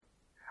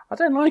I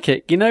don't like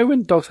it. You know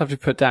when dogs have to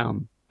put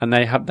down and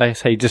they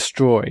say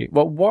destroy?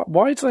 Well,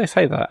 why do they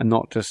say that and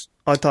not just...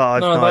 I've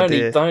no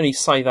idea. They only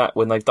say that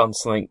when they've done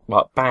something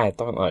like bad,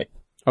 don't they?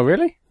 Oh,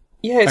 really?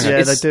 Yeah,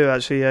 they do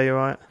actually. Yeah, you're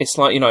right. It's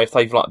like, if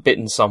they've like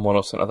bitten someone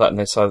or something like that, and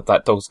they say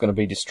that dog's going to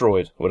be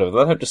destroyed, or whatever.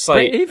 They don't just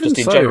say it just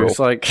in general. It's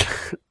like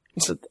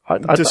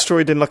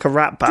destroyed in like a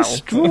rap battle.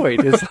 Destroyed.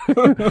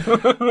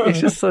 It's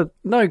just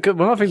no good.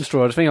 When I think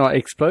destroyed, I think like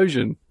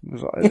explosion.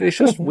 It's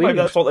just weird. Maybe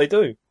that's what they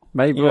do.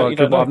 Maybe I've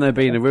never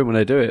been in a room when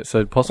they do it,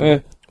 so possible. Yeah.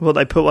 Well,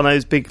 they put one of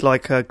those big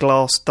like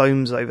glass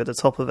domes over the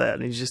top of it,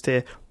 and you just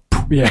hear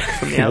from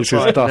the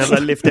outside. And they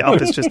lift it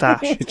up, it's just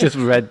ash. It's just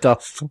red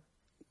dust.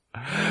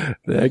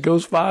 There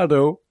goes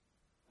Fido.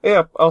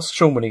 Yeah, ask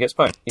Sean when he gets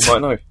back. He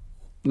might know.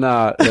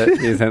 Nah,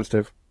 he's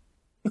sensitive.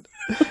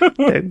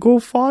 There go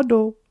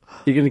Fido.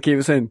 You going to keep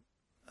us in?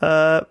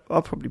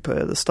 I'll probably put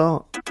it at the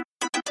start.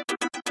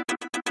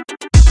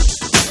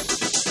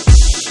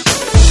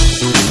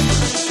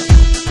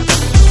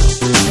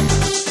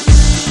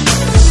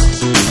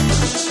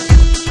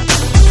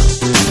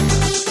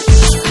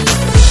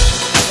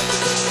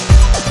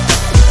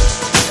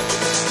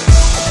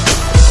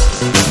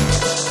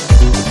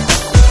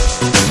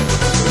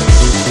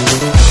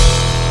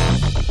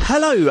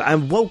 Hello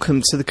and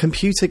welcome to the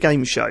Computer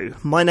Game Show.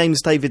 My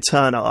name's David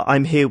Turner.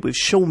 I'm here with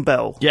Sean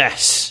Bell.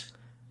 Yes.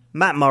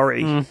 Matt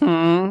Murray.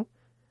 Mm-hmm.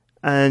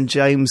 And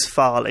James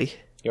Farley.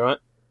 You alright?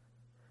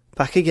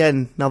 Back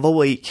again, another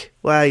week.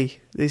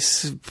 Way,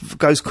 this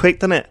goes quick,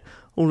 doesn't it?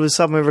 All of a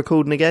sudden we're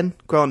recording again.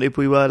 Granted,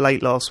 we were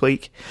late last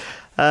week.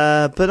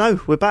 But no,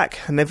 we're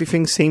back and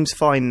everything seems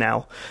fine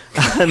now.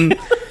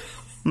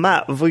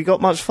 Matt, have we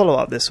got much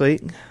follow-up this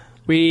week?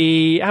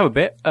 We have a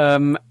bit.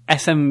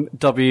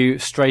 SMW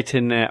straight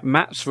in there.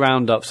 Matt's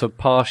roundups of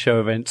past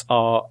show events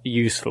are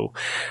useful.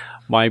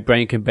 My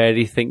brain can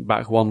barely think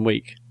back 1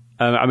 week.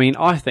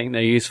 I think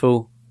they're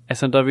useful.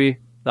 SMW,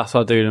 that's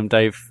how I do them,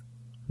 Dave.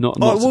 Not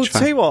well,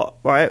 tell you what,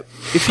 right?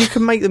 If you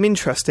can make them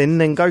interesting,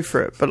 then go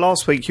for it. But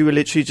last week you were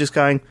literally just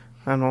going,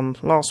 and on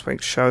last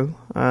week's show,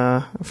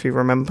 if you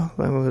remember,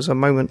 there was a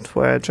moment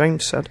where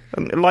James said,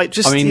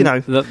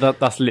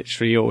 that's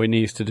literally all he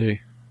needs to do.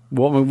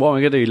 What am I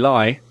going to do?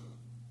 Lie?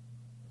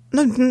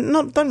 No,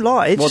 don't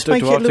lie. Just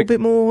make it a little bit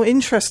more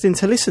interesting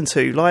to listen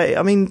to.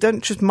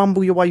 Don't just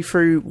mumble your way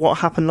through what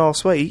happened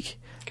last week.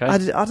 Okay.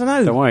 I don't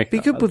know. Don't worry. Be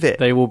good with it.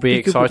 They will be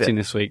exciting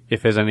this week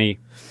if there's any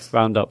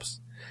roundups.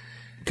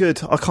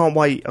 Good. I can't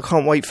wait. I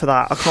can't wait for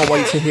that. I can't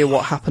wait to hear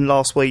what happened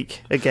last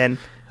week again.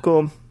 Go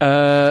on.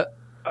 Are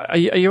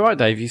you right,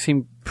 Dave? You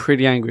seem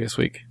pretty angry this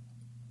week.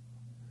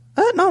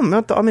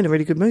 No, I'm in a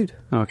really good mood.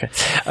 Okay.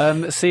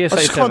 CSA7. I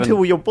just can't deal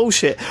with your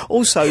bullshit.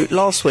 Also,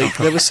 last week,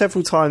 there were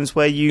several times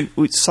where you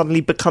would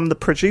suddenly become the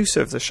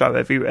producer of the show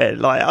everywhere.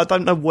 I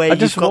don't know where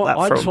you got that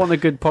from. I just want a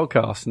good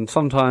podcast, and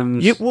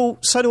sometimes... Well,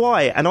 so do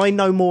I, and I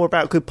know more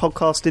about good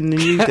podcasting than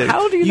you do.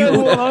 How do you know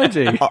what I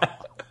do?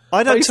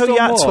 I don't tell you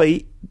how to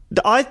tweet.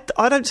 I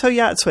don't tell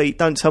you how to tweet.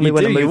 Don't tell me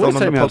when to move on the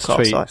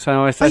podcast.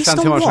 So I say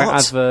too much like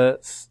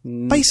adverts.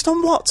 Based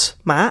on what,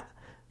 Matt?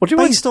 What do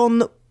you Based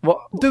on... What?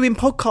 Doing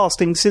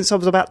podcasting since I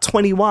was about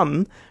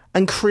 21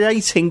 and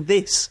creating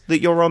this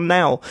that you're on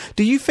now.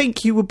 Do you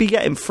think you would be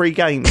getting free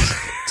games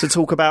to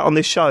talk about on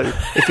this show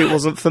if it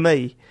wasn't for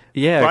me?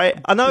 Yeah.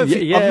 Right? I know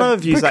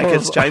I've used that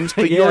against James,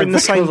 but you're in the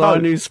same boat.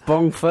 I knew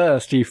Spong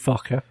first, you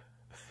fucker.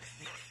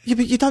 Yeah,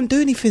 but you don't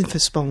do anything for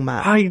Spong,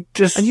 Matt. And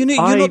you're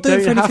not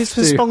doing anything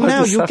for Spong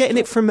now. You're getting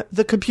it from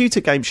the Computer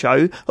Game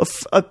Show,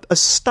 a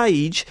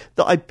stage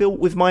that I built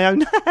with my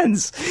own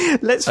hands.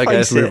 Let's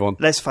face it.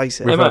 Let's face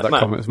it. We've heard that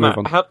comment. Move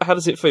on. How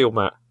does it feel,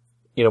 Matt?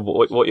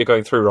 What you're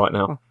going through right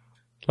now.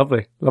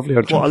 Lovely. What,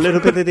 a little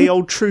bit of the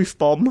old truth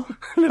bomb?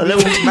 a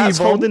little Matt's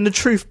holding the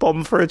truth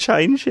bomb for a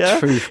change, yeah?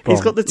 Truth bomb.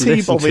 He's got the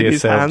T-bomb in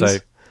his hands.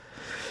 Dave.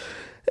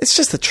 It's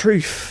just the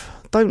truth.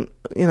 Don't,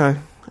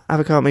 have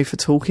a go at me for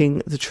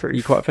talking the truth.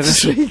 You quite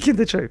finished? Speaking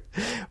the truth.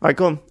 Right,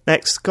 go on.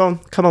 Next. Go on.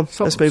 Come on.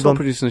 Let's move on.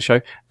 Producing the show.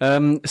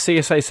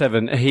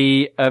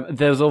 CSA7,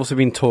 there's also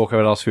been talk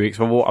over the last few weeks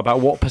about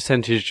what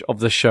percentage of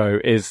the show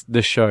is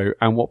the show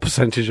and what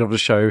percentage of the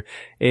show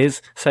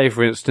is, say,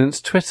 for instance,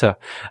 Twitter.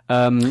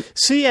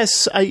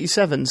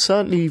 CS87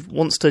 certainly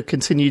wants to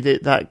continue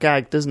that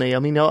gag, doesn't he?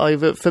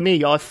 For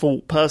me, I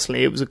thought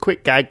personally it was a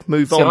quick gag,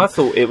 move on. I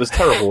thought it was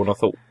terrible and I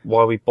thought,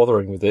 why are we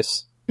bothering with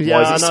this? Yeah,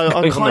 I know.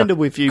 I'm kind of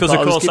with you. Because,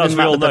 of course, as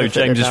we all know,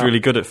 James is really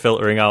good at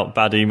filtering out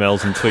bad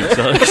emails and tweets.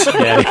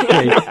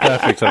 Yeah, he's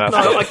perfect at that.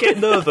 No, I get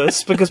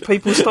nervous because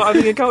people start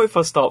having a go if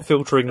I start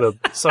filtering them.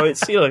 So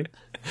it's,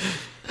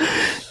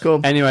 Go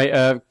on. Anyway,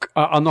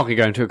 I'm not going to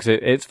go into it because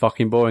it's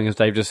fucking boring, as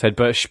Dave just said.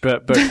 But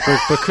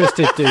Chris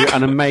did do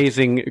an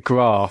amazing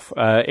graph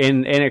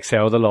in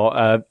Excel, the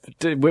lot,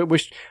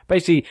 which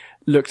basically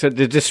looks at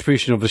the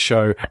distribution of the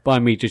show by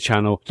media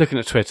channel, looking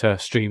at Twitter,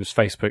 streams,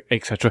 Facebook,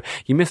 etc.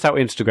 You missed out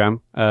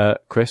Instagram,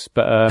 Chris,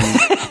 but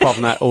apart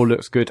from that, all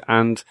looks good.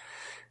 And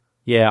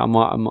yeah, I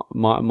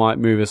might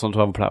move us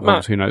onto other platforms.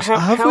 Matt, who knows?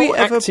 How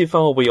active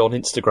are we on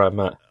Instagram,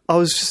 Matt? I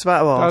was just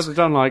about to ask. I've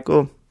done like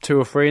 2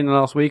 or 3 in the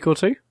last week or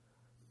 2.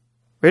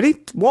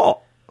 Really?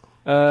 What?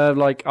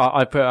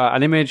 I put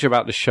an image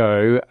about the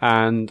show,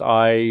 and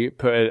I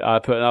put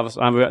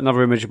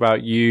another image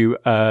about you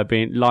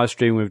being live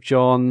streaming with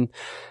John.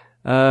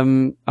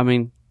 Follow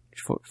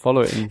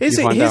it. And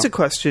Here's a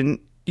question: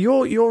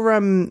 your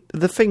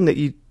the thing that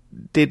you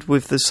did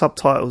with the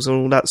subtitles and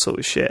all that sort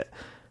of shit.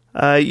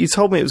 You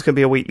told me it was going to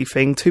be a weekly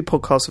thing. 2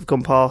 podcasts have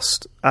gone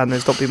past, and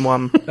there's not been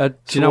one. Do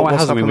you know what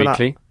hasn't been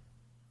weekly?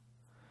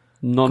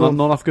 Not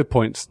enough good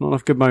points. Not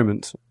enough good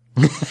moments.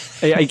 Come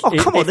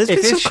on, there's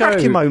been some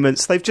cracking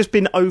moments. They've just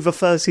been over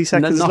 30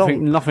 seconds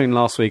long. Nothing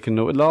last week and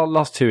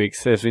last 2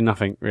 weeks. There's been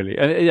nothing really.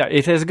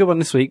 If there's a good one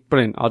this week,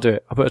 brilliant. I'll do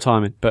it. I'll put a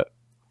time in. But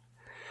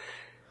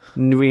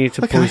we need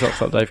to pull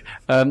this up, Dave.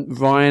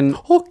 Ryan.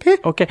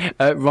 Okay.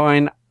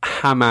 Ryan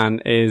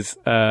Hamann is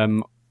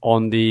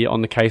on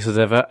the case as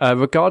ever.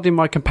 Regarding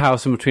my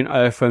comparison between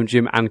Earthworm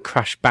Jim and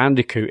Crash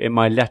Bandicoot in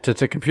my letter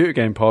to Computer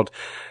Game Pod,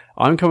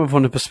 I'm coming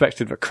from the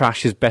perspective that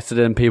Crash is better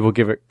than people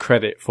give it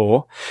credit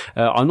for.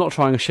 I'm not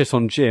trying to shit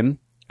on Jim.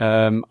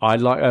 I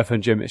like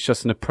Earthworm Jim. It's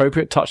just an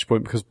appropriate touch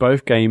point because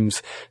both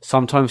games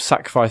sometimes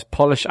sacrifice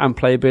polish and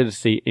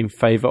playability in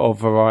favour of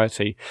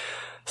variety.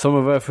 Some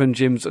of Earthworm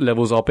Jim's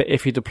levels are a bit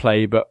iffy to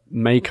play, but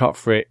make up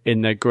for it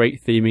in their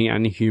great theming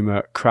and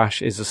humour.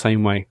 Crash is the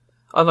same way.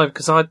 I know,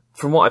 because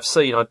from what I've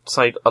seen, I'd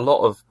say a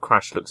lot of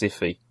Crash looks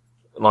iffy,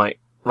 like,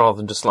 rather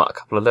than just like a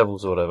couple of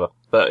levels or whatever.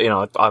 But,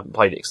 I haven't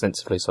played it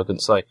extensively, so I couldn't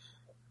say.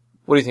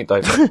 What do you think,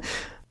 Dave?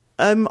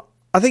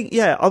 I think,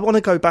 I want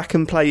to go back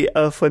and play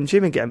Earthworm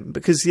Jim again,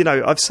 because,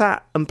 I've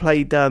sat and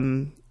played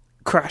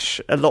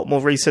Crash a lot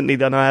more recently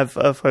than I have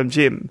Earthworm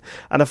Jim,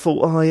 and I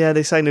thought,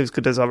 this ain't as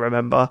good as I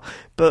remember,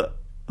 but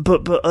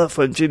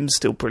Earthworm Jim's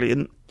still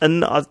brilliant,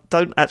 and I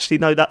don't actually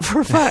know that for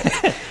a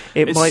fact.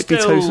 It might be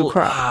total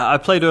crap. I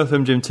played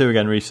Earthworm Jim 2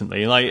 again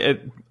recently.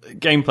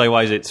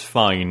 Gameplay-wise, it's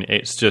fine.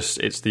 It's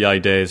the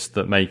ideas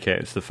that make it.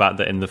 It's the fact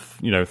that in the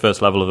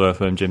first level of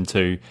Earthworm Jim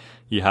 2,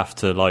 you have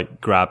to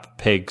grab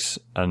pigs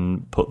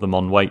and put them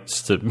on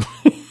weights to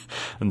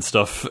and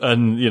stuff,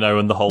 and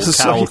and the whole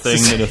cow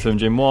thing in Earthworm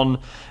Jim 1.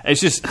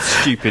 It's just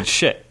stupid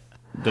shit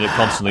that it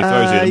constantly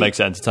throws you and makes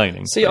it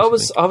entertaining. See,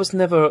 basically. I was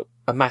never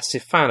a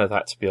massive fan of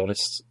that, to be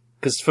honest,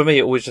 because for me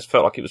it always just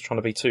felt like it was trying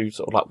to be too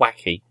sort of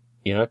wacky,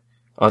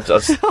 I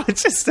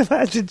just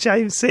imagine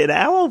James sitting there.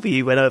 How old were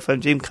you when Earthworm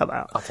Jim came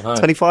out? I don't know.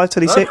 25,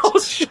 26? Oh,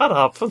 shut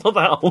up, I'm not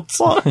that old.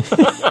 What?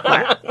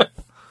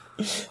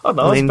 I don't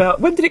know, about...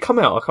 When did it come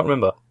out? I can't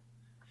remember.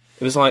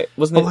 It was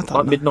wasn't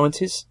it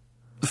mid-90s?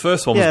 The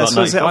first one was about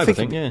 95, I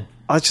think, yeah.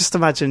 I just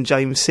imagine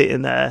James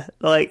sitting there,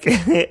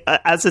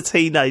 as a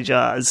teenager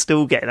and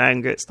still getting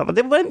angry at stuff. And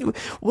then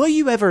were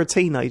you ever a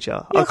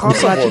teenager? Yeah, I can't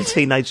imagine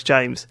teenage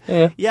James.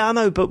 Yeah, I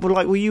know, but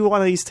were you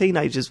one of these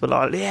teenagers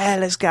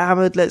let's get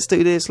hammered, let's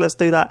do this, let's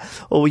do that?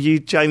 Or were you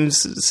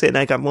James sitting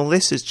there going, well,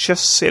 this is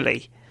just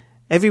silly.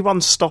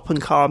 Everyone stop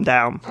and calm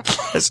down.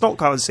 Let's not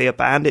go and see a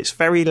band. It's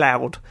very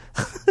loud.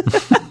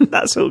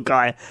 That sort of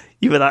guy.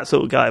 You were that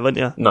sort of guy, weren't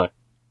you? No.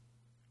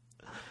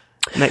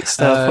 Next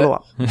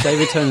follow-up.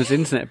 David Turner's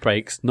internet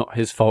breaks, not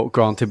his fault,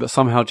 granted, but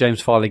somehow James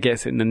Farley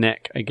gets it in the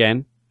neck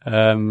again.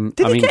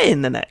 Did he get it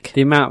in the neck?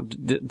 The amount...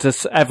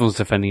 everyone's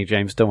defending you,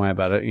 James. Don't worry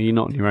about it. You're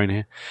not on your own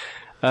here.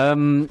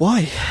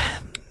 Why?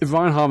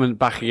 Ryan Harmon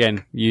back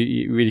again.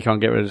 You really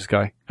can't get rid of this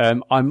guy.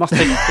 I must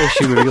take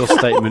issue with your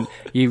statement.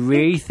 You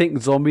really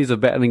think zombies are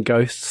better than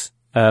ghosts?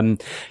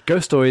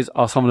 Ghost stories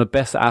are some of the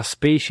best that our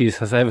species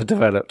has ever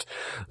developed.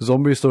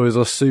 Zombie stories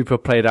are super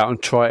played out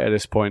and trite at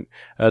this point.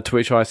 To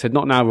which I said,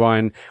 not now,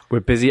 Ryan. We're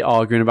busy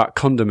arguing about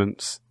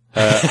condiments.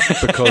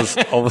 Because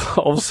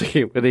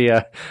obviously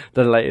the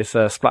latest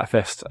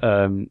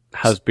Splatfest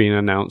has been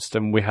announced,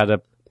 and we had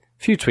a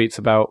few tweets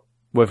about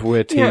whether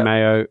we're Team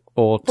Mayo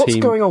or what's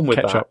Team going on with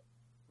Ketchup.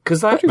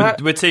 That?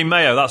 Because we're Team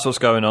Mayo, that's what's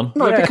going on.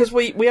 No, because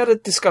we had a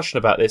discussion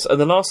about this,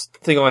 and the last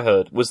thing I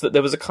heard was that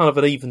there was a kind of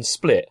an even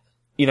split.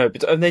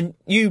 And then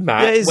you,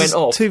 Matt, went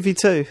off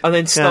 2v2, and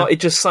then started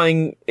just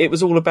saying it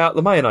was all about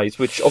the mayonnaise,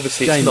 which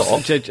obviously James,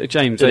 it's not.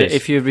 James,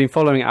 if you've been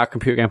following our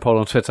Computer Game Pod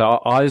on Twitter,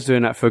 I was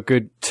doing that for a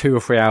good 2 or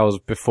 3 hours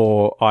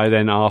before I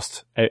then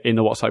asked in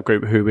the WhatsApp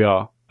group who we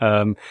are,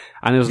 and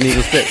it was an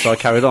even split, so I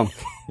carried on.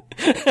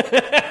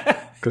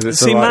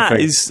 See, Matt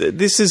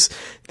this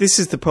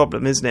is the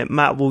problem, isn't it?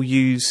 Matt will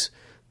use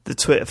the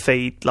Twitter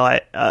feed,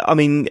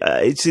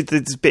 it's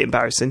a bit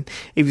embarrassing.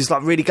 He was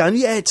really going,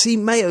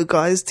 Team Mayo,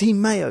 guys,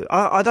 Team Mayo.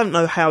 I don't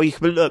know how you can,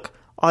 but look,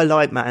 I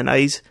like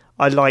mayonnaise.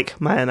 I'm not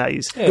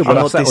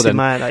dissing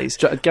mayonnaise.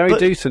 Gary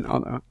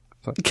Doosan,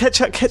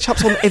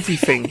 ketchup's on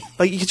everything.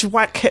 You can just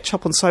whack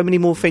ketchup on so many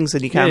more things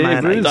than you can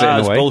mayonnaise.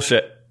 That's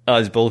bullshit.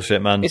 That is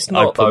bullshit, man. It's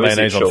not, I put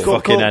mayonnaise on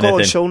fucking anything. Go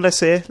on, Sean,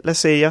 let's hear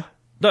you.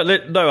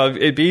 No,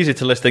 it'd be easy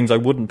to list things I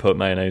wouldn't put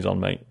mayonnaise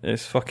on, mate.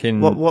 It's fucking...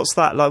 What's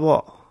that?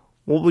 What?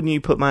 What wouldn't you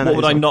put mayonnaise on?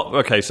 What would I not...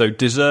 Okay, so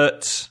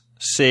desserts,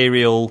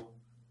 cereal...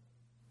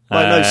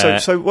 Right,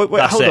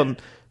 wait, hold on.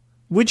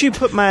 Would you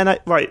put mayonnaise...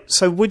 Right,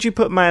 so would you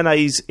put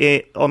mayonnaise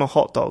on a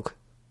hot dog?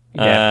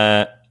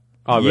 Yeah.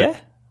 I would. Yeah.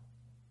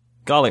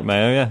 Garlic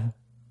mayo, yeah.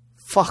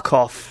 Fuck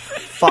off.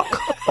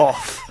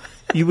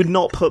 You would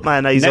not put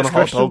mayonnaise on a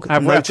hot dog.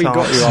 Have No we got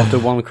chance. you after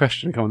one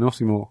question? Come on,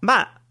 nothing more.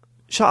 Matt,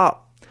 shut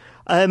up.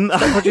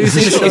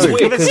 It's weird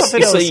Give it because, something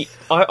you else. see,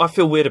 I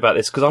feel weird about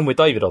this because I'm with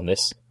David on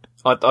this.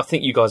 I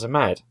think you guys are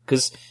mad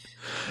because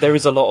there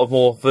is a lot of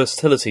more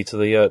versatility to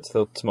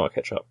the tomato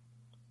ketchup.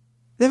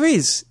 There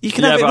is. You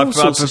can have it in all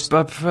sorts.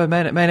 I prefer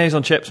mayonnaise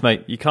on chips,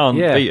 mate. You can't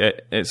beat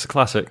it. It's a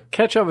classic.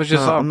 Ketchup is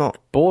just No, I'm not.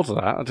 bored of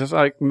that. Just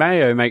like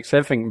mayo makes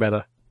everything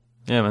better.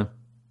 Yeah,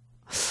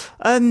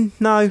 man.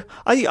 No.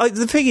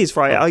 The thing is,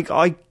 right,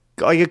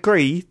 I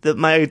agree that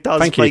mayo does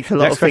Thank you. make a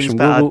lot Next of things question.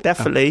 better. We'll-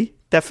 Definitely.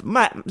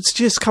 Matt,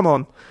 just come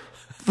on.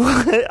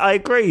 I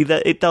agree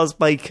that it does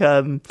make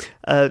like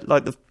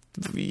the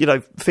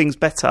things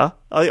better.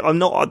 I'm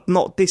not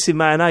dissing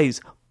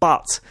mayonnaise,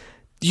 but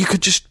you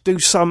could just do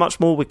so much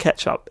more with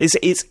ketchup.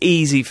 It's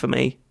easy for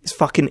me. It's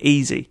fucking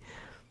easy,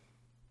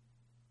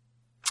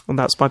 and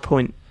that's my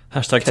point.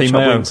 Hashtag Ketchup Team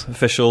Mayo, wins.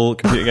 official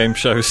computer game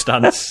show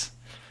stance.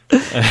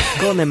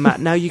 Go on then, Matt.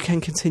 Now you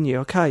can continue.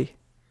 Okay.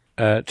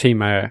 Team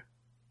mayo.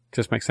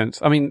 Just makes sense.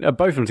 I mean,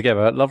 both of them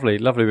together. Lovely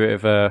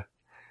bit of...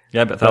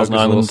 Yeah, but Thousand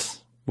burger Island.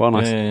 sauce. Well,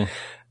 nice. Yeah.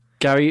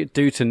 Gary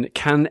Dutton,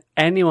 can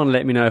anyone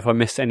let me know if I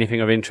missed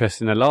anything of interest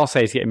in the last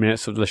 88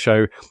 minutes of the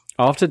show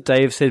after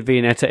Dave said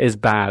Viennetta is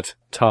bad?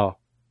 Tar.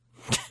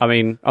 I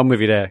mean, I'm with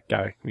you there,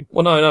 Gary. I mean,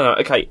 Well, no.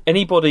 Okay,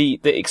 anybody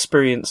that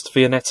experienced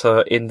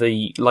Viennetta in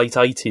the late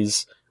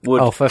 80s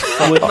would... oh, for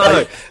fuck. would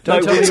no,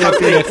 Don't tell me would you're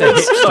totally- Viennetta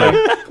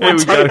hipster. Here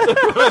we go.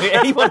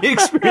 Anyone who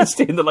experienced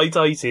it in the late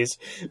 80s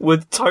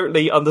would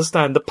totally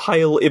understand the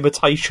pale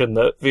imitation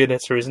that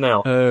Viennetta is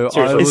now. Oh,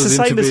 Seriously. I It's the was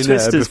same into as Viennetta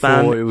Twisters, before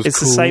man. it was It's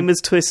the cool. same as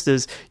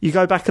Twisters. You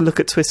go back and look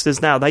at Twisters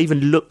now; they even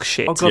look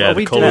shit. Oh, God, Yeah, are the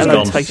we colour's doing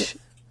gone. that?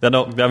 They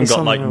haven't It's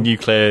got like unreal.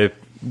 nuclear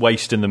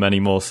waste in them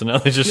anymore, so now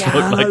they just Yeah,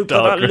 look I know, like but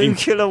dark that green.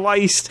 nuclear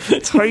waste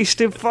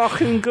tasted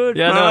fucking good,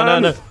 Yeah,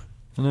 man.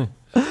 no.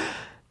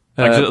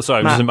 I know. Sorry,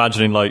 I'm Matt. just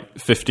imagining like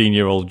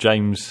 15-year-old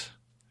James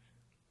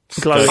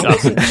Glow. Even in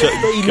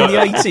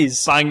the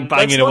 80s. banging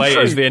That's not away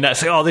at his true. Viennetta,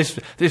 saying, "Oh, this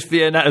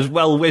Viennetta's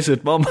well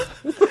wizard, Mum."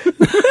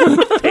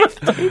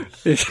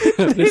 This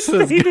is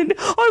 15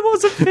 I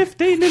wasn't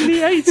 15 in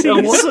the 80s.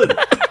 I wasn't.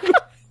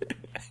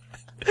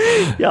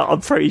 Yeah,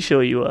 I'm pretty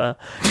sure you were.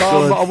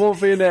 I want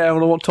Viennetta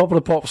and I want Top of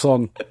the Pops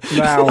on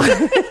now.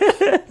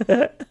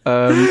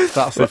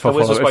 That's it for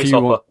Where's the follow. If space you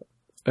want,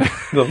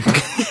 hopper?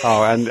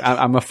 oh,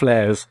 and my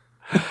flares.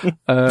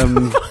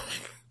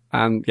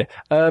 And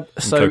yeah,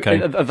 so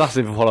Cocaine. that's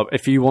it for follow up.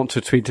 If you want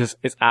to tweet us,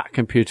 it's at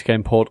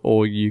ComputerGamePod,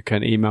 or you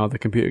can email the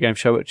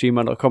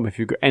computergameshow@gmail.com if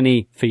you've got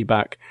any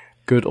feedback,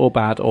 good or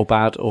bad,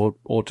 or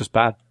just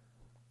bad.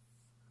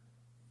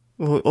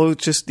 Or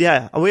just,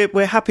 yeah,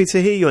 we're happy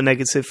to hear your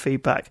negative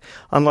feedback.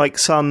 Unlike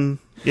some,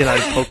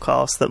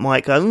 podcasts that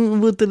might go,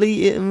 we'll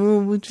delete it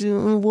and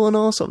we'll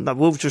or something. No,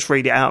 we'll just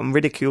read it out and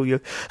ridicule you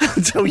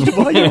and tell you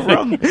why you're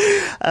wrong.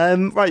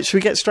 Right, should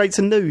we get straight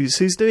to news?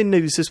 Who's doing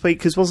news this week?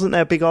 Because wasn't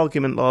there a big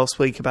argument last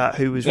week about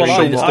who was Well,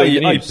 reading what?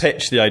 I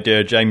pitched the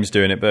idea of James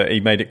doing it, but he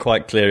made it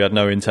quite clear he had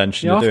no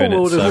intention Yeah, of I doing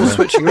thought we it. were all So,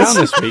 switching around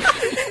this week.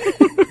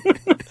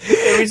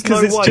 There is no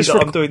 'Cause it's way just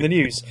that I'm doing the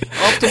news.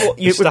 After what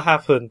used to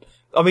happen...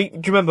 I mean,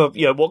 do you remember,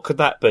 what could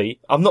that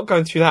be? I'm not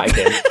going through that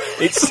again.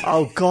 It's...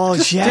 Oh,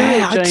 gosh, yeah. Do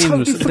it, I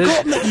totally James.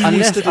 forgotten that you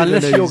used to do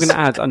Unless the you're news. going to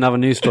add another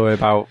news story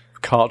about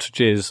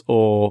cartridges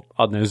or,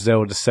 I don't know,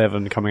 Zelda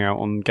 7 coming out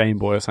on Game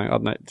Boy or something. I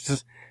don't know.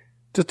 Just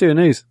do the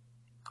news.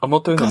 I'm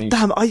not doing the God news.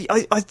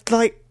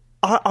 damn,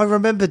 I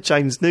remember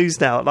James' news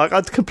now. Like,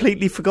 I'd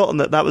completely forgotten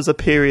that was a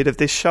period of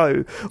this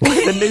show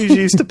where the news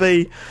used to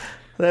be,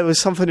 there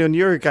was something on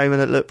Eurogamer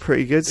that looked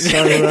pretty good. So,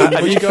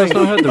 Have you guys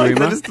not heard the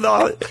rumour? There's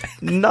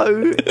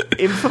no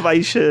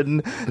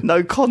information,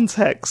 no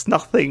context,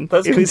 nothing.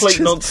 That's It was complete just-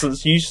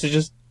 nonsense. You used to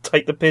just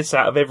take the piss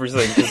out of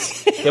everything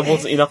because there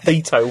wasn't enough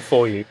detail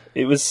for you.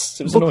 It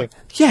was annoying.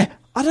 Yeah,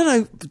 I don't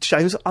know,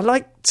 James. I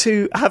like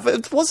to have.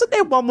 Wasn't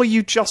there one where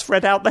you just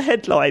read out the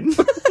headline?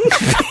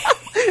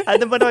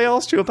 And then when I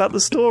asked you about the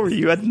story,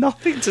 you had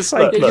nothing to say.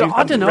 Look, because you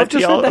I don't know, hadn't I've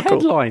just read the article.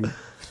 headline.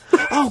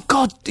 Oh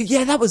God,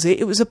 yeah, that was it.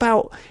 It was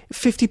about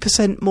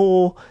 50%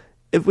 more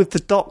with the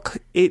dock.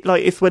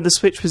 If when the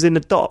Switch was in the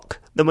dock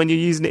than when you're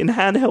using it in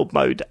handheld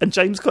mode. And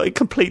James got it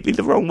completely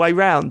the wrong way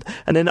round,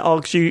 and then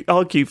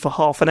argued for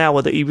half an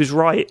hour that he was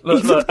right.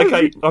 Look,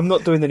 okay, I'm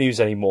not doing the news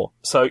anymore.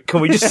 So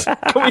can we just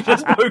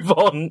move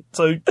on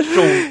to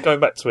Sean going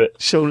back to it?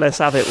 Sure, let's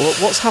have it.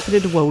 What's happened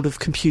in the world of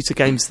computer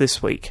games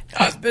this week?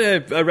 It's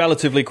been a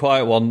relatively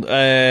quiet one.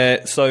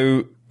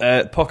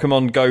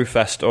 Pokemon Go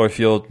Fest, or if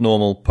you're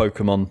normal,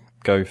 Pokemon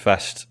Go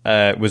Fest,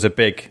 was a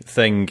big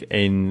thing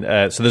in...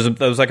 so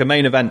there was like a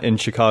main event in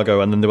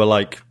Chicago, and then there were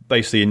like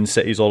basically in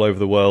cities all over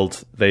the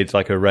world, they'd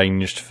like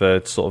arranged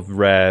for sort of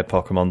rare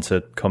Pokemon to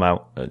come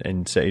out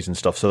in cities and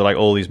stuff. So they're like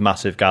all these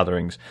massive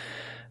gatherings.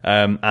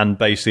 And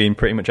basically in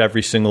pretty much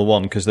every single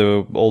one, because there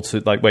were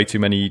also like way too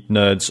many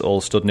nerds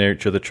all stood near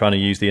each other trying to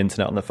use the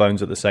internet on their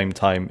phones at the same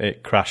time,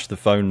 it crashed the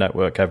phone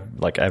network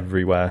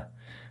everywhere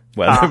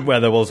where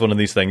there was one of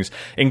these things,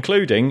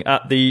 including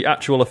at the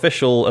actual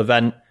official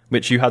event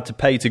which you had to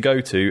pay to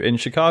go to in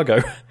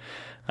Chicago.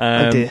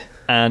 Oh dear.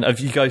 And have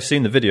you guys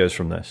seen the videos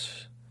from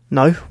this?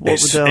 No, what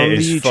was on the It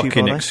is YouTube?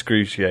 fucking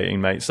excruciating,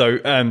 mate. So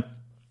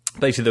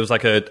basically, there was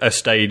like a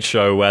stage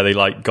show where they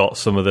like got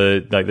some of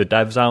the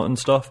devs out and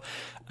stuff,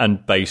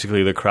 and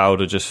basically the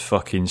crowd are just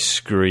fucking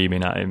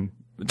screaming at him.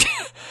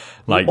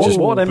 Like, just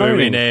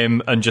booing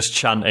him and just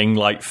chanting,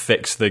 like,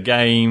 fix the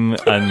game,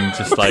 and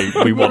just like,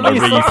 we want a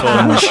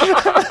refund.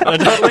 And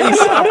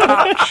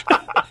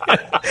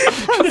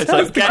it's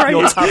like, get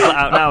your tablet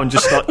out now and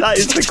just like... That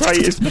is the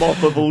greatest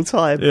mob of all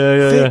time.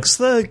 Fix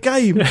the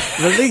game.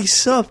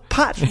 Release a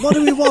patch. What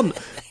do we want?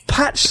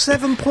 Patch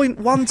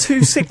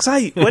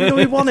 7.1268. When do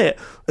we want it?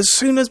 As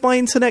soon as my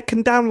internet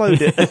can download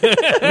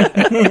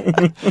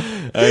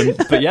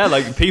it. But yeah,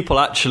 like, people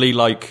actually,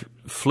 like,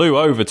 flew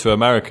over to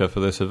America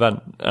for this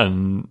event,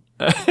 and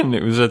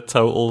it was a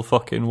total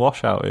fucking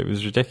washout. It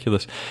was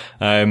ridiculous.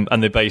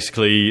 And they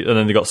basically, and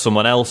then they got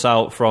someone else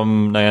out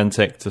from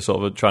Niantic to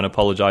sort of try and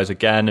apologise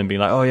again and be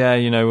like, oh yeah,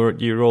 you know,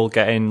 you're all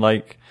getting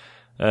like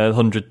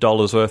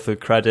 $100 worth of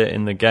credit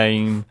in the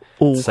game.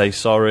 Say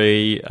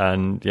sorry,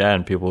 and yeah,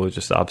 and people were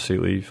just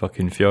absolutely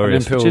fucking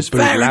furious. And then people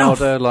booed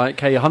louder, like,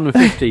 hey,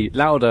 150,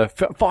 louder,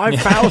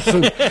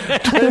 $5,000,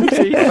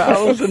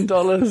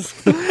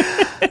 $20,000.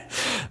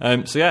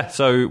 So yeah,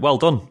 so well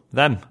done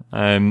them.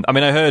 I mean,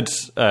 I heard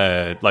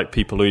like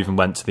people who even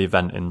went to the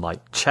event in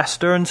like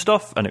Chester and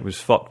stuff, and it was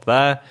fucked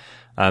there.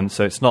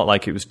 So it's not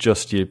like it was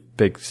just your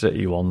big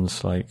city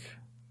ones. Like,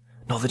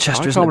 no, the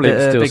Chester isn't a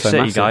big city,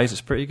 massive. Guys.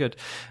 It's pretty good.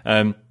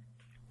 But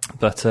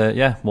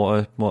yeah,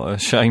 what a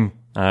shame.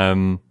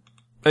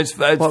 It's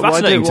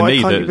fascinating to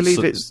me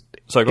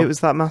that it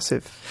was that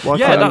massive. Why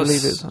yeah, can't you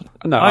believe it?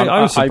 No,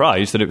 I was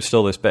surprised that it was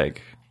still this big.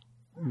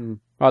 I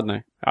don't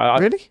know.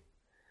 Really?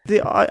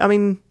 I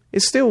mean,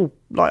 it's still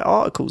like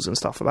articles and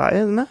stuff about it,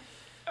 isn't there?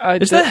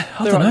 Is there?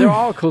 There are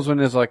articles when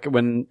there's like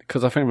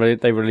because I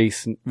think they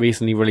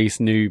recently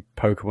released new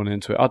Pokemon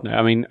into it. I don't know.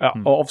 I mean,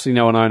 obviously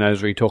no one I know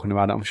is really talking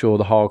about it. I'm sure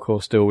the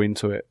hardcore's still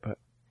into it, but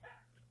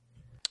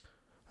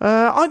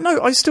I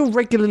know I still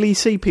regularly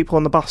see people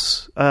on the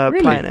bus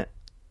playing it.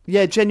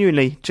 Yeah,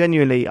 genuinely.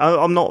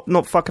 I'm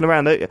not fucking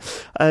around.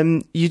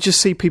 You just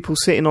see people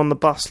sitting on the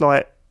bus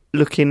like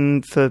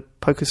looking for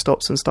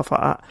Pokestops and stuff like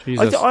that.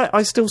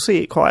 I still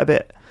see it quite a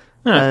bit.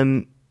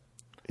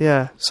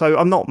 Yeah, so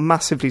I'm not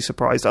massively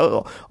surprised.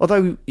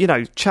 Although, you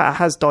know, chat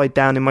has died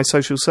down in my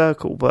social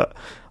circle, but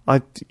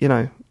I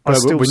still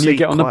when see you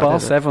get on the quite a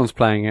bus, bit. Everyone's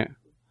playing it.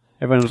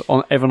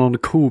 Everyone on the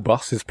cool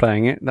bus is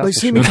playing it. That's They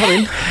see me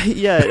coming.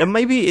 Yeah, and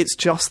maybe it's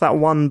just that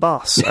one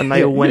bus, and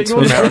they all went to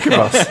America.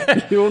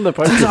 Bus. You're on the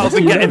Pokemon. I've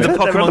been getting the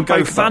Pokemon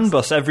Go fan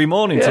bus every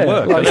morning to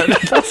work.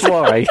 Like, that's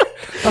why.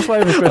 That's why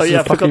every Christmas. Oh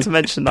yeah, I forgot to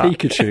mention that.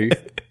 Pikachu.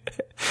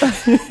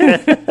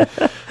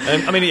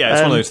 I mean, yeah,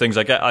 it's one of those things.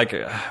 I get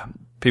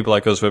people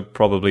like us were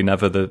probably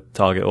never the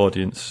target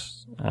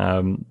audience,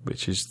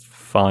 which is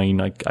fine.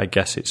 I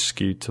guess it's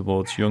skewed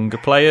towards younger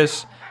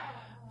players.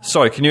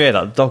 Sorry, can you hear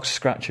that? The dog's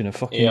scratching a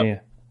fucking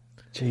ear.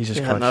 Jesus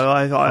Christ. No,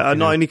 I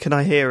not only can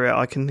I hear it,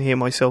 I can hear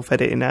myself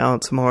editing it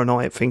out tomorrow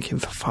night thinking,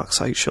 for fuck's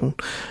sake, Sean.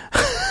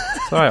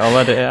 It's alright, I'll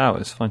edit it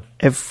out, it's fine.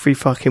 Every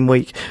fucking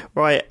week.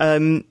 Right,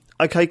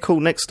 okay,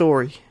 cool, next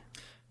story.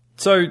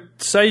 So,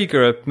 Sega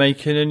are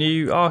making a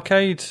new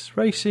arcade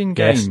racing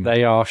game. Yes,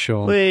 they are,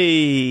 Sean.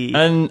 Whee!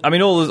 And, I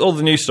mean, all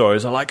the news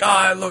stories are like,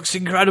 it looks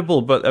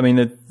incredible, but, I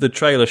mean, the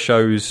trailer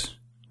shows,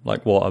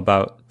 like, what,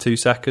 about 2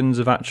 seconds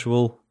of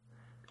actual...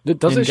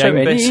 Does it show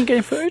any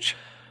in-game footage?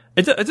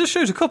 It just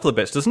shows a couple of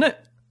bits, doesn't it?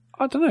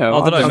 I don't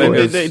know. I don't know.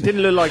 Maybe it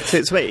didn't look like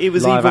tits. It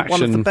was Live either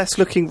one of the action.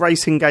 best-looking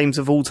racing games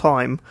of all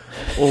time,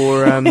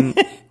 or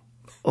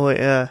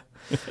yeah.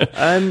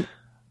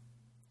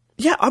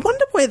 Yeah, I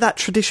wonder where that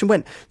tradition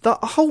went.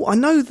 I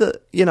know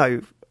that, you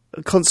know,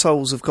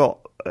 consoles have got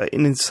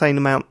an insane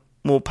amount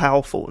more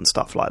powerful and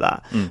stuff like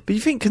that. But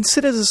you think,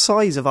 consider the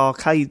size of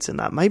arcades and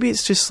that. Maybe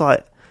it's just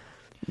like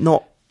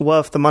not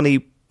worth the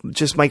money.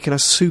 Just making a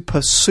super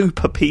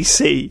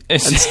PC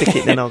and stick it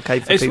in an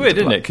arcade for It's people weird,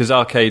 to isn't play. it? Because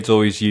arcades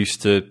always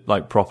used to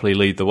like properly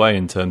lead the way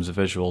in terms of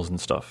visuals and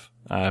stuff.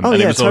 And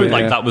it was totally. always,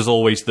 like that was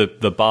always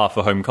the bar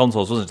for home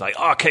consoles, wasn't it? Like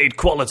arcade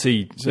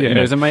quality. So, Yeah, you know.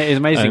 it was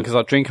amazing because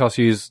like Dreamcast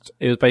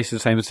it was basically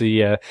the same as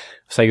the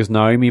Sega's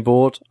Naomi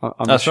board. I'm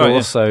not That's sure. right,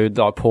 yeah. So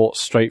like ports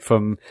straight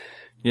from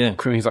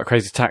things like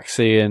Crazy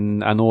Taxi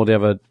and all the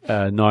other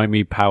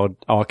Naomi powered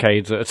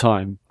arcades at a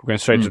time, going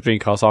straight to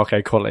Dreamcast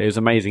arcade quality. It was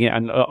amazing. Yeah,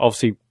 and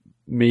obviously.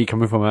 Me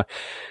coming from a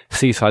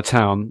seaside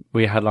town,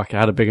 we had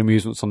a big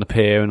amusements on the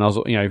pier, and I was,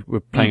 we're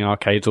playing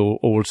arcades all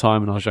the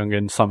time when I was younger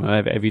in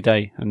summer every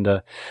day, and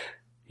I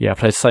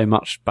played so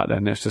much back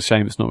then. It's just a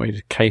shame it's not really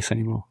the case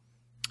anymore.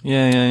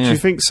 Yeah. Do you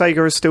think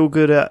Sega is still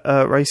good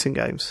at racing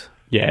games?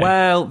 Yeah.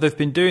 Well, they've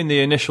been doing the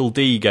Initial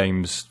D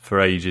games for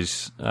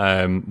ages,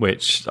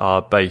 which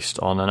are based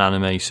on an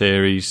anime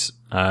series,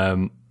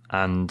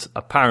 and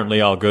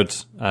apparently are good.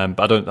 But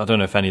I don't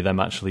know if any of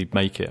them actually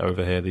make it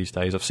over here these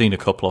days. I've seen a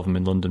couple of them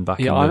in London back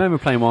in the... I remember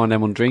playing one of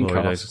them on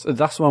Dreamcast.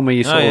 That's the one where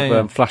you sort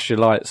of flash your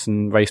lights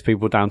and race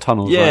people down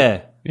tunnels. Yeah.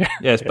 Right? Yeah.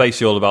 Yeah, it's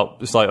basically all about...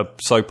 It's like a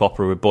soap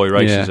opera with boy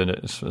races in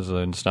it, as I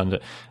understand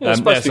it. Yeah, it's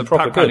supposed to be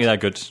proper apparently good. they're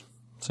good.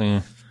 So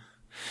yeah.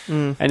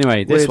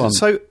 Anyway, this Weird. one,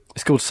 So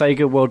it's called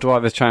Sega World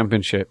Drivers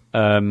Championship.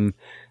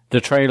 The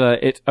trailer,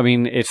 it's a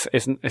minute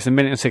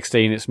and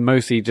 16. It's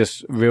mostly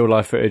just real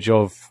life footage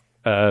of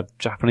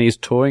Japanese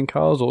touring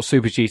cars or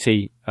Super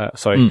GT.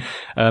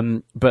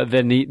 But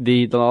then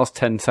the last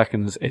 10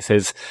 seconds it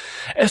says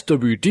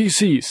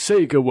SWDC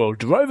Sega World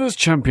Drivers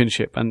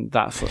Championship, and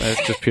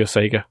it's just pure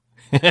Sega.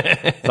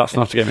 That's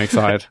enough to get me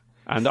excited.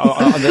 And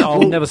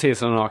I'll never see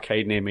this in an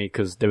arcade near me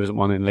because there isn't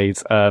one in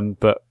Leeds.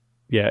 But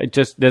yeah, it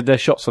just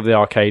there's shots of the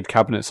arcade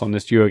cabinets on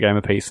this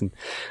Eurogamer piece, and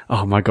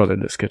oh my god, it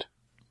looks good.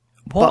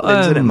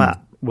 Butlins in it, Matt.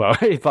 Well,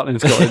 if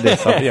Butlin's got in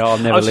this, I'll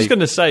never I was leave. just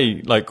going to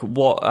say, like,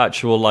 what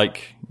actual,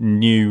 like,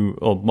 new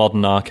or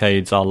modern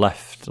arcades are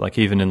left, like,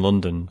 even in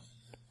London?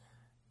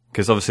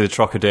 Because obviously the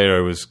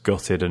Trocadero was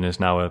gutted and is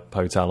now a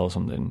hotel or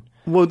something.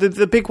 Well,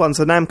 the big one's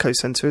the Namco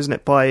Centre, isn't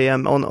it? By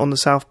on the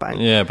South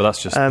Bank. Yeah, but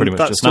that's just pretty much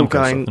that's just still Namco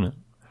going. stuff, isn't it?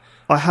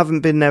 I haven't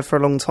been there for a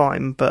long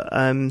time, but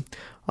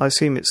I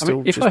assume it's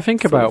still. If I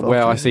think about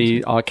where I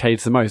see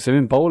arcades the most, they're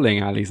in bowling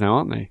alleys now,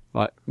 aren't they?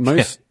 Like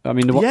most, I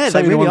mean, Yeah, certainly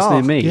they really the ones are.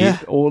 near me, Yeah.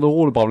 all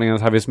the bowling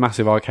alleys have this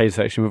massive arcade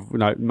section with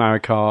Mario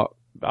Kart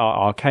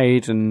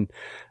arcades and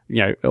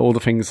all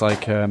the things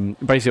like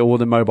basically all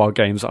the mobile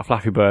games like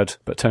Flappy Bird,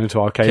 but turned into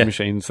arcade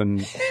machines and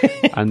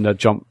the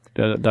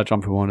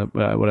jumping one,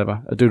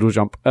 whatever, a doodle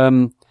jump.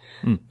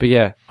 But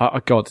yeah,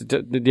 God,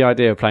 the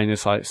idea of playing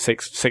this like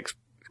six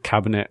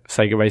cabinet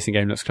Sega racing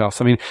game looks class.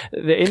 I mean,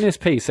 in this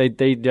piece,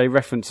 they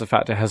reference the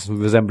fact it has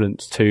some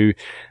resemblance to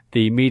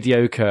the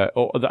mediocre,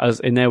 or as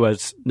in their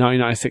words,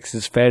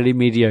 1996's fairly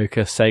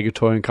mediocre Sega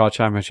Touring Car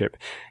Championship.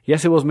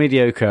 Yes, it was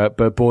mediocre,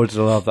 but boy did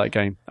I love that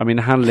game. I mean,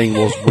 the handling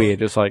was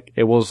weird.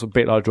 It was a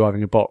bit like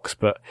driving a box,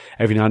 but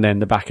every now and then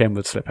the back end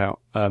would slip out.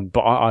 But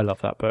I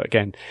love that. But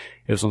again,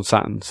 it was on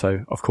Saturn,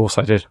 so of course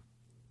I did.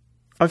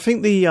 I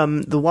think the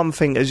one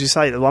thing, as you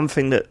say, the one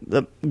thing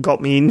that got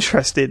me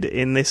interested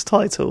in this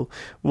title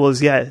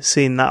was,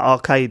 seeing that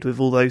arcade with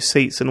all those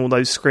seats and all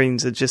those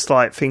screens, and just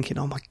like thinking,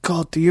 oh my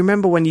god, do you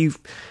remember when you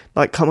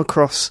like come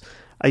across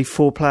a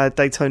 4-player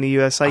Daytona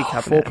USA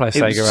cabinet? 4-player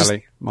Sega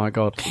Rally, my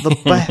god, the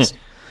best.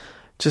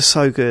 Just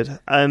so good.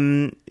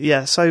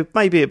 So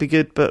maybe it'd be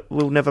good, but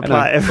we'll never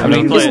play it ever. I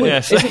mean, again.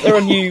 isn't there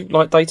a new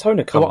like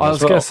Daytona coming? Well, I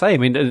was going to say, I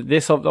mean,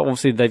 this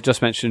obviously they've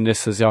just mentioned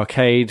this as the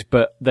arcade,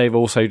 but they've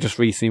also just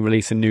recently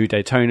released a new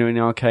Daytona in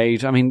the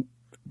arcade. I mean,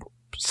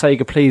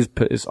 Sega, please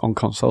put this on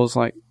consoles.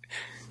 Like,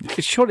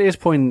 surely at this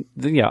point,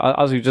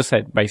 as we just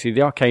said, basically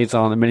the arcades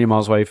aren't a million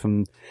miles away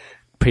from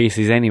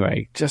PCs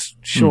anyway.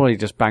 Just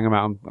just bang them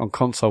out on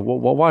console.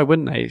 Why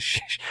wouldn't they?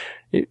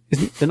 They're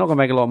not going to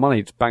make a lot of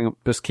money.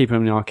 Just keep them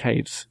in the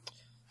arcades.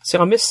 See,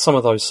 I miss some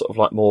of those sort of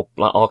like more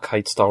like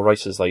arcade style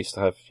races they used to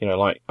have.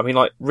 Like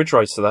Ridge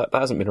Racer. That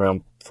hasn't been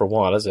around for a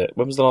while, has it?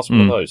 When was the last one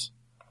of those?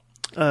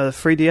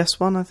 3DS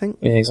one, I think.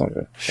 Yeah,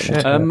 exactly.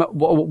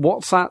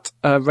 What's that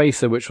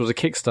racer? Which was a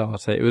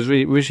Kickstarter. It was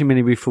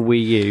originally meant for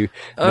Wii U.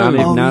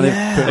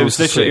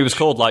 It was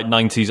called like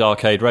 90s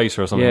Arcade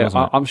Racer or something. Yeah,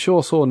 wasn't it? I'm sure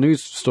I saw a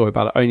news story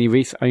about it only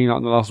like in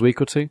the last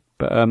week or two.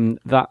 But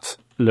that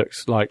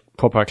looks like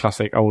proper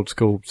classic old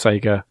school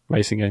Sega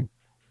racing game.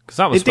 Because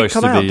that was supposed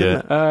to be.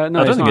 No, I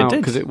don't think it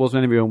did, because it was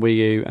meant to be on Wii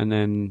U, and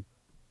then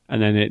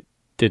it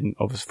didn't,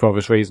 for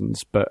obvious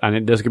reasons. There's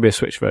going to be a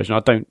Switch version.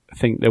 I don't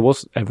think there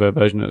was ever a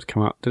version that's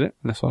come out, did it?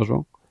 Unless I was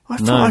wrong.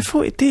 I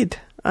thought it did.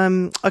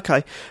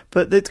 Okay,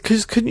 but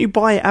because couldn't you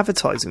buy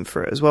advertising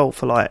for it as well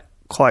for like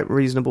quite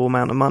reasonable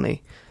amount of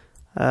money?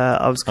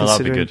 I was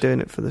considering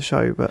doing it for the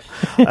show, but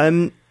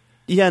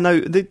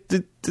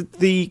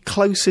the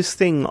closest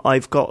thing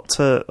I've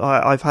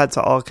had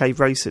to arcade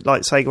racing,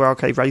 like Sega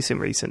arcade racing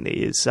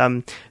recently, is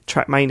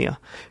Trackmania,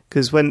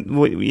 because when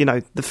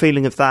the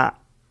feeling of that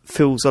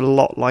feels a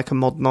lot like a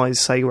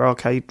modernised Sega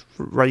arcade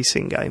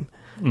racing game.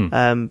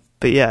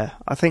 But yeah,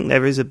 I think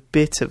there is a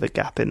bit of a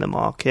gap in the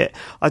market.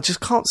 I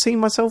just can't see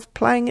myself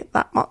playing it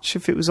that much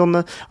if it was on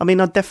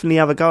I'd definitely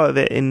have a go of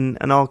it in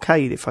an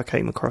arcade if I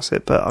came across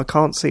it, but I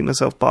can't see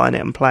myself buying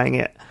it and playing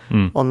it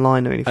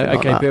online or anything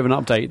like that. Okay, bit of an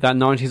update. That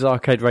 90s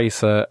Arcade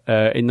Racer,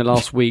 in the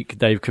last week,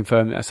 they've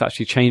confirmed that it's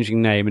actually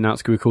changing name, and now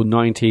it's going to be called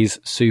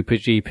 90s Super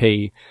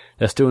GP.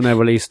 There's still no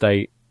release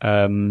date,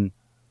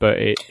 but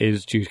it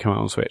is due to come out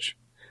on Switch.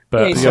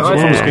 But from the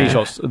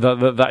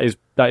screenshots,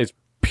 that is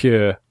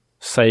pure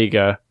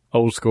Sega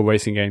old school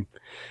racing game.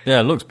 Yeah,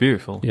 it looks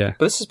beautiful. Yeah,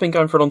 but this has been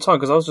going for a long time,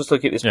 because I was just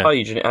looking at this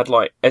page and it had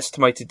like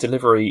estimated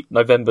delivery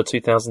November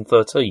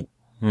 2013,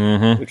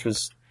 which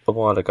was a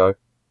while ago.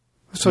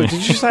 So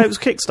did you say it was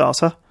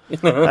Kickstarter? This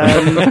is what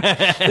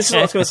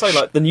I was going to say.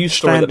 Like the news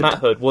story that Matt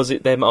heard, was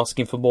it them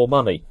asking for more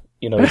money?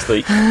 It's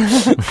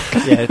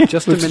the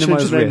just to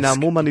minimise risk. Now,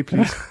 more money,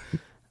 please.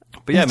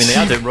 But yeah, I mean, they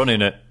had it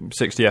running at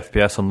 60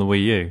 FPS on the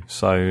Wii U,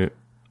 so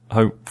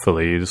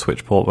hopefully the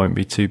Switch port won't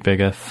be too big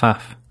a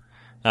faff.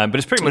 But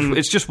it's pretty much,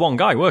 it's just one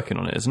guy working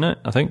on it, isn't it?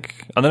 I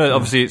think. I don't know,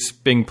 obviously it's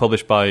being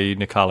published by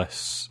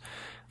Nicalis.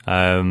 So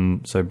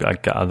I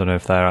don't know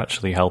if they're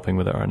actually helping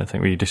with it or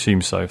anything. We'd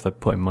assume so if they're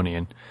putting money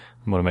in.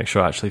 We want to make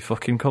sure it actually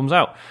fucking comes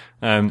out.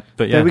 But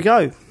yeah. There we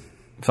go.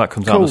 If that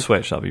comes out on the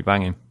Switch, that'll be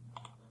banging.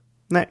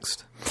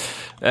 Next.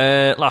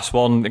 Last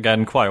one,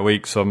 again, quite a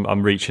week, so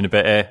I'm reaching a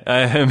bit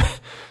here.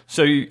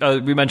 So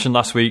we mentioned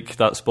last week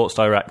that Sports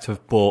Direct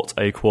have bought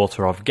a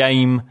quarter of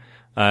Game,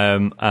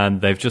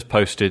 and they've just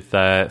posted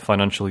their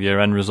financial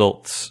year-end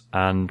results,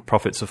 and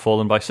profits have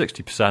fallen by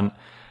 60%.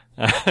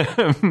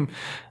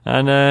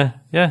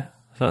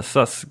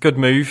 That's a good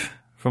move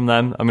from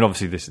them. I mean,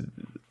 obviously, this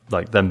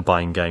like them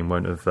buying Game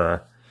won't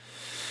have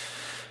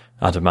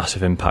had a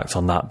massive impact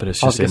on that, but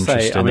it's just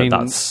interesting I mean,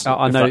 that's.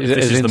 I know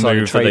this is the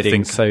move trading, that they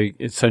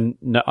think. so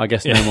no, I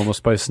guess no one was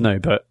supposed to know,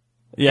 but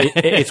Yeah,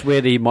 it's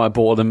weird that he might have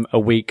bought them a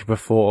week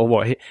before, or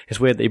what? It's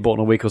weird that he bought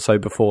them a week or so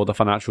before the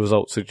financial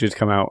results had just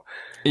come out.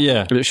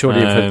 Yeah,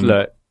 surely,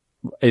 look,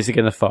 is he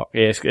going to fuck?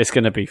 Yeah, it's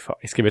going to be fuck.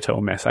 It's going to be a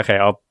total mess. Okay,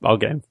 I'll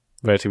get him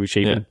relatively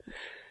cheap. Yeah.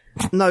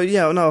 No,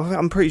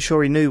 I'm pretty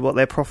sure he knew what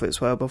their profits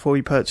were before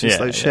he purchased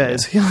those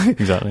shares.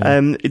 Exactly.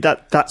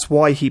 That's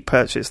why he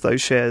purchased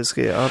those shares.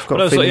 Yeah, I've got.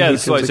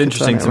 That's why it's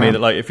interesting to me that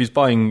like if he's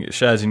buying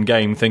shares in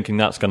Game, thinking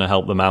that's going to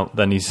help them out,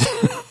 then he's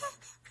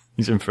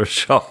he's in for a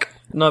shock.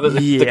 No, but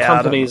the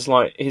company is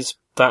like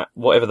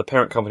whatever the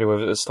parent company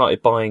was has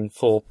started buying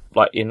for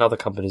like in other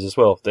companies as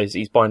well.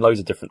 He's buying loads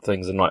of different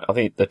things, and like I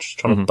think they're just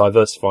trying to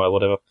diversify or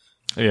whatever.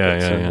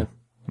 Yeah.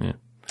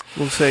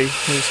 We'll see.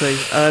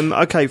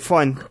 Okay,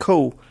 fine,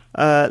 cool.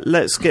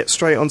 Let's get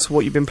straight on to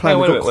what you've been playing.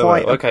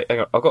 Wait. Okay,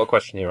 hang on. I've got a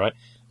question here, right?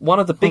 One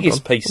of the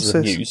biggest pieces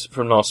of news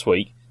from last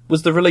week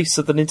was the release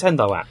of the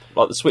Nintendo app,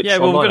 like the Switch. Yeah,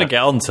 well, we're going to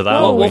get on to that.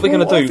 What are we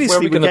going to do? Where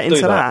are we going to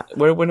do that?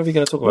 When are we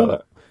going to talk about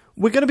that?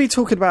 We're going to be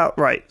talking about,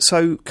 right,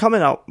 so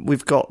coming up,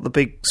 we've got the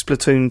big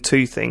Splatoon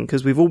 2 thing,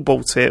 because we've all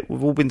bought it,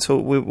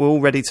 we're all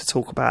ready to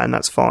talk about it, and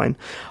that's fine.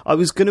 I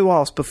was going to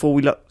ask, before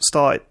we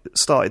started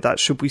that,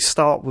 should we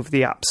start with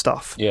the app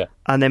stuff? Yeah.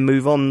 And then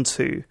move on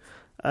to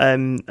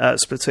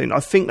Splatoon? I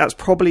think that's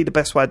probably the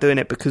best way of doing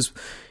it, because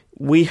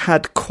we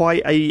had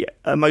quite a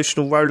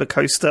emotional roller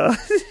coaster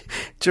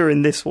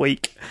during this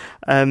week,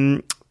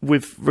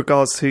 with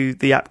regards to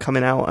the app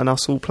coming out and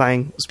us all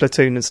playing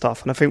Splatoon and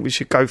stuff. And I think we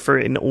should go through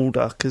it in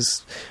order,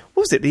 because,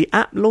 what was it, the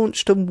app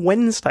launched on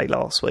Wednesday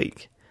last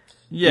week?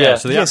 Yeah,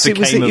 so the app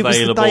became available. It was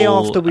the day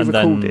after we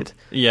recorded.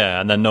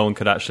 And then no one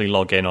could actually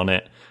log in on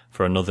it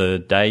for another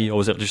day, or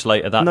was it just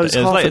later that day? No, it was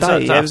half a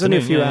day. It was only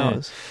a few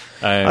hours.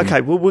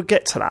 Okay, well, we'll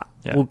get to that.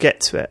 Yeah. We'll get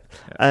to it.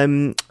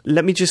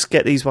 Let me just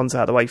get these ones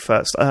out of the way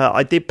first.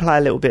 I did play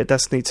a little bit of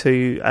Destiny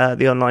 2,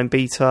 the online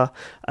beta.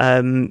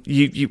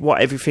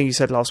 Everything you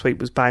said last week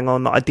was bang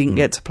on. I didn't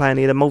get to play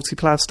any of the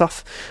multiplayer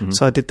stuff,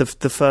 so I did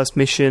the first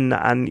mission,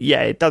 and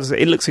yeah,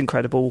 it looks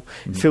incredible.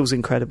 It feels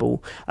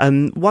incredible.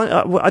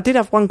 I did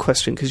have one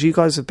question, because you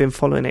guys have been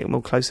following it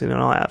more closely than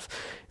I have.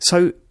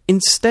 So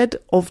instead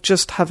of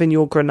just having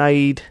your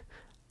grenade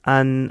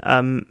and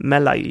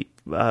melee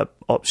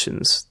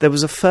options, there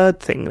was a third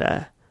thing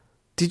there.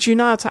 Did you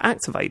know how to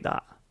activate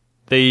that?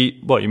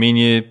 What, you mean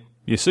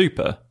your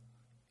super?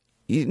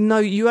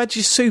 You had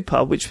your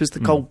super, which was the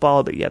gold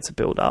bar that you had to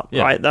build up,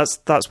 right?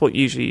 That's what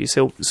usually your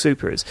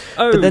super is.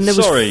 Oh, but then there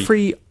was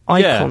 3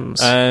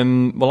 icons. Yeah.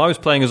 Well, I was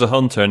playing as a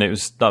hunter, and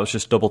that was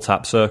just double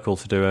tap circle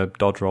to do a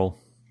dodge roll.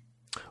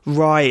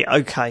 Right,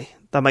 okay.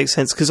 That makes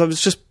sense, because I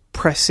was just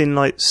pressing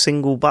like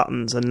single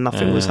buttons and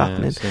nothing was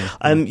happening.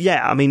 I mean,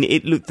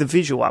 the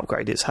visual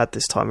upgrade it's had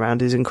this time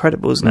around is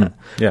incredible, isn't it?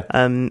 Yeah.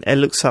 It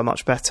looks so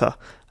much better.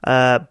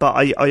 But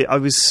I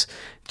was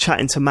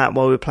chatting to Matt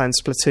while we were playing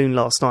Splatoon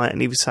last night,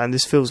 and he was saying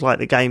this feels like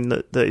the game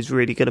that is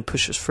really going to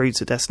push us through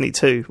to Destiny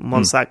 2. And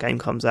once that game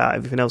comes out,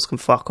 everything else can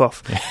fuck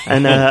off.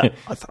 And I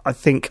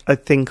think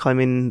I'm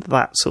in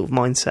that sort of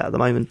mindset at the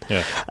moment.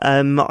 Yeah.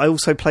 I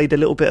also played a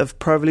little bit of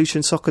Pro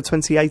Evolution Soccer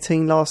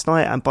 2018 last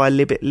night, and by a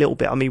little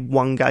bit I mean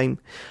one game.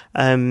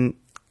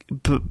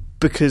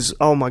 Because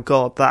oh my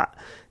god, that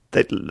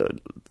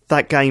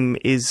game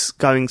is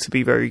going to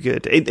be very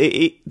good.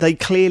 They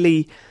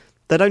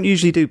don't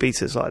usually do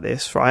betas like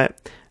this, right?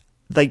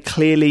 They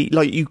clearly,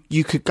 like,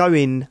 you could go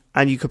in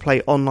and you could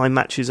play online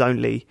matches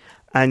only,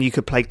 and you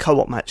could play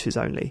co-op matches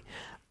only.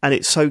 And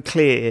it's so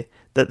clear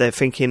that they're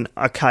thinking,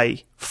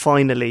 okay,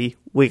 finally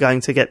we're going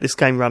to get this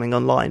game running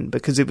online,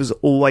 because it was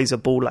always a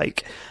ball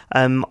ache.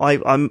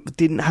 I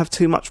didn't have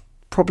too much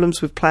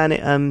problems with playing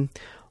it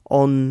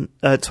on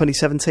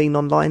 2017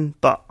 online,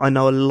 but I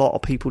know a lot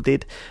of people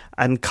did,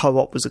 and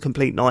co-op was a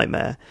complete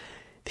nightmare.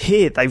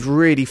 Here, they've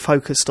really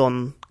focused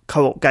on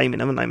co-op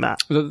gaming, haven't they, Matt?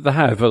 They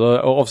have, but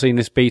obviously in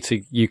this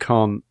beta, you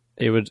can't.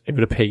 It would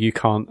appear you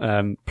can't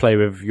play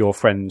with your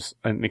friends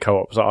in the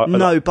co-op. So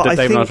no, but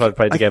Dave and I tried to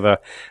play together,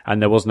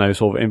 and there was no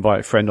sort of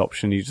invite friend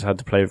option. You just had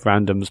to play with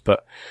randoms.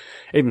 But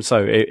even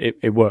so,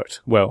 it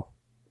worked well.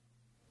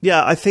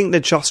 Yeah, I think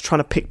they're just trying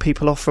to pick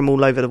people off from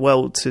all over the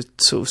world to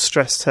sort of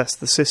stress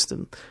test the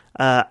system,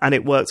 and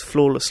it worked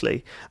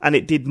flawlessly. And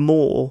it did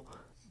more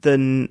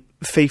than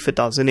FIFA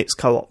does in its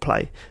co-op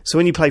play. So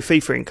when you play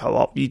FIFA in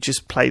co-op, you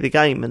just play the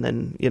game, and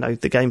then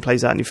the game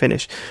plays out and you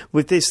finish.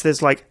 With this,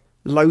 there's like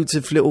loads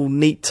of little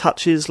neat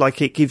touches,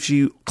 like it gives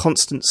you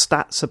constant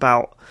stats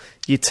about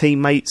your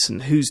teammates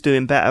and who's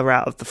doing better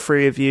out of the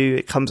three of you.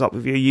 It comes up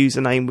with your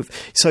username.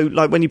 So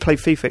like when you play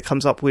FIFA, it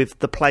comes up with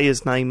the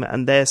player's name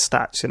and their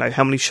stats,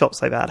 how many shots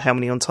they've had, how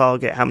many on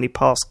target, how many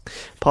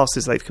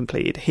passes they've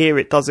completed. Here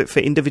it does it for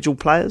individual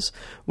players,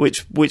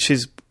 which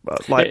is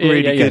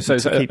really good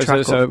to keep track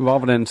of. So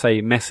rather than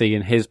say Messi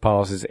and his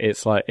passes,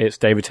 it's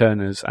David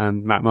Turner's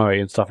and Matt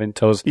Murray and stuff. It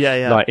tells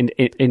like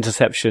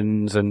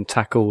interceptions and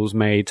tackles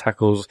made,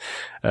 tackles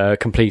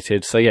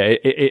completed. So yeah,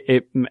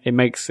 it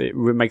makes it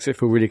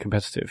feel really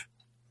competitive.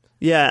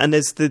 Yeah, and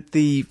there's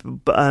the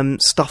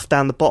stuff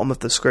down the bottom of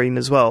the screen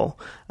as well.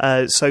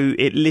 So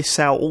it lists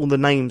out all the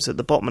names at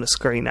the bottom of the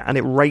screen, and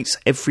it rates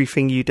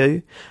everything you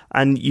do.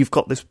 And you've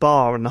got this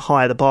bar, and the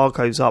higher the bar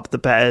goes up, the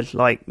better,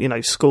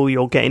 score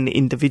you're getting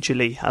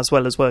individually as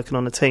well as working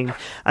on a team.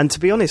 And to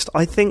be honest,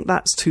 I think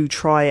that's to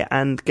try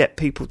and get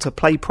people to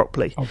play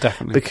properly. Oh,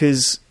 definitely.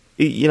 Because,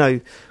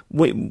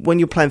 when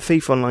you're playing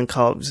FIFA Online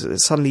cards,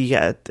 suddenly you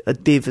get a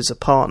div as a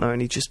partner,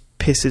 and he just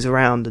pisses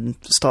around and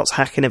starts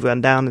hacking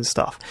everyone down and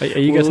stuff. Are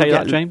you going to say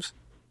that, James?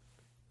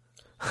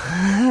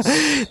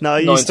 No, I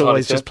used to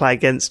always just play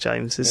against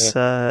James. It's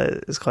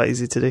quite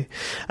easy to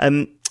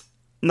do.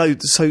 No,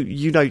 so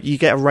you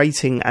get a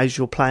rating as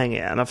you're playing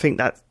it, and I think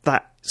that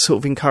sort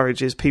of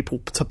encourages people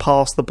to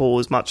pass the ball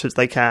as much as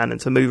they can and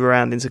to move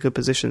around into good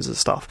positions and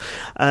stuff.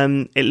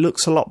 It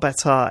looks a lot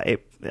better. I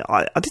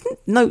didn't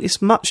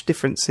notice much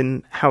difference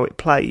in how it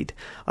played.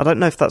 I don't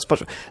know if that's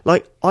much.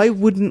 I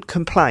wouldn't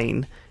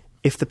complain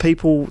if the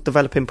people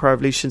developing Pro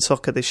Evolution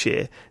Soccer this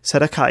year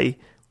said, okay,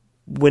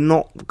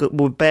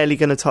 we're barely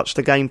going to touch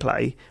the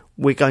gameplay,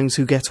 we're going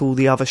to get all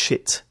the other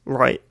shit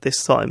right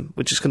this time.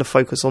 We're just going to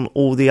focus on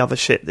all the other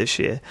shit this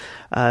year.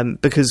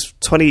 Because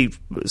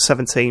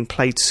 2017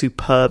 played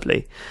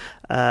superbly.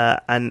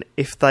 And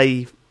if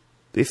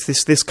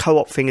this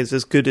co-op thing is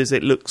as good as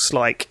it looks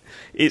like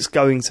it's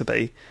going to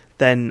be,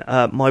 then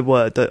my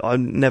word, that I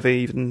never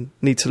even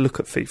need to look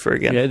at FIFA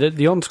again. Yeah,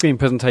 the on-screen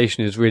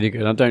presentation is really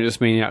good. I don't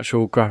just mean the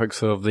actual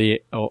graphics of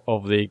the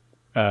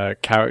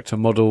character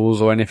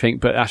models or anything,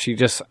 but actually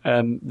just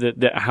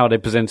how they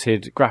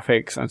presented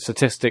graphics and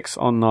statistics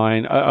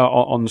online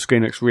on the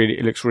screen looks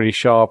really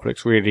sharp. It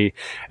looks really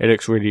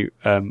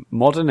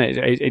modern.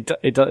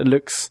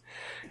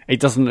 It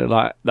doesn't look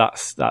like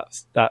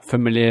that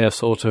familiar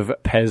sort of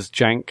PES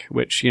jank,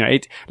 which,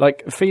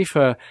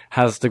 FIFA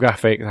has the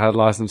graphics, has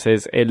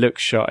licenses, it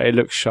looks sharp, it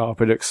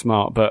looks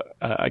smart, but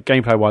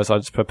gameplay wise I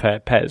just prefer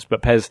PES,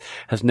 but PES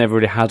has never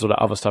really had all that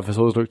other stuff. It's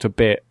always looked a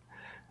bit,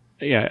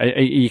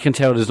 you can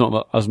tell there's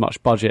not as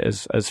much budget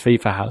as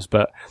FIFA has,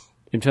 but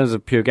in terms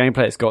of pure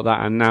gameplay, it's got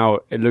that, and now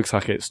it looks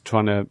like it's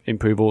trying to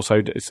improve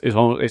also its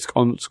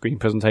on-screen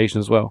presentation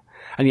as well.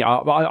 And yeah,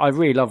 I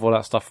really love all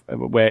that stuff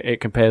where it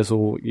compares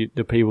all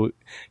the people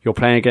you're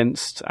playing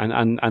against,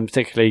 and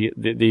particularly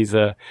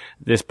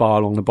this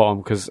bar along the bottom,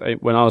 because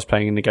when I was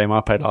playing in the game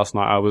I played last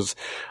night,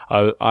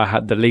 I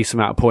had the least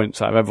amount of points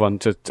out of everyone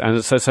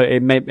and so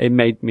it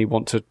made me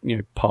want to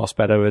pass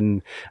better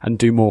and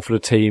do more for the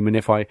team. And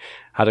if I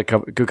had a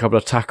good couple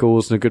of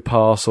tackles and a good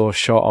pass or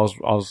shot,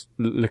 I was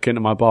looking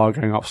at my bar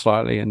going up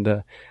slightly, and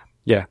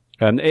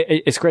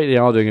it's great they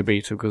are doing a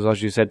beta, because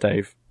as you said,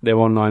 Dave, their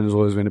online has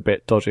always been a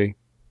bit dodgy.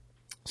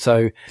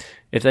 So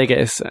if they get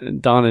this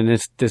done and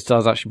this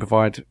does actually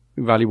provide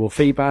valuable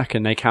feedback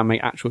and they can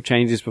make actual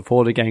changes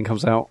before the game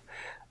comes out,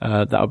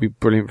 that would be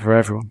brilliant for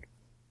everyone.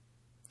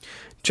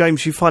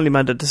 James, you finally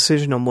made a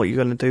decision on what you're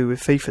going to do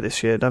with FIFA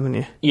this year, haven't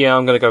you? Yeah,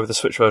 I'm going to go with the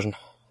Switch version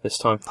this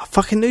time. I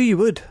fucking knew you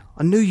would.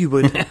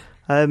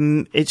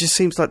 It just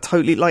seems like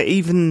totally,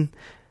 even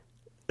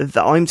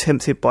that I'm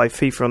tempted by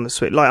FIFA on the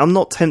Switch. I'm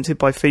not tempted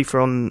by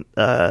FIFA on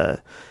the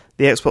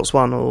Xbox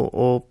One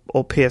or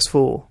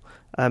PS4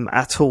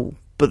 at all.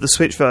 But the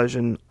Switch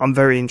version, I'm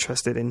very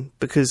interested in,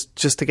 because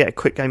just to get a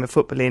quick game of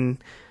football in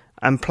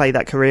and play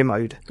that career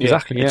mode,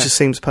 exactly, it just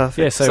seems perfect.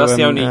 Yeah, so that's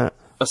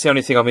the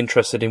only thing I'm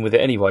interested in with it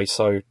anyway.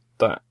 So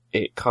that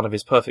it kind of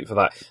is perfect for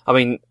that. I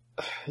mean,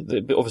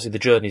 obviously the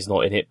journey's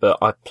not in it, but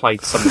I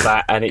played some of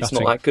that and it's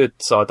not that good,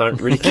 so I don't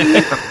really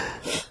care.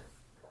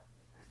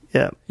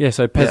 Yeah.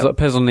 So PES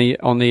on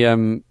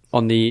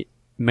the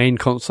main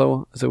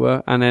console, as it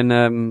were, and then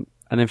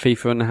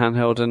FIFA on the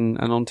handheld and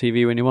on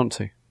TV when you want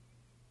to.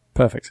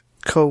 Perfect.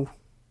 Cool.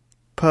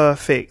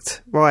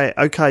 Perfect. Right,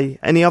 okay.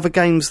 Any other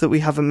games that we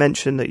haven't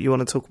mentioned that you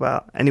want to talk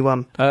about?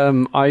 Anyone?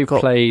 I've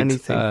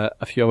played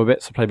a few other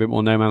bits. I played a bit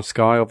more No Man's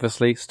Sky,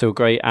 obviously. Still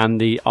great. And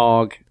the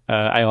ARG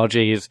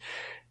is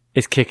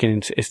kicking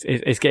into,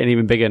 it's getting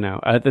even bigger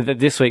now.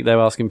 This week they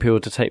were asking people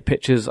to take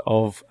pictures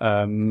of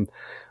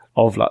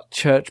like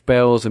church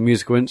bells and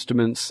musical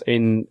instruments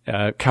in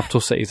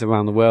capital cities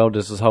around the world.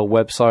 There's this whole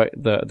website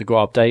that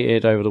got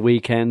updated over the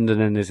weekend, and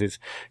then there's these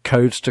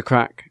codes to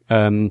crack,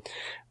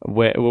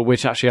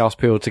 which actually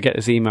asks people to get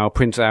this email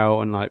printed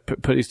out and like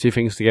put these two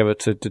things together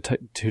to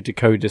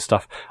decode this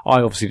stuff.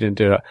 I obviously didn't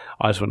do that.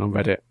 I just went on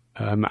Reddit.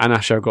 And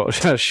actually I've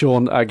got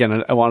Sean, again,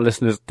 one of our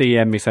listeners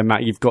DM me saying,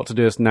 Matt, you've got to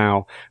do this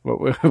now.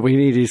 We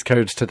need these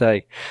codes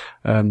today.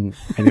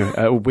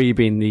 Anyway, we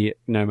being the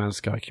No Man's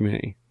Sky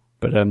community.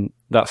 but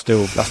that's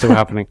still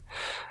happening.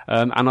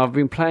 And I've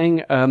been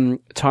playing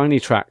Tiny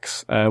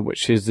Tracks,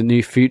 which is the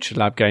new Future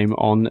Lab game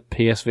on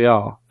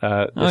PSVR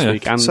this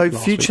week. And so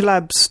Future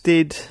Labs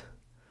did.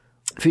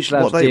 Future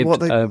Labs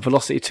did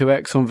Velocity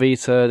 2X on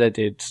Vita. They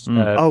did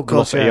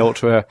Velocity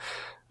Ultra.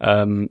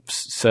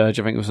 Surge,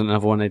 I think, was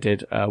another one they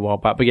did a while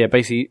back. But yeah,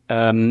 basically,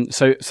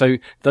 so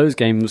those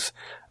games,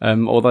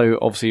 although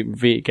obviously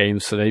Vita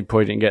games, so they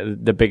probably didn't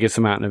get the biggest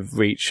amount of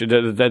reach.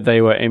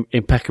 They were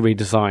impeccably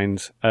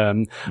designed. I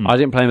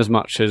didn't play them as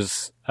much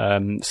as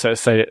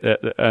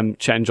Chet and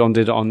John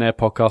did on their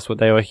podcast, but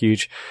they were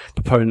huge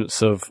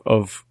proponents of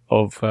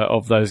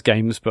those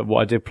games. But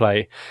what I did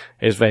play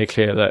is very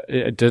clear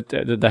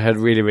that they had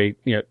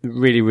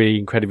really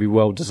incredibly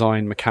well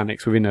designed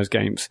mechanics within those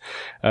games.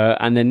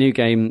 And their new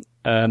game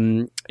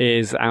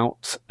is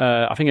out.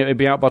 I think it'll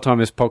be out by the time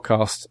this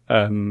podcast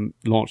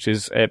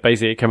launches.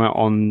 It came out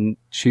on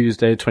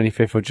Tuesday,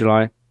 25th of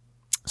July.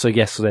 So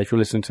yesterday, if you're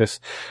listening to this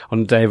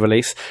on the day of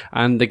release,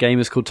 and the game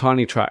is called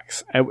Tiny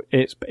Tracks.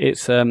 It's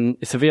a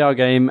VR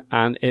game,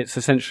 and it's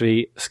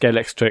essentially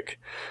Scalextric,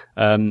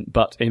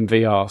 but in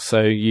VR.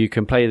 So you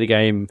can play the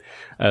game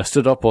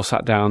stood up or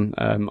sat down.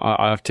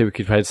 I've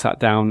typically played sat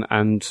down,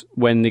 and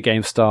when the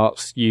game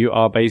starts, you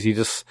are basically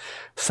just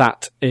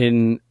sat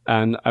in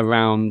and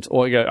around,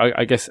 or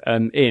I guess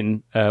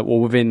in or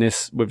within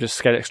this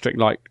Scalextric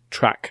like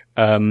track.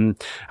 And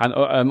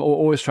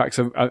all these tracks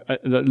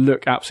that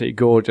look absolutely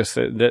gorgeous.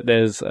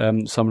 There's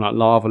some like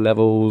lava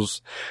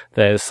levels,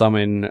 there's some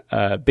in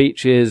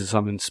beaches,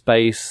 some in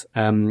space,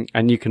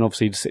 and you can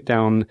obviously just sit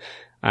down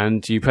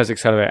and you press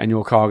accelerate and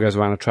your car goes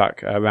around a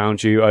track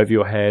around you, over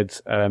your head,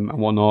 and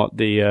whatnot.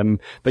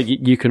 But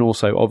you can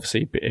also,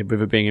 obviously,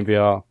 with it being in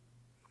VR,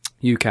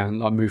 you can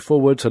like move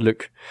forward to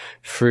look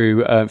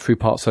through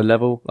parts of the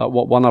level. Like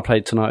one I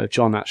played tonight with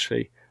John,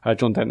 actually,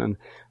 John Denton.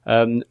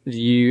 From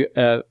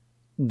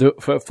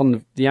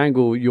the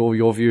angle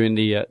you're viewing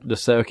the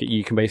circuit,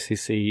 you can basically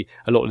see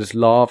a lot of this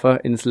lava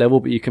in this level,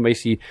 but you can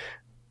basically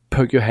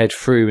poke your head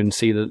through and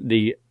see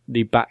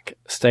the back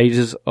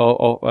stages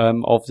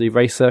of the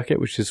race circuit,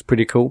 which is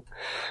pretty cool.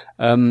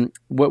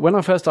 When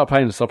I first started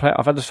playing this, I've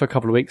had this for a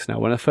couple of weeks now.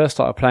 When I first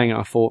started playing it,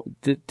 I thought,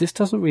 this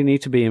doesn't really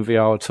need to be in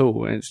VR at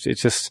all. It's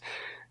just,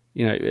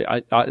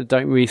 I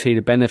don't really see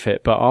the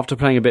benefit. But after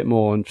playing a bit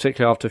more, and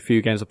particularly after a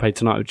few games I played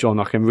tonight with John,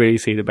 I can really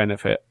see the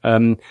benefit.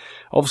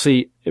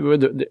 Obviously,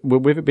 with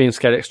it being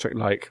Scalextric,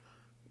 like,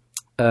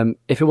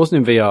 if it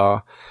wasn't in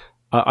VR,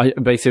 I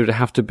basically would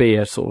have to be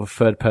a sort of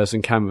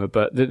third-person camera,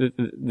 but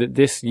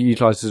this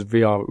utilizes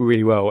VR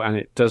really well, and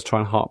it does try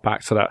and hark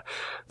back to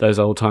those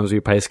old times where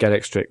you play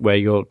Scalextric, where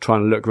you're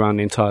trying to look around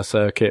the entire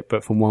circuit,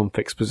 but from one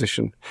fixed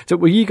position. So,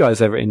 were you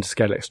guys ever into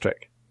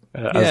Scalextric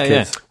as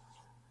kids? Yeah.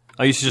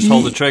 I used to just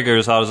hold the trigger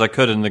as hard as I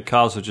could, and the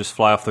cars would just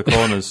fly off the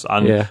corners.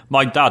 And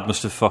my dad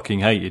must have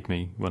fucking hated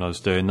me when I was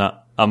doing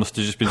that. I must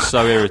have just been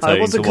so irritating. It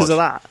wasn't because of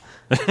that.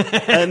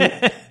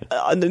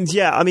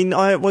 Yeah, I mean,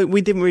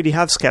 we didn't really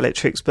have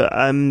Scalextrics, but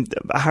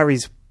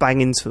Harry's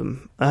bang into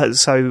them.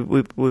 So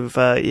we've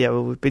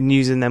been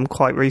using them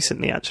quite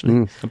recently,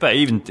 actually. I bet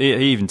he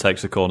even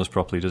takes the corners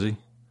properly, does he?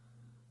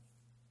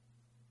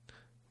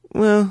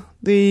 Well,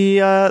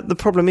 the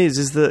problem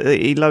is that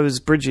he lowers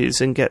bridges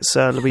and gets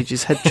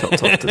Luigi's head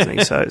chopped off, doesn't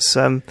he? So it's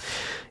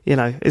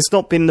it's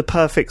not been the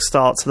perfect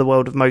start to the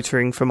world of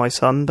motoring for my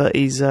son, but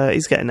he's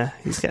getting there.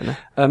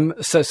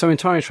 So in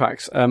Tiny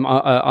Tracks,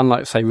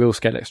 unlike say real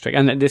Scalextric,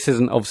 and this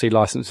isn't obviously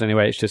licensed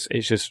anyway,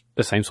 it's just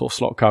the same sort of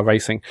slot car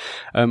racing.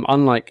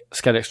 Unlike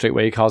Scalextric,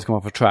 where your cars come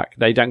off a track,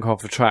 they don't come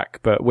off a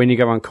track, but when you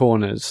go around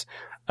corners,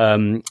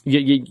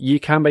 you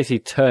can basically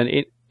turn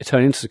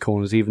into the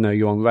corners even though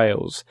you're on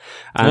rails,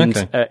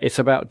 and it's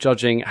about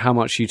judging how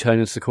much you turn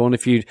into the corner.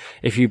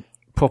 If you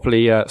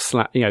properly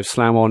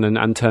slam on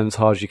and turn as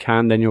hard as you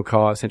can, then your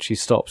car essentially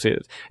stops.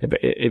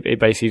 It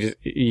basically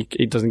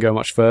it doesn't go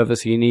much further,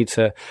 so you need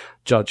to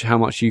judge how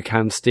much you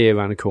can steer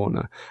around a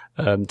corner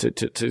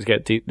to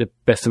get the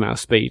best amount of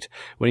speed.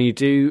 When you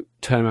do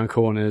turn around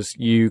corners,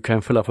 you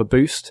can fill up a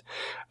boost,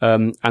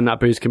 and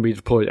that boost can be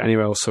deployed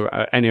anywhere else,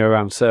 anywhere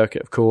around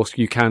circuit. Of course,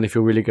 you can, if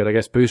you're really good, I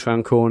guess, boost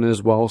around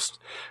corners whilst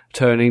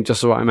turning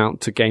just the right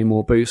amount to gain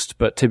more boost.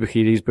 But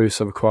typically, these boosts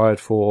are required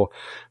for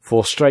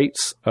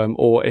straights,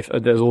 or if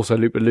there's also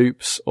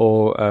loop-the-loops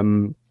or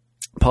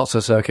parts of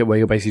the circuit where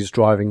you're basically just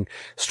driving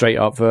straight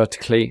up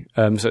vertically.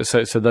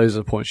 So those are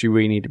the points you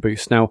really need to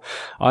boost. Now,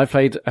 I've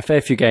played a fair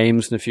few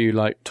games and a few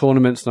like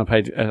tournaments, and I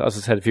played, as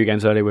I said, a few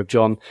games earlier with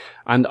John,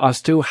 and I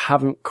still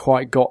haven't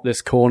quite got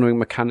this cornering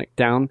mechanic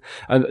down.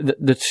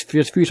 The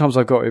few times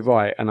I've got it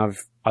right, and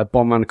I've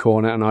bombed around the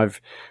corner and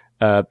I've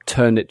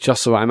turned it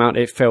just the right amount,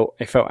 it felt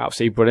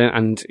absolutely brilliant,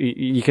 and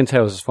you can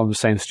tell it's from the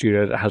same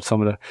studio that had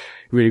some of the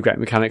really great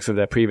mechanics of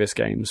their previous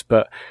games,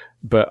 but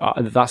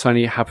that's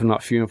only happened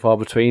like few and far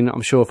between.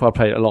 I'm sure if I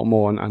play it a lot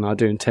more, and I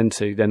do intend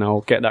to, then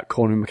I'll get that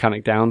cornering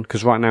mechanic down,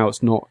 because right now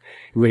it's not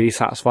really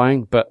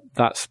satisfying, but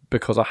that's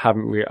because I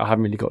haven't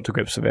really got to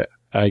grips with it.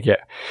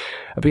 get.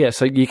 But yeah,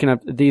 so you can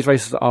have, these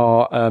races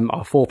are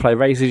 4-player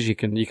races. You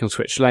can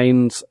switch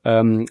lanes.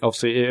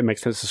 Obviously it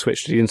makes sense to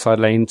switch to the inside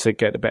lane to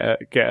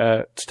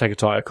to take a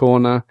tighter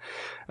corner.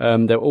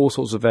 There are all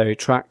sorts of varied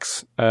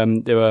tracks.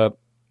 There are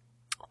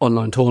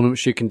online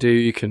tournaments you can do.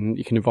 You can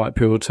invite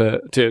people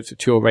to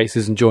your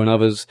races and join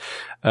others.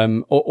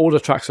 All the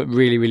tracks are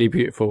really, really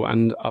beautiful.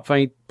 And I've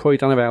probably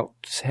done about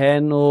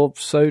 10 or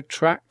so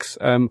tracks.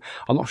 I'm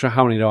not sure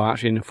how many there are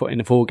actually in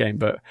the full game,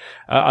 but,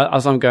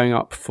 as I'm going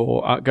up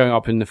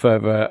in the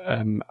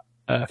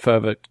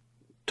further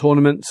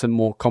tournaments and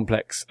more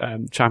complex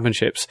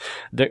championships,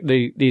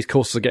 these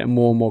courses are getting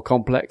more and more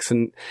complex,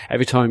 and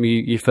every time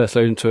you first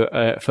load into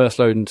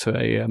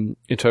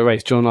a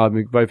race, John and I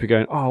would both be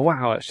going, oh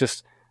wow, it's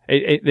just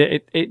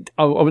I'm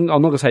not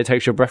going to say it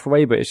takes your breath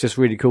away, but it's just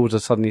really cool to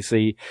suddenly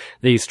see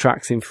these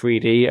tracks in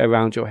 3D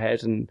around your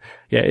head. And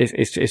yeah,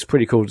 it's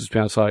pretty cool to just be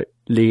able to like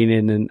lean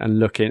in and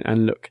look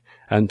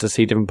and to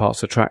see different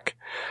parts of the track.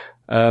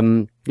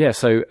 I'm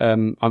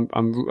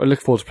looking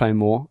forward to playing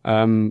more.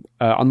 I'm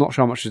not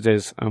sure how much it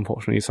is,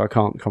 unfortunately, so I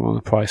can't comment on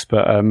the price,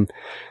 but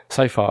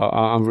so far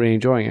I'm really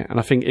enjoying it. And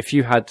I think if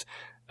you had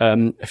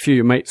a few of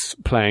your mates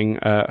playing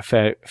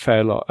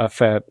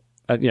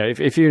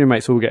if you and your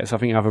mates all get this, I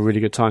think you have a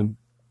really good time.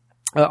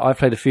 I've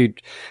played a few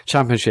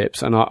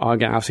championships and I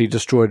get absolutely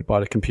destroyed by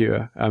the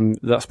computer.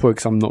 That's probably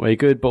because I'm not very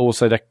good, but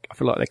also I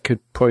feel like they could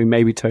probably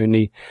maybe tone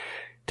the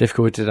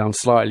difficulty down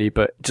slightly.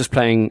 But just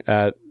playing,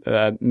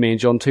 me and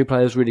John, 2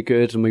 players, really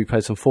good, and we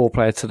played some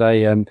 4-player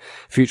today.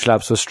 Future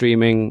Labs were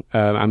streaming,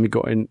 and we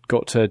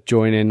got to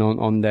join in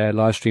on their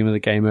live stream of the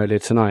game earlier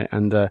tonight.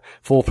 And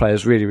 4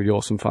 players, really, really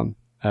awesome fun.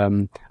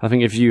 I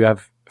think if you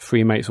have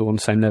 3 mates all on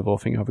the same level, I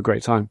think you'll have a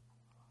great time.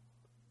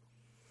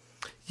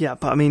 Yeah,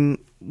 but I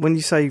mean, when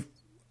you say...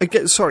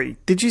 sorry,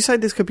 did you say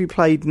this could be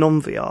played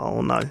non-VR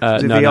or no? No,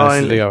 it's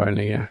VR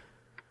only, yeah.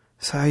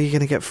 So how are you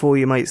going to get 4 of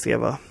your mates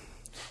together?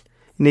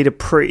 You need a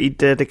pretty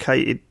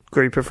dedicated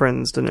group of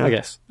friends, don't you? I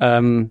guess.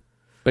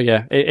 But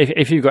yeah,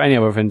 if you've got any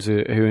other friends who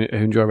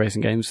enjoy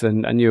racing games,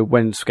 and you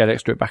went to Scale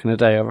Extra back in the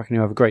day, I reckon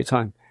you'll have a great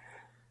time.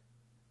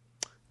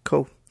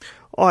 Cool.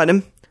 All right,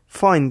 then.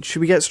 Fine. Should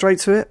we get straight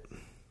to it?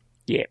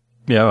 Yeah.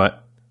 Yeah, all right.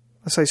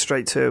 I say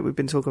straight to it. We've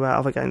been talking about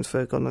other games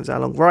for God knows how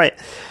long. Right.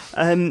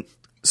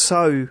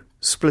 So,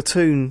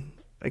 Splatoon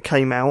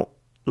came out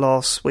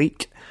last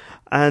week,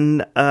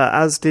 and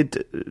as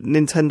did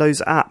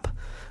Nintendo's app,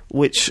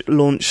 which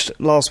launched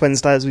last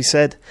Wednesday, as we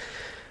said.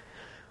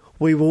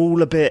 We were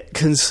all a bit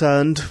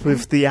concerned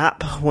with the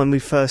app when we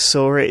first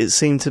saw it. It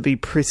seemed to be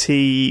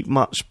pretty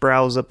much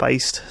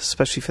browser-based,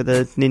 especially for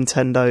the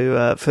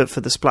Nintendo, for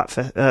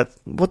the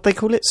what they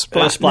call it?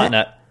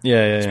 Splatnet.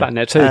 Yeah.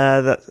 Splatnet too.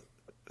 That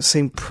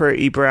seemed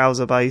pretty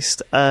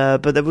browser-based.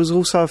 But there was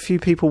also a few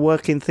people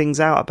working things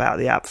out about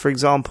the app. For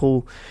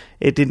example,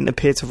 it didn't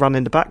appear to run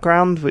in the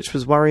background, which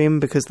was worrying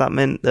because that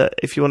meant that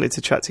if you wanted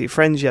to chat to your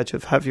friends, you had to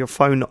have your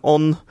phone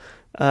on,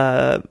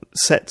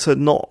 set to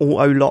not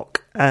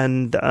auto-lock.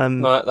 And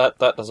no,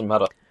 that doesn't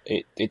matter.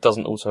 It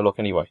doesn't auto-lock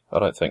anyway, I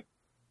don't think.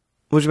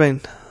 What do you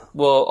mean?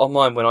 Well, on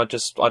mine, when I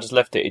just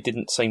left it, it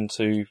didn't seem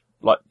to...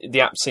 Like, the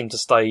app seemed to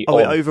stay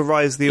on. It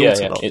overrides the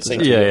auto-lock.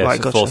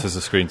 It forces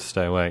the screen to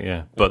stay awake,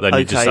 yeah. But then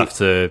you just have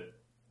to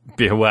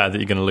be aware that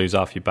you're going to lose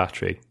half your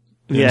battery.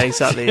 Yeah,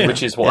 exactly. Yeah.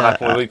 Which is what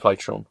happened when we played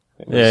Tron.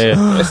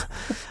 Yeah.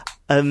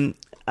 And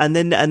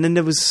then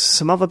there was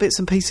some other bits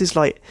and pieces,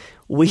 like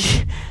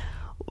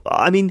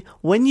I mean,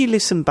 when you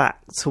listen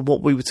back to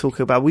what we were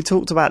talking about, we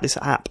talked about this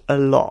app a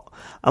lot.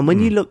 And when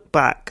you look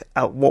back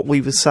at what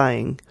we were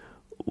saying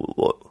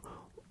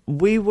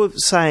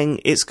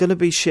it's going to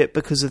be shit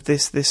because of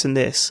this, this and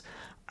this.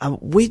 And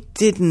we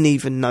didn't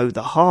even know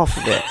the half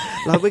of it.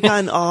 Like, we're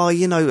going,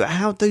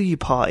 how do you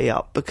party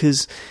up?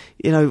 Because,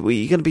 you're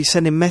going to be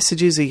sending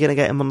messages. Are you going to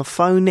get them on the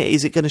phone?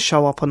 Is it going to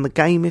show up on the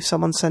game if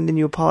someone's sending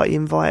you a party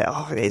invite?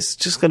 Oh, it's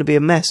just going to be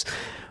a mess.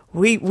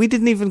 We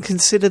didn't even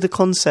consider the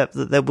concept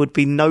that there would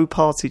be no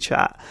party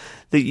chat,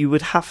 that you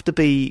would have to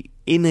be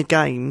in a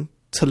game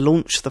to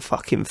launch the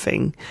fucking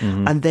thing,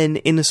 and then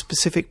in a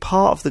specific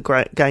part of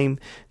the game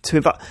to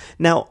invite.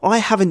 Now, I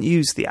haven't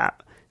used the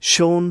app.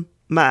 Sean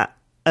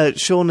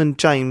and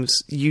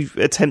James, you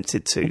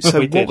attempted to.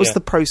 So what was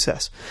the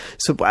process?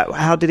 So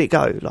how did it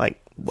go?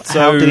 Like,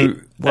 how did it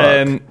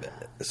work?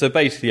 So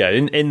basically, yeah,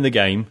 in the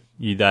game,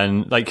 you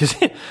then, like, because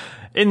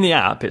in the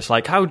app, it's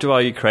like, how do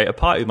I create a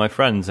party with my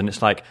friends? And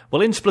it's like,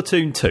 well, in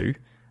Splatoon 2,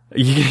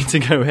 you need to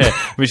go here,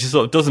 which is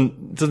sort of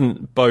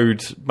doesn't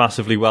bode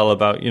massively well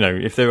about,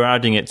 if they were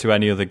adding it to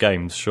any other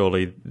games,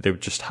 surely they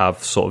would just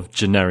have sort of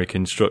generic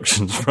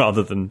instructions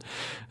rather than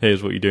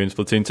here's what you do in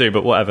Splatoon 2,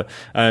 but whatever.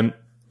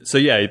 So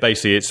yeah,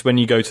 basically it's when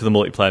you go to the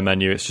multiplayer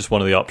menu, it's just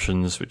one of the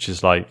options, which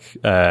is like,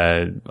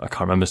 I can't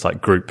remember, it's like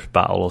group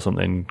battle or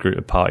something,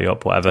 group party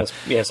up, whatever.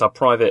 It's our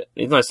private,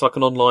 it's like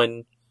an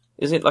online,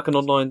 isn't it like an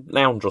online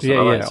lounge or something?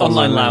 Yeah,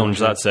 online lounge,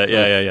 that's it.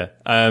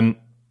 Yeah.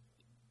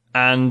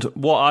 And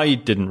what I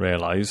didn't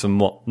realise, and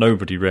what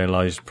nobody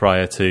realised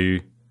prior to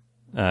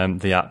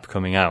the app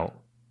coming out,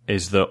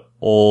 is that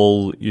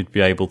all you'd be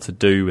able to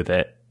do with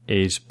it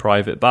is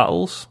private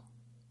battles.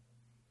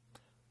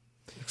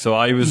 So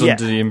I was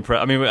under the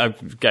impression. I mean, I'm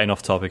getting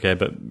off topic here,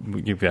 but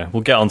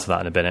we'll get onto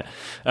that in a minute.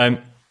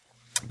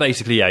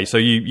 Basically, yeah. So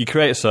you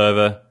create a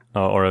server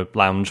or a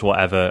lounge,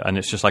 whatever, and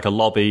it's just like a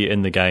lobby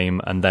in the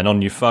game, and then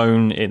on your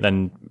phone, it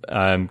then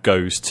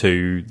goes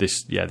to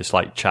this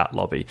like chat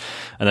lobby,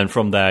 and then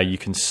from there you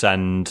can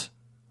send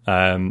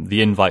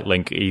the invite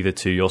link either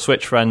to your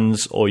Switch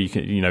friends, or you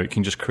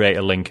can just create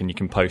a link and you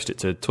can post it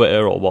to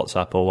Twitter or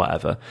WhatsApp or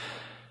whatever.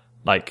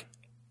 Like,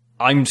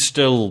 I'm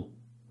still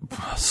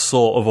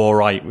sort of all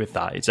right with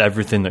that. It's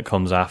everything that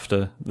comes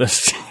after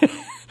this.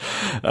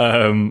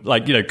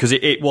 Because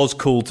it was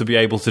cool to be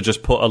able to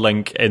just put a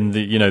link in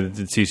the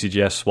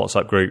TCGS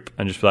WhatsApp group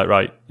and just be like,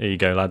 right, here you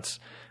go, lads.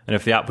 And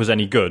if the app was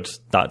any good,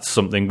 that's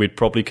something we'd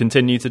probably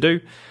continue to do.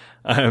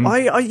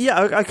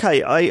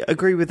 I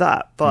agree with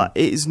that, but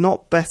it is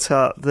not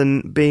better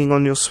than being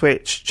on your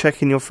Switch,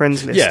 checking your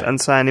friends list,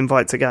 and saying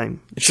invite to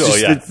game. It's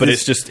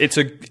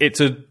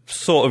a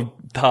sort of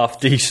half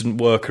decent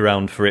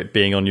workaround for it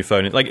being on your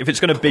phone. Like, if it's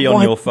going to be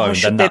on your phone,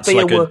 then that's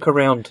like a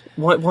workaround.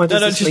 Why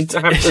does this need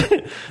to happen?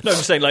 No, I'm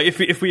just saying, like,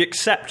 if we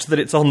accept that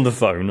it's on the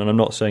phone, and I'm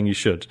not saying you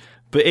should,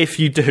 but if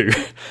you do,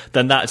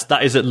 then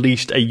that is at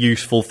least a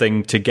useful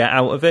thing to get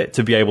out of it,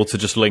 to be able to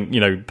just link,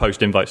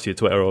 post invites to your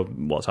Twitter or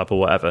WhatsApp or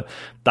whatever.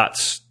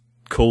 That's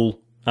cool.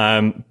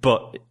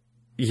 But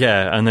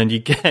yeah, and then you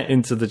get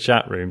into the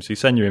chat room, so you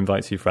send your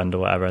invite to your friend or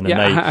whatever, and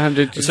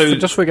then so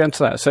just before we get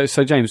into that,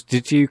 so James,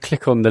 did you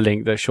click on the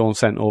link that Sean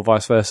sent, or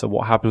vice versa?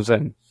 What happens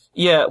then?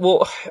 Yeah,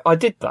 well, I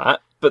did that,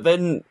 but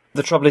then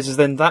the trouble is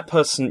then that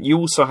person, you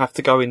also have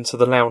to go into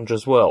the lounge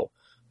as well.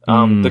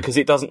 Because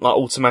it doesn't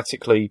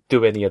automatically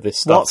do any of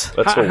this stuff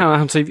at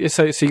all.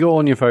 So you're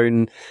on your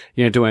phone,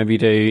 do whatever you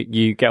do,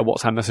 you get a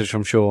WhatsApp message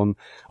from Sean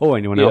or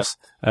anyone else.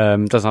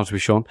 Doesn't have to be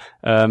Sean.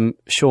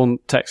 Sean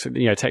texts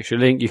you a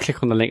link, you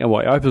click on the link, and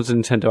it opens the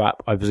Nintendo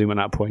app, I presume, at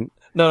that point.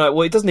 No,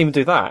 well, it doesn't even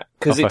do that,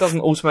 because it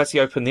doesn't automatically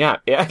open the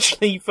app. It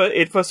actually,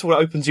 first of all,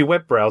 it opens your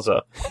web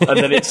browser, and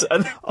then it's...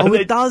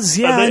 it does,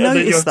 yeah, I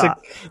noticed that.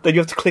 Then you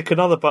have to click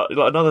another button,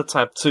 another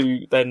tab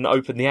to then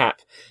open the app.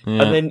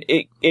 Yeah. And then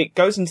it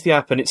goes into the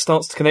app and it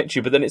starts to connect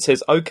you, but then it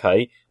says,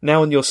 okay,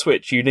 now on your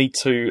Switch, you need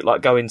to,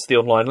 go into the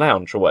online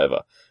lounge or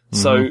whatever. Mm-hmm.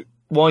 So,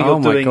 while you're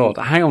doing... Oh my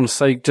god, hang on,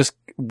 so just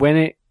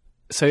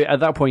so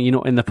at that point, you're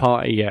not in the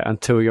party yet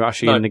until you're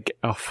actually in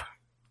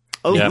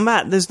the...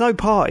 Matt, there's no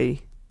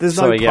party. There's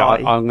Sorry, no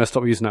party. I'm going to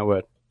stop using that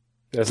word.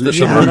 There's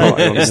literally no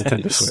party on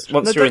Nintendo Switch.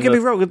 No, don't get me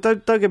wrong.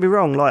 Don't get me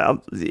wrong. Like,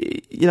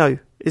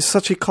 it's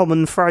such a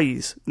common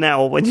phrase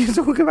now when you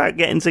talk about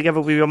getting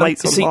together with your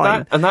mates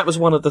online. That was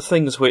one of the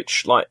things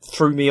which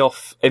threw me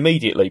off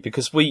immediately,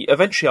 because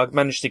I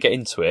managed to get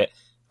into it,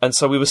 and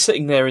so we were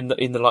sitting there in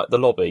the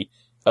lobby,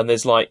 and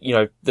there's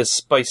there's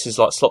spaces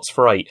slots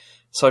for 8.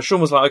 So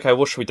Sean was like, okay,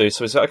 what should we do?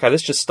 So we said, okay,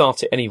 let's just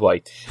start it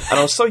anyway. And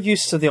I was so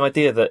used to the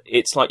idea that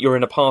it's like you're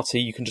in a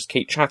party, you can just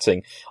keep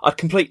chatting. I'd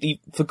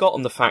completely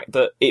forgotten the fact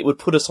that it would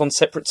put us on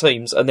separate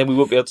teams and then we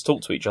wouldn't be able to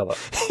talk to each other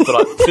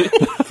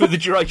for the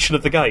duration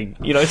of the game.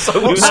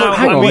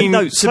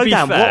 Slow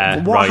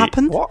down. What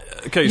happened? What?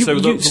 Okay,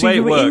 the way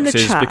it works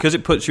is because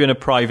it puts you in a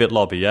private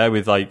lobby,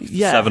 with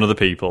 7 other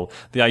people.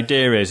 The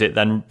idea is it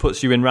then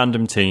puts you in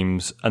random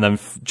teams, and then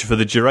for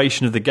the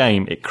duration of the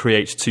game, it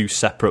creates 2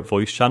 separate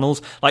voice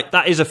channels.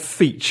 That is a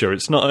feature.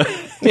 It's not.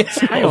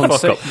 Hang on,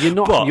 so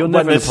you're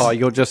never in a party.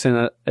 You're just in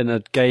a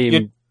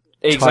game.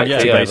 Exactly.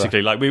 Yeah,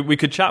 basically. We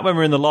could chat when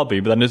we're in the lobby,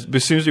 but then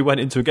as soon as we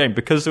went into a game,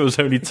 because there was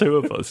only 2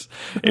 of us,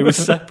 it was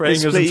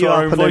separating us into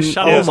our own voice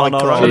channels on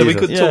our own. So we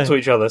couldn't talk to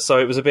each other, so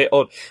it was a bit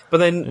odd. But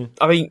then,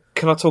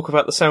 can I talk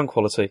about the sound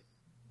quality?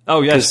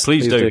 Oh yes,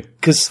 please do.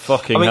 Because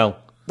hell.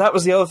 That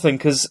was the other thing,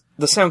 because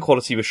the sound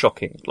quality was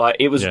shocking.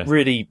 It was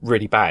really,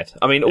 really bad.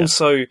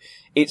 Also,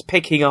 it's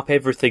picking up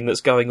everything that's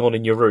going on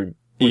in your room.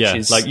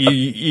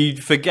 You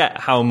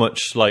forget how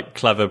much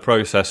clever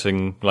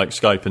processing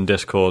Skype and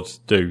Discord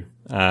do.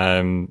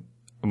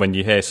 When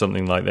you hear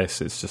something like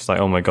this, it's just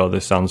oh my god,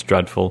 this sounds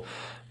dreadful.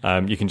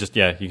 You can just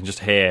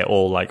hear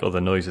all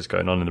other noises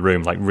going on in the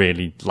room,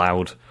 really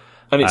loud.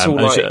 And it's all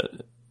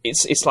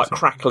it's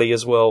crackly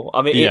as well.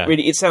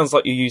 It sounds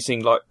like you're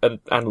using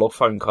an analog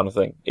phone kind of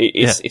thing.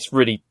 It's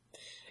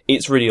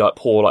really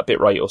poor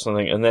bit rate or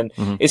something. And then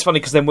it's funny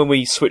because then when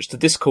we switch to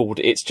Discord,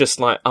 it's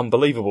just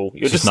unbelievable.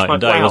 You're just night and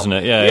day, wow. Isn't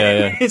it?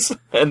 Yeah.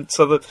 And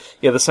so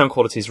the sound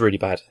quality is really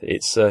bad.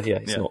 It's not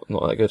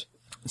that good.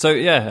 So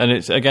and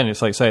it's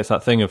it's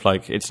that thing of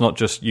it's not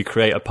just you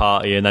create a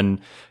party and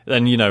then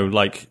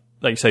like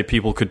say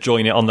people could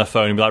join it on their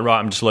phone and be like, right,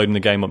 I'm just loading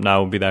the game up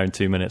now, we'll be there in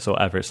 2 minutes or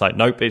whatever. It's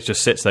nope, it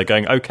just sits there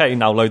going, okay,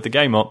 now load the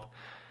game up.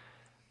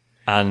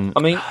 And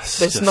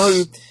there's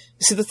no.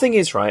 See, the thing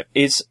is, right,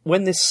 is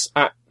when this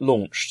app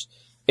launched,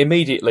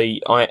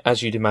 immediately I,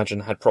 as you'd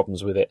imagine, had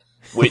problems with it,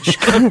 which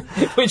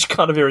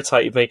kind of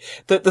irritated me.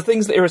 The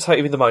things that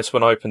irritated me the most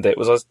when I opened it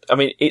was,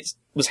 it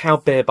was how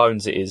bare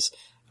bones it is,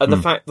 and the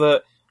fact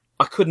that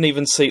I couldn't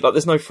even see,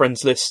 there's no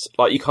friends list,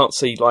 you can't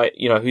see,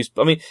 who's,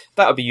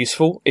 that would be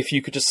useful if you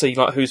could just see,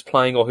 who's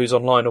playing or who's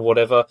online or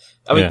whatever.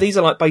 These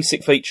are,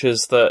 basic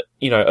features that,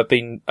 have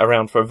been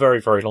around for a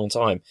very, very long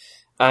time.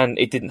 and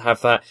it didn't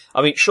have that.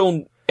 I mean,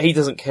 Sean, he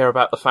doesn't care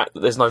about the fact that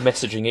there's no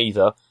messaging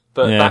either.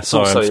 But that's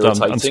also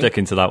irritating. I'm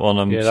sticking to that one.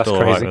 I'm still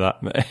alright with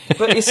that.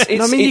 But it's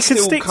I mean, you can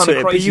still stick kind to of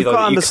it, but crazy, you've though, got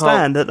to that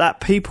understand that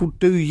people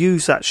do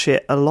use that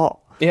shit a lot.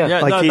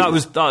 Yeah, like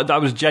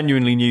that was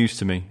genuinely news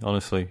to me.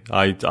 Honestly,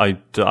 I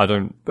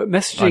don't. But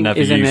messaging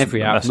is in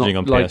every app. Messaging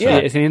on like,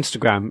 PSN. It's in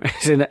Instagram.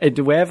 It's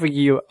in wherever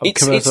you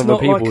converse with other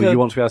people, you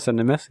want to be able to send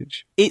a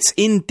message. It's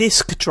in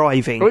disk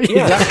driving.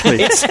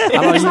 Exactly.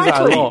 And I use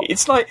that a lot.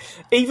 It's like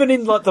even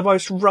in like the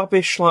most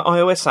rubbish like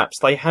iOS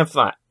apps, they have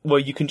that where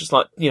you can just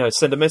like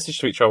send a message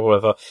to each other or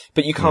whatever,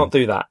 but you can't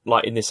do that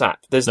like in this app.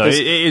 It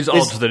is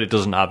odd that it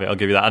doesn't have it. I'll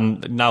give you that.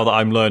 And now that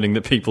I'm learning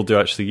that people do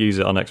actually use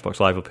it on Xbox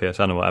Live or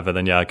PSN or whatever,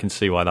 then I can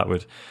see why that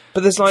would.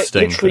 But there's like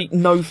sting, literally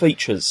no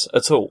features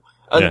at all.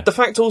 And the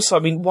fact also, I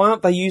mean, why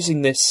aren't they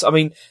using this? I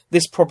mean,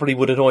 this probably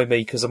would annoy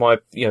me because of my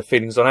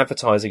feelings on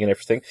advertising and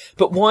everything.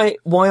 But why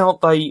aren't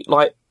they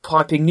like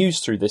piping news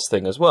through this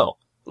thing as well?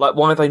 Like,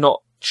 why are they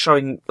not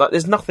showing, like,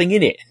 there's nothing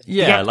in it?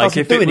 Yeah, like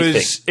if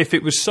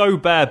it was so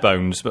bare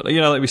bones, but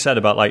like we said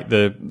about like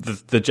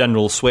the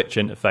general Switch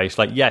interface,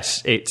 like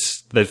yes,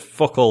 there's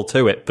fuck all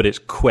to it, but it's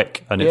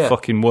quick and it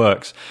fucking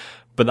works.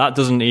 But that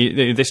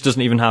this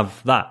doesn't even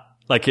have that.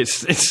 Like it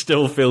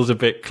still feels a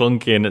bit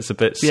clunky and it's a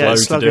bit slow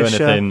to do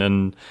anything.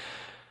 And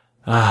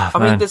I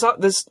mean,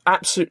 there's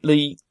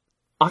absolutely,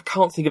 I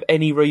can't think of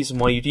any reason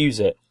why you'd use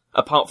it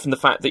apart from the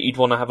fact that you'd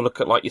want to have a look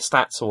at like your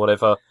stats or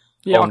whatever.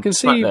 Yeah, I can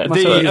see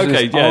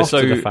myself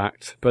after the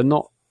fact, but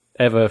not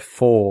ever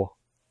for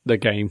the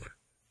game.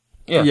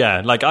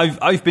 Yeah, like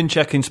I've been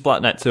checking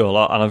Splatnet 2 a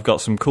lot, and I've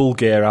got some cool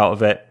gear out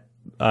of it.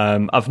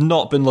 I've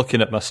not been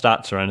looking at my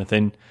stats or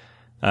anything.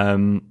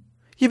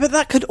 Yeah, but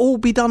that could all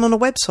be done on a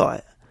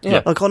website.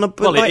 Yeah, like on a.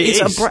 Well, like,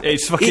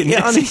 it's fucking.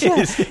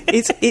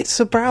 It's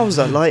a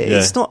browser. Like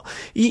it's not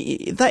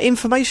that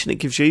information it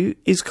gives you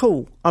is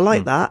cool. I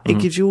like that. It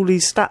gives you all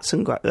these stats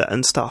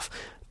and stuff,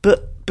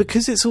 but.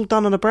 Because it's all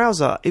done on a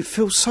browser, it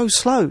feels so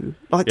slow,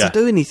 to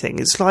do anything.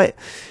 It's like,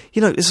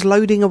 it's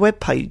loading a web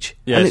page.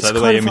 Yeah, and it's like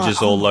the way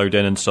images all load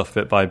in and stuff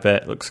bit by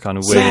bit looks kind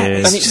of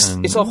weird. And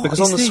it's off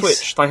because on the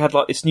Switch they had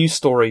like this news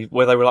story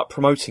where they were like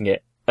promoting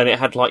it, and it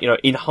had like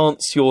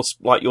enhance your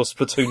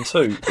Splatoon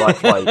 2 like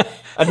play,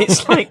 and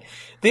it's like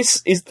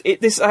this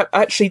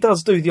actually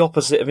does do the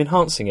opposite of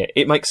enhancing it.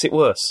 It makes it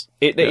worse.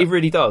 It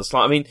really does.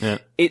 Like I mean,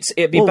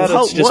 it'd be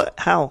better to just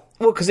how.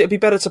 Well, because it'd be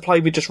better to play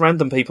with just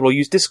random people or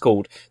use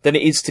Discord than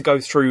it is to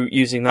go through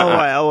using that.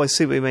 Right. I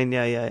see what you mean.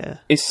 Yeah.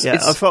 I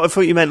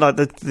thought you meant like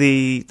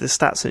the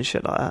stats and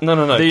shit like that. No.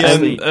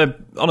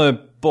 On a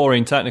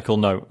boring technical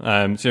note,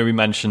 we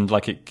mentioned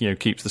like it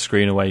keeps the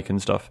screen awake and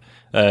stuff.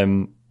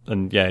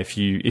 And yeah, if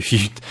you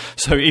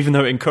so even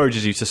though it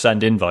encourages you to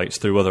send invites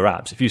through other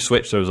apps, if you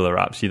switch those other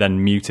apps, you're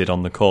then muted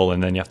on the call,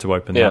 and then you have to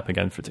open the app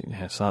again for it.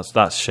 Yeah, so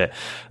that's shit.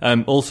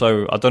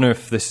 Also, I don't know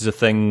if this is a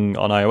thing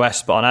on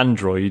iOS, but on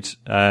Android,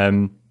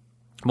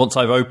 once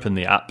I've opened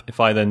the app, if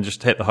I then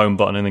just hit the home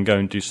button and then go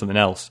and do something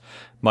else,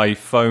 my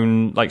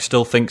phone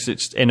still thinks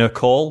it's in a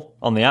call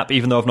on the app,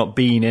 even though I've not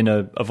been in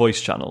a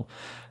voice channel.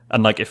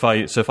 And if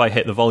I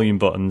hit the volume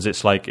buttons,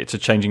 it's like it's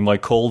changing my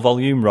call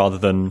volume rather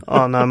than.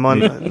 Oh no, mine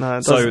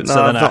no. So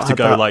then I have to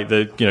go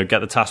get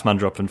the task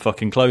manager up and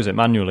fucking close it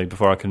manually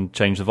before I can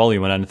change the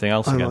volume on anything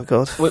else again. Oh my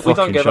god, we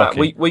don't get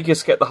shocking. That. We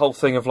just get the whole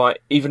thing of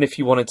even if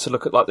you wanted to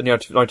look at the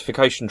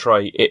notification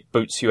tray, it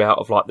boots you out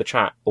of the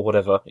chat or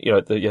whatever.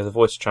 The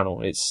voice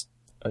channel. It's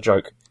a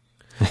joke.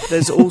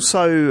 There's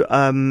also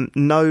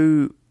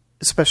no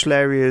special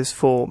areas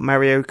for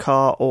Mario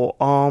Kart or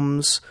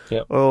ARMS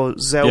or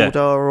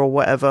Zelda or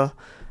whatever.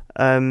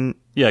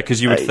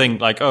 Because you would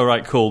think oh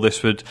right, cool,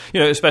 this would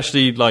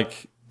especially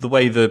the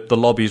way the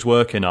lobbies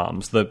work in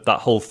ARMS, that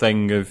whole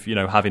thing of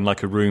having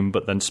a room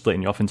but then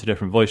splitting you off into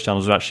different voice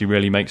channels would actually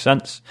really make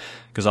sense,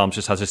 because ARMS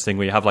just has this thing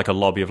where you have a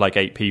lobby of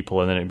 8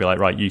 people, and then it'd be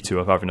right, you two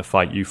are having a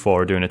fight, you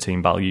 4 are doing a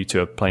team battle, you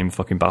 2 are playing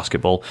fucking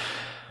basketball.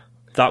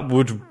 That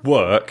would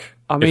work.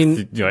 I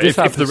mean,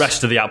 if the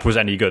rest of the app was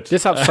any good.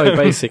 This app's so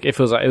basic, it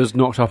feels like it was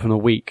knocked up in a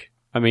week.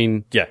 I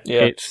mean,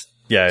 it's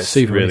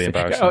super really basic.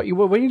 embarrassing.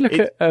 When you look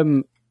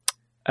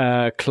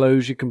at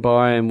clothes you can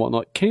buy and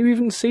whatnot, can you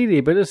even see the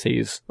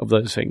abilities of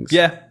those things?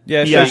 Yeah,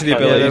 it shows you the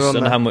abilities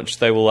and how much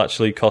they will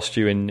actually cost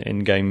you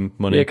in game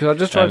money. Yeah, because I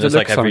just tried to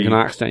look at something and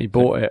I accidentally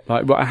bought it.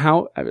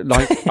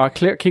 I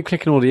keep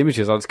clicking all the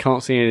images, I just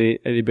can't see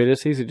any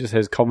abilities. It just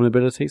says common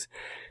abilities.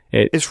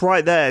 It's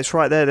right there.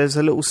 There's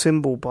a little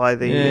symbol by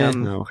the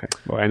okay.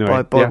 Well,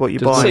 anyway, by what you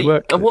buy. See,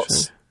 and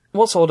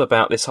what's odd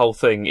about this whole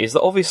thing is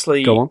that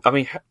obviously, I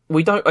mean,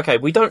 we don't know.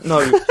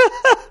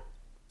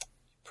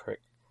 Prick.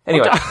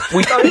 Anyway,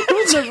 we don't.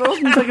 I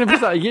wasn't taking a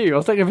piss out of you. I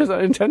was taking a piss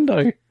out of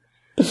Nintendo.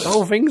 The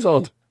whole thing's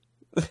odd.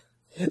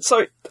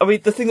 So, I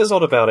mean, the thing that's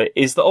odd about it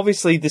is that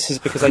obviously this is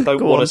because they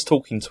don't want us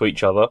talking to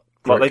each other.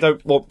 They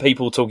don't want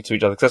people talking to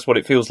each other, because that's what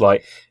it feels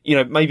like.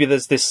 Maybe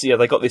there's this,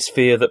 they got this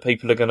fear that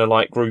people are going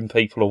to groom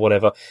people or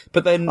whatever.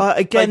 But then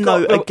again,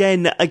 chance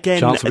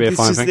will be a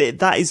fine thing.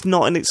 That is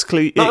not an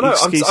excuse No, anymore.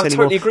 I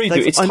totally agree with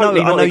you. It's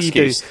totally not an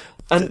excuse.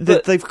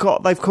 they've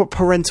got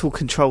parental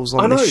controls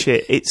on this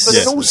shit. But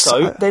then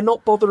also, they're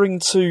not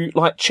bothering to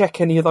like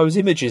check any of those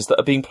images that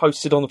are being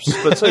posted on the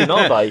Splatoon,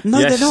 are they? No,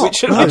 they're not.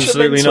 Which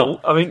are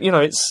mental. I mean,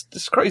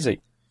 it's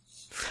crazy.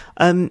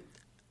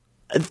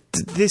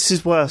 This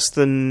is worse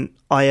than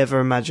I ever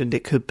imagined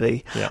it could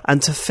be. Yeah.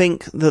 And to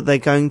think that they're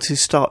going to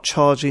start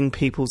charging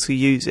people to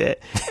use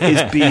it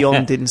is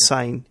beyond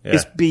insane. Yeah.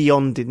 It's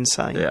beyond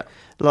insane. Yeah.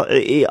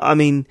 I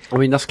mean,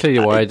 that's clearly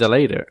why I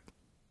delayed it.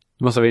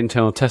 Must have been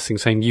internal testing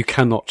saying you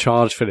cannot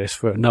charge for this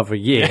for another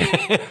year.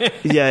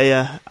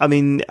 yeah. I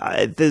mean,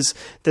 there's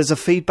a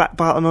feedback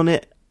button on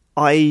it.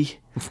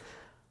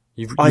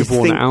 You've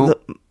worn it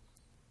out.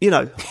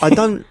 I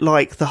don't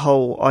like the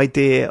whole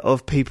idea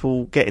of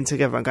people getting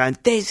together and going,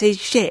 "This is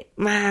shit."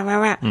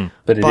 But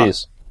it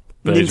is.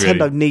 But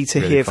Nintendo really, need to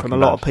really hear from a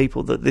lot of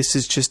people that this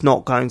is just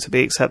not going to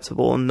be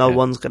acceptable and no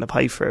one's going to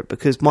pay for it,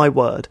 because my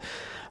word,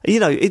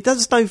 it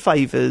does no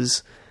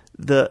favours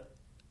that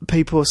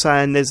people are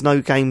saying there's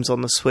no games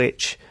on the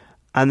Switch,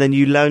 and then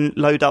you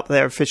load up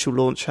their official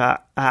launch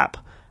app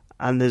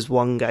and there's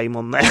one game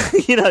on there.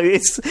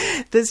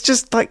 There's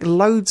just like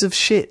loads of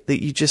shit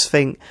that you just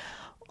think,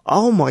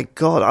 oh my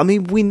god. I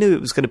mean, we knew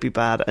it was going to be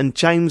bad, and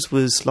James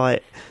was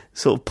like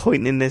sort of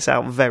pointing this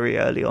out very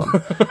early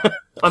on.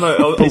 I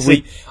know.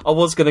 Obviously, I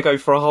was going to go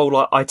for a whole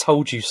like "I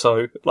told you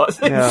so" like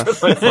thing.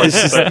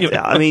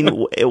 Yeah. I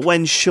mean,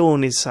 when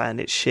Sean is saying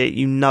it's shit,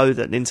 you know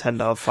that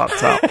Nintendo are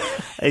fucked up.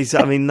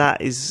 That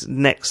is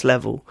next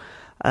level.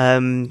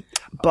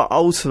 But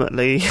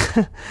ultimately,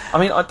 I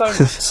mean, I don't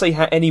see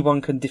how anyone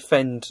can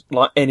defend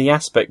like any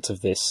aspect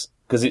of this,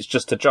 because it's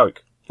just a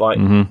joke. Like,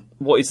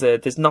 what is there?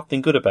 There's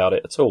nothing good about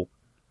it at all.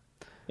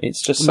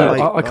 It's just sad.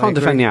 No, I can't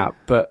defend the app,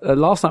 but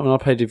last night when I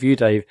played with you,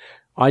 Dave,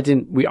 I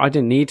didn't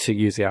need to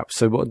use the app.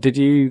 So what, did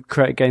you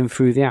create a game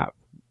through the app?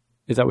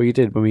 Is that what you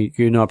did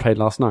when I played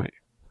last night?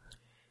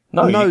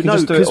 No,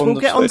 because we'll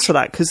get onto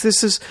that, because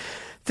this is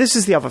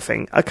the other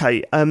thing.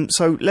 Okay,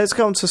 so let's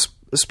go on to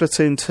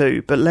Splatoon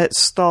 2, but let's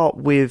start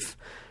with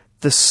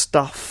the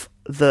stuff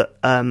that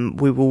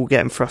we were all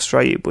getting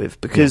frustrated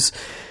with, because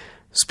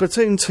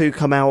Splatoon 2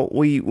 come out,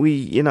 we've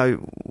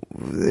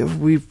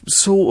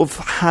sort of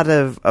had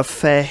a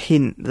fair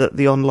hint that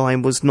the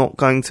online was not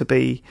going to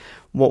be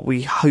what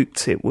we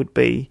hoped it would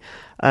be.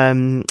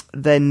 Then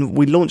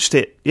we launched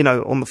it,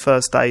 on the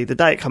first day. The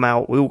day it came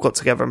out, we all got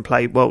together and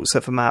played, well,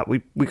 except for Matt,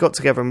 we got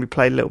together and we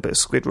played a little bit of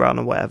Squid Run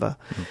or whatever.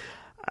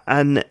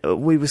 And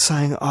we were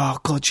saying, oh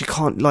god,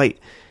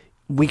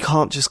 we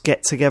can't just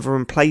get together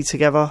and play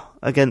together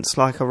against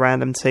like a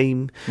random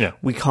team. Yeah.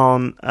 We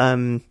can't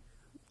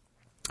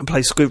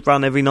play Squid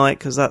Run every night,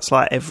 because that's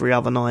like every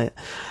other night.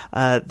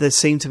 There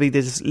seemed to be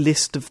this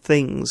list of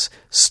things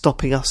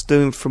stopping us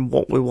doing from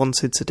what we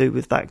wanted to do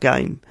with that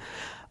game.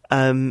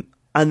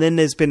 And then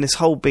there's been this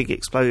whole big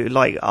explosion,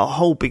 like a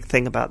whole big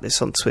thing about this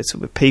on Twitter,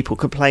 with people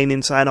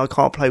complaining, saying, I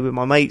can't play with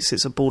my mates,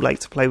 it's a ball ache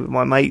to play with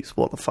my mates,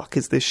 what the fuck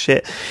is this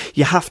shit?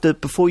 You have to,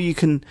 before you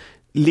can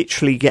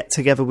literally get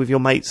together with your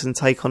mates and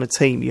take on a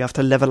team, you have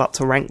to level up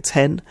to rank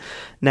 10.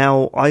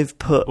 Now, I've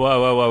put...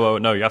 Whoa.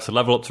 No, you have to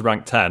level up to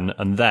rank 10,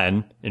 and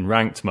then, in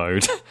ranked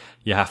mode,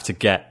 you have to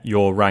get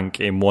your rank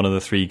in one of the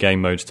 3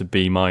 game modes to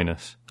B-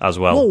 as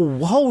well.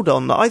 Oh, hold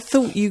on. I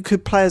thought you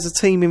could play as a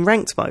team in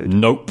ranked mode.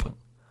 Nope.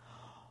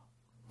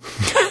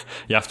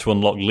 You have to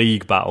unlock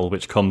League Battle,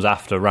 which comes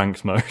after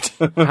ranked mode.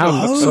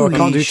 How? So I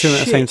can't do 2 at the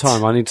shit. same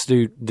time. I need to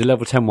do the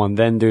level 10 one,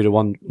 then do the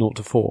 1 0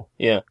 to 4.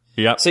 Yeah.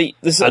 Yeah. See,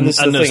 this is and the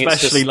thing.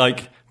 especially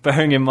like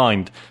bearing in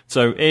mind,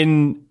 so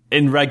in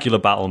regular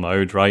battle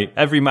mode, right?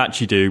 Every match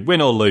you do, win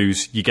or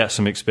lose, you get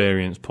some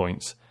experience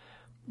points.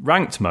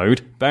 Ranked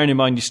mode, bearing in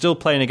mind you're still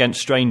playing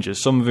against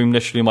strangers, some of whom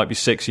literally might be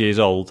 6 years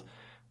old.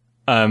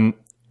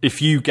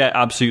 If you get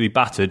absolutely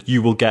battered,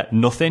 you will get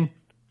nothing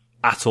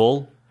at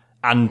all.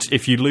 And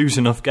if you lose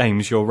enough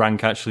games, your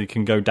rank actually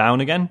can go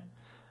down again.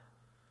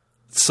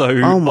 So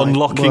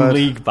unlocking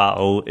League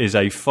Battle is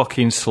a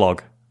fucking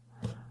slog.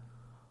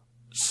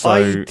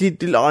 So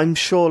I'm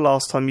sure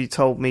last time you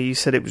told me, you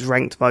said it was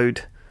ranked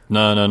mode.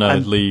 No.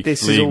 And League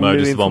this is all mode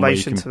new is the one where you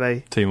information can to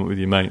me. team up with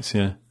your mates.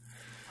 Yeah.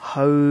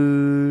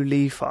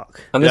 Holy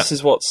fuck! And this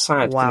is what's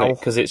sad, Wow. isn't it?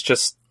 Because it's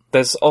just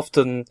there's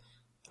often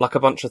like a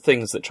bunch of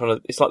things that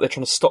it's like they're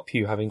trying to stop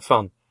you having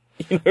fun.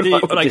 With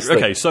this thing.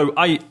 Okay, so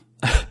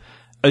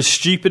as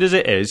stupid as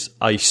it is,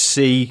 I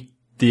see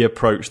the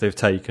approach they've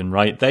taken,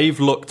 right? They've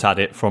looked at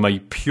it from a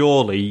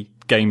purely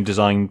game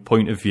design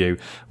point of view,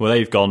 where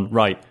they've gone,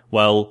 right,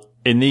 well,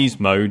 in these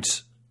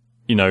modes,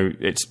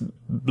 it's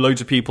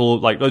loads of people,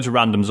 like loads of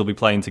randoms will be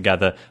playing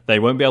together. They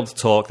won't be able to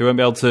talk. They won't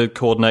be able to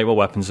coordinate what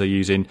weapons they're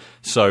using.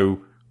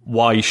 So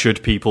why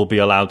should people be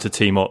allowed to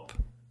team up?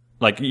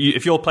 Like,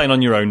 if you're playing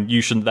on your own, you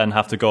shouldn't then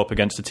have to go up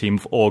against a team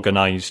of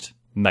organised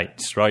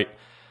mates, right?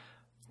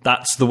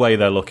 That's the way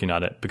they're looking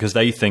at it, because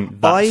they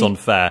think that's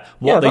unfair.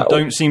 What they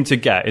don't seem to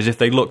get is if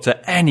they looked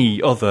at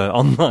any other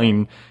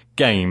online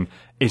game,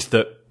 is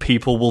that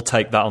people will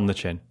take that on the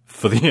chin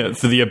for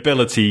the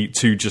ability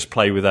to just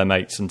play with their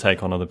mates and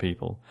take on other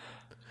people.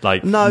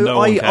 Like, No, no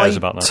one cares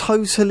about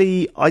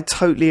that. I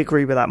totally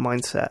agree with that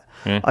mindset.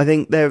 Yeah. I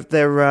think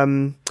there are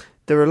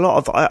a lot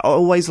of. I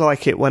always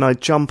like it when I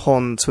jump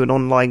on to an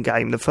online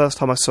game. The first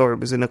time I saw it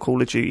was in a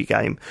Call of Duty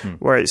game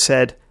where it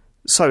said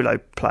solo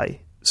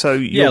play. So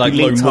you'll like be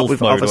linked lone up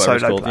with wolf mode, other whatever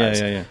it's solo called.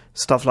 players,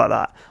 stuff like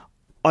that.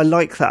 I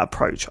like that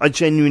approach. I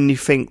genuinely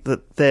think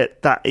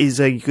that is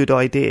a good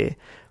idea,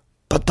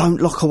 but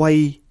don't lock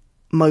away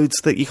modes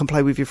that you can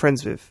play with your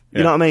friends with.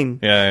 You know what I mean?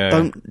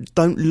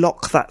 Don't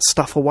lock that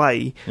stuff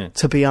away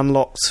to be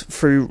unlocked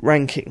through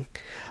ranking.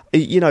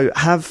 You know,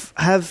 have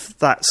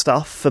that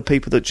stuff for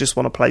people that just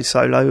want to play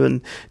solo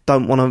and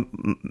don't want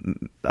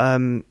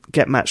to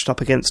get matched up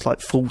against like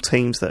full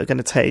teams that are going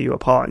to tear you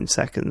apart in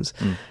seconds.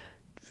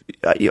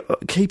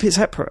 Keep it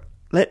separate.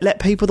 Let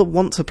people that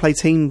want to play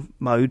team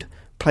mode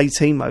play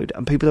team mode,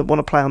 and people that want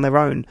to play on their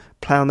own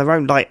play on their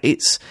own. Like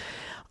it's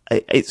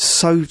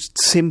so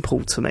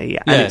simple to me,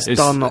 and it's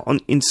done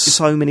in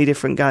so many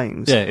different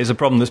games. Yeah, it's a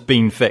problem that's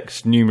been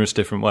fixed numerous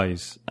different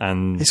ways,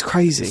 and it's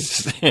crazy.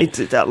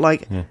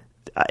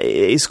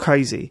 It's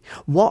crazy.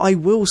 What I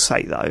will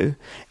say though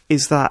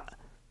is that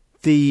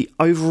the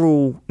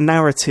overall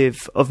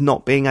narrative of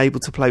not being able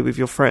to play with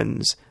your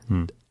friends,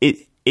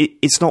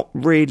 it's not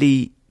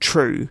really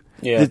true.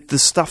 Yeah. The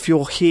stuff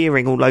you're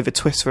hearing all over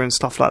Twitter and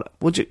stuff like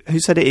that.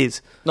 Who said it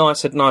is? No, I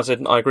said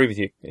I agree with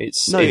you.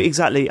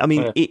 Exactly. I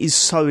mean, it is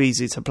so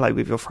easy to play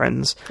with your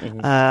friends.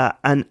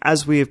 And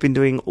as we have been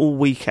doing all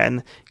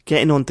weekend,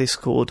 getting on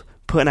Discord,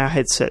 putting our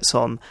headsets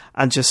on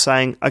and just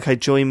saying, okay,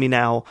 join me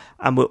now,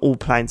 and we're all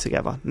playing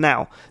together.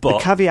 Now, the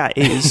caveat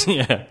is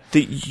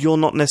that you're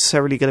not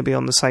necessarily going to be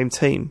on the same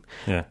team.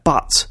 Yeah.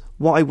 But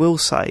what I will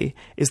say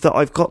is that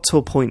I've got to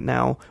a point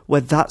now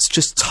where that's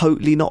just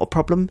totally not a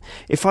problem.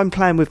 If I'm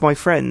playing with my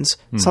friends,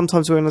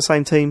 sometimes we're on the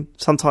same team,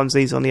 sometimes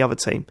he's on the other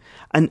team.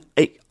 And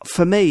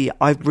for me,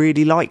 I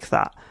really like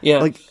that.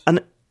 Yeah.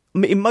 And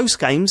in most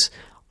games,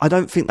 I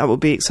don't think that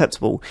would be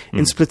acceptable.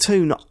 In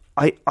Splatoon,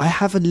 I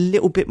have a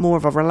little bit more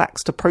of a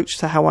relaxed approach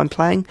to how I'm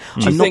playing.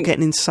 I'm not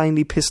getting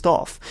insanely pissed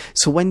off.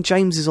 So when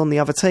James is on the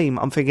other team,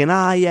 I'm thinking,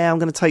 I'm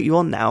going to take you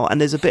on now. And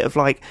there's a bit of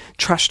like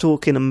trash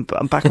talking and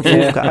back and forth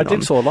going on. I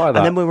did sort of like that.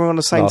 And then when we're on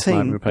the same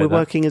team, we're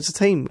working as a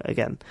team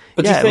again.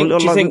 But do you think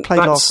we played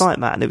that's last night,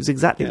 Matt, and it was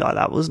exactly like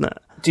that, wasn't it?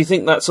 Do you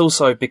think that's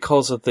also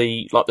because of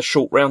the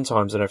short round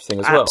times and everything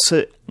as well?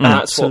 And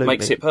that's what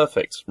makes it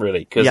perfect,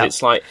 really, because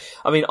it's like,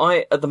 I mean,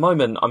 at the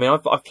moment,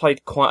 I've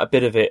played quite a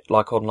bit of it,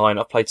 like online.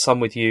 I've played some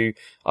with you.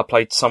 I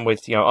played some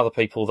with other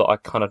people that I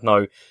kind of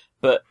know,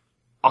 but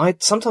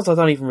sometimes I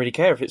don't even really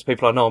care if it's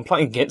people I know I'm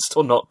playing against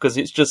or not, because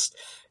it's just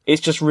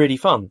really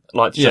fun,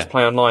 like to just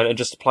play online and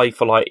just to play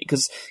for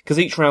because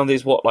each round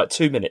is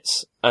 2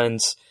 minutes, and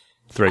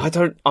 3.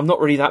 I'm not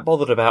really that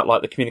bothered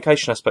about the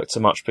communication aspect so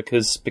much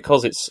because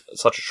it's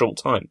such a short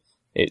time.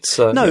 It's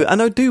and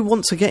I do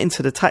want to get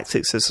into the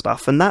tactics and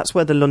stuff, and that's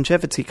where the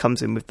longevity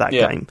comes in with that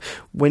game.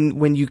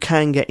 When you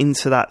can get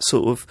into that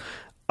sort of,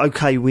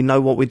 okay, we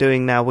know what we're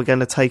doing now, we're going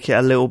to take it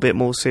a little bit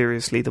more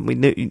seriously than we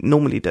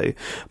normally do.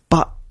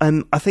 But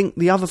I think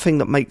the other thing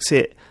that makes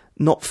it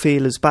not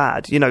feel as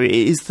bad, it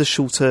is the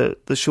shorter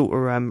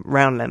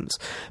round lengths,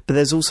 but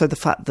there's also the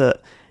fact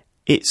that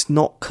it's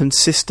not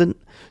consistent.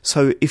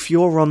 So if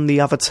you're on the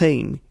other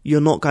team,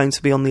 you're not going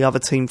to be on the other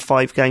team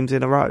 5 games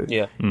in a row.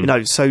 Yeah.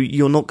 So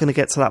you're not going to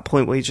get to that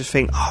point where you just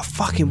think,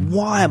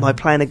 why am I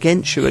playing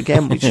against you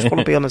again? We just want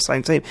to be on the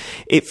same team.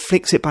 It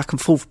flicks it back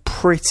and forth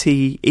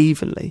pretty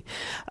evenly.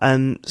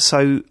 It's,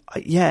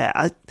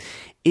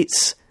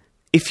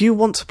 if you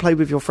want to play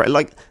with your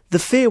friend, the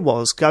fear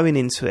was going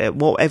into it,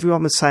 what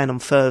everyone was saying on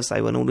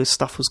Thursday when all this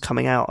stuff was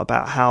coming out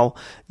about how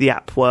the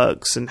app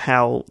works and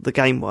how the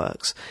game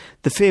works,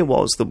 the fear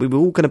was that we were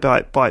all going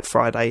to buy it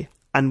Friday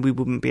and we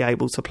wouldn't be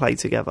able to play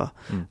together.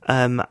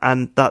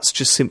 And that's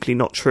just simply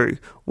not true.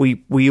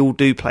 We all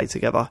do play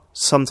together.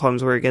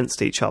 Sometimes we're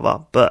against each other,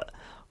 but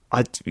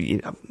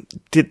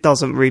it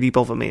doesn't really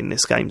bother me in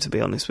this game, to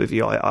be honest with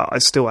you. I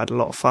still had a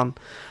lot of fun.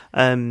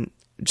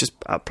 Just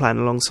playing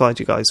alongside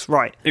you guys.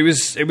 Right. It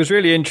was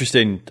really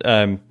interesting.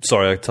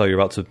 Sorry, I tell you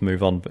about to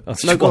move on.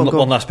 But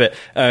one last bit.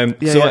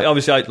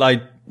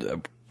 Obviously,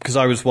 because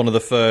I was one of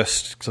the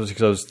first,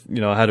 because I was,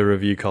 I had a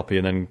review copy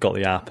and then got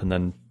the app, and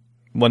then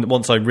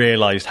once I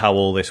realised how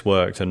all this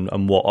worked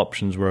and what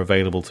options were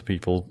available to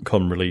people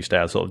come release day,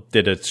 I sort of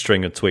did a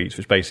string of tweets,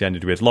 which basically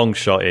ended with, long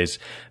shot is,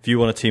 if you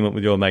want to team up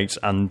with your mates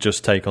and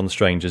just take on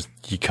strangers,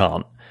 you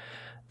can't.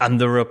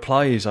 And the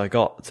replies I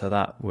got to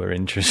that were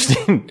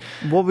interesting.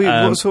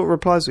 What sort of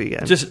replies were you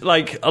getting? Just there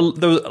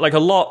was a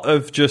lot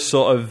of just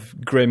sort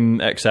of grim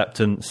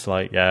acceptance.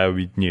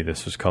 We knew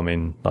this was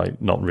coming.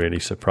 Not really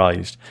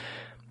surprised,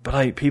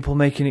 but people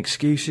making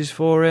excuses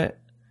for it,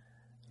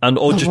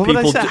 or just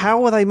people.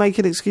 How were they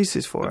making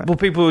excuses for it? Well,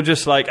 people were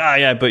just but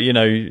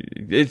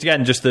it's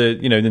again just the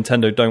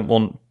Nintendo don't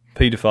want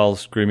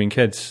paedophiles grooming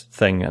kids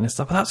thing, and it's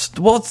like, what's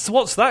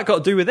that got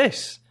to do with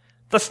this?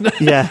 That's not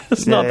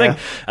a thing.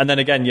 And then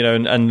again,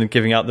 and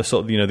giving out the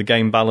sort of, the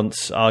game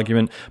balance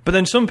argument. But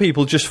then some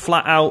people just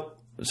flat out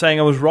saying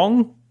I was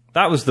wrong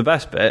That was the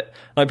best bit.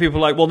 Like, people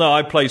are like, well, no,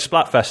 I played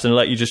Splatfest and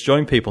let you just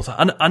join people. So,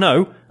 I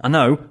know,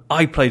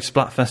 I played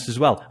Splatfest as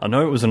well. I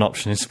know it was an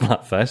option in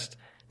Splatfest.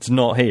 It's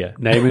not here.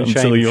 Name and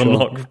until shame, you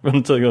sure.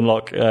 until you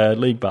unlock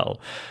League Battle.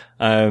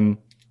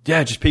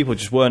 Just people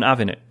just weren't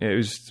having it. It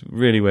was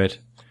really weird.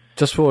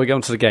 Just before we get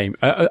onto the game,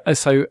 I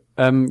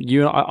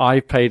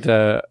played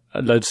a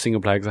load of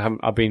single player because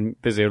I've been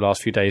busy the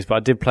last few days, but I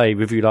did play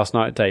with you last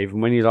night, Dave.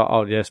 And when you're like,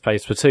 oh, yes, play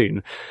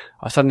Splatoon,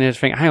 I suddenly had to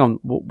think, hang on,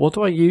 what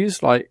do I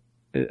use? Like,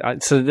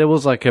 so there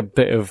was like a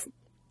bit of,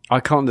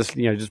 I can't just,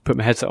 just put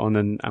my headset on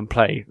and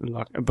play.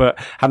 Like, but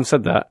having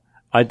said that,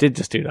 I did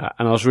just do that.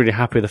 And I was really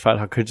happy with the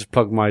fact I could just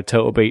plug my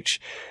Turtle Beach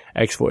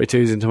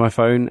X42s into my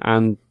phone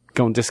and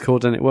go on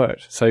Discord, and it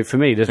worked. So for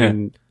me, there's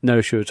been no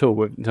issue at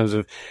all in terms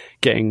of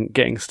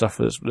getting stuff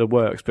that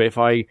works. But if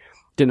I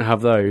didn't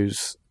have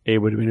those, it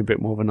would have been a bit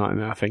more of a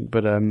nightmare, I think.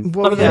 But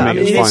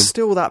there's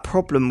still that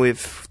problem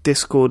with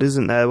Discord,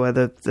 isn't there, where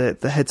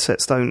the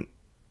headsets don't.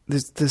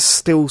 There's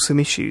still some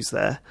issues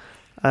there.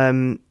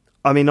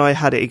 I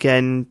had it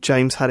again.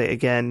 James had it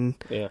again.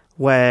 Yeah.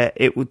 Where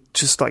it would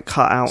just like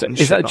cut out. So and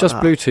is that just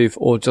Bluetooth,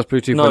 or just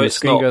Bluetooth when the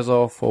screen goes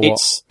off? Or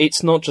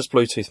it's not just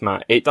Bluetooth,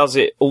 Matt. It does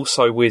it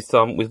also with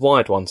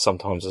wired ones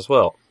sometimes as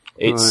well.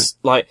 It's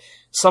like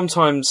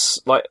sometimes,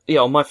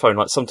 on my phone,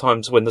 like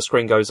sometimes when the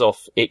screen goes off,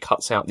 it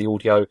cuts out the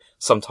audio.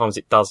 Sometimes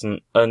it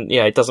doesn't, and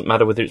it doesn't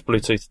matter whether it's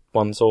Bluetooth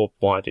ones or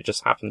wired. It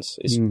just happens.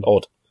 It's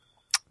odd.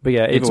 But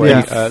yeah, either way,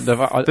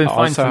 it's been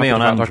fine for me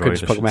on Android. I could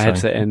just plug my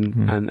headset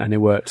in and it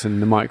worked,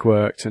 and the mic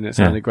worked, and it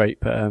sounded great.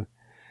 But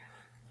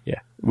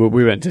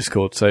we went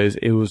Discord, so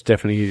it was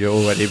definitely easier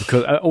already.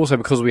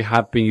 Because we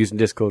have been using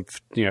Discord,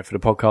 for the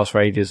podcast for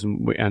ages,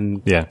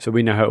 so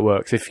we know how it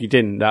works. If you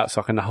didn't, that's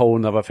like a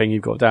whole other thing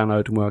you've got to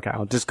download and work out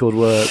how Discord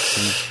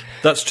works.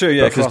 That's true,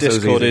 yeah, because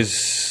Discord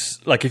is.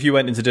 Like, if you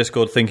went into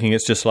Discord thinking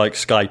it's just like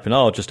Skype and,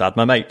 I'll just add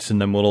my mates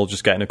and then we'll all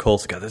just get in a call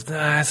together.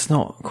 It's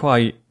not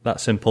quite that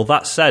simple.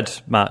 That said,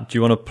 Matt, do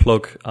you want to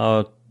plug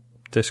our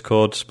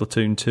Discord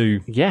Splatoon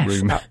 2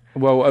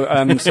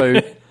 room? So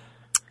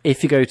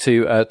if you go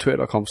to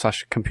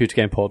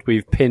twitter.com/computergamepod,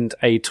 we've pinned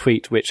a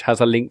tweet which has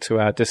a link to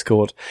our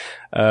Discord.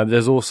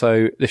 There should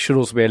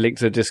also be a link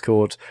to the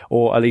Discord,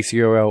 or at least a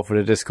URL for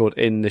the Discord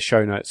in the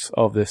show notes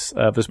of this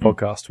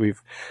podcast.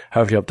 We've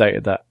hopefully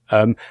updated that.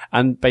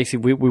 And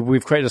basically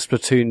we've created a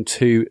Splatoon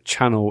 2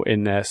 channel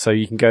in there, so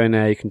you can go in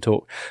there, you can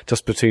talk to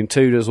Splatoon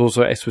 2. There's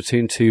also a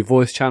Splatoon 2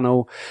 voice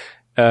channel.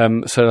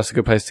 So that's a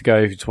good place to go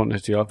if you just want to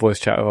do like voice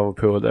chat with other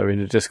people that are in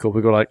the Discord.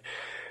 We've got like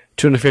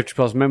 250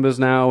 plus members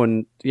now,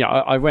 and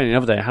I went in the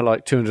other day, I had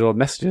like 200 odd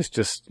messages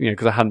just,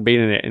 because I hadn't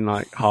been in it in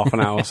like half an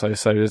hour or so.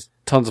 So there's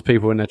tons of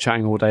people in there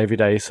chatting all day, every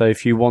day. So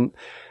if you want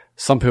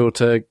some people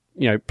to,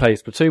 play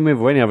Splatoon with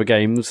or any other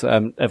games,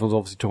 everyone's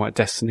obviously talking about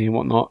Destiny and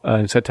whatnot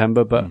in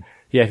September, but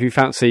if you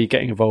fancy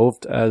getting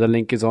involved, the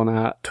link is on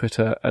our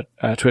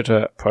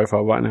Twitter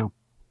profile right now.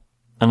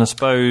 And I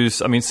suppose,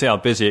 see how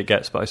busy it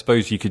gets, but I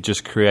suppose you could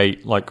just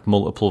create like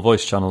multiple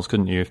voice channels,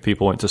 couldn't you, if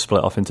people want to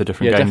split off into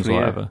different games or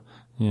whatever.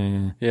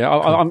 Yeah.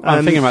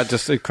 I'm thinking about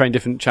just creating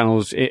different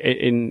channels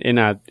in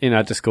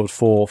our Discord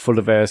for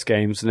the various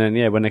games, and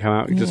then when they come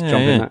out, you just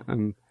jump in that.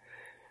 And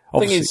the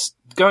thing is,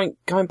 going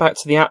back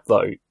to the app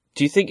though,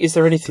 do you think is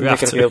there anything they're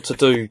going to be able to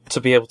do to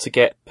be able to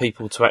get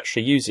people to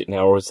actually use it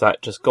now, or is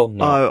that just gone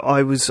now?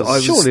 I was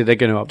surely they're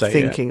going to update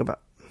thinking about.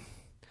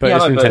 But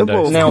it's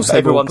Nintendo. Now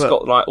everyone's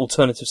got like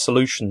alternative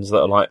solutions that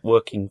are like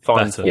working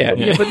fine for them.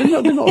 Yeah, but they're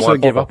not going to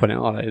give up on it,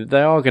 are they?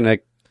 They are going to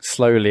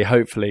slowly,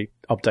 hopefully,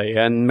 update it,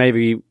 and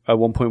maybe at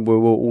one point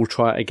we'll all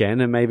try it again,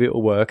 and maybe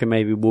it'll work, and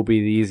maybe it will be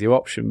the easier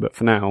option. But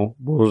for now,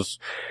 we'll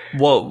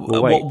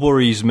what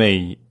worries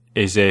me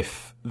is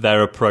if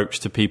their approach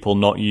to people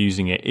not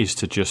using it is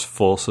to just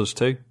force us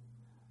to,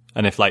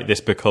 and if like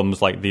this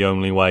becomes like the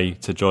only way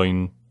to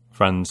join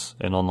friends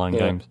in online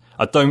games.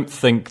 I don't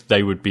think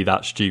they would be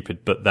that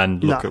stupid, but then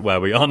look at where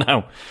we are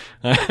now.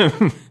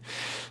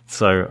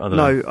 So I don't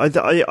know.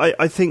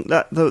 I think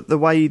that the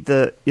way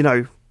that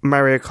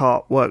Mario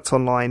Kart works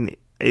online,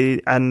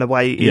 and the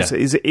way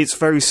it's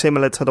very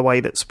similar to the way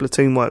that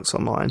Splatoon works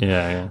online.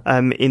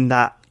 In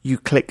that you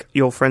click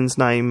your friend's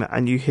name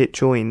and you hit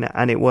join,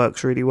 and it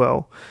works really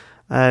well.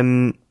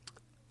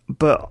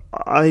 But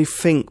I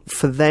think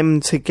for them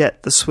to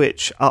get the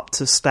Switch up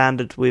to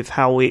standard with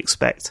how we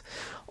expect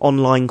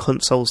online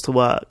consoles to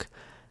work,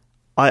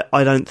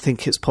 I don't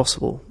think it's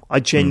possible. I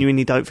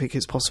genuinely don't think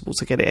it's possible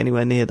to get it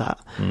anywhere near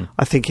that.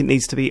 I think it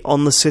needs to be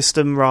on the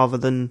system rather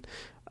than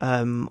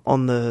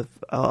on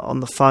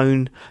the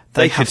phone.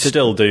 They could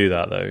still do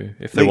that though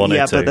if they wanted to.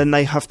 Yeah, but then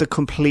they have to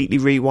completely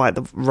rewrite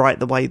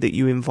the way that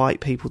you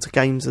invite people to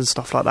games and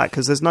stuff like that,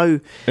 because there's no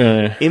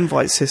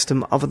invite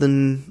system other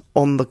than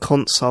on the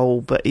console.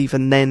 But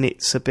even then,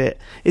 it's a bit.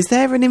 Is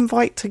there an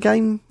invite to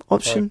game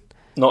option?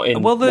 Not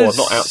in. Well,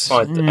 not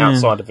outside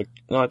of a.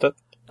 No, I don't.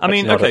 So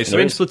in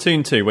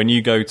Splatoon 2, when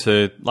you go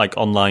to like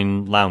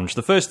online lounge,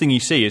 the first thing you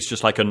see is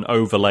just like an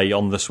overlay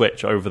on the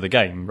Switch over the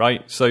game,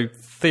 right? So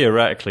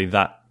theoretically,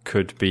 that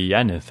could be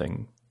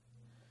anything.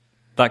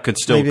 That could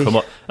still come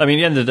up. At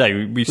the end of the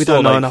day, we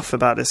don't know enough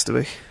about this, do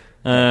we?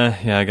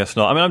 Yeah, I guess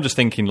not. I mean, I'm just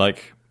thinking,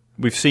 like,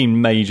 we've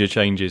seen major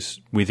changes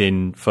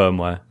within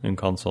firmware in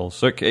consoles,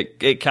 so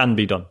it can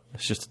be done.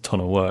 It's just a ton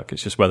of work.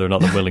 It's just whether or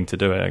not they're willing to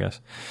do it, I guess.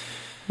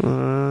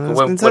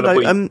 When have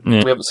we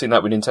haven't seen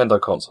that with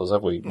Nintendo consoles,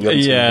 have we?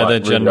 Yeah, they're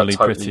generally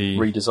totally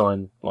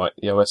redesign like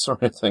the OS or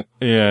anything.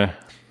 Yeah.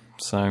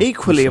 So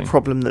equally, a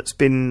problem that's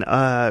been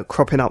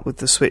cropping up with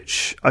the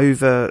Switch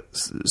over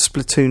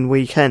Splatoon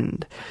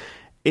weekend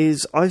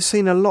is I've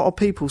seen a lot of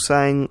people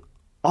saying,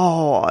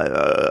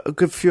 a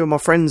good few of my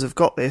friends have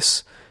got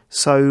this,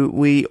 so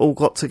we all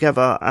got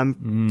together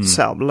and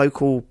set up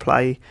local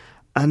play,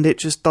 and it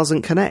just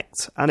doesn't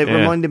connect. And it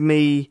reminded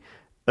me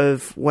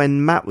of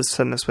when Matt was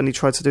telling us when he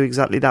tried to do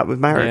exactly that with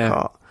Mario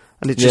Kart,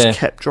 and it just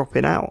kept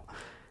dropping out.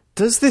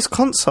 Does this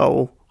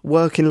console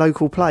work in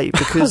local play?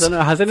 Because I don't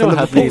know, has from anyone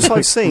the had reports these,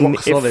 I've seen,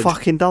 rock solid? it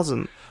fucking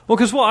doesn't. Well,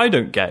 because what I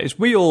don't get is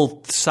we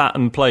all sat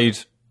and played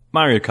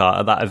Mario Kart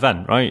at that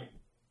event, right?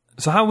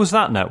 So how was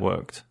that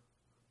networked?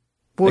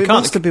 Well, it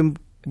must have been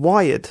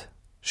wired,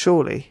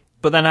 surely.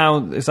 But then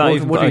how is that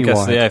even... I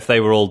guess, if they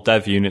were all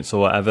dev units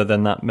or whatever,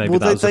 then that maybe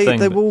that was the thing.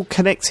 They were all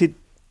connected,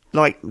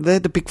 like, they're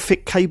the big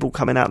thick cable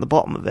coming out the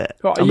bottom of it.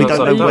 Right, and we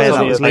don't know where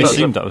that was I leading.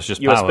 assumed that was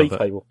just USB power.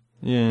 cable.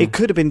 Yeah. It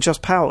could have been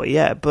just power,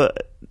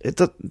 but it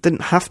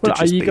didn't have to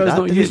just are you be guys that.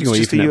 not It using was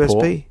your just a Ethernet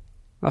USB. port?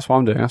 That's what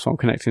I'm doing. That's what I'm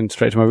connecting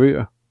straight to my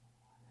router.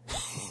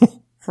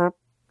 I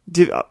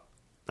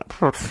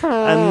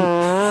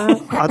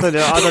don't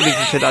know. I don't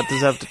even think I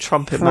deserve the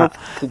trumpet, Matt.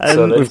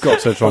 We've got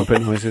to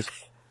trumpet noises.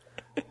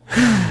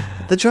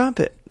 The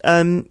trumpet.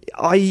 That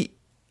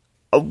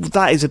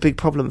is a big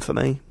problem for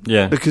me.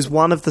 Yeah. Because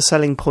one of the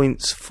selling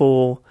points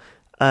for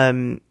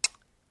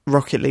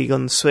Rocket League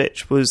on the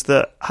Switch was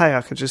that, hey,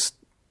 I could just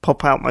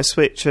pop out my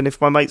Switch, and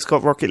if my mate's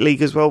got Rocket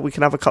League as well, we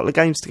can have a couple of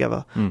games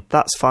together.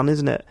 That's fun,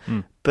 isn't it?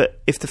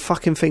 But if the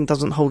fucking thing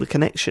doesn't hold a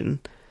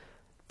connection,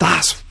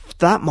 that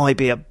might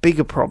be a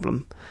bigger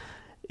problem.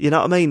 You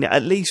know what I mean?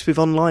 At least with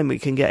online we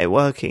can get it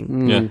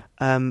working. Yeah.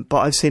 But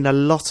I've seen a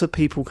lot of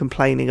people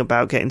complaining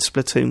about getting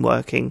Splatoon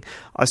working.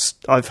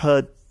 I've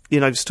heard,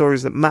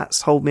 stories that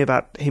Matt's told me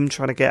about him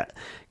trying to get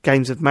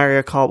games of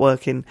Mario Kart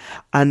working,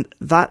 and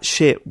that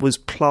shit was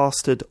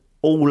plastered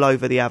all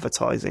over the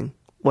advertising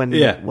when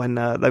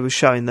they were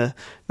showing the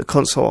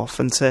console off,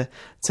 and to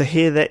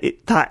hear that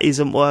that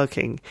isn't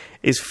working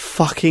is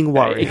fucking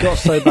worrying. It got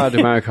so bad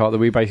in Mario Kart that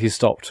we basically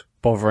stopped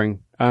bothering.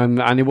 And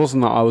it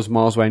wasn't that I was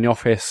miles away in the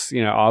office.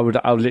 I would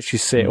literally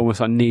sit almost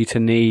like knee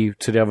to knee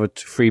to the other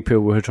three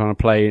people who were trying to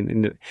play,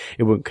 and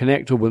it wouldn't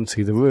connect or wouldn't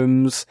see the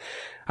rooms.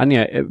 And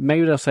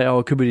maybe they'll say,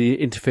 it could be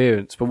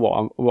interference. But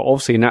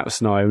obviously in that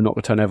scenario, we're not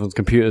going to turn everyone's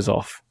computers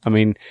off. I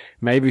mean,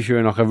 maybe if you're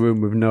in like a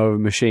room with no other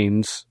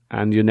machines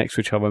and you're next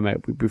to each other, maybe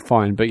we'd be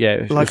fine. But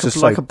like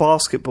a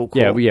basketball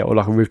court. Yeah, or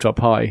like a rooftop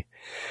high.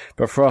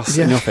 But for us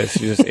in the office,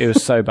 it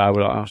was so bad.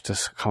 We're like, I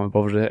just can't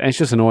bother with it. And it's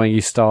just annoying.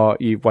 You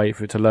start, you wait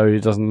for it to load,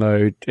 it doesn't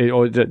load,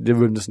 or the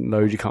room doesn't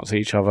load, you can't see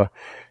each other.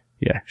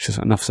 Yeah, it's just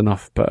enough's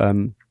enough. But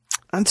and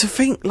to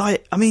think,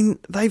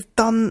 they've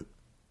done,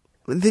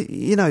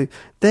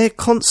 their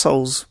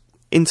consoles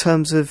in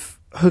terms of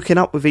hooking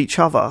up with each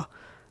other,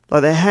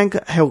 like their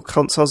handheld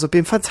consoles have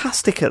been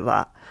fantastic at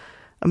that.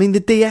 I mean,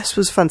 the DS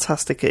was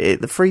fantastic at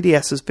it. The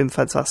 3DS has been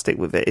fantastic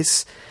with it.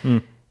 It's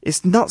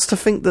nuts to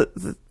think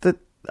that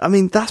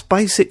that's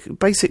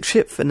basic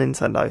shit for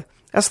Nintendo.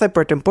 That's their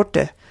bread and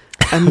butter.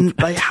 And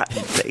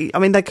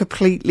they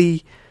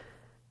completely...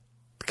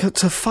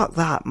 To fuck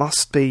that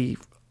must be...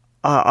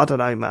 I don't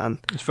know, man.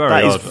 It's very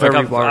that odd. Is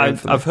very worrying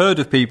for me. I've heard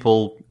of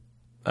people...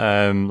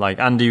 like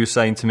Andy was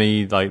saying to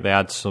me, like they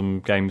had some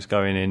games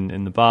going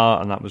in the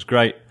bar, and that was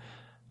great.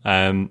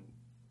 But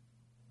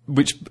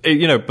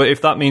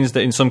if that means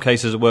that in some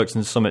cases it works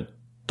and some it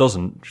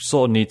doesn't, you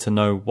sort of need to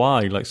know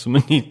why. Like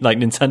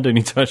Nintendo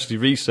need to actually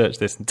research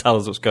this and tell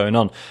us what's going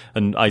on,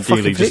 and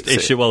ideally just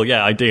issue. Well,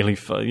 yeah, ideally,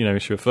 issue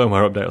a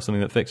firmware update or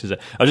something that fixes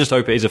it. I just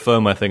hope it is a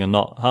firmware thing and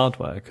not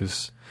hardware,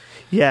 because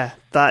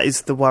that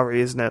is the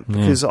worry, isn't it?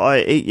 Because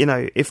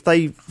if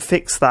they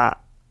fix that,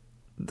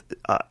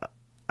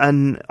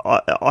 and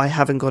I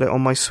haven't got it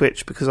on my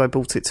Switch because I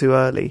bought it too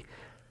early,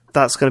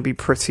 that's going to be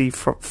pretty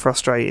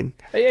frustrating.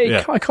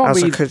 I can't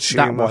be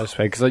that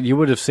widespread, because you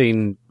would have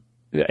seen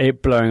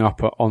it blowing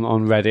up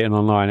on Reddit and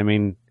online. I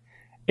mean,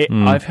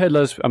 I've heard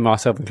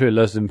myself included,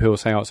 loads of people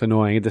saying, it's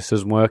annoying, this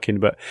isn't working,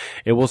 but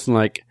it wasn't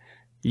like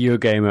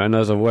Eurogamer and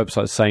other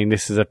websites saying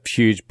this is a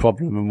huge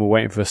problem and we're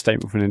waiting for a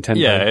statement from Nintendo.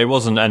 Yeah, it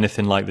wasn't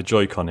anything like the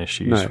Joy-Con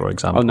issues, for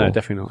example. Oh, no,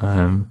 definitely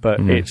not.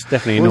 But it's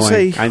definitely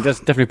annoying, and it does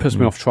definitely puts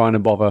me off trying to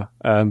bother.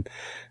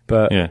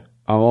 But I'm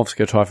obviously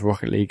going to try for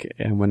Rocket League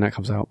when that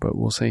comes out, but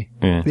we'll see.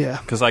 Yeah.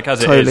 Because it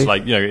is,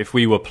 if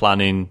we were all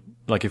planning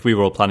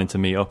to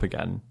meet up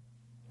again,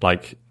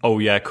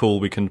 cool,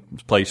 we can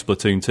play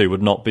Splatoon 2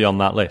 would not be on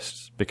that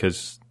list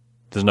because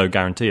there's no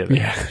guarantee of it.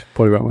 Yeah,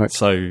 probably won't work.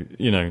 So,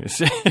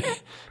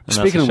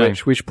 Speaking of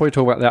which, we should probably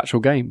talk about the actual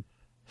game.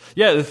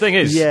 Yeah, the thing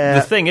is,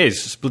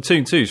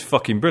 Splatoon 2 is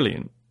fucking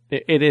brilliant.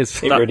 It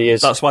is. It really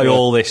is. That's why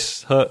all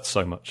this hurts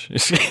so much.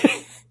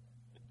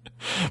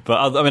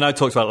 But I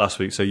talked about it last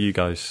week, so you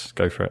guys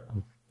go for it.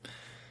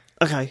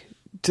 okay,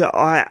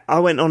 I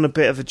went on a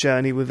bit of a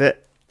journey with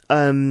it.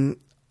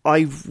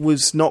 I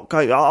was not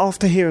going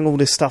after hearing all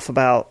this stuff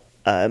about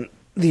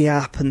the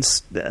app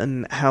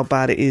and how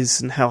bad it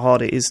is and how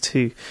hard it is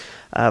to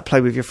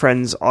play with your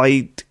friends.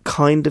 I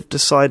kind of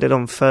decided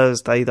on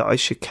Thursday that I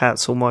should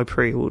cancel my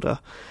pre-order.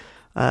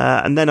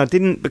 And then I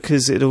didn't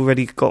because it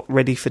already got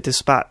ready for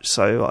dispatch,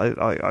 so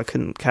I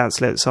couldn't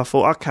cancel it. So I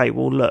thought, okay,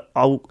 well look,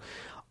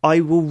 I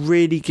will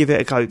really give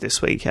it a go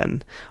this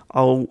weekend.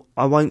 I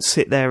won't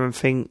sit there and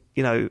think,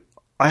 you know,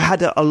 I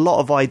had a lot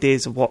of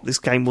ideas of what this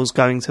game was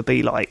going to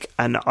be like,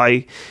 and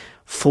I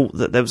thought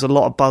that there was a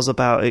lot of buzz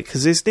about it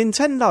because it's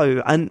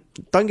Nintendo, and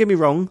don't get me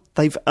wrong,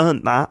 they've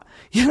earned that.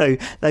 You know,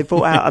 they've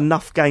brought out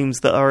enough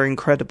games that are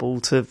incredible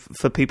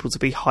for people to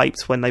be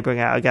hyped when they bring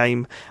out a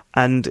game,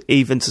 and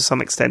even to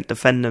some extent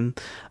defend them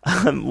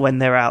when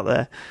they're out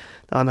there.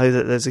 I know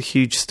that there's a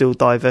huge Still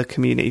Diver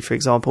community, for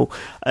example,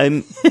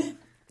 and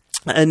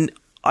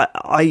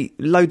I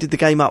loaded the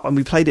game up and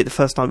we played it the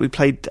first night. We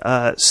played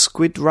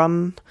Squid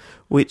Run,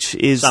 which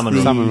is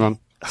Salmon Run.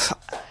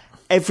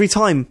 Every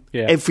time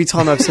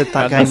I've said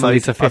that game,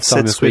 I've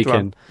said Squid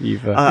Run.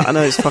 I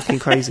know, it's fucking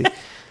crazy.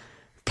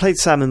 Played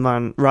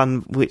Salmon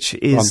Run, which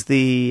is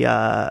the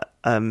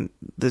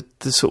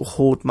sort of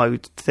horde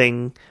mode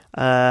thing,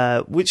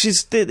 which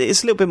is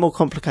it's a little bit more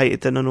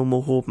complicated than a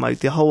normal horde mode.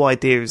 The whole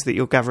idea is that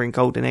you're gathering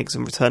golden eggs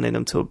and returning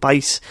them to a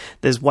base.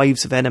 There's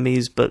waves of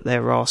enemies, but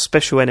there are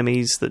special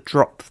enemies that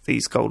drop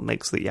these golden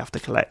eggs that you have to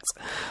collect.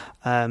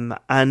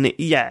 And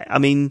yeah, I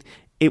mean,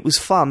 it was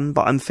fun,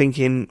 but I'm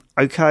thinking,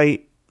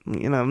 okay,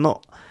 you know, I'm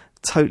not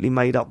totally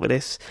made up with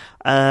this.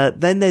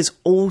 Then there's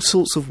all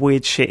sorts of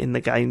weird shit in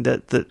the game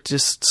that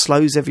just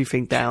slows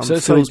everything down. So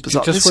just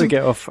before we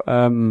get off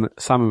Salmon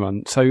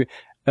Run, so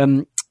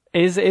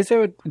is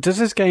there does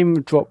this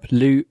game drop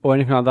loot or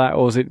anything like that,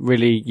 or is it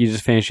really you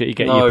just finish it, you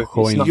get your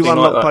coins? You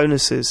unlock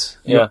bonuses.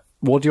 Yeah.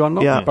 What do you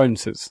unlock? Yeah.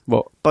 Bonuses.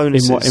 What?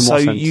 Bonuses. In what so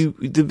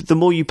sense? the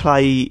more you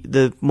play,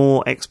 the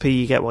more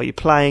XP you get while you're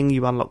playing.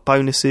 You unlock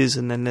bonuses,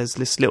 and then there's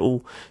this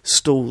little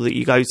stall that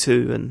you go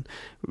to and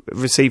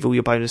receive all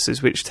your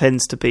bonuses, which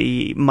tends to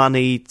be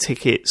money,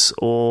 tickets,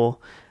 or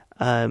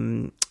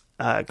clothes.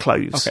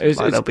 Okay, is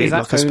that be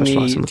like a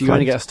special item. Do you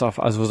only get stuff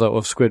as a result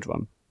of Squid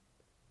Run?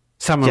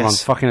 Salmon Run.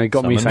 Fucking hell,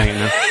 got me saying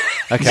that.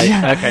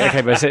 Okay,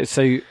 okay, but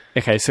so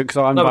because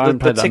I'm playing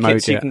that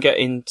mode tickets you can get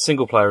in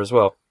single player as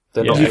well.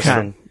 They're not you extra.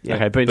 can. Yeah.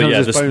 Okay, but in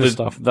terms of bonus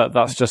stuff,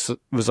 that's just a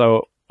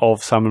result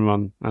of Salmon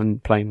Run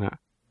and playing that.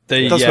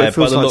 That's what it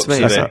feels like to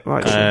me. Of it.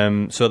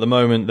 Right. So at the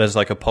moment, there's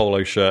like a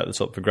polo shirt that's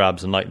up for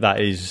grabs, and like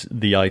that is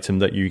the item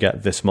that you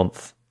get this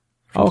month.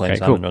 From playing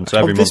Salmon Run. So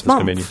every month there's going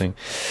to be anything.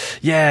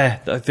 Yeah,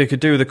 they could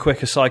do with a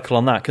quicker cycle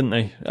on that, couldn't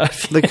they?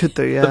 They could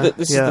do, yeah. But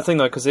this is the thing,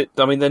 though, because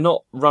they're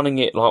not running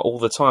it like all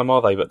the time,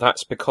 are they? But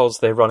that's because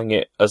they're running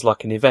it as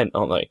like an event,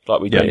 aren't they?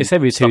 Like we do. It's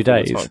every 2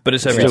 days. But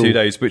it's every 2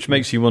 days, which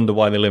makes you wonder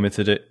why they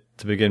limited it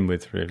to begin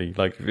with, really.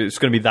 Like, if it's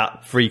going to be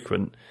that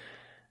frequent,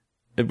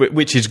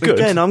 which is good.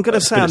 Again, I'm going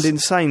to sound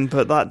insane,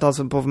 but that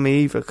doesn't bother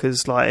me either,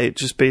 because like, it'd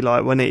just be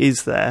like, when it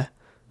is there,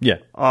 yeah,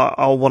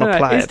 I'll want to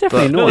play it's it.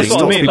 Definitely but annoying.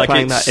 not I mean.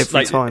 playing that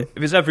every time.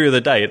 If it's every other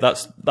day,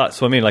 that's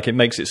what I mean. Like, it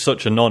makes it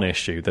such a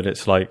non-issue that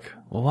it's like,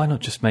 well, why not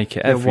just make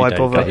it every day?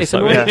 Bother? It's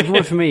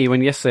annoying for me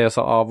when yesterday I was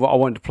like, I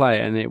wanted to play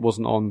it and it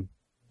wasn't on.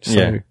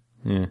 So,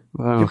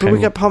 But we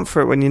get pumped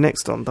for it when you're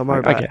next on. Don't worry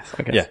about it.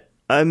 I guess.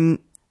 Yeah.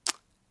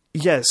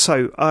 Yeah,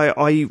 so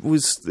I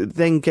was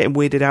then getting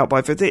weirded out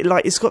by it.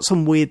 Like, it's got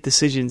some weird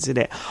decisions in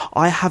it.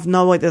 I have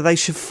no idea. They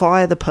should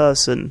fire the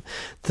person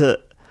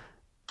that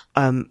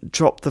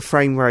dropped the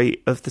frame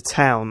rate of the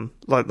town,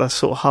 like the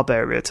sort of hub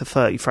area, to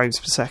 30 frames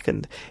per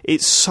second.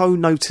 It's so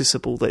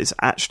noticeable that it's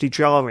actually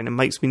jarring and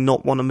makes me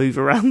not want to move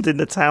around in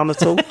the town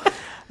at all.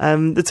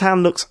 The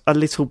town looks a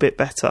little bit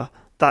better.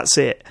 That's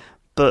it.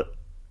 But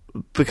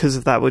because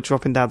of that, we're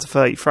dropping down to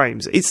 30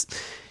 frames. It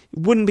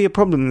wouldn't be a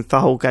problem if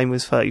the whole game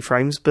was 30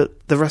 frames,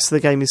 but the rest of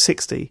the game is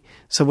 60.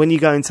 So when you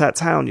go into that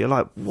town, you're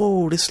like,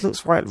 whoa, this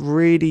looks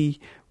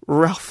really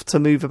rough to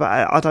move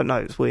about. I don't know,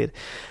 it's weird.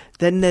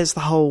 Then there's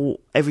the whole,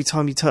 every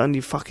time you turn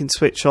your fucking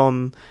switch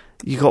on,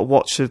 you got to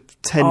watch a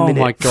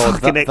 10-minute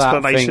fucking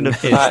explanation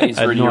of that is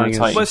really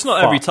irritating. Well, it's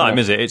not every time,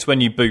 is it? It's when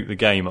you boot the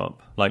game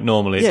up. Like,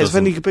 normally it doesn't. It's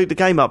when you boot the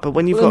game up, but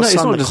when you've got a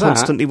son that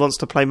constantly wants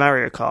to play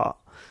Mario Kart.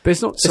 But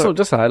it's not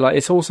just that. Like,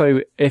 it's also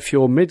if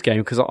you're mid-game,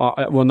 because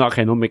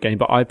not mid-game,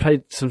 but I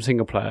played some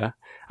single player,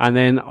 and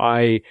then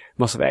I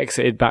must have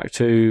exited back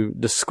to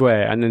the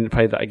square and then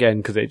played that again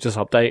because it just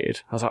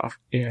updated. I was like,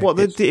 yeah. What,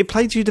 it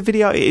played you the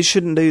video? It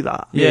shouldn't do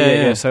that.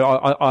 Yeah. So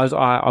I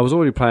was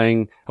already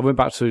playing. I went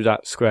back to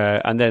that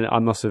square, and then I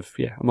must have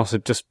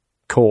just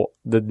caught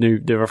the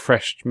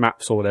refreshed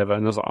maps or whatever,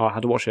 and I was like, I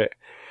had to watch it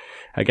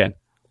again.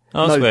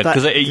 Oh, that's weird,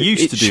 because it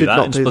used to do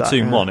that in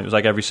Splatoon 1. It was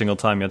like every single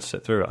time you had to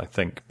sit through it, I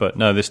think. But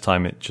no, this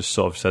time it just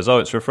sort of says, oh,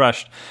 it's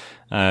refreshed.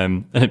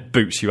 And it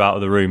boots you out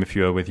of the room if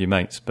you were with your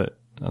mates, but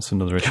that's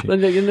another issue.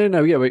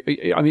 No,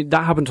 yeah. I mean,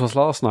 that happened to us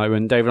last night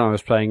when Dave and I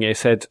was playing. It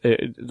said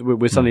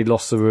we suddenly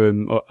lost the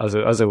room, as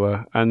it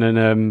were, and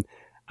then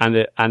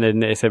and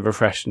then it said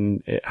refresh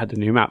and it had the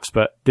new maps.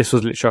 But this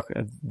was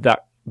literally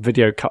that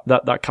video cut,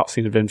 that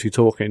cutscene of them two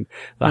talking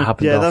that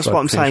happened. Yeah, that's after what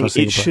I I'm saying.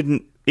 finished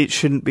It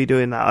shouldn't be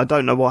doing that. I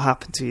don't know what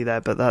happened to you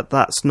there, but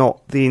that's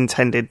not the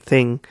intended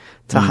thing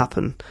to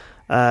happen.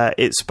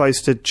 It's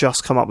supposed to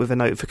just come up with a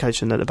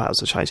notification that the battles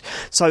have changed.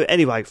 So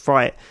anyway,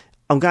 right,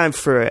 I'm going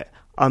through it.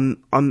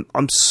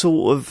 I'm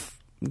sort of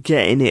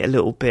getting it a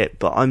little bit,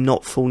 but I'm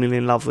not falling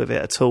in love with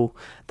it at all.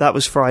 That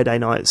was Friday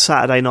night.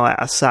 Saturday night,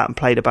 I sat and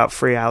played about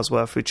 3 hours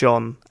worth with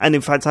John, and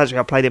in fact, actually,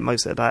 I played it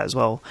most of the day as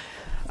well.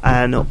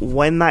 And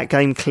when that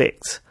game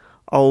clicked,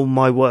 oh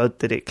my word,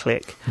 did it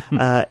click.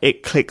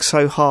 It clicked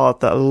so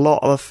hard that a lot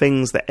of the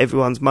things that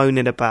everyone's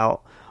moaning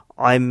about,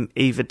 I'm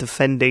either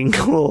defending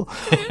or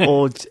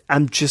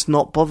I'm just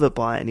not bothered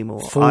by it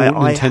anymore. Full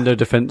Nintendo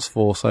Defense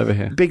Force over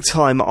here. Big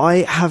time. I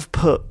have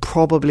put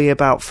probably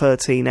about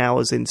 13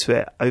 hours into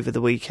it over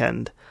the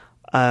weekend.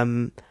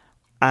 And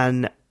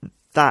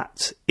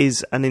that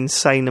is an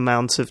insane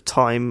amount of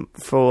time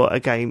for a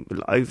game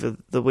over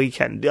the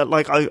weekend.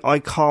 Like, I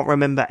can't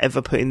remember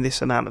ever putting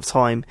this amount of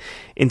time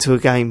into a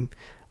game.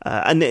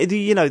 And,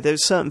 you know,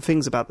 there's certain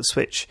things about the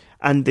Switch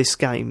and this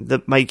game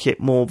that make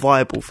it more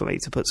viable for me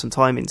to put some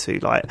time into.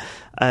 Like,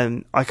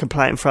 I can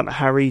play it in front of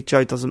Harry.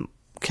 Joe doesn't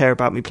care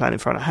about me playing in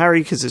front of Harry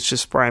because it's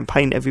just spray and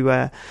paint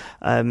everywhere.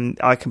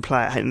 I can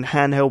play it in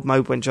handheld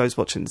mode when Joe's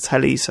watching the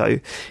telly, so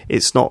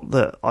it's not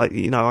that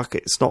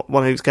it's not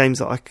one of those games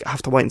that I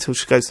have to wait until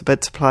she goes to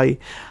bed to play.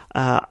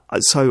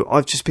 So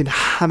I've just been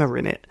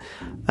hammering it.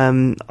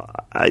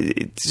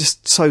 It's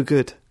just so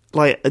good.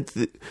 Like,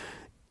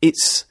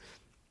 it's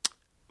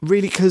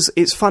really, because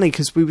it's funny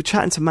because we were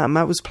chatting to Matt.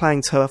 Matt was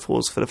playing Turf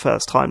Wars for the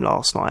first time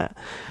last night,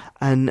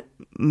 and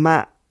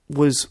Matt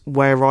was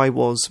where I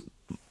was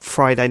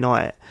Friday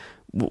night,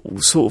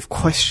 sort of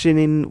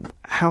questioning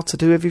how to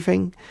do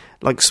everything.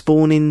 Like,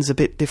 spawning's a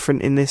bit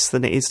different in this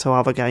than it is to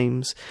other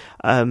games.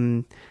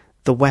 The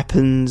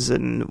weapons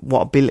and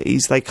what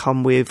abilities they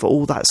come with,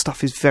 all that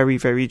stuff is very,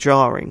 very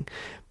jarring.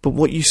 But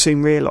what you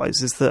soon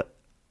realise is that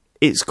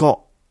it's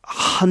got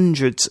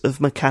hundreds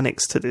of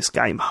mechanics to this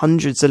game,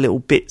 hundreds of little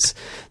bits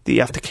that you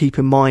have to keep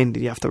in mind,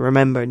 and you have to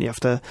remember, and you have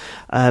to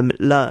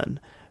learn.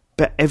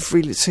 But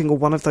every single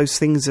one of those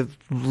things are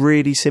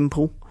really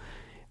simple.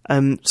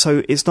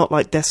 So it's not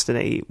like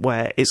Destiny,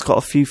 where it's got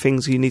a few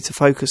things you need to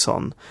focus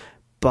on,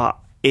 but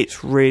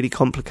it's really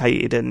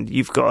complicated and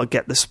you've got to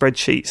get the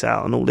spreadsheets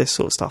out and all this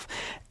sort of stuff.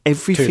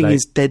 Everything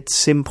is dead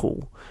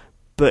simple,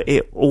 but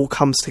it all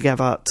comes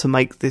together to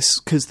make this,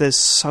 because there's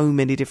so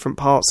many different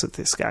parts of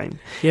this game.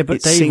 Yeah,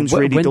 but Dave,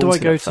 when do I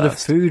go to the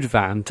food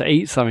van to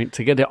eat something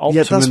to get it optimum?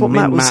 Yeah, that's what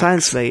Matt was saying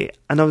to me,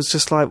 and I was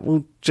just like,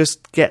 well,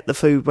 just get the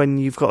food when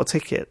you've got a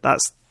ticket.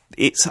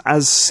 It's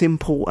as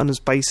simple and as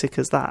basic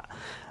as that.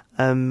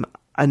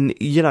 And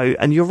you know,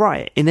 and you're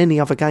right, in any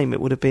other game it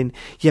would have been,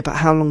 yeah, but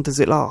how long does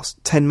it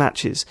last? 10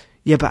 matches.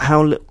 Yeah, but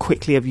how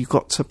quickly have you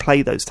got to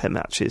play those 10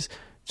 matches?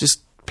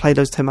 Just play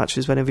those 10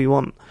 matches whenever you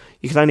want.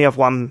 You can only have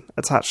one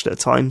attached at a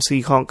time, so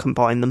you can't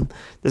combine them.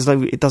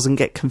 It doesn't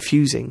get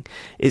confusing.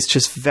 It's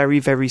just very,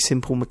 very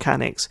simple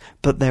mechanics,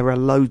 but there are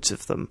loads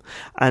of them.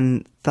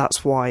 And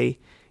that's why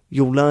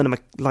you'll learn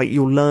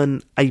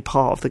a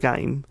part of the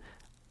game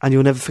and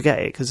you'll never forget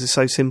it because it's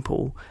so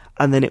simple,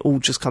 and then it all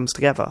just comes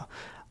together.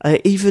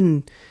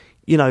 Even,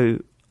 you know,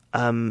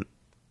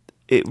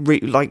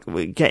 like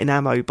getting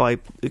ammo by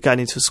going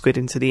into a squid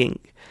into the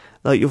ink.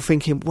 Like, you're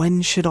thinking,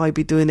 when should I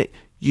be doing it?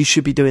 You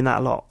should be doing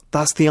that a lot.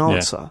 That's the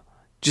answer. Yeah.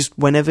 Just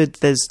whenever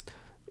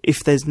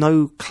if there's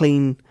no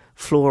clean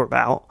floor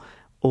about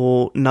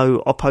or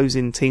no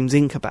opposing team's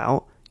ink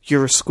about,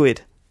 you're a squid.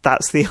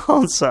 That's the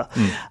answer.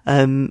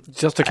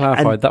 Just to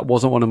clarify, that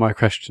wasn't one of my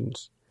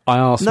questions. I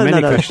asked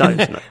many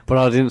questions, but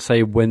I didn't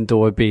say, when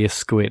do I be a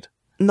squid?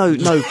 No,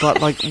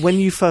 but like, when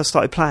you first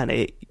started playing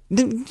it,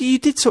 you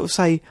did sort of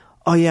say,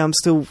 oh yeah, I'm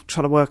still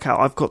trying to work out,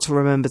 I've got to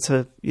remember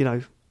to, you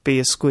know, be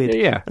a squid,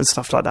 and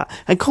stuff like that.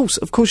 And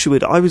of course you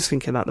would. I was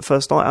thinking that the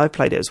first night I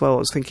played it as well. I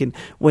was thinking,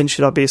 when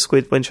should I be a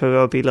squid? When should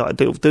I be like a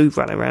little dude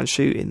running around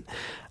shooting?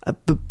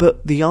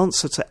 But the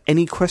answer to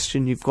any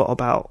question you've got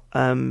about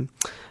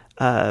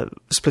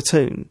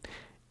Splatoon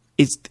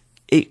is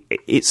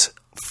it's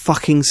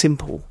fucking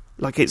simple.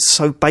 Like, it's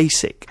so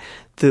basic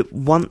that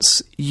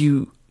once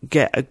you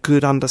get a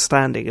good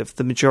understanding of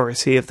the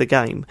majority of the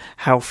game,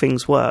 how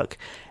things work,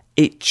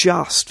 it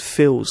just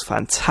feels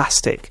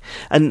fantastic.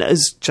 And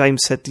as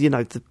James said, you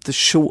know, the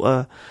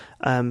shorter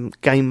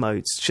game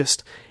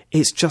modes,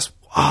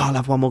 I'll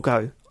have one more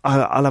go.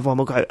 I'll have one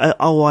more go.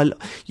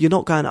 You're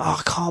not going,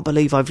 I can't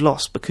believe I've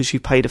lost, because you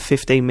played a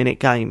 15-minute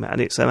game and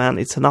it's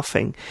amounted to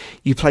nothing.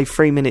 You play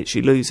 3 minutes,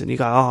 you lose, and you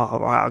go, all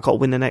right, I've got to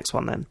win the next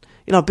one then.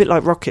 You know, a bit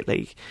like Rocket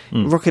League.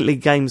 Rocket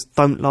League games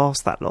don't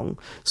last that long.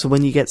 So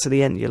when you get to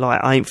the end, you're like,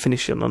 I ain't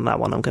finishing on that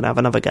one, I'm going to have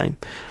another game.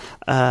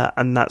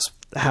 And that's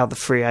how the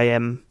 3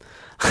 a.m.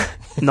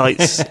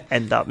 nights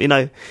end up, you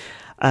know.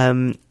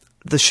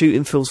 The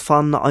shooting feels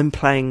fun. I'm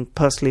playing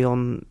personally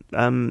on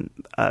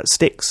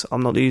sticks.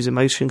 I'm not using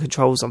motion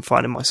controls. I'm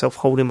finding myself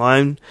holding my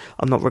own.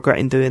 I'm not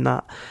regretting doing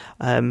that.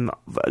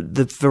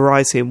 The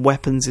variety in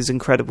weapons is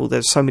incredible.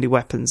 There's so many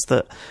weapons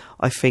that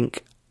I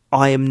think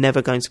I am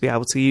never going to be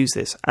able to use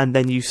this, and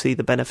then you see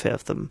the benefit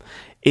of them.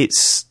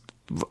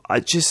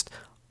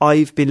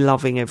 I've been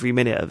loving every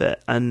minute of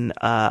it, and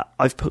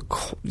I've put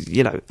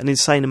an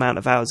insane amount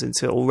of hours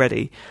into it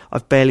already.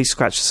 I've barely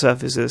scratched the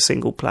surface as a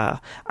single player,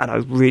 and I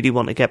really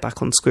want to get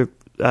back on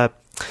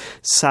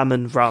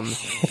Salmon Run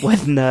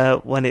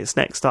when it's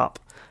next up.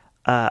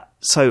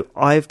 So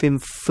I've been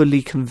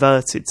fully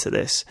converted to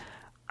this,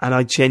 and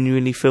I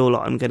genuinely feel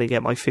like I'm going to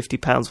get my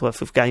 £50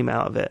 worth of game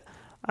out of it.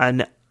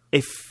 And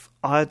if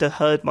I had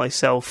heard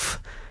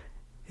myself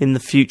in the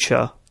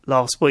future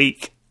last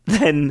week,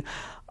 then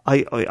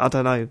I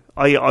don't know.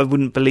 I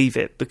wouldn't believe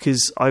it,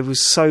 because I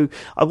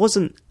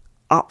wasn't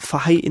up for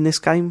hating this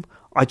game.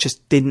 I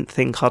just didn't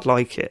think I'd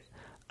like it.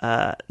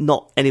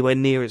 Not anywhere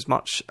near as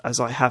much as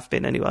I have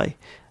been anyway.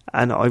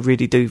 And I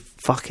really do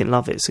fucking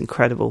love it. It's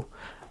incredible.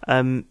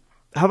 How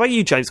about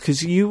you, James?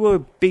 Because you were a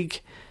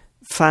big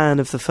fan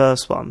of the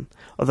first one,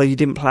 although you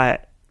didn't play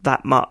it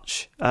that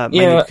much,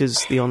 mainly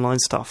because the online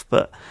stuff.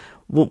 But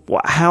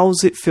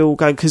how's it feel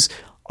going? Because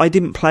I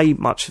didn't play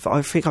much of it.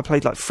 I think I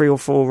played like 3 or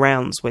 4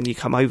 rounds when you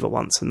come over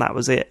once, and that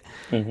was it.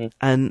 Mm-hmm.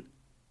 And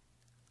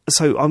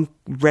so I'm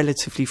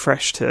relatively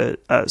fresh to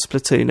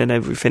Splatoon and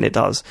everything it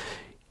does.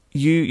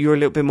 You're a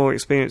little bit more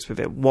experienced with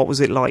it. What was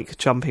it like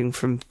jumping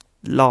from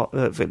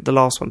the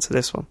last one to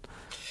this one?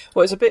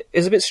 Well, it's a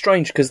bit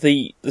strange, because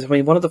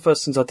one of the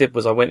first things I did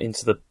was I went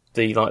into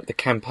the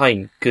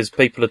campaign, because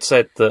people had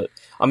said that.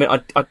 I mean,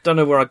 I don't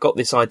know where I got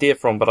this idea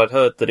from, but I'd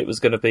heard that it was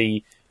going to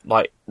be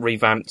like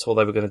revamped, or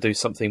they were going to do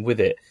something with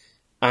it.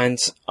 And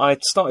I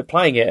started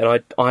playing it,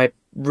 and I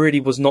really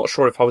was not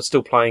sure if I was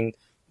still playing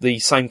the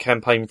same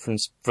campaign from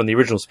the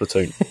original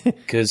Splatoon,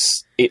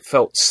 because it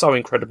felt so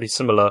incredibly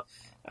similar,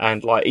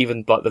 and like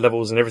even like the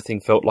levels and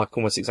everything felt like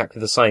almost exactly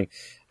the same.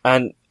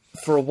 And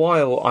for a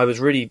while, I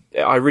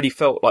really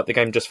felt like the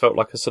game just felt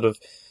like a sort of,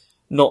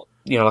 not,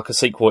 like a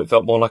sequel. It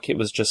felt more like it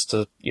was just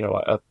like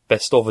a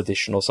best of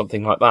edition or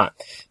something like that.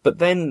 But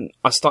then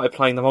I started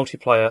playing the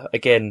multiplayer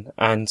again,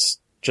 and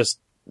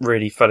just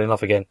really fell in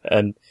love again,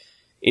 and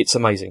it's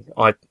amazing.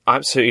 I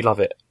absolutely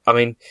love it. I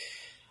mean,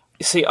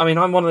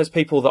 I'm one of those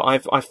people that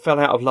I fell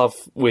out of love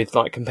with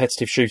like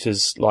competitive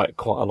shooters like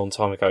quite a long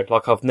time ago.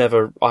 Like I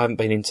haven't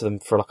been into them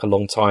for like a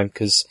long time,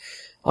 because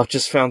I've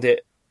just found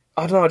it,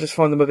 I don't know, I just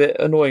find them a bit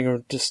annoying,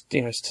 or just,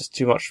 it's just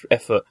too much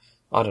effort.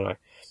 I don't know.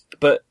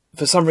 But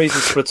for some reason,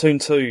 Splatoon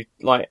 2,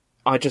 like,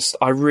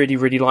 I really,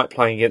 really like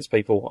playing against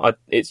people.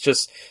 It's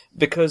just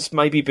because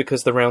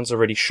the rounds are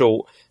really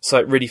short, so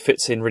it really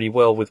fits in really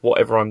well with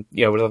whatever I'm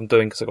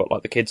doing, because I've got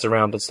like the kids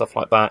around and stuff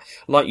like that.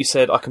 Like you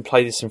said, I can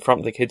play this in front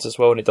of the kids as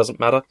well, and it doesn't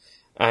matter.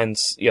 And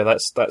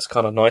that's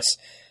kind of nice.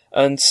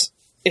 And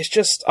it's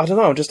just, I don't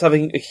know, I'm just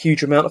having a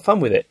huge amount of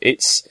fun with it.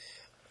 It's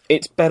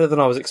better than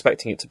I was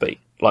expecting it to be,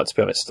 like, to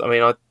be honest. I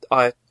mean,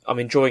 I'm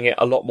enjoying it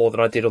a lot more than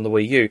I did on the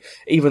Wii U,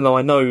 even though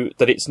I know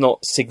that it's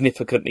not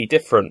significantly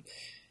different.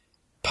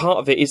 Part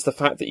of it is the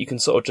fact that you can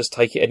sort of just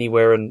take it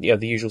anywhere, and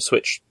the usual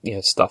Switch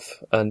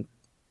stuff, and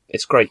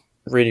it's great,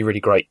 really,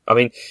 really great. I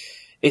mean,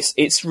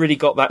 it's really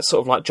got that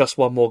sort of like just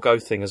one more go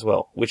thing as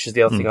well, which is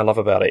the other thing I love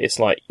about it. It's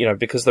like,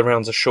 because the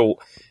rounds are short,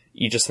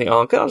 you just think,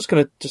 I'm just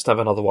going to just have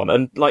another one.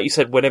 And like you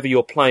said, whenever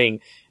you're playing,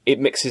 it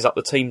mixes up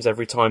the teams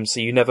every time, so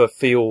you never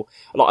feel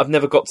like, I've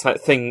never got to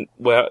that thing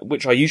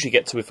which I usually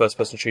get to with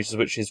first-person shooters,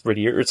 which is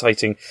really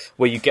irritating,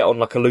 where you get on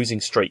like a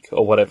losing streak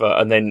or whatever,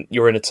 and then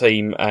you're in a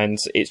team and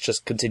it's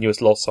just continuous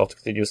loss after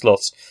continuous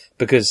loss,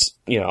 because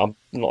I'm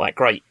not that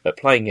great at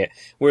playing it.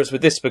 Whereas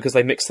with this, because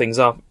they mix things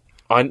up,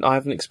 I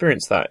haven't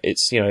experienced that.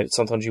 It's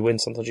sometimes you win,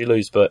 sometimes you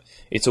lose, but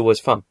it's always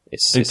fun.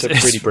 It's a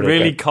really brilliant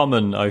really game.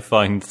 Common, I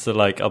find. So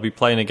like, I'll be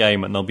playing a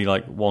game and there'll be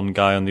like one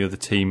guy on the other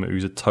team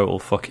who's a total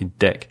fucking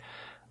dick,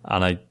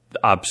 and I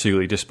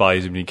absolutely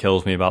despise him. He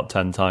kills me about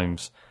 10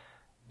 times,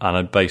 and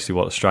I basically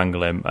want to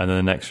strangle him. And then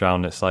the next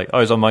round, it's like,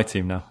 he's on my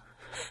team now.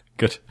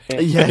 Good.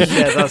 Yeah,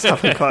 that's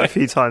happened quite a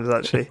few times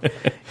actually.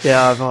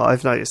 Yeah,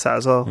 I've noticed that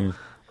as well.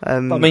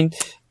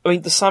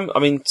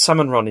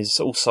 Salmon Run is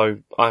also.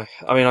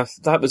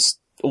 That was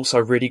also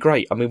really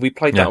great. I mean, we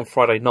played that on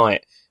Friday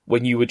night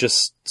when you were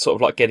just sort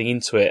of like getting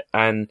into it,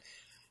 and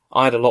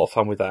I had a lot of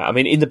fun with that. I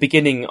mean, in the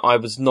beginning, I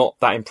was not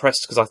that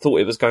impressed, because I thought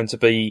it was going to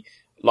be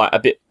like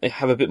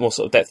have a bit more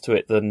sort of depth to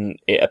it than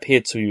it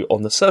appeared to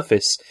on the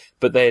surface.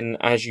 But then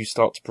as you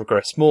start to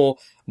progress more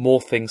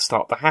things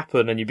start to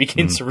happen, and you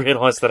begin to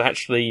realise that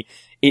actually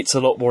it's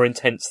a lot more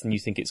intense than you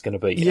think it's going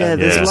to be. Yeah,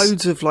 there's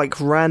loads of like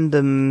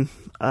random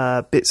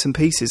bits and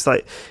pieces.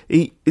 Like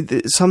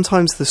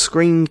sometimes the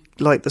screen,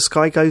 like the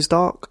sky goes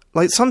dark.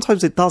 Like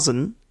sometimes it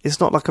doesn't. It's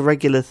not like a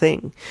regular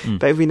thing.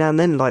 But every now and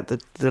then, like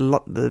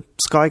the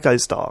sky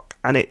goes dark,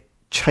 and it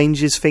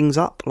changes things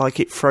up. Like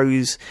it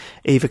throws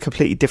either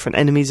completely different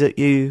enemies at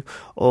you,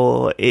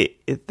 or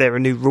there are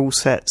new rule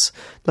sets.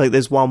 Like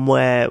there's one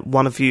where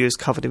one of you is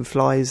covered in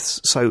flies,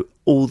 so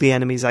all the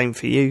enemies aim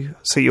for you,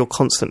 so you're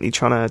constantly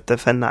trying to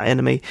defend that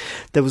enemy.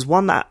 There was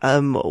one that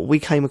we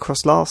came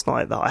across last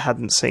night that I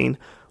hadn't seen,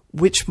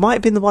 which might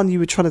have been the one you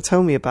were trying to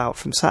tell me about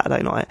from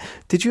Saturday night.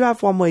 Did you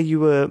have one where you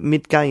were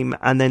mid-game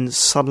and then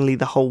suddenly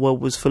the whole world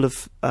was full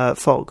of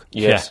fog?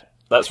 Yes,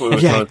 that's what we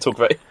were trying to talk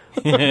about.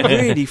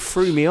 Really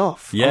threw me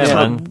off. Yeah,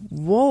 man. Like,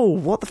 whoa,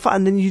 what the fuck?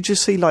 And then you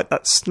just see like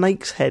that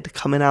snake's head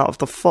coming out of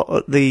the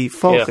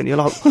fog, and you're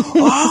like,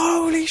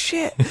 holy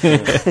shit!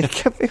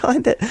 Get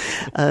behind it.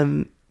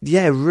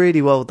 Yeah,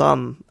 really well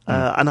done.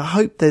 And I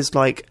hope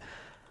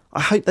I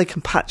hope they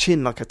can patch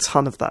in like a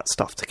ton of that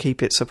stuff to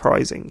keep it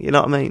surprising. You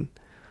know what I mean?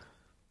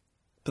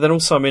 But then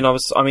also,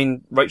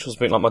 Rachel's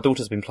been, like, my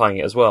daughter's been playing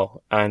it as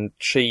well, and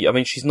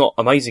she's not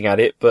amazing at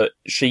it, but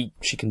she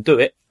can do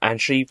it,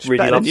 and she's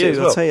really loves it as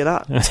well. I'll tell you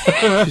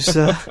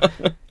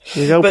that.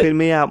 She's helping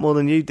me out more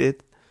than you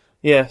did.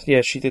 Yeah,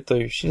 she didn't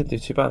do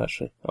too bad,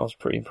 actually. I was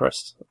pretty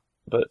impressed.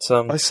 But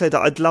I said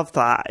I'd love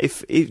that.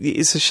 If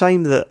it's a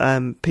shame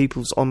that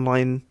people's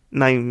online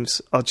names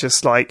are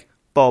just like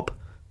Bob,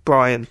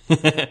 Brian,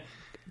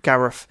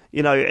 Gareth.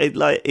 You know,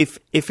 if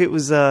it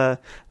was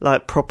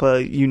like proper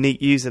unique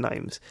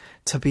usernames,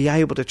 to be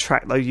able to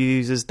track those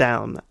users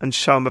down and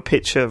show them a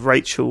picture of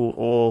Rachel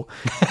or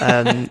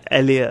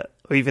Elliot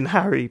or even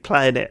Harry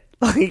playing it,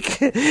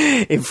 like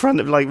in front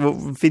of, like,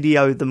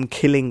 video them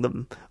killing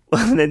them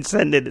and then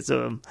sending it to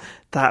them,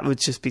 that would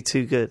just be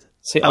too good.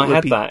 See, I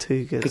had that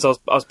because I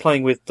was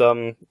playing with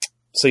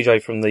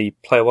CJ from the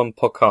Player One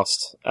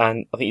podcast,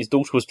 and I think his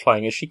daughter was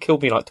playing, and she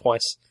killed me like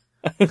twice.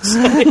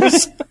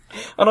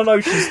 And I know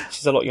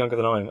she's a lot younger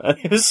than I am, and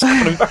it was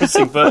kind of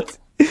embarrassing, but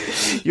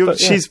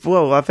she's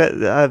well. I bet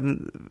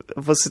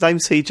what's his name,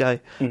 CJ?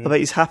 I bet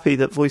he's happy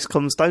that voice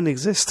comms don't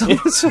exist on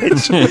the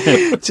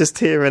Switch. Just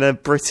hearing a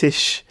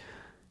British,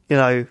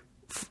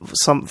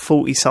 some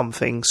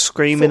 40-something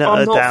screaming at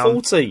her down. I'm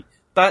not 40.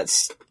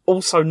 That's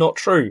also not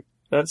true.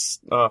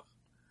 That's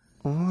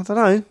well, I don't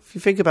know. If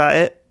you think about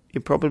it,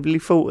 you're probably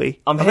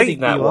 40. I'm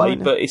heading that way,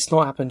 but it's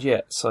not happened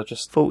yet, so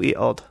just 40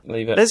 odd.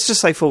 Leave it. Let's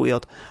just say 40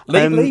 odd.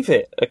 Leave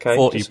it. Okay.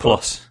 40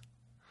 plus.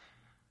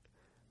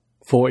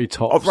 40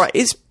 tops. Oh, right,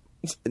 it's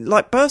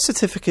like birth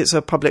certificates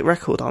are public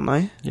record, aren't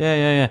they?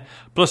 Yeah.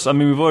 Plus,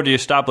 we've already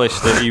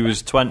established that he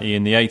was 20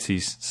 in the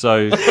 80s,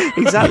 so...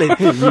 Exactly.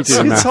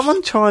 Can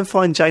someone try and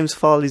find James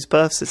Farley's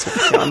birth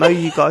certificate? I know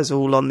you guys are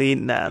all on the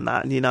internet and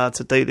that, and you know how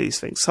to do these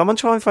things. Someone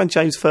try and find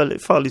James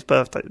Farley's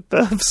birth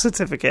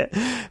certificate,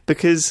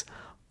 because,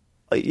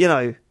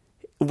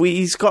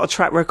 he's got a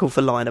track record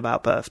for lying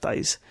about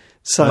birthdays.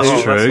 So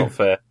that's true. That's not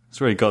fair. That's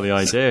where he got the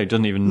idea. He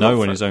doesn't even know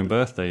when his own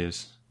birthday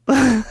is.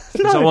 no,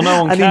 well,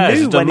 no one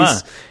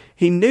cares.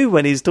 He knew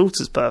when his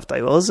daughter's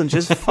birthday was and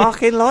just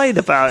fucking lied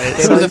about it.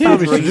 There was a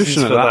family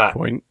tradition at that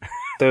point.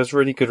 There was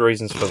really good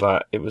reasons for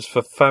that. It was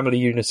for family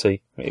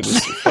unity. It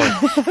was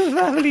fun.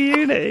 Family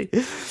unity.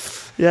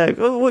 Yeah,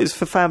 well, it's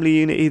for family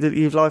unity that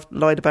you've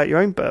lied about your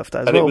own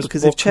birthday as well.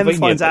 Because if Chen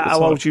finds out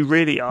how old you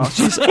really are,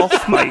 she's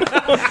off, mate.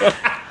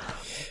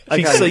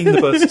 She's seen the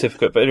birth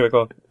certificate, but anyway,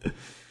 go on.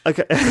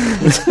 Okay.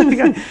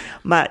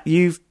 Matt,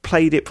 you've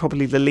played it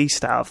probably the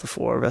least out of the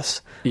four of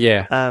us.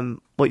 Yeah.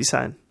 What are you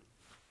saying?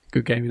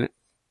 Good game, isn't it?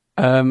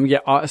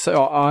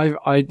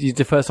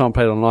 The first time I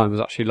played online was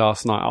actually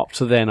last night. Up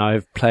to then,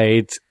 I've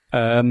played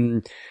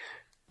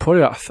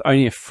probably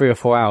only 3 or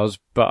 4 hours,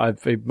 but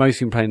I've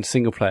mostly been playing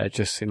single player,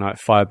 just in like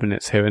 5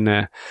 minutes here and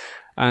there,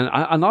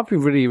 and I've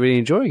been really, really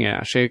enjoying it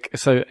actually.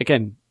 So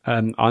again,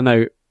 I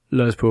know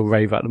loads of people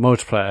rave about the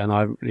multiplayer, and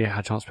I really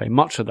had a chance to play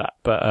much of that.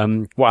 But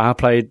what I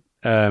played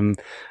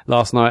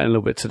last night and a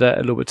little bit today,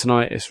 a little bit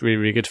tonight, it's really,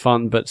 really good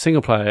fun. But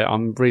single player,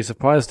 I'm really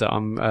surprised that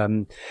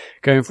I'm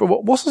going for.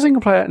 What's the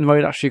single player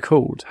mode actually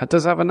called?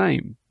 Does it have a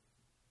name?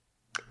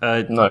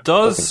 No,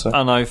 does, so.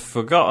 And I've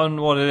forgotten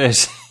what it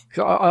is.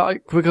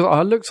 Because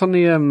I looked on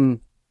the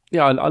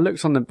I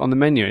looked on the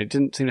menu. It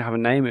didn't seem to have a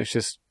name. It's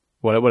just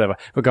whatever.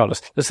 Regardless,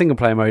 the single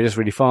player mode is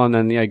really fun,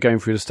 and going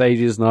through the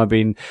stages. And I've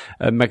been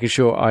making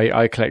sure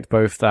I collect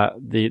both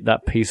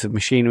that piece of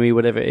machinery,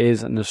 whatever it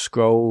is, and the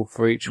scroll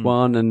for each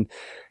one. And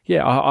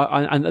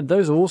and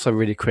those are also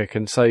really quick.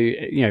 And so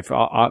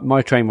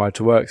my train ride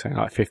to work is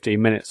like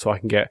 15 minutes, so I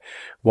can get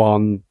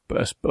one,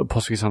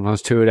 possibly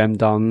sometimes 2 of them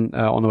done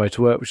on the way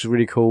to work, which is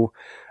really cool.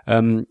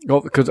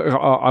 Because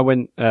I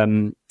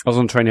was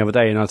on the train the other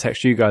day and I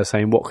texted you guys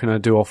saying, what can I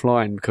do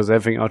offline? Because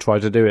everything I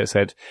tried to do, it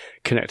said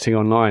connecting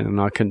online and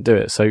I couldn't do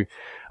it. So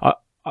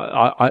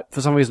I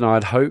for some reason I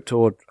had hoped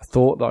or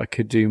thought that I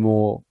could do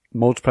more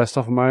multiplayer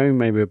stuff on my own,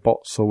 maybe with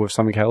bots or with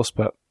something else,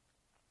 but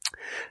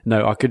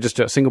no, I could just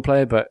do it single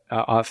player, but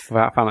I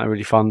found that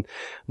really fun.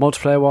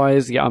 Multiplayer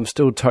wise, I'm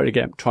still totally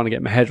trying to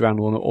get my head around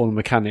all the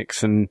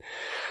mechanics, and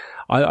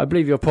I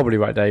believe you're probably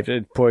right, Dave.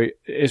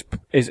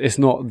 It's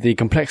not the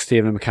complexity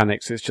of the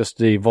mechanics, it's just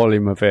the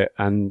volume of it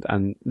and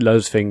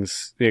those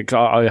things. Yeah, 'cause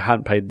I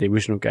hadn't played the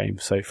original game,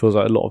 so it feels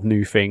like a lot of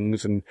new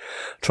things and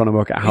trying to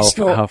work out how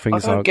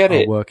things are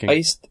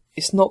working.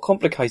 It's not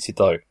complicated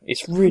though.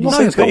 It's really No,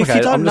 simple. but if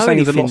you don't I'm just know saying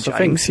there's anything, lots of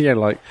James, things. Yeah,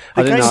 like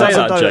the I didn't game know. Say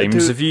doesn't that, do-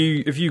 James.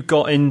 Have you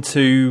got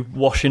into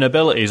washing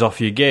abilities off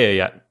your gear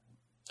yet?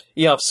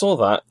 Yeah, I saw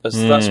that.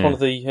 That's one of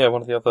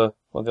the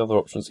other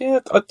options. Yeah,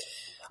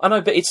 I know,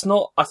 but it's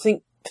not. I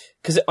think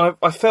because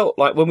I felt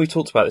like when we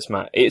talked about this,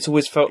 Matt, it's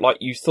always felt like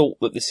you thought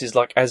that this is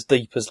like as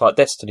deep as like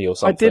Destiny or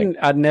something.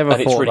 I'd never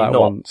And it's thought really that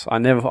not. once.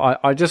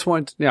 I just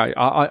wanted,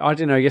 I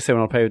didn't know yesterday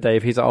when I played with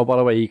Dave, he's like, oh, by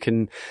the way, you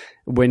can,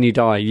 when you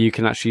die, you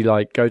can actually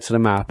like go to the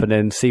map and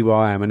then see where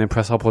I am and then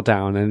press up or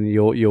down and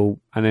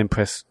and then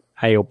press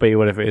A or B,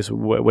 whatever it is,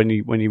 when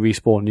you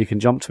respawn, you can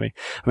jump to me.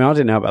 I mean, I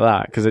didn't know about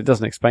that because it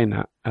doesn't explain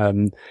that.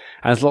 And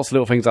there's lots of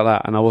little things like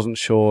that. And I wasn't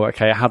sure,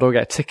 okay, how do I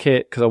get a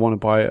ticket? Because I want to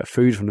buy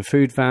food from the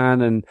food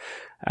van and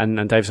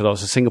Dave said, oh,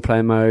 it's a single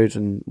player mode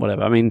and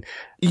whatever. I mean,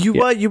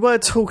 you were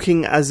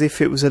talking as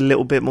if it was a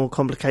little bit more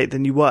complicated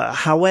than you were.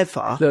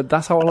 However,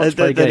 that's how I like to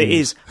play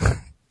games.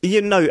 It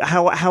is.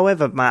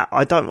 However, Matt,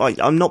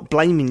 I'm not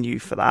blaming you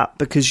for that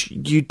because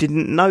you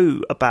didn't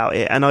know about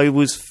it, and I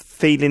was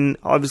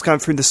going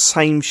through the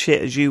same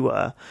shit as you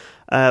were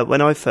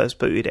when I first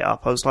booted it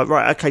up. I was like,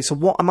 right, okay, so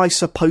what am I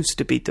supposed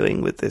to be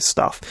doing with this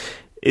stuff?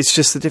 It's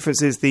just the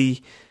difference is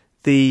the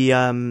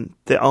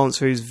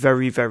answer is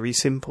very, very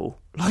simple.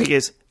 Like,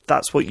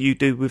 that's what you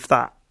do with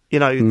that.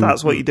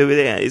 That's what you do with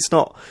it. It's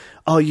not,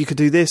 oh, you could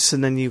do this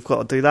and then you've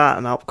got to do that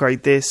and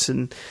upgrade this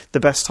and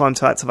the best time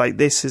to activate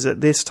this is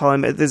at this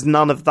time. There's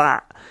none of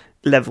that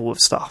level of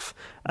stuff.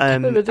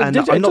 And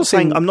I'm not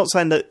saying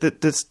that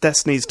this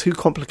Destiny is too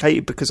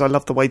complicated because I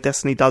love the way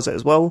Destiny does it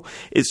as well.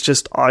 It's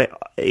just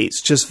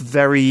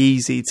very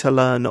easy to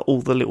learn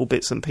all the little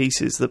bits and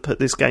pieces that put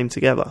this game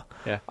together.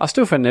 Yeah, I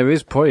still think there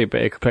is probably a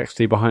bit of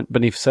complexity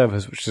beneath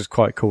servers, which is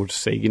quite cool to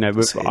see.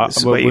 With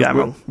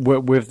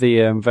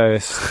the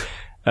various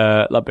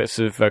like bits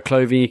of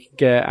clothing you can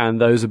get and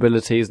those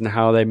abilities and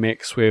how they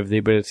mix with the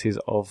abilities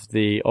of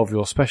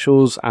your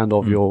specials and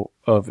of your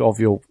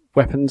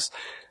weapons.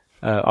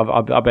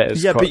 I bet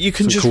it's but you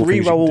can just cool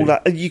re-roll all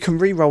that. You can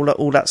re-roll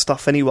all that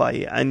stuff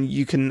anyway, and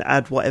you can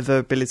add whatever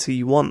ability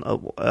you want.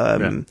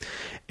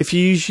 If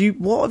you use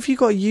what have you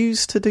got to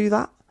use to do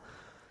that?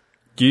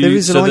 There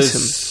is an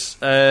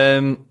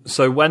item.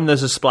 So when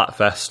there's a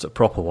Splatfest, a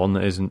proper one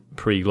that isn't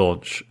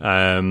pre-launch,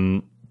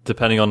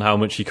 depending on how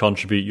much you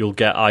contribute, you'll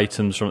get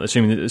items from. This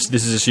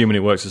is assuming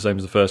it works the same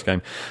as the first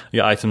game. You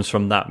get items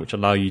from that which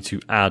allow you to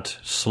add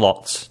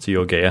slots to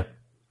your gear,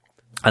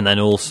 and then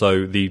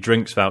also the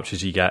drinks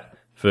vouchers you get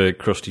for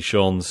Krusty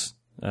Sean's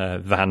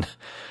van.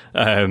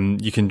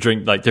 You can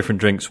drink like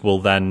different drinks will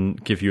then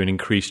give you an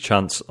increased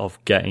chance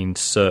of getting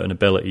certain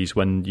abilities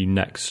when you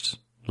next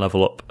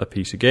level up a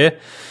piece of gear.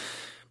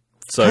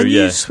 So can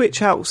you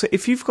switch out? So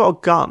if you've got a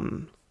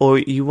gun or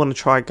you want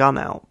to try a gun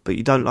out, but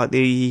you don't like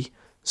the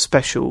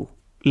special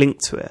link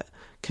to it,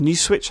 can you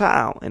switch that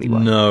out anyway?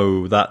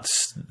 No,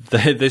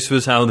 this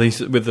was how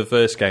with the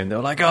first game. They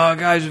were like, "Oh,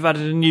 guys, we've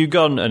added a new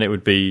gun," and it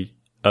would be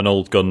an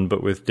old gun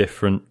but with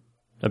different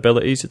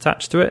abilities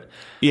attached to it.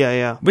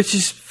 Yeah. Which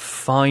is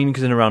fine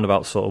because in a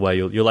roundabout sort of way,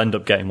 you'll end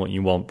up getting what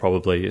you want.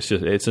 Probably it's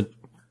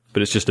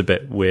just a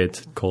bit weird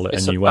to call it a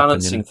new weapon.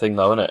 It's a balancing thing,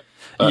 though, isn't it?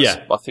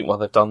 I think why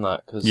they've done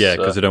that. Cause,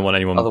 because they don't want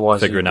anyone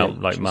figuring out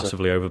like like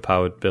massively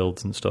overpowered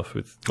builds and stuff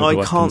with I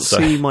weapons, can't so.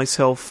 see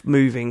myself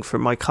moving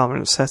from my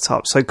current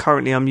setup. So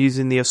currently I'm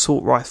using the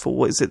assault rifle.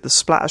 What is it? The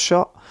splatter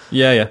shot?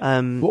 Yeah.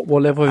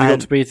 What level have you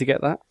got to be to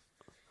get that?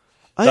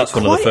 That's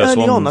one of the first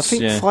early ones. on, I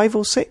think 5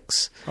 or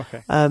 6.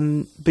 Okay.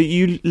 But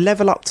you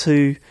level up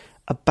to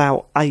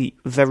about 8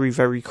 very,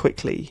 very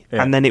quickly,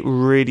 and then it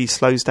really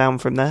slows down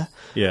from there.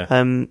 Yeah.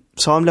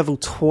 So I'm level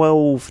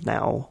 12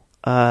 now,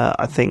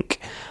 I think,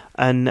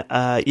 and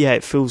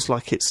it feels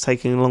like it's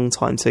taking a long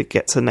time to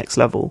get to the next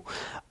level.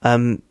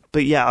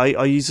 But yeah,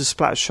 I use a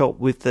splatter shot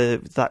with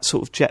that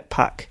sort of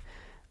jetpack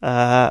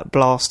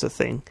blaster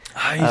thing.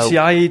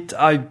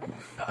 I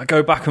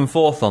go back and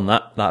forth on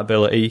that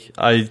ability.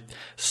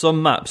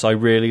 Some maps I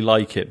really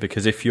like it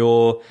because if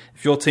your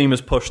team has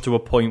pushed to a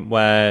point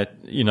where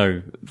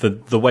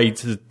the way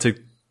to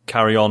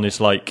carry on is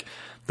like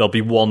there'll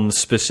be one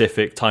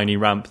specific tiny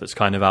ramp that's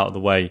kind of out of the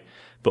way,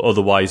 but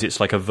otherwise it's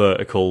like a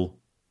vertical.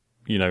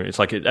 It's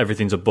like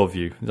everything's above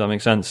you. Does that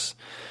make sense?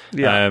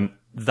 Yeah.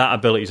 That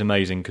ability is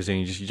amazing because then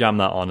you just jam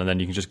that on and then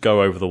you can just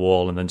go over the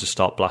wall and then just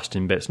start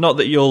blasting bits. Not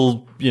that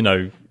you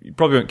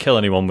probably won't kill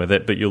anyone with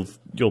it, but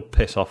you'll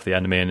piss off the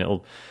enemy and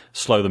it'll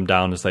slow them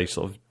down as they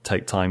sort of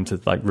take time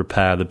to like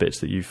repair the bits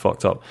that you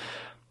fucked up.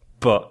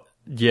 But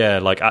yeah,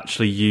 like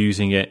actually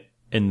using it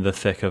in the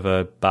thick of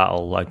a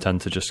battle, I tend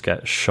to just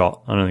get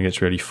shot. I don't think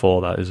it's really for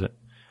that, is it?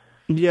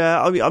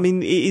 Yeah, I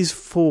mean, it is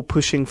for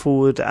pushing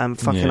forward and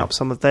fucking up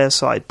some of their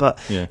side, but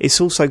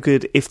it's also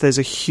good if there's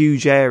a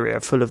huge area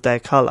full of their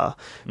colour,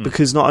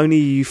 because not only are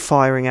you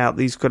firing out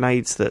these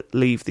grenades that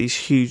leave these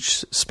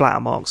huge splatter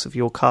marks of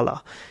your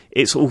colour,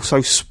 it's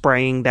also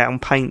spraying down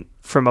paint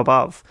from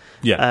above,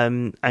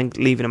 and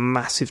leaving a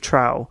massive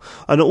trail.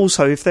 And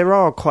also, if there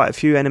are quite a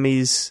few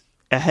enemies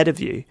ahead of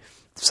you,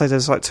 say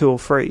there's like 2 or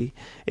 3,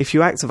 if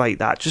you activate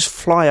that, just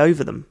fly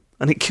over them.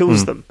 And it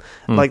kills them.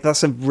 Like,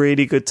 that's a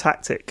really good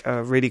tactic,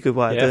 a really good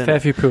way of doing it. Yeah, a fair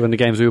few people in the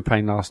games we were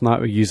playing last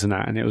night were using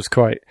that, and it was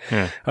quite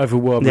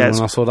overwhelming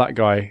when I saw that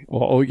guy,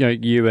 or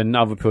you and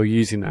other people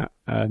using that.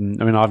 I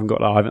mean, I haven't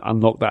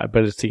unlocked that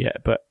ability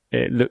yet, but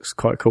it looks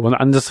quite cool.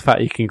 And just the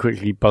fact you can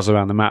quickly buzz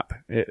around the map,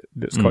 it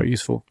looks quite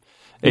useful.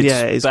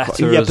 It's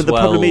better but the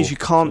problem is you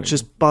can't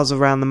just buzz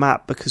around the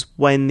map, because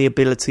when the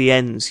ability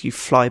ends, you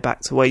fly back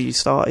to where you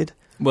started.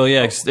 Well,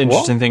 yeah, it's the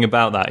interesting thing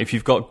about that. If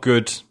you've got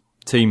good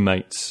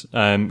teammates,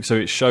 so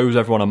it shows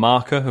everyone a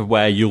marker of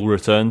where you'll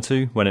return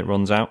to when it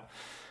runs out.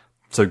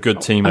 So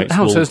good teammates.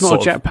 So it's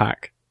not a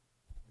jetpack?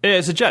 Yeah,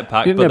 it's a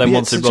jetpack, but then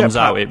once it runs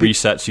out, it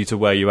resets you to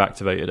where you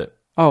activated it.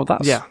 Oh,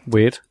 that's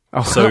weird.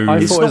 Oh, so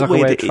I thought it was like a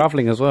way of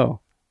travelling as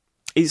well.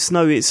 It's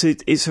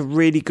a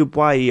really good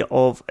way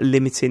of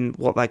limiting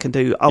what they can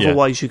do.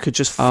 Otherwise, you could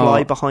just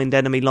fly behind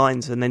enemy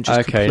lines and then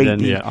just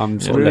completely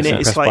ruin it.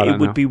 It's like it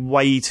would be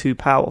way too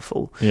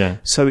powerful. Yeah.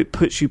 So it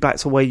puts you back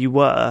to where you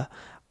were.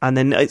 And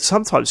then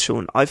sometimes,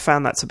 Sean, I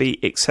found that to be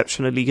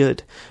exceptionally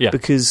good. Yeah.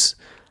 Because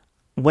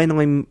when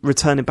I'm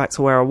returning back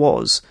to where I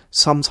was,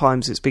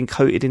 sometimes it's been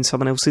coated in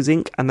someone else's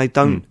ink, and they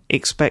don't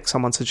expect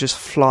someone to just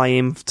fly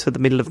into the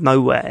middle of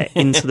nowhere,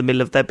 into the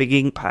middle of their big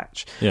ink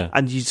patch. Yeah.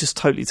 And you just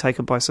totally take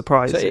them by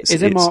surprise. So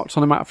is it marked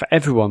on the map for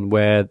everyone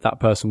where that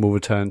person will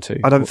return to?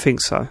 I don't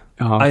think so.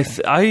 Oh,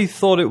 okay. I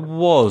thought it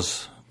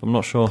was. I'm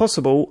not sure.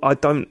 Possible. I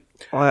don't.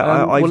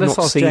 I've let's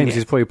not ask seen James. it.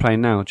 He's probably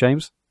playing now.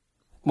 James?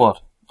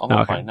 What? I'm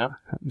not playing now.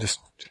 Just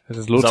a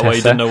little Is that test why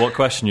you didn't know what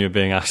question you were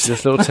being asked?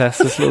 Just a little test.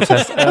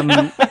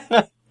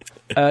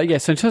 Yeah,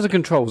 so in terms of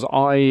controls,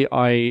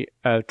 I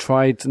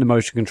tried the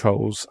motion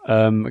controls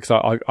because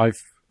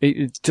I've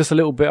just a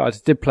little bit. I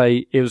did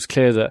play. It was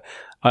clear that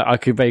I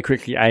could very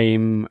quickly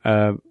aim,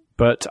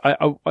 but I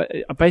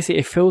basically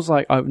it feels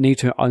like I need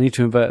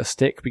to invert a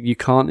stick, but you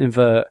can't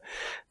invert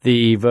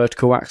the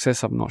vertical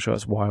axis. I'm not sure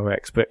it's Y or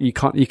X, but you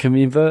can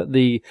invert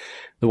the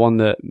one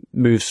that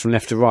moves from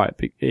left to right.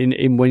 But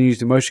in when you use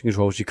the motion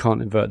controls, you can't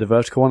invert the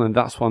vertical one, and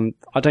that's one.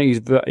 I don't use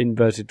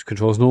inverted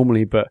controls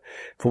normally, but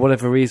for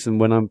whatever reason,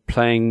 when I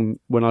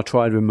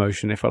tried with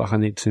motion, it felt like I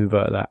needed to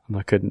invert that, and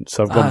I couldn't.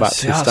 So I've gone back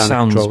to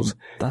standard controls.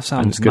 That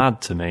sounds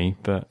mad to me,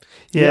 but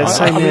yeah,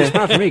 I mean, it's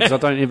mad for me because I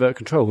don't invert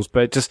controls,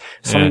 but it just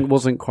something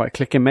wasn't quite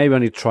clicking. Maybe I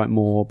need to try it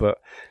more, but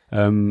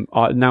now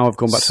I've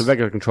gone back to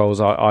regular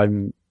controls.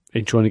 I'm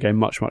enjoying the game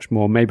much, much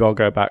more. Maybe I'll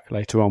go back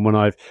later on when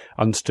I've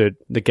understood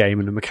the game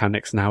and the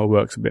mechanics and how it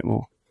works a bit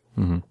more.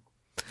 Mm-hmm.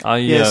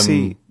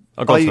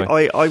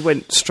 I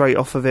went straight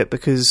off of it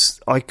because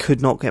I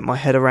could not get my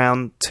head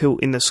around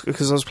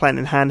because I was playing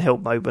in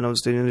handheld mode when I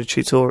was doing the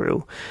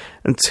tutorial,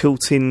 and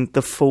tilting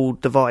the full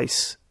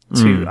device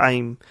to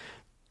aim.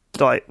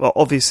 Like, well,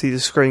 obviously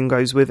the screen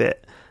goes with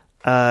it.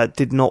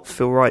 Did not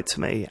feel right to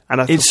me,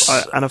 and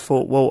I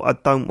thought, well, I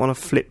don't want to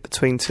flip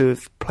between two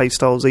play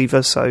styles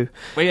either. So,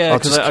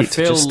 because I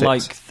feel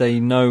like they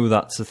know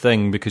that's a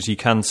thing because you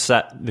can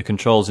set the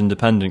controls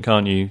independent,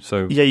 can't you?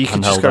 So you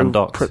can just go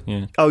docked.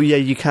 Oh yeah,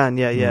 you can.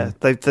 Yeah.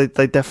 They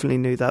definitely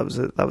knew that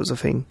was a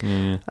thing.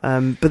 Yeah.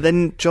 But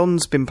then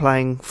John's been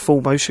playing full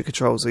motion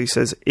controls. He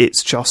says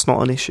it's just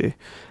not an issue.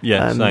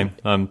 Yeah, same.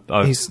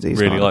 I he's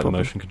really like the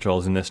motion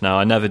controls in this now.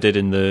 I never did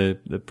in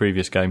the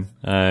previous game.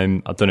 I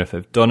don't know if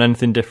they've done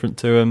anything different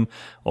to them,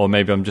 or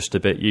maybe I'm just a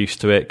bit used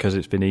to it because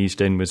it's been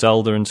eased in with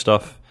Zelda and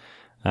stuff.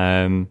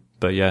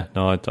 But yeah,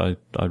 no,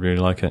 I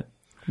really like it.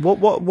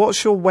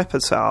 What's your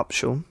weapon setup,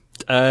 Sean?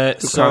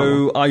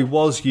 So I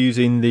was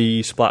using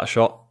the splat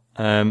shot,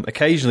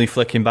 occasionally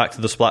flicking back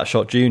to the splat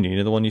shot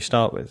junior, the one you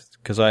start with,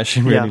 because I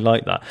actually really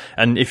like that.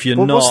 And if you're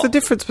not, what's the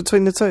difference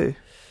between the two?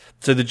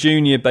 So the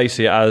junior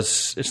basically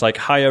it's like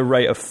higher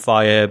rate of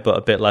fire, but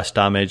a bit less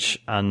damage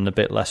and a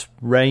bit less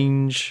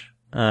range.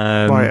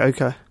 Right.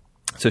 Okay.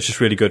 So it's just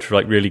really good for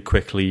like really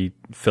quickly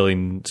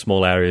filling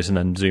small areas and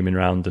then zooming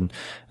around,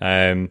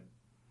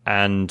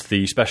 and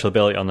the special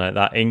ability on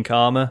that ink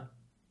armor.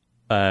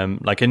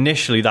 Like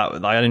initially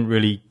that I didn't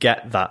really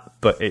get that,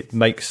 but it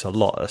makes a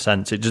lot of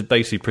sense. It just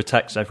basically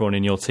protects everyone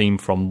in your team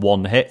from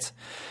one hit,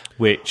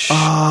 which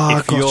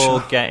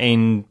you're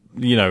getting,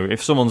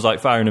 if someone's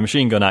like firing a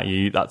machine gun at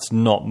you, that's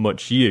not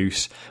much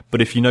use.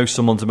 But if you know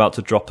someone's about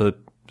to drop a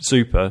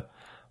super,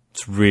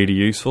 it's really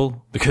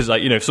useful because,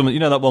 like, if someone,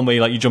 that one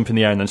where you jump in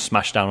the air and then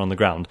smash down on the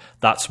ground,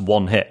 that's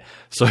one hit.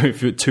 So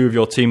if two of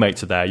your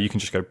teammates are there, you can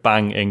just go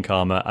bang ink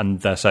armor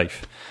and they're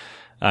safe.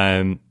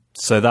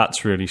 So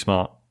that's really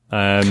smart.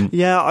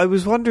 I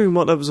was wondering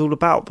what that was all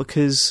about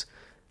because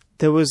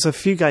there was a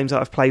few games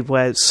that I've played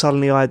where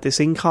suddenly I had this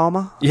ink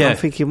armor. Yeah. I'm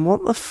thinking,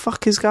 what the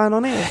fuck is going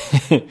on here?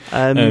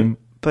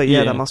 But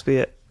that must be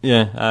it.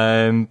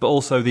 Yeah, but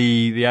also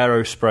the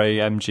Aerospray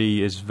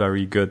MG is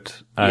very good.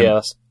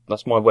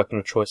 That's my weapon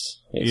of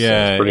choice.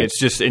 It's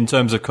just in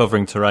terms of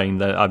covering terrain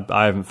that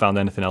I haven't found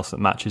anything else that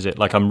matches it.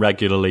 Like I'm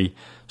regularly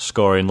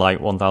scoring like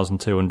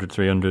 1,200,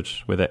 300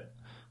 with it.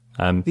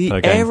 The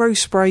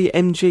Aerospray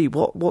MG,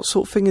 what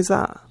sort of thing is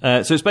that?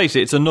 So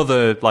it's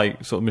another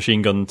like sort of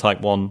machine gun type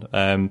one,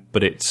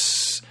 but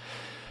it's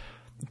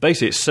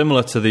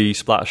similar to the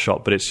splatter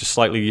shot, but it's just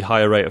slightly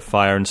higher rate of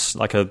fire and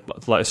like a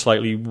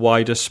slightly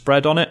wider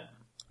spread on it.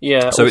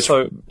 Yeah. So it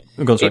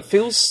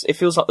feels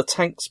like the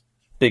tank's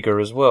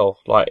bigger as well.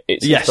 Like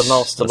it seems to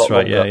last a lot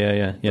longer.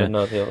 Than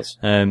the others.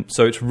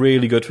 So it's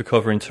really good for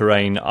covering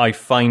terrain. I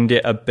find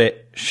it a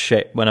bit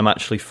shit when I'm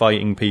actually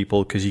fighting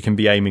people because you can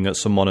be aiming at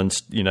someone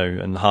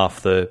and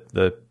half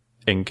the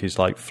ink is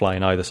like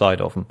flying either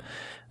side of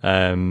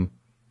them.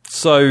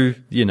 So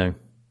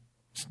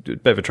it's a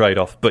bit of a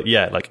trade-off. But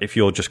yeah, like if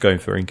you're just going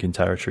for inking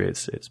territory,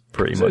 it's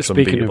pretty much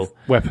unbeatable. Speaking of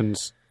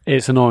weapons,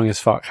 it's annoying as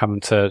fuck having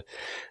to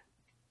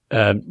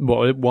not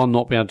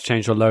being able to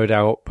change your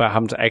loadout, but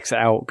having to exit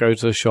out, go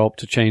to the shop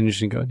to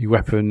change and get a new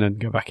weapon and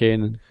go back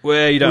in. And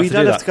you don't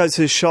have to go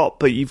to the shop,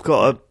 but you've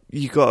got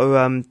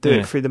to do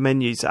it through the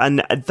menus,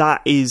 and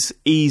that is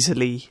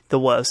easily the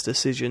worst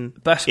decision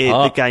in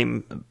the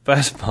game.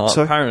 Best part,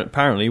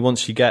 apparently,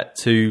 once you get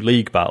to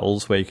league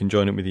battles where you can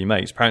join up with your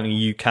mates, apparently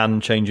you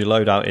can change your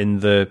loadout in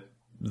the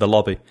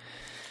lobby.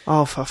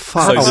 Oh, for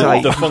fuck's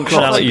sake! The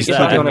functionality's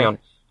there.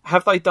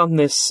 Have they done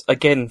this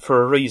again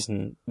for a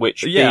reason?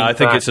 I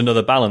think it's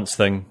another balance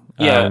thing.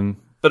 Yeah,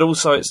 but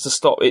also it's to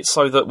stop. It's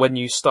so that when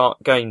you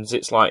start games,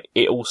 it's like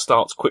it all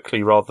starts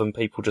quickly rather than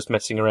people just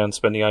messing around,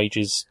 spending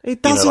ages.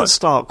 It doesn't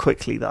start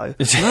quickly though.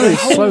 It's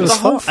slow as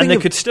fuck. And they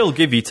could still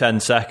give you 10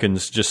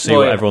 seconds just see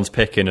what everyone's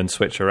picking and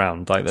switch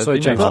around. Like, so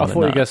James, I thought you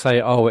were going to say,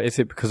 "Oh, is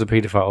it because of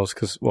paedophiles?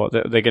 Because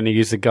they're going to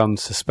use the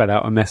guns to spell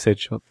out a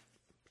message?" Is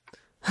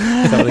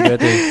that what they're going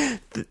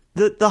to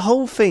do? The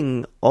whole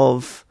thing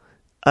of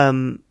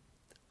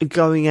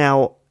going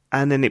out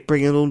and then it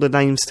bringing all the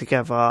names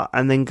together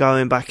and then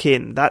going back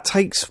in, that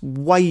takes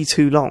way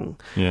too long.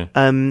 Yeah.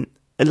 And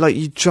like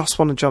you just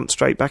want to jump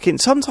straight back in.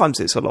 Sometimes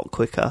it's a lot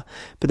quicker,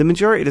 but the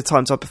majority of the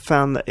times I've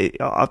found that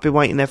I've been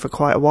waiting there for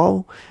quite a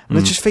while, and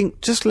I just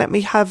think, just let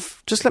me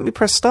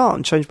press start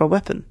and change my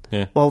weapon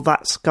while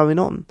that's going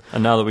on.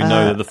 And now that we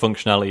know that the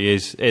functionality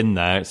is in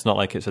there, it's not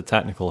like it's a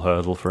technical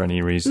hurdle for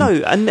any reason.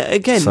 No, and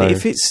again,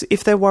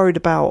 if they're worried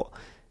about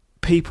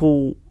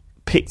people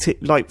picked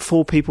it, like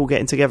 4 people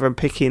getting together and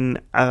picking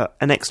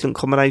an excellent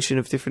combination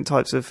of different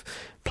types of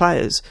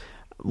players,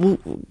 we'll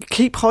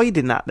keep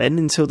hiding that then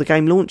until the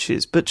game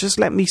launches, but just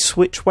let me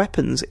switch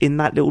weapons in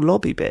that little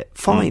lobby bit.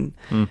 Fine.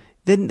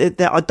 Then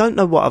I don't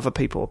know what other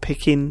people are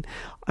picking,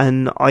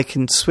 and I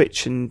can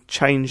switch and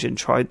change and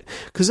try,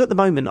 because at the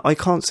moment I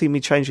can't see me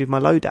changing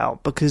my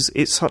loadout because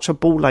it's such a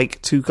ball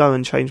ache to go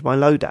and change my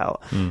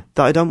loadout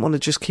that I don't want to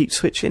just keep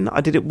switching.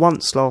 I did it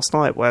once last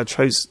night where I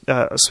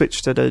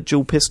switched to the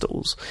dual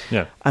pistols,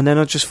 and then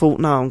I just thought,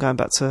 no, I'll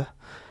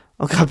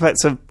go back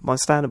to my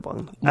standard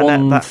one.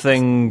 And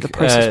the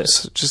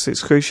process was just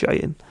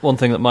excruciating. One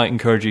thing that might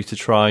encourage you to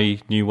try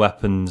new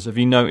weapons, have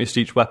you noticed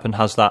each weapon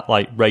has that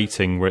like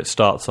rating where it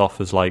starts off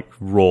as like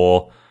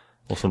raw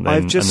or something?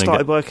 I've just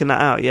started working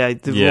that out.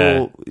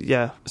 Raw,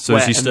 So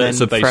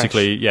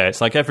basically, it's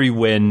like every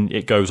win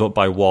it goes up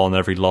by 1,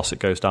 every loss it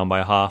goes down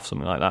by half,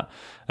 something like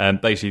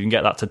that. Basically, you can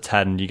get that to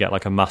 10, you get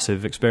like a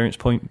massive experience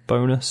point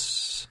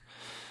bonus.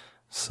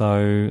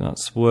 So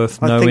that's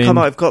worth knowing. I think I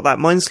might have got that.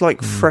 Mine's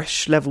like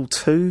fresh level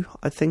 2,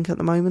 I think, at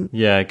the moment.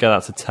 Yeah, get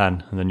that to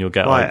 10, and then you'll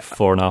get like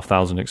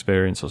 4,500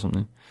 experience or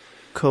something.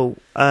 Cool.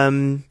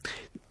 So,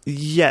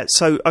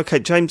 okay,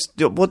 James,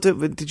 what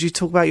did you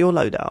talk about your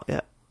loadout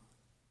yet?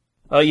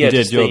 You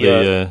did. You're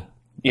the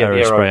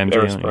Aerospray MG,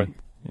 aren't you?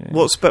 Yeah.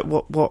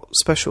 What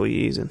special are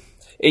you using?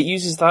 It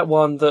uses that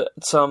one that,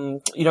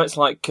 it's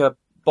like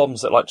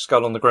bombs that like just go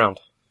along the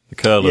ground. The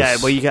curlers. Yeah,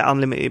 where you get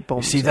unlimited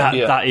bombs. See,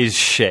 that is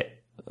shit.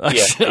 I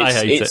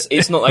hate it.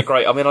 It's not that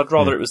great. I mean, I'd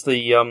rather it was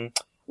the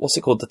what's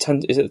it called?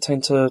 Is it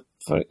the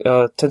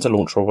Tenter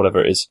launcher or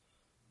whatever it is?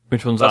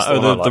 Which one's that?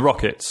 The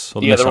rockets.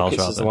 Or the the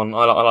rockets is the one.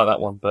 I like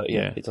that one, but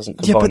it doesn't.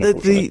 Combine,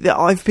 but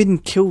I've been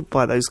killed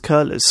by those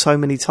curlers so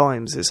many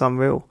times. It's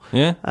unreal.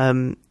 Yeah.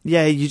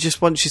 You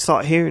just once you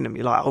start hearing them,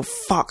 you're like, oh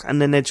fuck,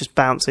 and then they're just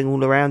bouncing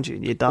all around you,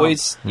 and you're done. Well,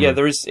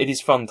 it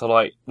is fun to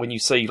like when you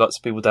see lots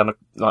of people down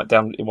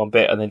in one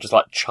bit, and then just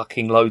like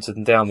chucking loads of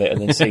them down there, and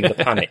then seeing the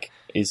panic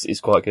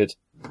is quite good.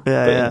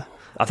 Yeah.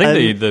 I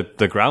think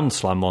the ground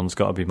slam one's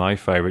got to be my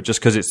favourite, just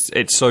because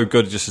it's so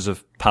good just as a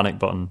panic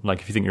button.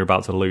 Like if you think you're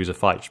about to lose a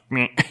fight,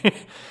 and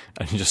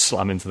you just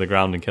slam into the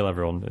ground and kill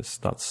everyone.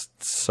 That's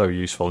so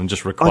useful and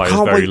just requires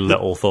very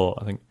little thought,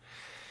 I think.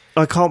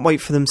 I can't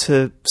wait for them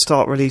to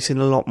start releasing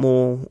a lot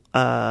more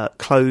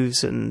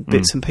clothes and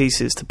bits and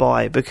pieces to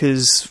buy,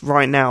 because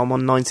right now I'm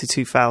on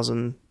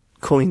 92,000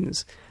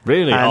 coins.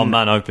 Really? Oh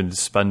man, I've been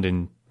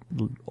spending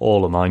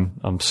all of mine.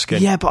 I'm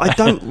skinned. Yeah, but I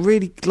don't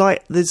really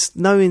there's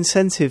no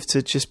incentive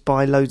to just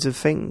buy loads of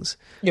things.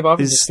 Yeah, but I've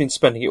just been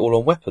spending it all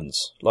on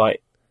weapons.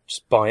 Like,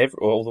 just buy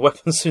all the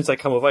weapons as soon as they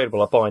come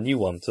available. I buy a new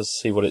one to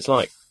see what it's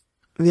like.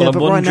 Yeah, Well,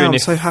 but I'm right now I'm wondering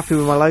so happy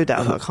with my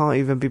loadout that I can't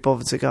even be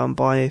bothered to go and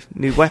buy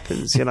new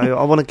weapons. You know,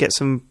 I want to get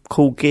some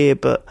cool gear,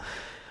 but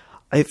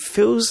it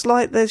feels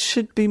like there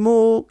should be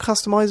more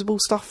customizable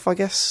stuff, I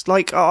guess.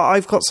 Like,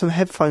 I've got some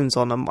headphones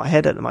on my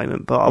head at the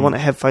moment, but I want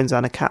headphones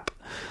and a cap.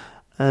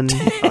 And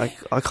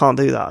I can't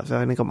do that. I've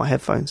only got my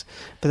headphones.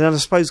 But then I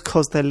suppose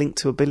because they're linked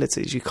to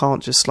abilities, you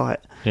can't just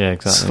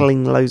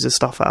sling loads of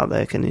stuff out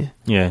there, can you?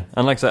 Yeah,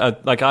 and like I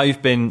said,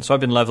 I've been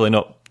leveling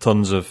up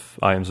tons of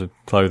items of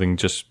clothing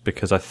just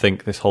because I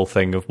think this whole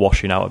thing of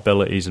washing out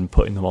abilities and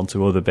putting them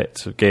onto other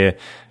bits of gear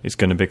is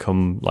going to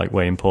become like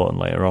way important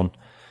later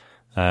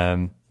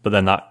on. But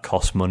then that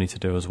costs money to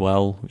do as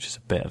well, which is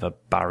a bit of a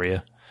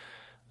barrier.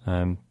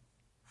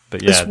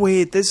 But yeah, it's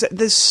weird.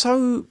 There's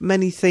so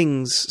many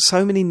things,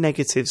 so many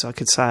negatives I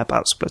could say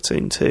about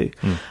Splatoon 2.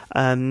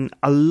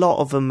 A lot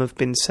of them have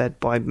been said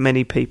by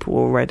many people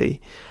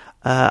already,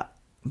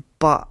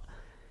 but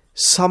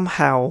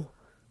somehow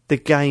the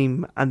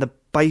game and the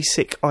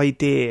basic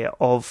idea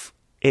of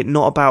it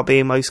not about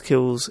being most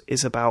kills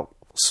is about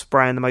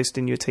spraying the most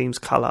in your team's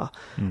colour.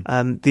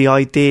 The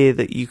idea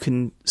that you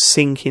can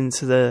sink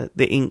into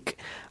the ink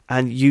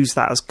and use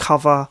that as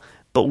cover,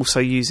 but also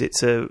use it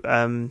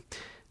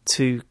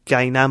to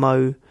gain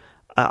ammo,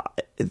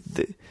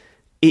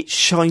 it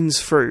shines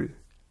through,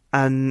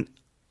 and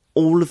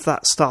all of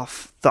that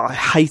stuff that I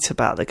hate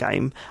about the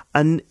game,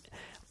 and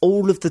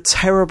all of the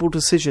terrible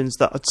decisions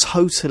that are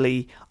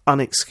totally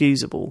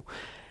unexcusable,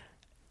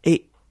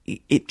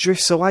 it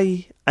drifts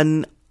away,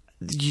 and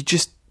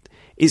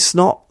it's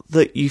not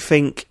that you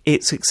think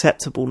it's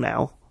acceptable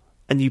now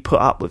and you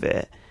put up with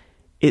it,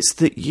 it's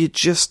that you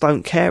just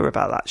don't care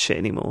about that shit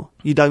anymore.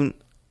 You don't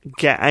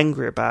get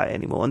angry about it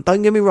anymore. And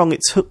don't get me wrong, it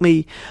took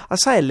me, I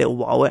say a little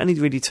while, it only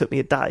really took me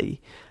a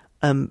day,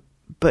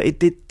 but it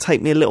did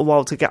take me a little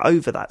while to get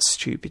over that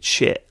stupid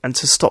shit and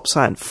to stop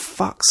saying,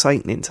 fuck's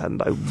sake,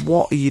 Nintendo,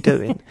 what are you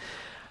doing?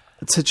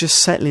 To just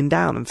settling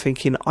down and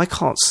thinking, I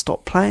can't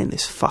stop playing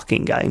this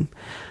fucking game.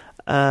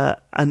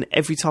 And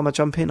every time I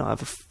jump in, I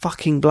have a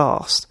fucking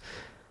blast.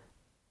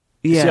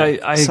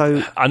 Yeah,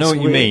 See, I know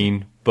what you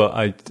mean,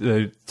 but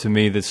to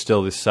me, there's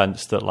still this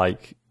sense that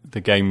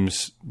the game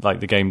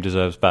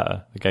deserves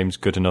better. The game's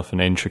good enough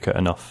and intricate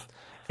enough.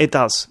 It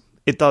does,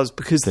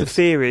 because the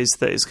fear is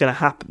that it's going to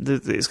happen.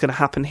 That it's going to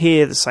happen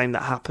here, the same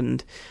that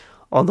happened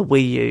on the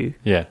Wii U.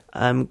 Yeah.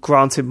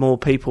 Granted, more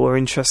people are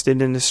interested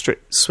in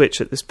the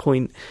Switch at this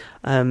point.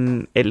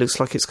 It looks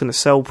like it's going to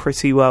sell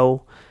pretty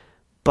well,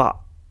 but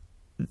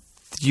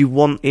you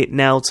want it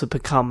now to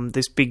become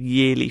this big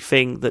yearly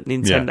thing that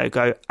Nintendo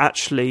go,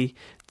 actually,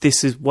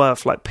 this is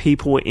worth,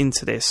 people are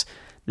into this.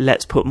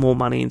 Let's put more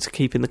money into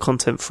keeping the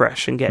content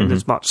fresh and getting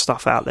as much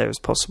stuff out there as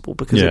possible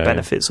because it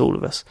benefits all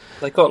of us.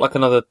 They got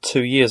another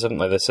 2 years, haven't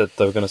they? They said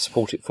they were going to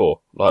support it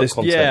for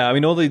content. Yeah, I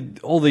mean,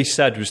 all they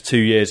said was 2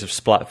 years of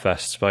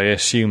Splatfest, but I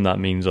assume that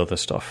means other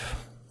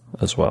stuff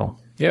as well.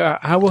 Yeah,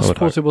 how well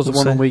supported was the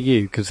one on Wii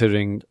U,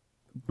 considering?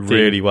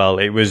 Really well.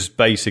 It was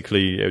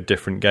basically a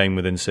different game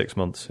within 6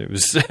 months. It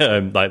was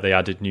they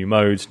added new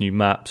modes, new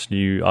maps,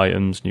 new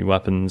items, new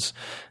weapons.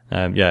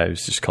 It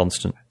was just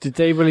constant. Did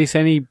they release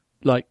any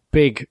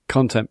big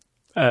content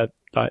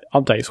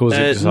updates? Or was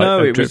it just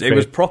no, it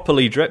was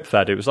properly drip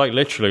fed. It was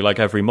literally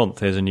every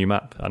month here's a new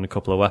map and a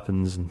couple of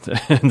weapons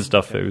and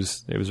stuff. It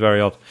was very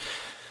odd.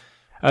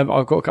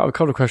 I've got a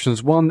couple of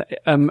questions. One,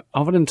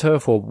 other than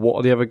Turf War, what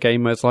are the other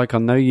game modes like? I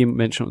know you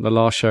mentioned on the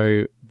last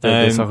show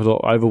there's a sort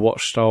of Overwatch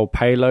style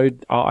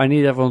payload. Are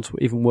any of them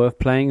even worth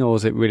playing, or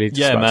is it really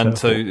just man?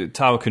 So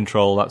tower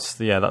control, that's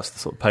the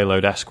sort of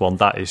payload-esque one.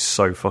 That is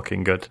so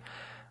fucking good.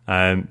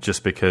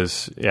 Just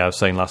because, I was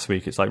saying last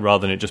week, it's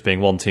rather than it just being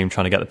one team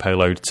trying to get the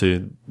payload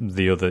to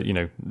the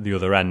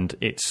other end,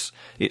 it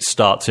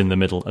starts in the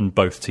middle and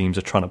both teams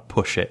are trying to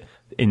push it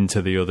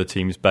into the other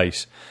team's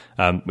base,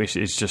 which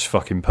is just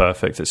fucking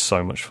perfect. It's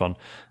so much fun.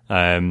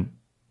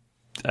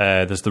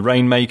 There's the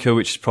Rainmaker,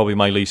 which is probably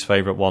my least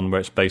favourite one, where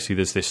it's basically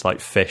there's this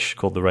fish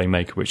called the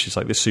Rainmaker, which is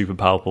this super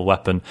powerful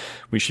weapon,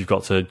 which you've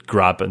got to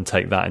grab and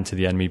take that into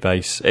the enemy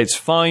base. It's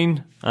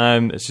fine.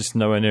 It's just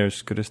nowhere near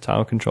as good as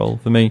tower control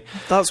for me.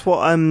 That's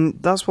what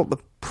the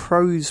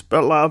pros.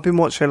 But I've been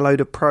watching a load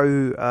of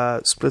pro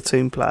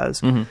Splatoon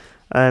players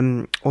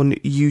on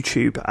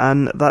YouTube,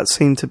 and that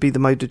seemed to be the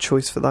mode of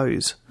choice for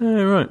those.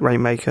 Yeah, right.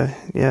 Rainmaker,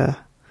 yeah.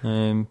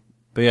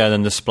 But yeah,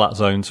 then the splat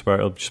zones where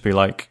it'll just be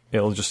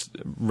it'll just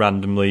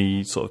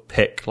randomly sort of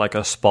pick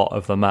a spot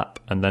of the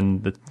map, and then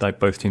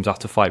both teams have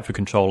to fight for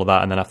control of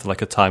that, and then after a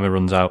timer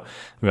runs out,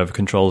 whoever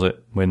controls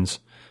it wins.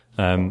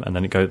 And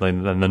then it goes,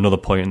 then another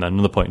point, and then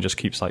another point, and just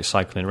keeps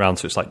cycling around.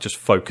 So it's just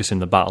focusing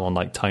the battle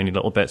on tiny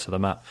little bits of the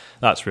map.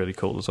 That's really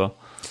cool as well.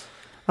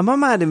 Am I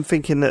mad in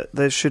thinking that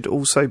there should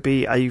also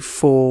be a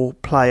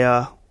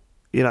 4-player,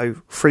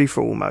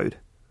 free-for-all mode?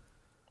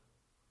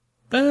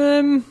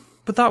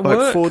 Would that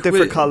work? 4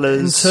 different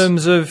colours. In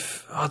terms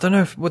of, I don't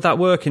know, would that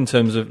work in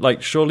terms of,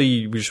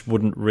 surely we just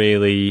wouldn't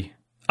really...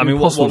 I mean,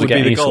 what impossible would to be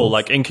get the any goal? sort of-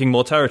 Like inking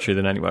more territory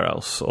than anywhere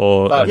else,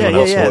 or That'd be Yeah,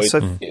 yeah,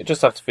 impossible. yeah, so- It'd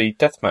just have to be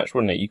deathmatch,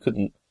 wouldn't it? You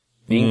couldn't.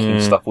 The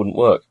inking stuff wouldn't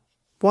work.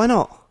 Why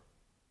not?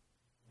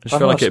 I just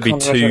feel like it'd be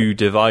too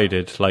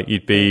divided. Like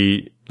you'd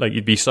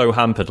be so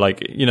hampered.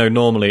 Like, you know,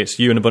 normally it's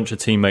you and a bunch of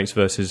teammates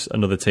versus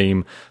another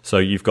team. So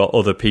you've got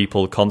other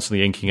people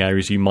constantly inking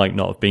areas you might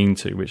not have been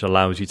to, which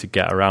allows you to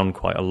get around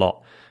quite a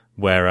lot.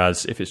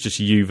 Whereas if it's just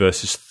you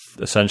versus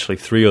essentially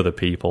 3 other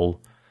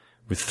people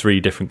with 3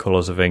 different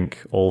colours of ink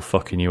all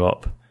fucking you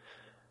up,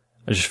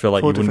 I just feel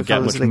like 4 you wouldn't get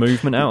different much colours of ink.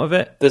 movement out of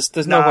it.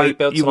 There's no No, way you'd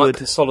be able you to like would.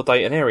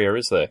 consolidate an area,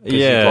 is there? 'Cause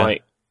Yeah. you'd,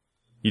 like,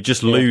 You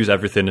just lose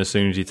everything as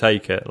soon as you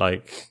take it.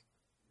 Like,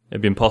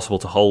 it'd be impossible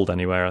to hold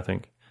anywhere, I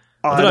think.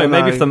 I don't know,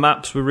 maybe if the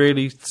maps were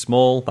really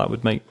small, that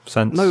would make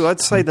sense. No,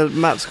 I'd say the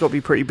map's got to be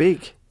pretty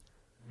big.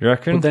 You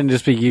reckon? Would then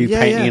just be you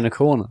Yeah, painting yeah. in a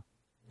corner.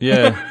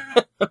 Yeah.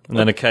 And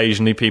then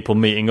occasionally people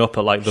meeting up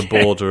at like the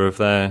border of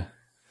their...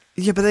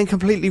 Yeah, but then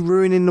completely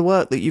ruining the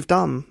work that you've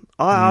done.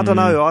 I don't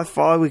know.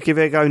 I would give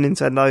it a go,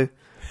 Nintendo.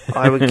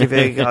 I would give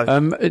it a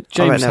go.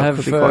 James, that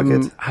could be quite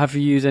good. have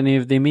you used any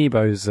of the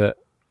amiibos that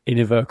in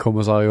inverted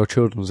commas are your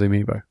children's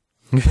amiibo?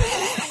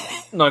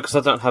 no, because I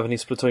don't have any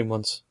Splatoon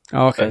ones.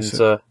 Oh, okay. And,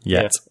 Yet.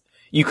 yeah.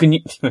 You can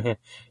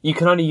you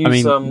can only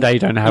use. I mean, they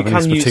don't have you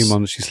any can Splatoon use-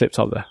 ones. She slipped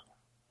up there.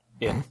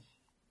 Yeah,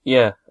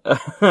 yeah.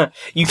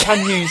 You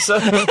can use.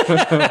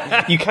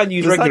 You can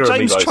use Is that regular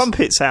James' amiibos.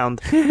 trumpet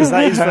sound? Is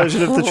that his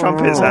version of the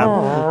trumpet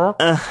sound?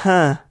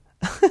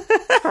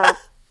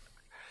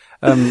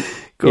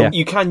 Yeah.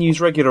 You can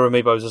use regular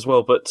amiibos as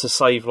well, but to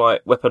save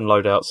like weapon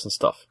loadouts and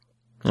stuff.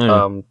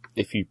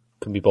 If you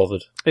can be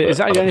bothered. Is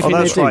that the only thing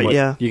that's they do? right,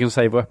 yeah. You can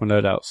save weapon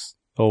loadouts.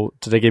 Or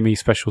do they give me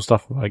special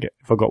stuff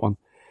if I got one?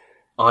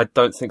 I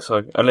don't think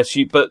so, unless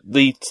you. But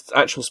the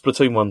actual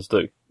Splatoon ones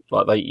do.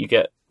 Like you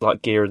get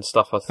like gear and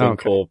stuff, I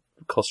think, okay. or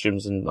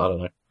costumes, and I don't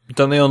know.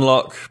 Don't they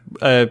unlock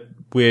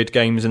weird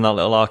games in that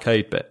little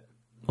arcade bit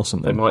or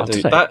something? They might Oh, do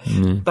do they? that.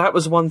 That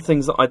was one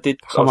thing that I did.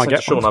 I I might was saying to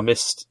get Sean, one. I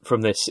missed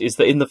from this is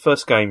that in the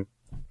first game,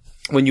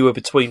 when you were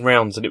between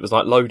rounds and it was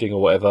like loading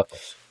or whatever,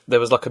 there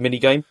was like a mini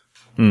game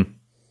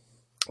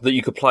that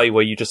you could play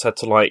where you just had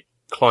to like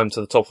climb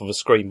to the top of a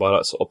screen by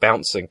like sort of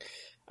bouncing,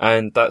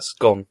 and that's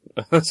gone.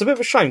 It's a bit of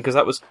a shame because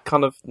that was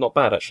kind of not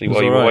bad actually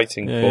while you were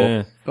waiting for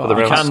the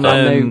You rounds can,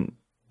 to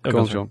start. Go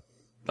on, John.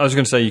 I was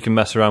going to say you can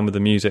mess around with the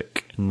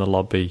music in the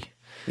lobby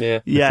Yeah.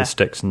 with Yeah. the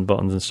sticks and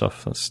buttons and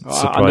stuff. That's I know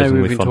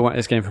surprisingly we've been fun. talking about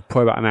this game for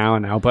probably about an hour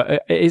now,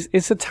 but is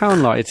the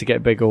town likely to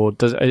get bigger, or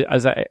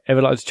is that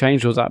ever likely to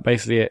change, or is that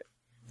basically it?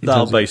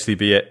 That'll basically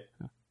be it.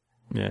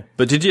 Yeah,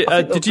 but did you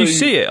I think they'll do-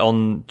 see it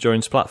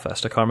during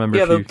Splatfest? I can't remember.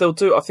 Yeah, if you... they'll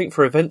do. I think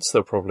for events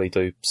they'll probably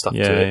do stuff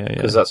Yeah, to yeah, it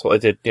because yeah. that's what they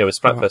did. Yeah, with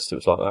Splatfest it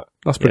was like that.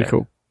 That's pretty Yeah.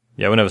 cool.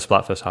 Yeah, whenever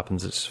Splatfest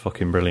happens, it's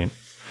fucking brilliant.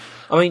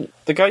 I mean,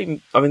 the game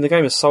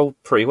is sold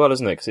pretty well,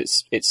 isn't it?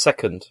 Because it's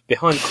second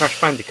behind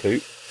Crash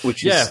Bandicoot,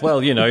 which is Yeah,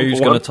 well, you know, who's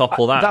number going one. to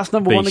topple that? That's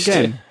number one beast?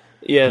 again.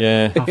 Yeah.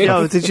 Yeah,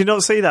 Yo, did you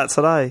not see that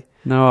today?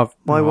 No,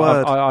 My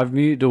word. I've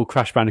muted all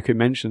Crash Bandicoot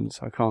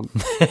mentions. I can't.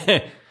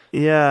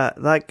 Yeah,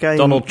 that game.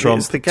 Donald Trump,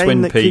 It's the game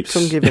Twin that Peaks,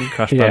 keeps on giving.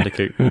 Crash Yeah.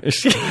 Bandicoot.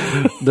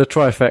 The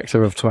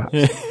trifecta of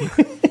twats.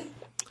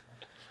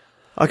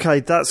 Okay,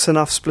 that's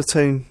enough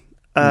Splatoon.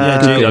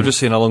 Yeah, gee, game. I've just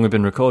seen how long we've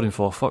been recording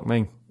for. Fuck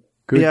me.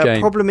 Good yeah,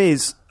 game. problem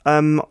is,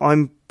 I'm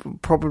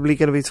probably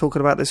going to be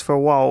talking about this for a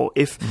while.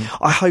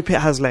 I hope it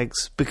has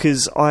legs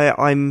because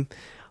I'm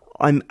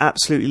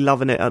absolutely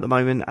loving it at the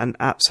moment and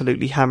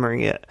absolutely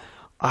hammering it.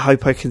 I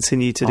hope I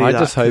continue to do I that.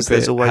 just hope 'cause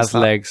there's it always has that.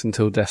 legs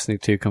until Destiny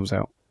 2 comes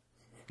out.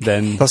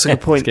 Then That's a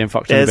good point. It's getting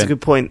fucked Yeah, in it's the a bin.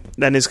 good point.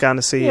 Then it's going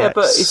to see. Yeah,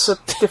 but it's a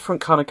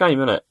different kind of game,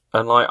 isn't it?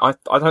 And like,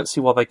 I don't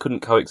see why they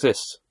couldn't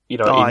coexist. You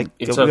know,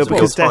 in terms of your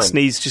because time.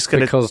 Destiny's just going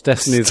to Because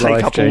Destiny's take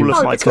life, up James. all of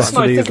No, my because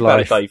time. no, Destiny's think about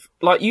life. it, Dave.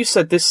 Like you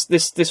said,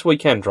 this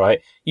weekend,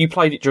 right? You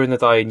played it during the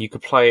day, and you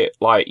could play it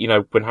like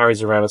when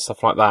Harry's around and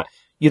stuff like that.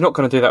 You're not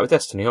going to do that with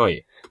Destiny, are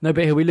you? No,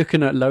 but he'll be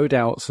looking at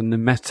loadouts and the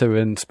meta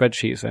and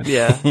spreadsheets then.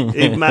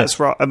 Yeah, Matt's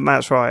right.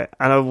 Matt's right,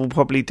 and I will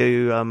probably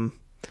do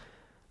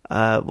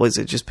was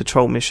it just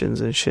patrol missions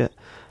and shit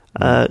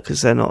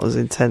because they're not as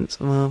intense.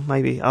 Well,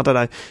 maybe I don't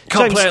know.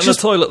 Can't James, play it in just,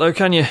 the toilet though,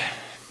 can you?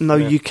 no,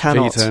 you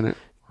cannot. Turn it.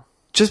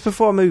 Just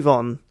before I move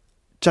on,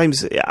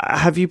 James,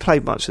 have you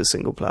played much of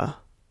single player?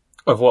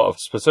 Of what? Of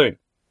Splatoon?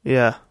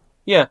 Yeah,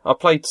 Yeah, I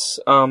played.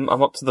 I'm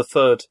up to the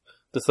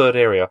third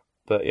area,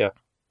 but yeah.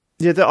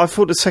 yeah. I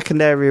thought the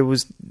second area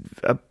was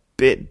a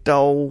bit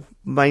dull,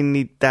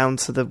 mainly down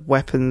to the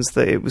weapons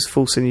that it was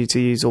forcing you to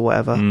use or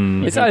whatever.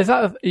 Is that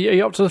are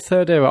you up to the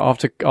third era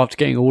after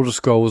getting all the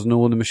scrolls and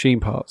all the machine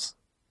parts?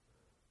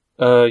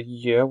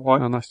 Yeah. Why?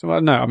 Oh, nice.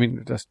 Well, no, I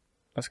mean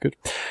that's good.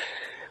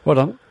 Well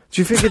done.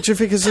 Do you think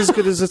it's as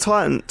good as a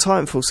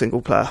Titanfall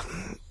single player?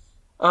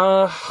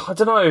 I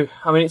don't know.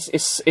 I mean, it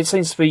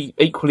seems to be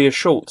equally as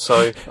short,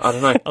 so I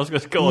don't know. I was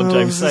going to go on, No,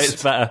 James. Say it's-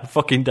 it's better.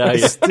 Fucking day.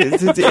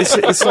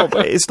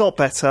 It's not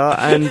better,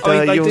 and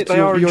I mean, they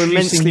are you're introducing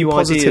immensely new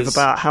positive ideas.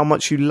 about how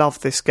much you love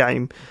this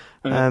game,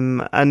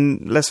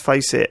 And let's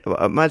face it,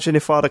 imagine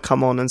if I'd have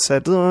come on and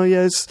said, oh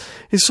yeah,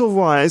 it's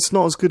alright, it's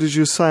not as good as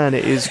you're saying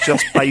it is,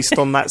 just based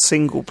on that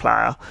single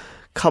player.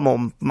 Come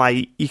on,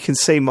 mate, you can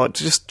see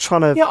just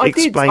trying to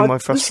explain my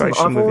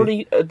frustration I've with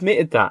already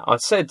admitted that. I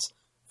said,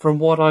 from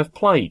what I've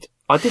played,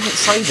 I didn't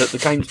say that the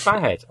game's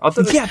bad. I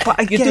don't know. Yeah,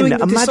 but again, you're doing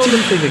the imagine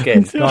thing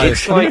again.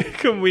 Guys,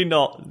 Can we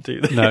not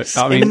do this?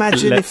 No, I mean,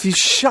 imagine if you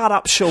shut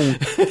up, Sean.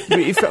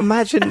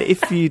 Imagine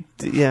if you,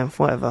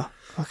 whatever.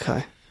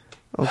 Okay,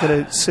 I'm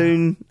going to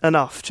soon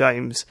enough,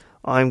 James.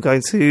 I'm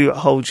going to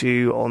hold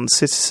you on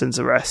citizen's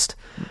arrest.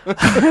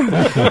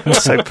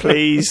 So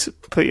please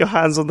put your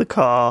hands on the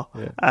car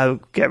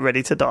and get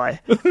ready to die.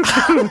 Okay.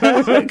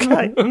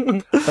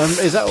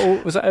 Is that all?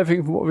 Was that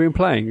everything from what we've been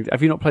playing?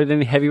 Have you not played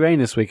any Heavy Rain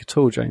this week at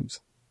all,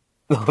 James?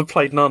 I've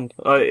played none.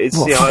 What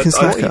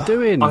are you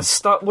doing? I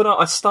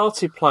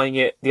started playing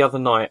it the other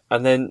night,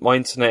 and then my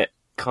internet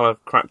kind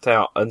of crapped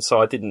out, and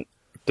so I didn't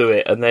do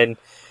it. And then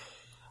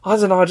I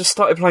don't know. I just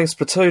started playing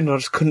Splatoon, and I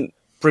just couldn't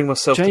bring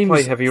myself to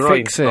play Heavy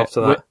Rain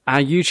after that. Our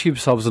YouTube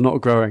subs are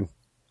not growing.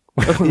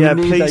 Yeah,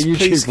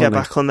 please get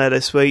back on there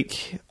this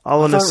week. I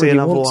want to see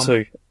another one. What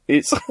do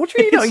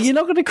you mean? You're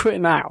not going to quit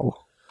now?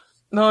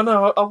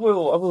 No, I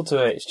will do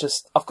it. It's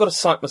just I've got to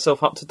psych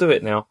myself up to do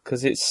it now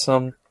because it's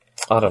I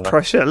don't know.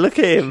 Pressure. Look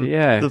at him.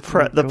 Yeah, the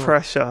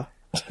pressure.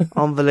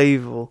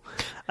 Unbelievable.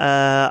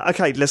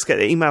 Okay, let's get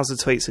the emails and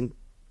tweets and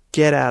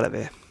get out of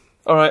here.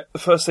 All right, the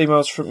first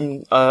email's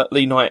from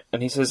Lee Knight,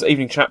 and he says,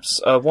 "Evening,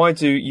 chaps. Why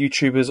do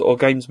YouTubers or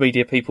games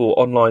media people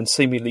online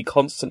seemingly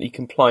constantly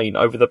complain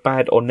over the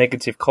bad or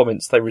negative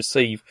comments they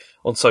receive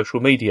on social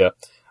media?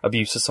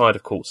 Abuse aside,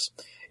 of course.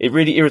 It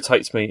really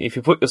irritates me. If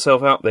you put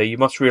yourself out there, you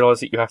must realise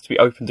that you have to be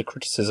open to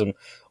criticism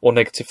or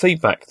negative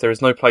feedback. There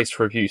is no place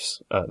for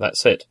abuse. That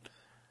said.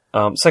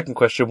 Second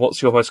question,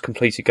 what's your most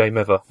completed game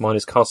ever? Mine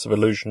is Cast of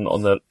Illusion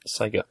on the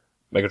Sega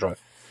Mega Drive.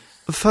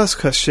 The first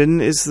question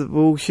is that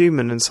we're all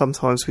human, and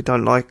sometimes we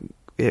don't like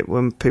it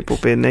when people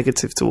are being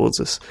negative towards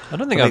us. I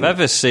don't think I've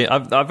ever seen...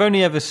 I've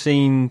only ever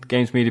seen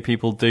games media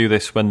people do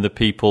this when the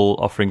people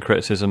offering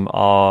criticism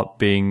are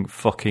being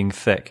fucking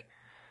thick.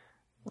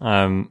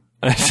 And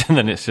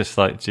then it's just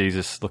like,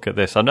 Jesus, look at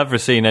this. I've never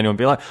seen anyone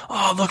be like,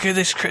 oh, look at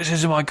this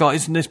criticism I got.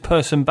 Isn't this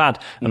person bad?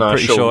 And I'm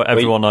pretty sure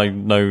everyone I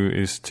know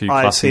is too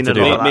classy to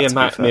do that. Me and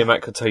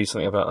Matt could tell you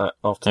something about that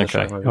after the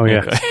show. Oh,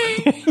 yeah.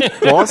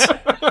 Okay.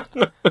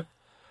 What?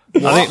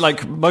 I think,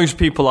 like, most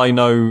people I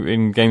know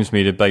in games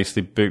media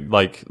basically,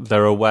 like,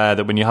 they're aware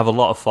that when you have a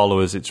lot of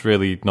followers, it's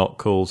really not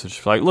cool to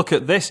just like, look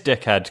at this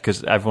dickhead,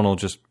 because everyone will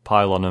just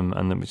pile on them,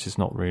 and which is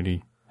not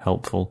really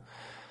helpful.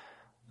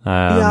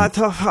 I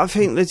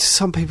think that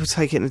some people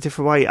take it in a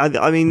different way.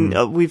 I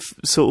mean, we've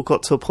sort of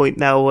got to a point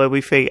now where we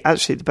think,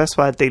 actually, the best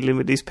way of dealing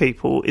with these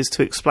people is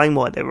to explain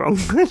why they're wrong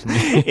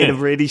in a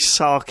really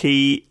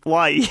sarky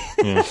way.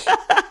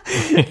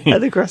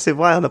 An aggressive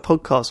way on a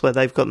podcast where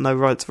they've got no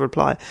right to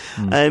reply.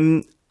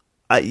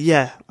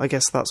 I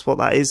guess that's what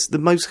that is. The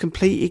most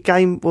completed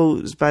game, well,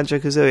 it was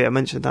Banjo-Kazooie. I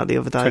mentioned that the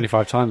other day.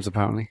 25 times,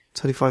 apparently.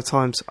 25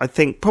 times. I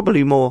think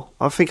probably more.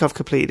 I think I've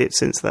completed it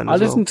since then. I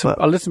listened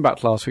back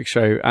to last week's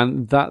show,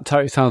 and that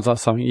totally sounds like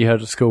something you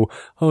heard at school.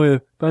 Oh yeah,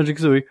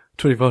 Banjo-Kazooie,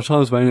 25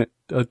 times, mate.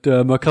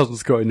 My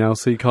cousin's got it now,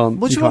 so you can't.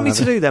 What do you want me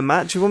to do then,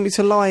 Matt? Do you want me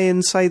to lie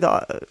and say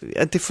that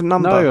a different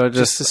number? No, I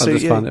just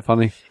find it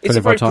funny. It's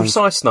a very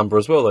precise number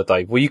as well, though,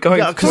 Dave. Were you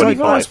going for 25?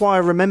 That's why I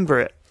remember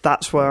it.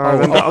 That's where I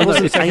remember. I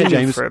wasn't aiming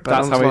James, for it, but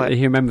that's how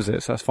he remembers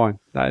it, so that's fine.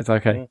 That is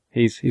okay.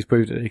 He's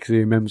proved it because he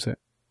remembers it.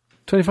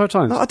 25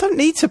 times. No, I don't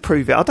need to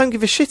prove it. I don't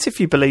give a shit if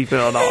you believe me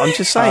or not. I'm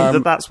just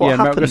saying that's what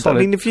happened. I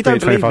mean, if you don't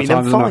believe me,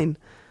 then fine.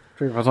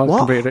 25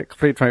 times.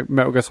 Completed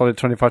Metal Gear Solid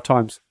 25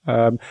 times.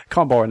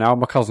 Can't borrow it now.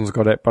 My cousin's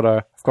got it, but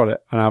I've got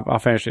it, and I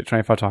finished it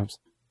 25 times.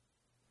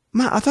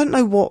 Matt, I don't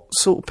know what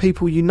sort of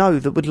people you know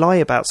that would lie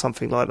about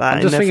something like that.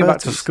 I'm just thinking back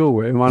to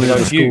school in one of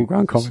the school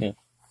ground comments. Yeah.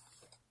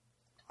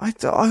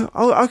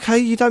 Okay,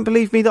 you don't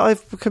believe me that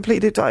I've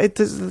completed it.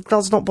 It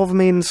does not bother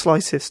me in the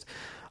slightest.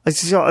 I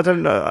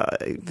don't know.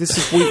 This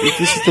is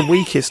the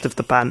weakest of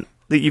the band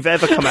that you've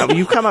ever come out with.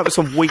 You've come out with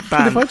some weak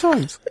band. 25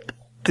 times.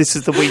 This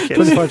is the weakest.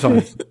 25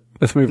 times.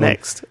 Let's move on.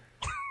 Next.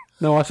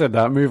 No, I said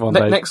that. Move on,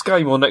 Dave. Next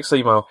game or next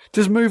email?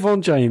 Just move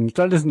on, James.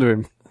 Don't listen to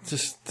him.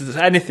 Just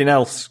anything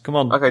else. Come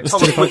on. Okay,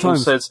 Thomas Whittle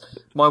says,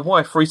 my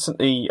wife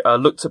recently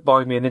looked at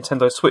buying me a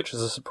Nintendo Switch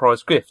as a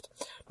surprise gift.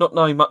 Not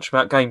knowing much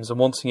about games and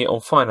wanting it on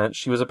finance,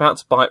 she was about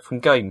to buy it from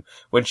Game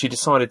when she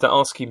decided that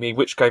asking me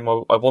which game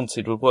I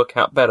wanted would work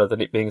out better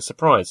than it being a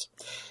surprise.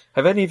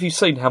 Have any of you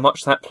seen how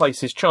much that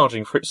place is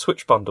charging for its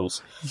Switch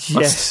bundles?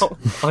 Yes.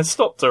 I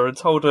stopped her and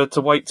told her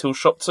to wait till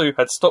Shop 2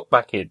 had stock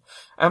back in.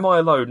 Am I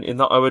alone in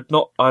that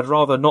I'd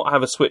rather not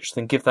have a Switch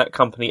than give that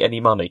company any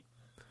money?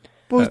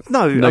 Well,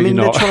 no, I mean,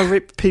 they're trying to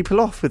rip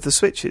people off with the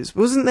Switches.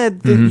 Wasn't there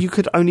that you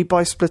could only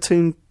buy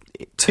Splatoon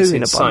 2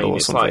 in a bundle or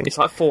something? It's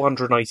like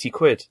 480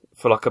 quid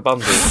for like a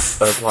bundle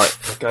of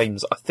like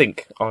games, I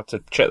think. I have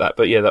to check that.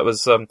 But yeah, that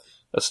was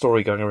a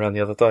story going around the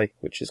other day,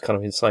 which is kind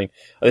of insane.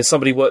 And then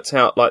somebody worked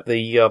out like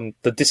the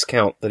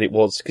discount that it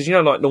was, because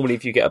like normally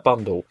if you get a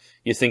bundle,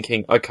 you're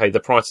thinking, okay, the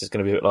price is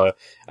going to be a bit lower,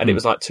 and it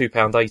was like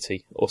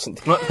 £2.80 or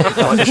something like that.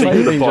 Like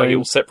cheaper than buying it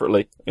all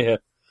separately. Yeah.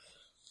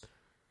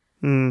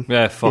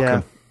 Yeah, fuck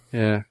them.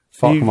 Yeah.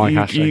 Fuck Mike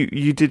Ashley.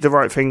 You did the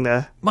right thing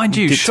there. Mind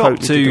you, Shop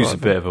 2 is a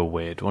bit of a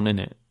weird one, isn't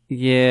it?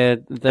 Yeah,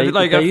 they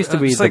used to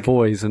be the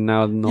boys, and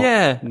now not.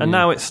 Yeah, and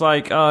now it's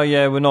like, oh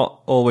yeah, we're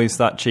not always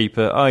that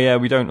cheaper. Oh yeah,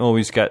 we don't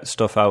always get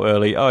stuff out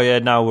early. Oh yeah,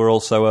 now we're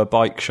also a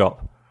bike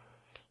shop.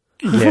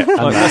 Yeah,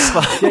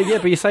 yeah,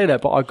 but you say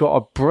that, but I got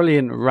a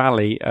brilliant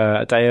rally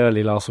a day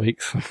early last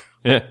week. So.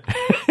 Yeah.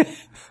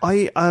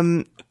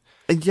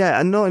 Yeah,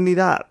 and not only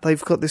that,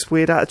 they've got this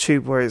weird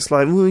attitude where it's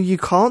like, well, you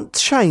can't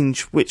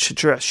change which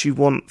address you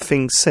want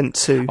things sent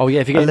to. Oh yeah,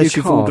 if you get unless a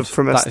new you've card, ordered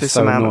from us this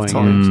so amount annoying. of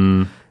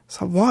times.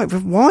 So why?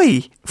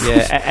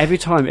 Yeah, every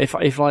time if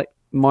like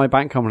my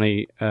bank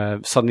company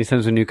suddenly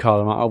sends a new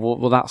card, I'm like, oh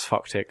well that's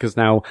fucked it, because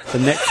now the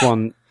next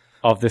one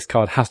of this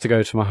card has to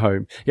go to my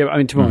home. Yeah, I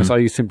mean, to be honest, I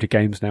use Simply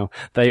Games now.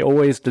 They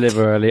always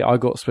deliver early. I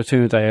got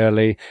Splatoon a day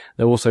early.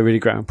 They're also really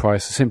great on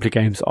price. Simply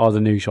Games are the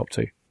new Shop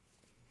 2.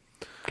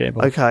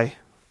 Okay.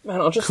 Man,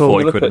 I just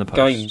thought look at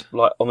games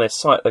like on their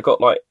site. They've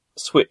got like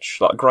Switch,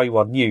 like a grey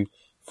one, new,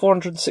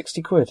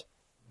 £460.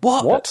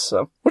 What?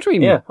 What do you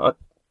mean? Yeah,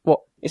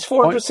 what? It's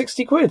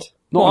 £460.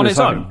 Not on its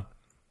own.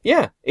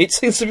 Yeah, it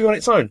seems to be on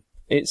its own.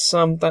 It's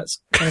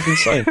that's kind of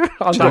insane.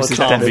 James is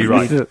definitely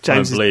right.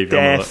 James is believe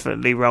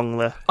definitely wrong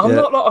there. I'm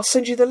not. Like, I'll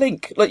send you the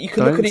link. Like you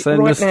can Don't look at it send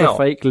right us now. The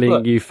fake link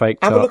Look, you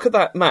faked Have up. a look at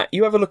that, Matt.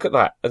 You have a look at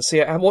that and see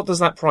what does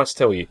that price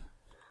tell you.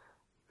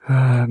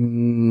 Oh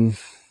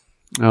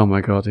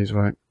my god, he's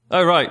right.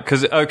 Oh right,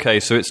 because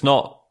so it's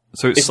not.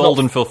 So it's sold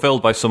and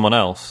fulfilled by someone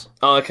else.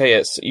 Oh, okay,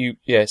 it's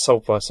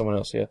sold by someone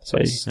else. Yeah. So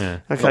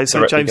okay,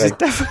 so James is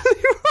definitely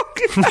wrong.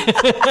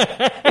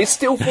 it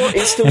still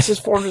says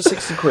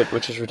 £460,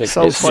 which is ridiculous.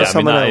 Sold by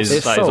someone else.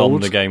 That is on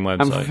the game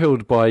website. And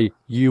fulfilled by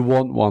you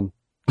want one.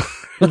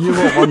 You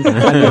want one,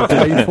 and you're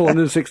paying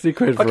 £460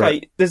 for it.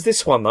 Okay, there's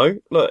this one though.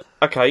 Look,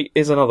 okay,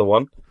 here's another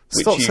one.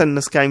 Stop sending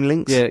us game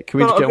links. Yeah,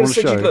 can we just get on the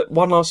show? Look,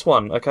 one last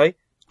one. Okay,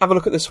 have a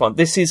look at this one.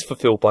 This is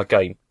fulfilled by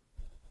game.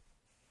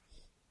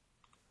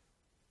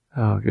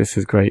 Oh, this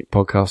is great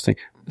podcasting.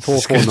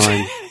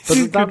 449.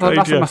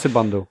 That's a massive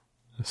bundle.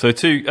 So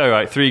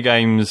 3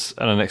 games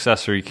and an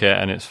accessory kit,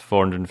 and it's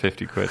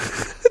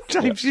 £450.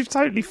 James, you've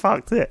totally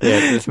fucked it.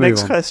 Yeah,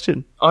 Next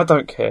question. I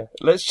don't care.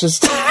 Let's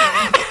just.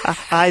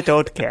 I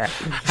don't care.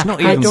 It's not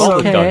even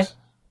bothered, guys.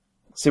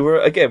 See, we're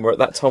at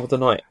that time of the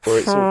night where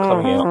it's all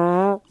coming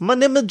out. My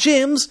name is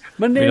James.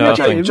 My name is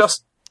James.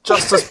 Just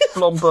as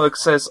Blomberg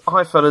says,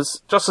 hi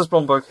fellas, just as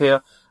Blomberg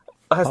here.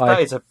 That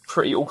is a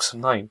pretty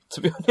awesome name,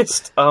 to be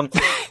honest.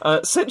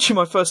 Sent you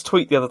my first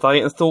tweet the other day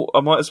and thought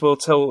I might as well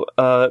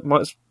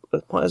might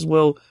as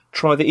well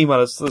try the email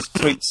as those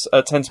tweets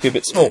tend to be a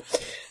bit small.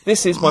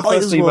 This is my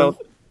first email.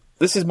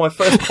 This is my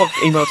first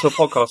email to a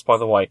podcast, by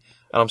the way,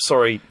 and I'm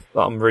sorry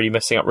that I'm really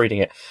messing up reading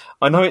it.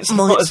 I know it's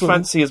not as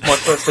fancy as my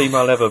first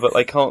email ever, but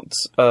they can't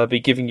be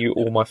giving you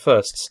all my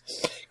firsts.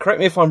 Correct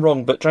me if I'm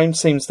wrong, but James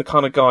seems the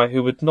kind of guy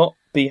who would not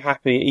be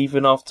happy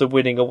even after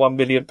winning a £1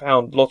 million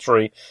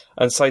lottery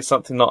and say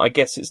something like, I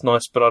guess it's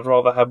nice, but I'd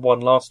rather have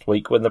one last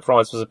week when the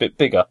prize was a bit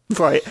bigger.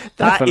 Right,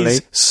 that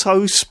is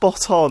so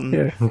spot on.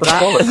 Yeah.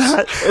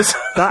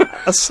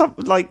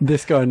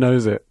 This guy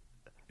knows it.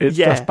 It's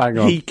just bang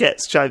on. He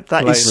gets James.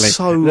 That blatantly. Is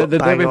so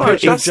bang on.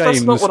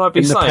 That's not what I'd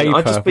be saying.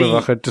 I'd just be with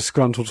like a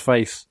disgruntled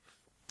face.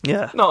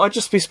 Yeah. No, I'd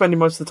just be spending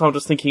most of the time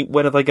just thinking,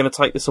 when are they going to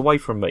take this away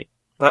from me?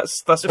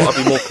 That's what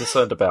I'd be more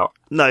concerned about.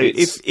 No,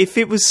 if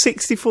it was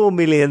 64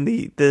 million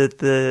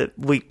the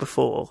week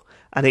before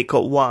and it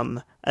got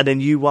 1, and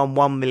then you won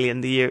 1 million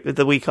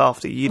the week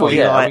after, you'd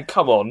be like, I mean,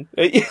 come on.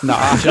 No,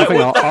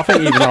 actually, I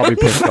think even I'll be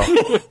pissed off.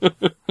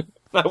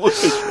 That would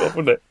piss you off,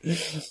 wouldn't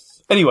it?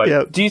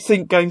 Anyway, do you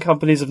think game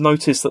companies have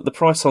noticed that the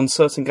price on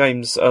certain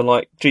games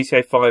like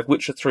GTA 5,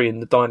 Witcher 3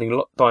 and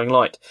The Dying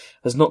Light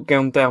has not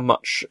gone down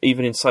much,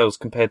 even in sales,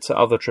 compared to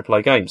other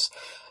AAA games?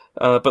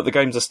 But the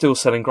games are still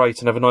selling great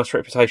and have a nice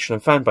reputation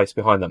and fan base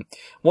behind them.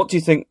 What do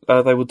you think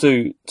they will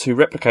do to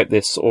replicate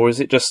this, or is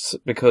it just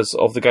because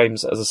of the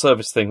games as a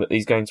service thing that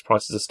these games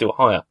prices are still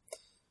higher?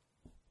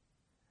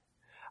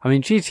 I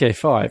mean, GTA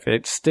 5,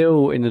 it's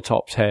still in the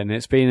top 10.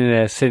 It's been in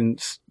there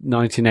since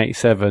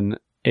 1987.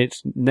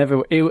 It's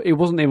never. It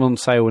wasn't even on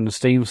sale in the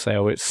Steam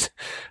sale. It's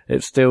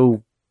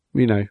still,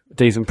 a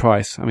decent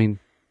price. I mean,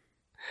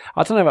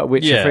 I don't know about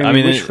Witcher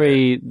 3. Witcher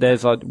 3,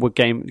 there's like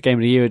game of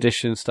the year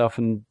edition stuff,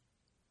 and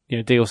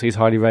DLC is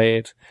highly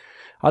rated.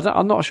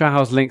 I'm not sure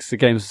how it's linked to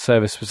games as a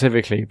service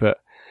specifically, but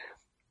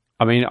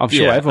I mean, I'm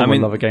sure everyone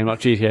would love a game like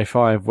GTA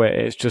 5 where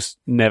it's just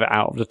never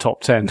out of the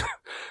top 10.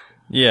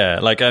 Yeah,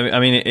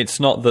 it's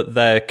not that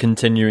they're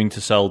continuing to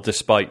sell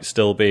despite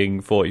still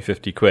being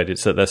 40-50 quid.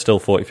 It's that they're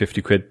still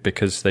 40-50 quid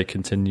because they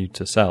continue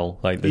to sell.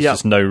 Like, there's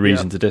just no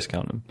reason to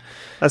discount them.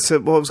 That's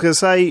what I was going to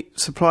say.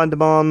 Supply and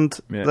demand.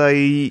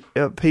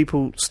 Yeah.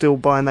 People still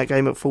buying that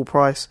game at full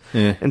price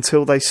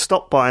until they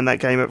stop buying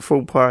that game at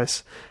full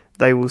price.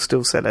 they will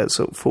still sell it at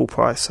sort of full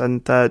price.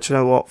 And do you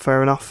know what?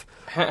 Fair enough.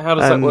 How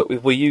does that work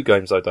with Wii U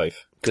games, though, Dave?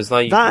 Because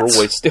they were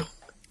always still...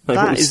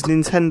 That is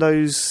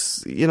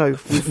Nintendo's,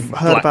 we've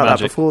heard about magic.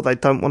 that before. They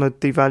don't want to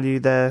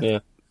devalue their Yeah.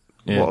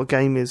 what a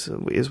game is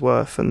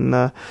worth.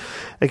 And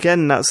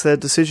again, that's their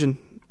decision.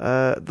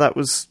 That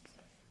was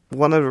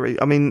one of the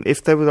I mean,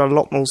 if there were a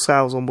lot more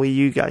sales on Wii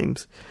U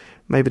games,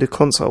 maybe the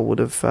console would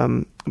have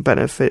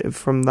benefited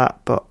from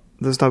that, but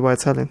there's no way of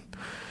telling.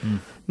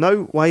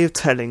 No way of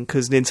telling,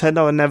 because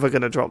Nintendo are never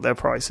going to drop their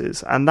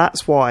prices. And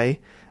that's why,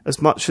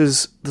 as much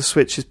as the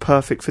Switch is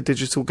perfect for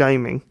digital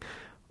gaming,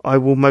 I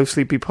will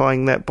mostly be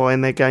buying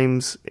their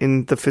games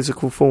in the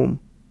physical form,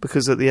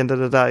 because at the end of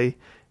the day,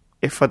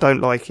 if I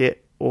don't like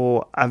it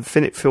or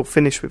feel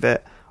finished with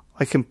it,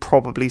 I can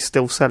probably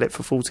still sell it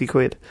for 40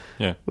 quid,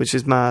 which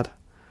is mad.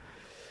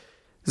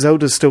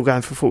 Zelda's still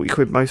going for 40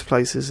 quid most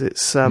places.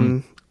 It's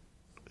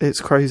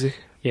crazy.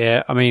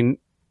 Yeah, I mean,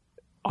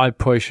 I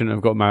probably shouldn't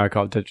have got Mario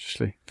Kart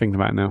digitally, thinking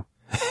about it now.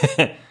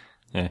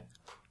 Yeah.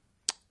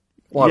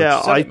 Why would you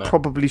sell I it, man?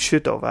 probably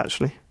should have,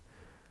 actually.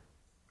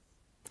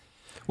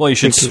 Well, you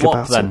should Thinking swap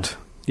about then. it.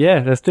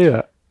 Yeah, let's do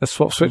that. Let's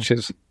swap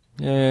Switches.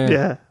 Yeah.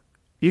 Yeah.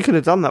 You could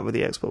have done that with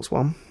the Xbox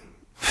One.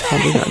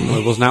 Can't do that anymore.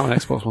 Well, it wasn't out on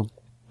Xbox One.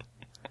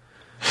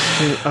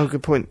 Oh,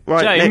 good point.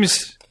 Right,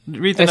 James,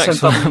 read the next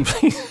SMW. one,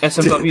 please.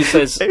 SMW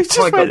says...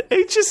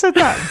 Who just said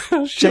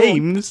that?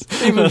 James.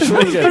 Even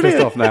Sean's getting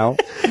pissed off now.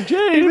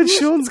 Even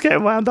Sean's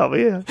getting wound up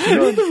here.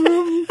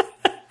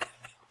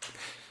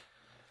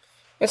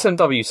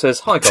 SMW says,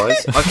 "Hi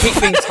guys, I keep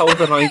being told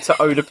that I need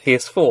to own a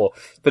PS4,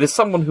 but as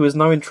someone who has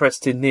no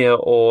interest in Nier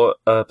or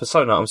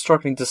Persona, I'm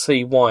struggling to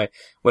see why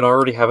when I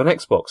already have an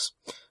Xbox.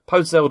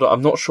 Post Zelda,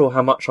 I'm not sure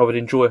how much I would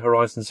enjoy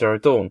Horizon Zero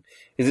Dawn.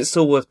 Is it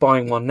still worth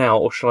buying one now,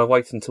 or shall I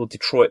wait until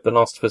Detroit The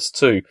Last of Us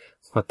 2?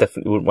 I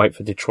definitely wouldn't wait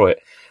for Detroit.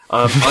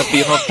 I'd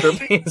be after a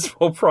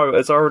PS4 Pro,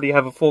 as I already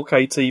have a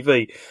 4K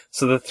TV,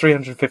 so the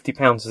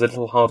 £350 is a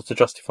little harder to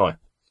justify."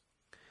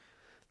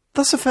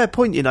 That's a fair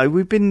point,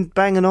 We've been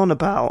banging on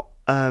about,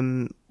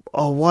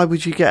 why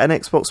would you get an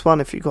Xbox One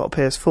if you got a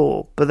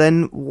PS4? But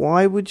then,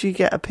 why would you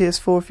get a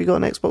PS4 if you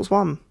got an Xbox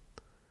One?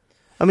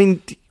 I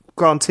mean,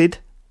 granted,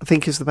 I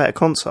think it's the better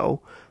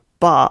console,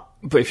 but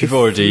if you've you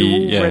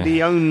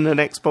already own an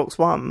Xbox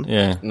One,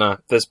 No,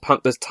 there's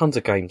tons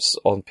of games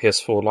on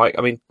PS4. Like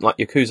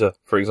Yakuza,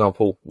 for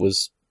example,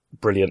 was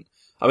brilliant.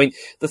 I mean,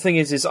 the thing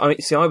is,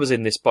 I was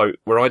in this boat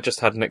where I just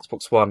had an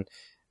Xbox One,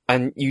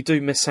 and you do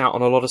miss out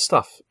on a lot of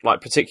stuff, like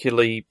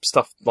particularly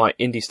stuff like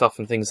indie stuff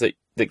and things that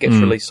gets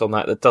released on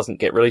that doesn't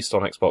get released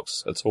on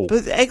Xbox at all.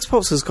 But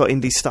Xbox has got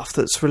indie stuff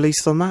that's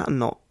released on that and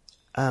not.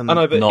 I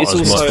know, but not it's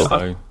as also. much,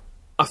 though.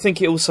 I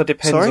think it also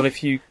depends on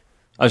if you.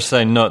 I was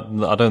saying,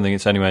 I don't think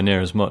it's anywhere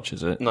near as much,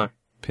 is it? No.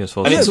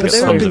 PS4. And Yeah, it's but also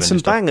there have been indie some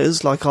stuff.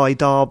 bangers like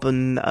iDarb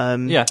and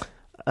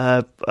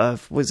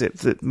was it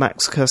the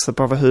Max Curse the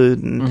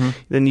Brotherhood, and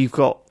then you've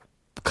got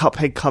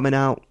Cuphead coming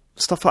out,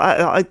 stuff like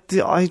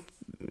that. I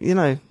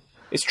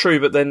It's true,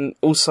 but then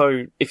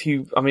also if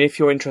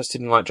you're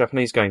interested in like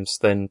Japanese games,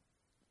 then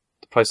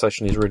the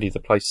PlayStation is really the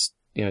place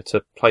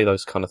to play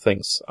those kind of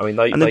things. I mean,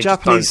 they the just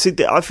Japanese.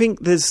 don't- I think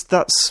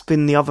that's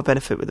been the other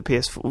benefit with the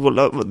PS4.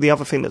 Well, the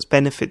other thing that's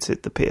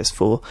benefited the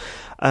PS4.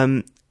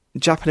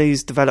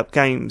 Japanese developed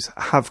games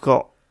have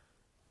got.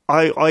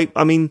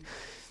 I mean,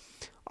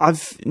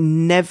 I've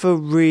never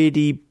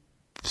really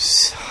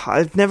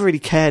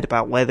cared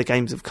about where the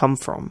games have come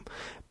from,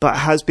 but it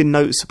has been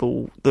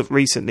noticeable that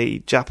recently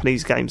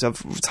Japanese games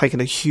have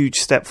taken a huge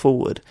step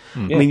forward.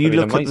 Yeah, I mean, you they've been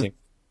look amazing. at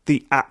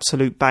the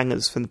absolute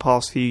bangers from the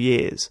past few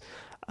years.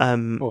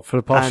 Well, for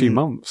the past few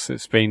months,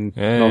 it's been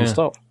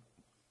non-stop.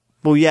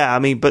 Well, yeah, I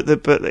mean, but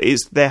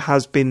there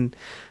has been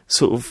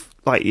sort of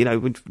like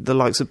with the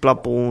likes of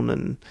Bloodborne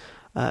and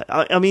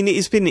I mean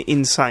it's been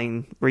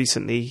insane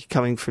recently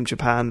coming from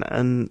Japan,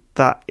 and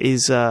that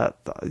is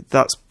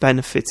that's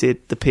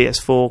benefited the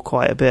PS4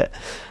 quite a bit,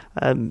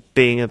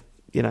 being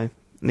an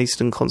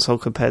Eastern console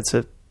compared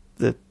to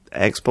the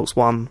Xbox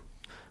One,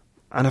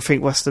 and I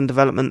think Western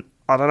development.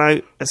 I don't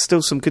know. There's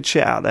still some good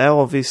shit out there,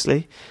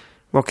 obviously.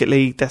 Rocket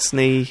League,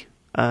 Destiny,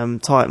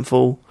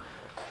 Titanfall,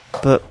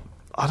 but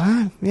I don't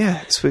know.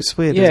 Yeah, it's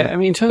weird. Yeah, isn't it? I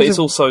mean, in terms But it's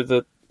of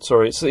also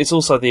it's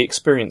also the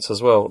experience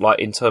as well. Like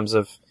in terms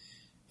of,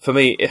 for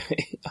me,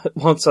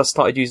 once I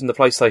started using the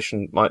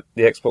PlayStation, like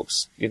the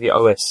Xbox, the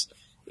OS,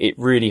 it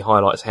really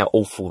highlights how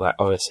awful that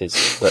OS is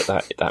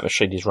that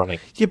machine is running.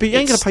 Yeah, but you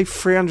ain't going to pay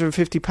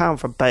 £350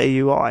 for a better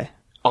UI.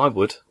 I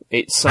would.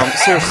 It's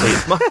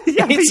seriously.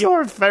 Yeah, but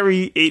you're a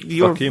very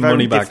Fucking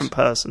money bags. different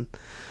person.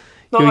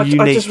 No, You're I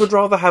unique. just would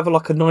rather have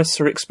a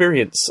nicer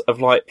experience of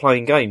like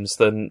playing games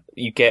than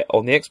you get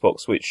on the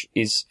Xbox, which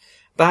is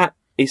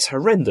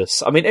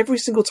horrendous. I mean, every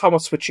single time I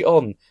switch it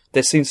on,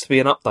 there seems to be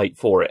an update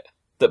for it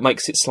that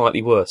makes it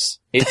slightly worse.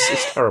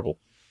 It's terrible.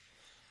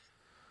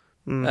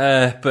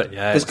 But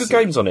yeah, There's good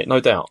games on it, no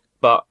doubt,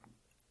 but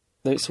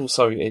it's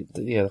also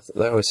the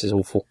OS is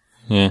awful.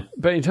 Yeah,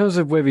 But in terms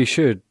of whether you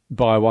should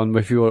buy one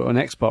if you're on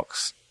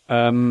Xbox,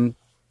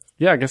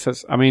 yeah, I guess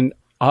that's. I mean,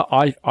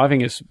 I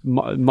think it's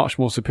much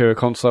more superior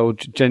console.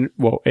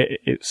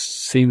 It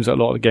seems that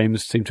a lot of the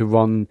games seem to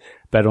run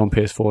better on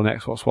PS4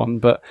 and Xbox One.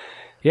 But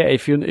yeah,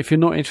 if you're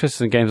not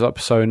interested in games like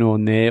Persona or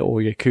Nier or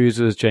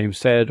Yakuza, as James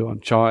said, or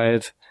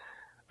Uncharted,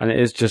 and it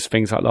is just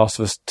things like Last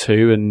of Us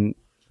 2 and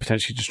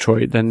potentially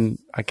Detroit, then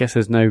I guess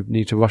there's no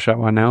need to rush out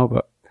right now.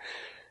 But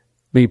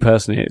me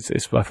personally,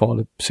 it's by far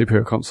the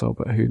superior console.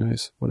 But who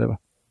knows? Whatever.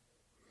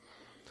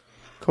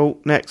 Cool.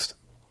 Next.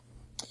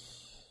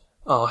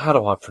 Oh, how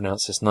do I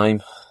pronounce this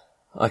name?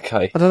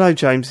 Okay. I don't know,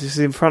 James. This is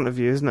in front of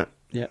you, isn't it?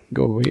 Yeah.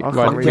 Go read. I can't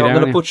Right, read I'm it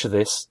going to butcher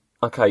this.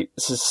 Okay,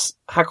 this is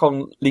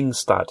Hakon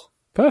Lingstad.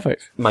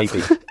 Perfect.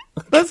 Maybe.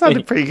 That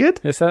sounded pretty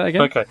good. Is that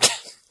again? Okay.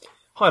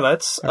 Hi,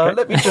 lads. Okay.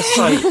 Let me just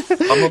say,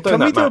 I'm not doing Can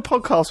that, we do a Matt.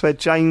 podcast where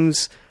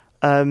James,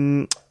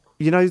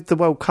 the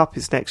World Cup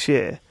is next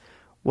year,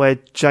 where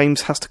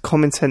James has to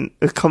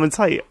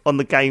commentate on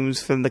the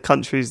games from the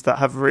countries that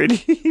have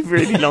really,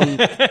 really long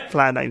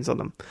player names on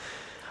them?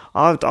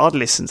 I'd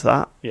listen to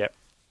that. Yeah.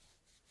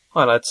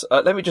 Hi, lads.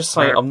 Let me just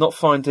say, I'm not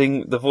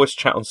finding the voice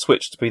chat on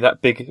Switch to be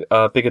that big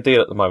a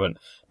deal at the moment.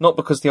 Not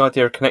because the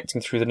idea of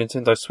connecting through the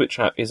Nintendo Switch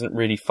app isn't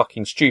really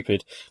fucking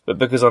stupid, but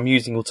because I'm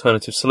using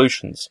alternative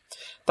solutions.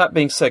 That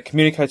being said,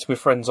 communicating with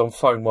friends on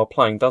phone while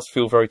playing does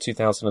feel very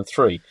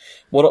 2003.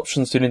 What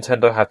options do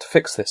Nintendo have to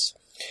fix this?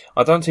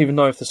 I don't even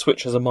know if the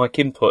Switch has a mic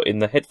input in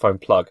the headphone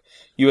plug.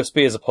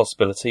 USB is a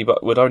possibility,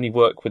 but would only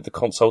work with the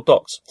console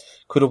docks.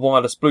 Could a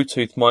wireless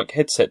Bluetooth mic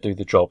headset do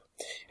the job?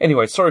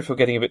 Anyway, sorry for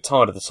getting a bit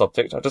tired of the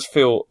subject. I just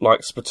feel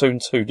like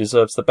Splatoon 2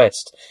 deserves the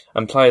best,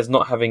 and players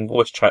not having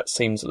voice chat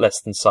seems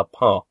less than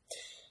subpar.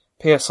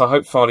 P.S. I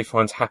hope Farley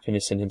finds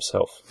happiness in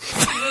himself.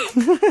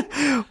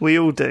 We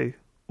all do.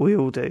 We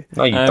all do.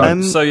 No, you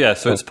don't. So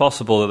it's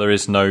possible that there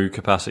is no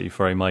capacity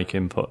for a mic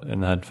input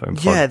in the headphone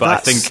plug. Yeah, but I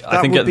think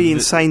that would be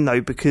insane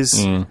though,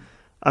 because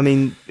I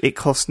mean, it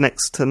costs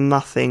next to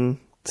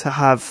nothing to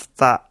have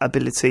that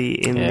ability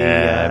in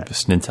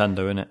it's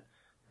Nintendo, isn't it?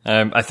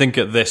 I think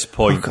at this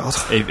point,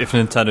 if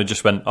Nintendo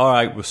just went, all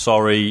right, we're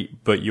sorry,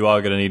 but you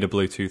are going to need a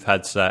Bluetooth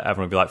headset,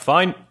 everyone would be like,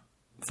 fine,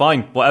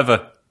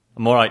 whatever.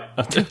 I'm all right.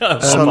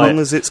 So long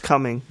as it's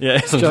coming. Yeah,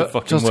 it's just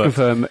fucking to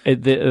confirm,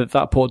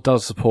 that port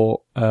does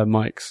support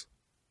mics.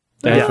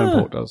 The headphone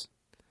port does.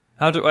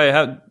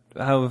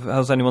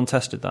 How's anyone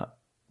tested that?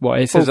 Well,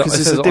 it says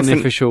on the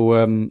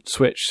official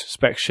Switch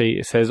spec sheet,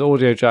 it says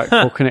audio jack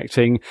for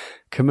connecting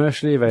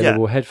commercially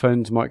available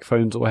headphones,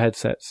 microphones, or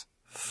headsets.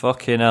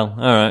 Fucking hell!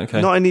 All right,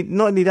 okay. Not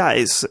only that,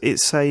 it's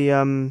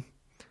a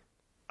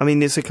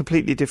it's a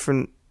completely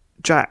different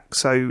jack.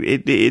 So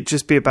it'd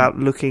just be about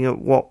looking at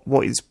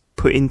what is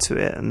put into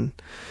it and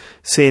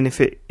seeing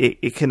if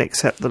it can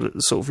accept the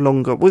sort of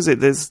longer. Was it?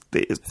 There's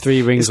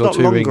 3 rings or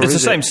 2 rings. It's the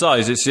same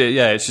size.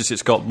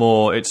 It's got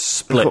more. It's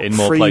split in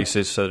more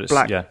places. So it's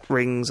black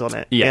rings on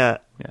it. Yeah.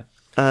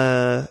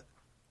 I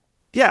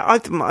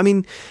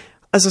mean,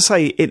 as I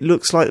say, it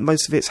looks like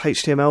most of it's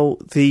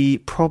HTML. The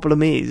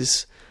problem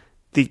is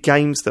the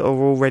games that are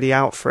already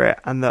out for it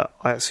and that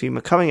I assume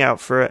are coming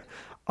out for it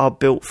are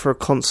built for a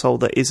console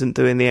that isn't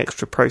doing the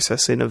extra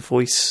processing of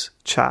voice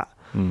chat.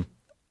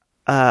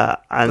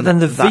 But then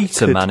the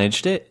Vita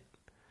managed it.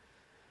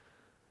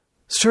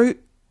 It's true.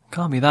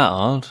 Can't be that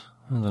hard.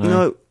 I don't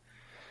know.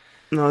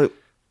 No.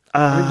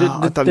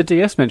 The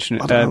DS mention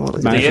it.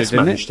 The DS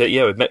managed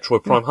it, with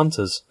Metroid Prime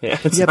Hunters. Yeah,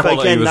 but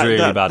again,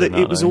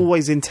 it was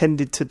always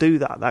intended to do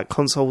that. That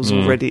console was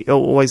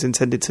always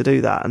intended to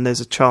do that, and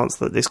there's a chance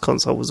that this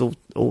console was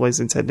always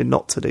intended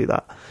not to do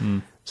that.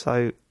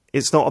 So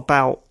it's not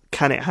about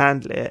can it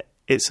handle it.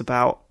 It's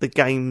about the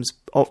game's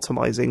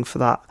optimizing for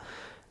that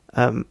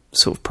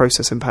sort of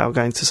processing power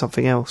going to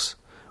something else,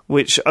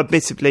 which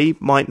admittedly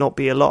might not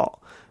be a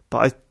lot,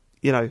 but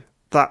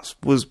that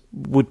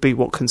would be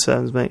what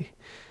concerns me.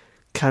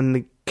 Can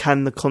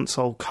the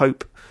console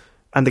cope,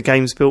 and the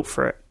games built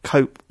for it,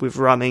 cope with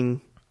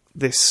running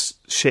this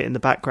shit in the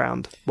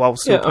background while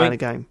still playing a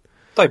game?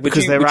 Dave,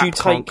 because their app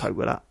can't cope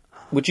with that.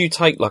 Would you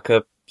take like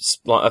a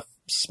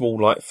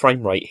small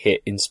frame rate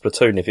hit in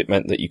Splatoon if it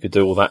meant that you could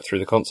do all that through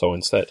the console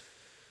instead?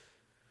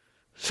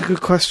 It's a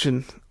good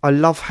question. I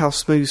love how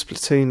smooth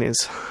Splatoon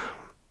is.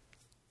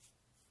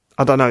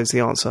 I don't know is the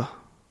answer.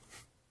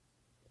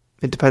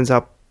 It depends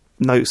how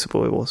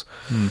noticeable it was.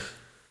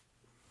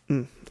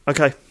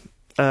 Okay,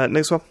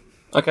 next one.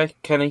 Okay,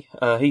 Kenny.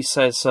 He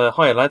says,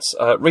 "Hiya, lads.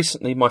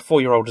 Recently, my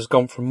 4-year-old has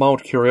gone from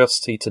mild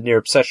curiosity to near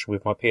obsession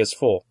with my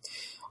PS4.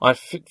 I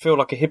feel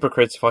like a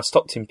hypocrite if I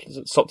stopped him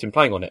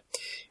playing on it.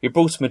 We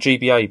bought him a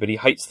GBA, but he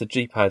hates the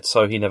G-pad,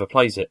 so he never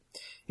plays it.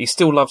 He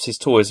still loves his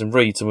toys and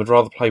reads and would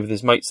rather play with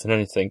his mates than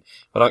anything,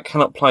 but I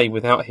cannot play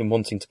without him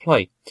wanting to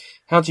play.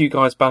 How do you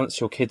guys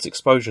balance your kids'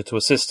 exposure to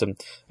a system,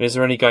 and is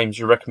there any games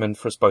you recommend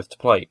for us both to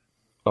play?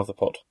 Love the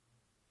pod."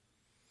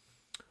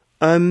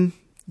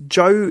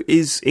 Joe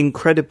is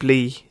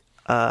incredibly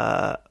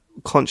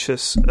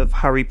conscious of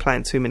Harry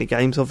playing too many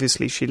games.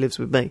 Obviously, she lives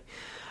with me.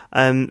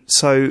 And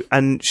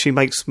she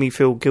makes me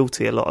feel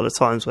guilty a lot of the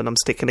times when I'm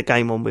sticking a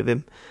game on with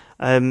him.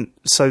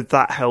 So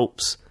that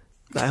helps.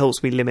 That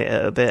helps me limit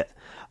it a bit.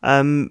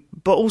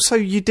 But also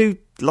you do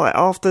like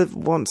after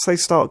once they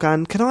start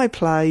going, can I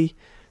play?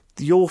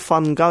 Your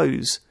fun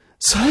goes.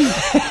 So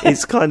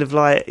it's kind of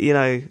like,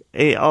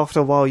 after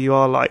a while you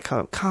are like,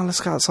 Carl, let's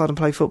go outside and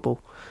play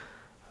football.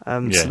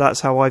 So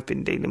that's how I've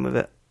been dealing with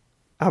it.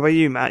 How about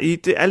you, Matt?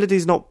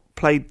 Elodie's not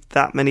played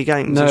that many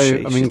games. No, has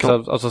she? I mean,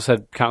 cause as I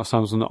said countless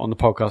times on the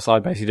podcast, I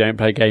basically don't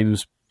play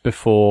games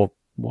before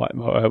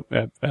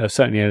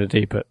certainly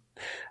Elodie, but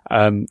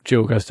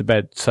Jill goes to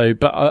bed. So,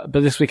 but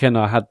this weekend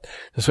I had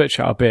to switch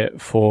out a bit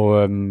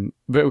for I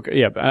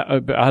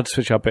had to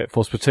switch out a bit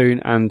for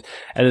Splatoon, and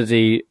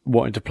Elodie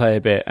wanted to play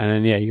a bit, and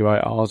then you're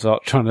right, I was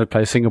trying to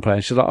play single player,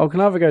 and she's like, "Oh, can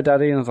I have a go,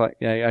 Daddy?" And I was like,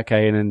 "Yeah,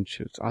 okay." And then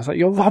I was like,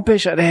 "You're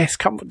rubbish at this.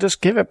 Come,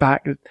 just give it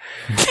back."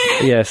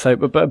 So,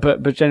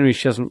 but generally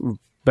she doesn't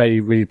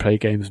really play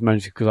games,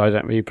 mostly because I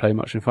don't really play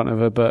much in front of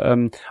her. But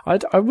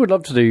I would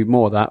love to do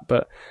more of that.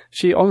 But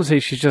she's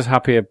just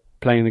happier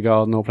playing in the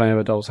garden or playing at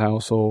a doll's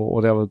house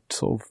or the other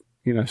sort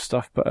of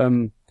stuff. But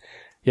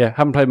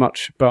haven't played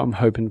much, but I'm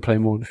hoping to play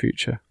more in the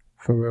future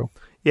for real.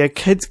 Yeah,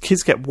 kids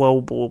get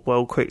well bored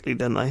well quickly,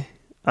 don't they?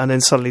 And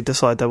then suddenly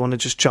decide they want to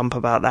just jump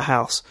about the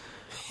house.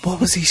 What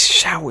was he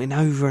shouting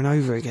over and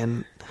over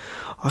again?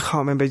 I can't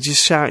remember.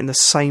 Just shouting the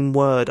same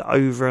word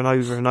over and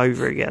over and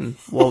over again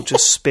while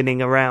just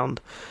spinning around.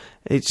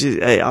 I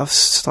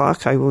was like,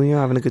 okay, well, you're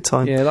having a good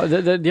time. Yeah, like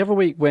the other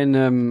week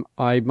when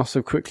I must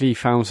have quickly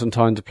found some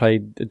time to play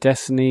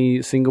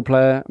Destiny single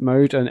player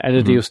mode, and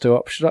Elodie was still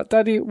up. She's like,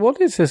 "Daddy, what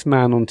is this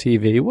man on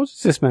TV? What is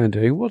this man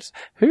doing?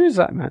 Who is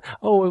that man?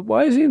 Oh,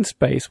 why is he in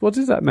space? What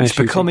is that man He's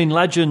shooting?" becoming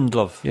legend,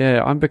 love.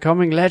 Yeah, I'm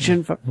becoming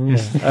legend. So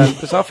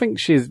I think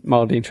she's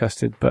mildly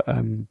interested, but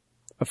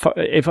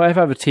if I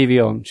ever have a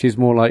TV on, she's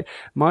more like,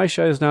 "My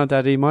shows now,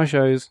 Daddy, my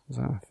shows."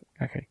 So,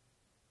 okay.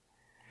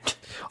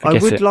 I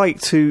would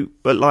like to,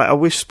 but I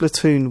wish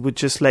Splatoon would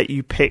just let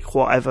you pick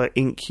whatever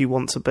ink you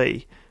want to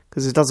be,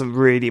 because it doesn't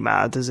really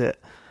matter, does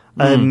it?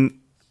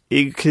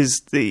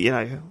 Because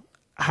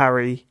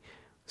Harry,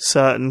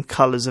 certain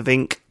colours of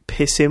ink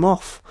piss him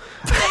off.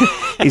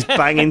 He's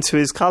banging to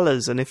his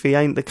colours, and if he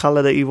ain't the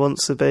colour that he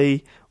wants to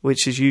be,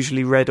 which is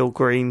usually red or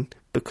green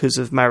because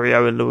of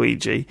Mario and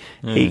Luigi,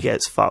 he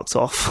gets fucked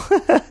off.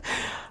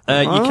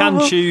 You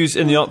can choose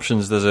in the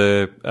options. There's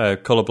a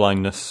colour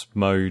blindness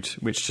mode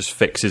which just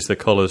fixes the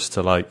colours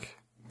to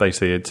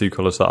basically two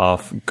colours that are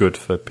good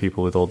for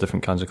people with all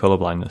different kinds of colour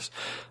blindness.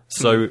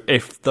 So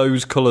if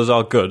those colours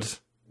are good,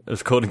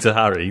 according to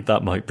Harry,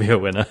 that might be a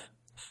winner.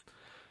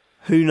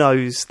 Who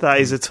knows?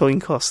 That is a Toin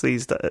Coss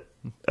these days.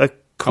 A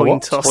coin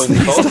toss Toin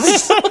these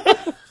Coss? days.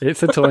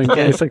 It's a toy.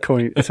 It's a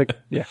coin. It's a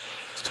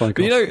toy.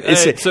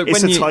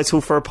 It's a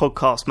title for a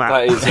podcast, Matt.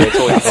 That is a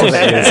Toin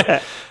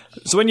Coss.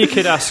 So when your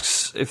kid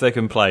asks if they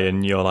can play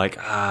and you're like,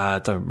 I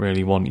don't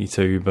really want you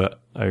to, but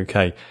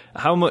okay.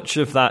 How much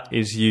of that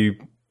is you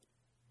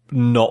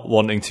not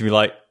wanting to be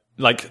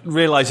like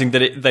realizing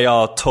that they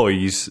are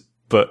toys,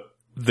 but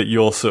that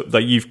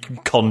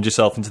you've conned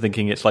yourself into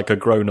thinking it's like a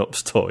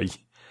grown-up's toy?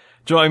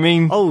 Do you know what I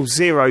mean? Oh,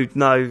 zero.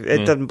 No,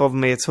 it doesn't bother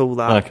me at all,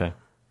 that. Okay.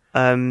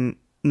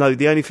 No,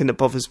 the only thing that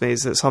bothers me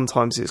is that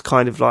sometimes it's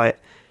kind of like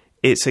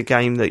it's a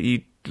game that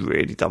you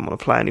really don't want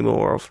to play any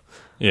more of.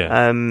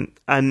 Yeah. And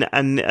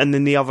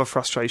then the other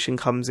frustration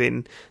comes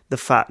in the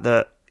fact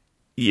that,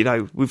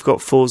 we've got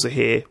Forza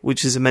here,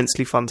 which is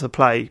immensely fun to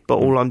play, but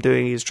all I'm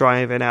doing is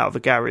driving out of a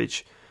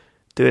garage,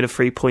 doing a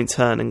 3-point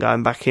turn and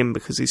going back in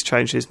because he's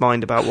changed his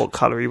mind about what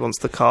colour he wants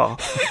the car.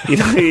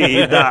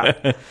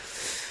 That.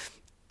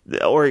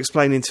 Or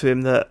explaining to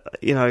him that,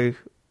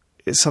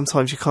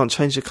 sometimes you can't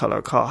change the colour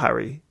of a car,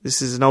 Harry.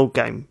 This is an old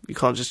game. You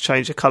can't just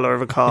change the colour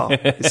of a car.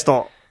 It's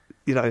not,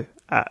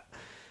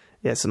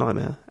 it's a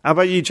nightmare. How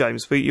about you,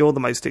 James? You're the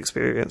most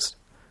experienced.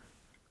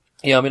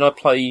 Yeah, I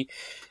play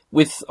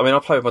with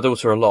my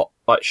daughter a lot.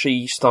 Like,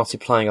 she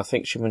started playing, I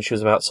think, when she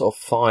was about sort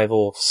of 5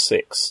 or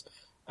 6.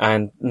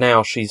 And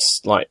now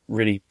she's,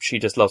 she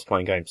just loves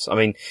playing games.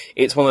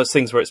 It's one of those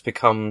things where it's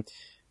become,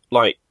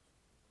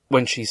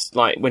 when she's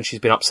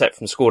been upset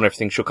from school and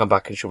everything, she'll come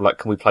back and she'll be like,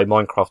 can we play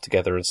Minecraft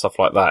together and stuff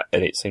like that?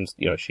 And it seems,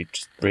 she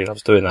just really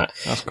loves doing that.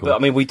 That's cool.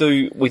 But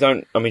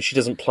she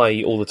doesn't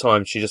play all the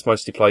time. She just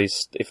mostly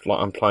plays if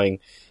I'm playing.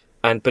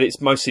 But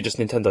it's mostly just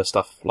Nintendo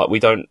stuff.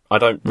 I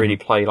don't really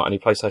play any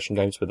PlayStation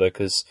games with her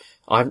because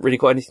I haven't really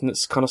got anything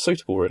that's kind of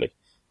suitable really.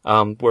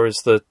 Whereas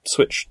the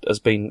Switch has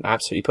been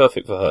absolutely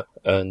perfect for her.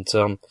 And,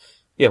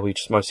 we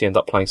just mostly end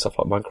up playing stuff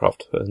like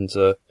Minecraft and,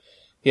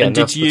 and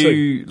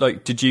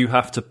did you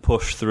have to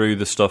push through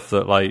the stuff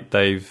that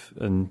Dave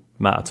and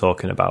Matt are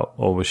talking about,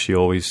 or was she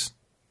always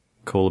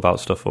cool about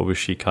stuff, or was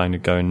she kind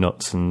of going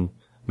nuts and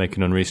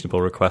making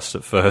unreasonable requests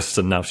at first,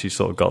 and now she's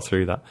sort of got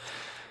through that?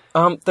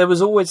 There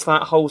was always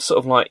that whole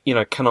sort of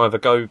can I have a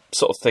go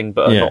sort of thing,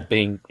 but not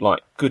being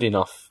good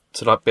enough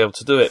to be able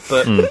to do it,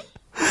 but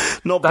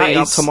not being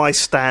up to my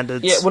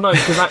standards. Yeah, well, no,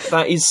 because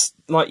that is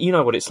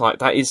what it's like.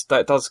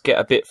 That does get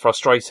a bit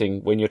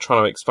frustrating when you're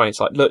trying to explain.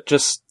 It's like, look,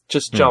 just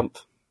jump.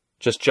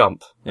 just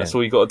jump. That's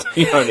all you got to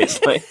do. And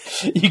it's like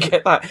you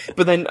get that,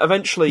 but then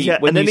eventually,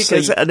 when and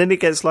then it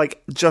gets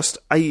like just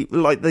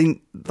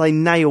they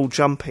nail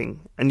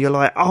jumping, and you're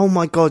like, oh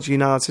my god, you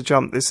know how to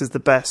jump. This is the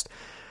best.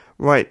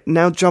 Right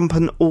now, jump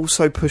and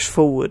also push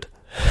forward.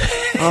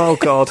 Oh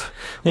god,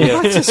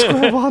 back to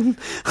square one.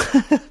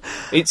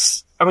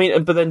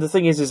 But then the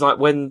thing is like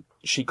when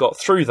she got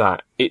through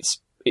that, it's.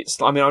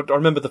 I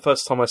remember the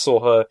first time I saw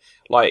her,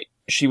 like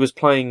she was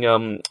playing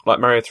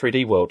like Mario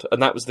 3D World,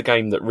 and that was the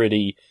game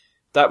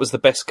that was the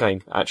best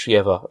game actually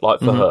ever, like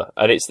for her.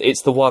 And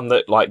it's the one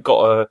that like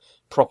got her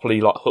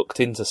properly like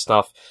hooked into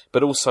stuff,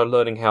 but also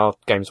learning how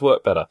games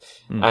work better.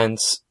 And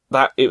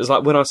that it was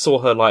like when I saw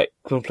her like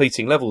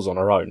completing levels on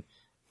her own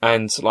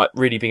and like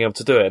really being able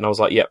to do it, and I was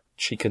like, yep,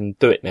 she can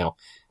do it now.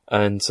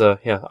 And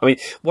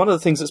one of the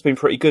things that's been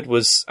pretty good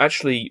was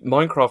actually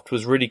Minecraft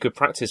was really good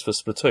practice for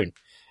Splatoon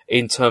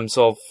in terms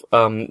of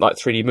like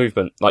 3D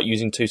movement, like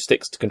using 2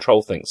 sticks to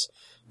control things.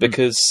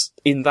 Because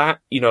in that,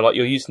 like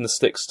you're using the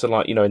sticks to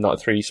like, in like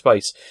 3D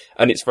space,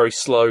 and it's very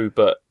slow,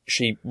 but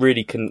she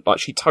really can,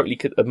 like she totally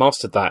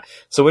mastered that.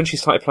 So when she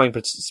started playing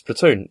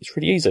Splatoon, it's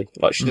really easy.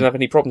 Like she didn't have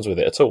any problems with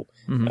it at all.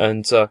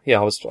 And I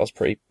was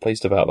pretty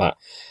pleased about that.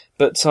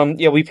 But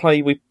we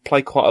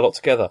play quite a lot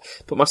together.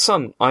 But my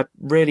son, I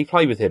rarely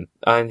play with him,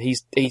 and he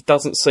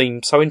doesn't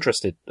seem so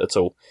interested at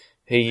all.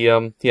 He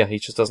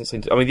just doesn't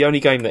seem to. I mean, the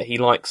only game that he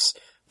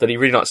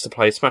really likes to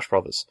play is Smash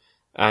Brothers.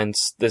 And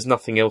there's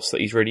nothing else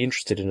that he's really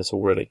interested in at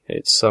all, really.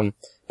 It's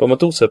but my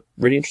daughter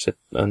really interested,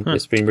 and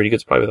it's been really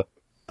good to play with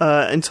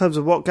her. In terms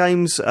of what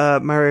games,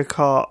 Mario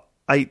Kart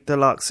 8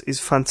 Deluxe is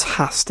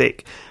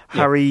fantastic.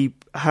 Harry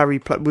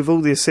with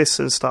all the assists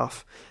and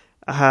stuff.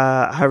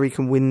 Harry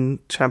can win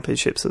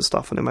championships and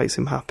stuff, and it makes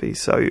him happy.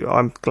 So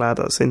I'm glad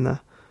that's in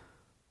there.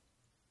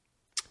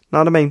 Know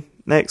what I mean?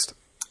 Next,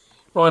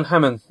 Ryan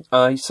Hammond.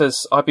 He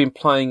says I've been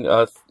playing.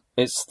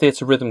 It's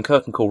Theatre Rhythm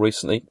Curtain Call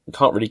recently.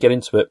 Can't really get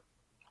into it.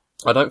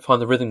 I don't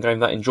find the rhythm game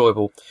that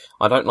enjoyable.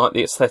 I don't like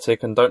the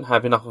aesthetic and don't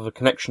have enough of a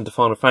connection to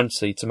Final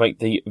Fantasy to make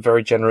the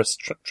very generous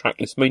track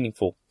list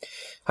meaningful.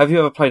 Have you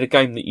ever played a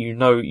game that you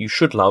know you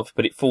should love,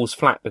 but it falls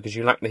flat because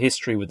you lack the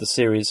history with the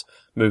series,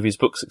 movies,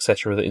 books,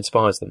 etc. that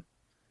inspires them?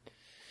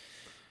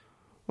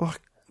 Well,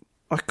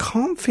 I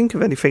can't think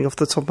of anything off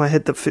the top of my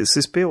head that fits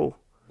this bill.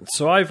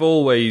 So I've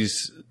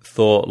always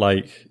thought,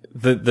 like,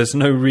 there's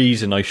no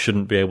reason I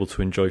shouldn't be able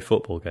to enjoy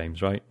football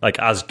games, right? Like,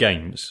 as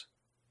games.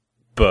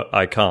 But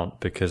I can't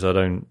because I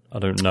don't know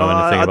anything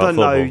about football. I don't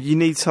know. You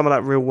need some of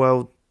that real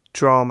world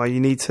drama. You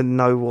need to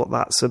know what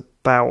that's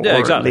about, or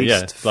exactly,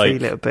 at least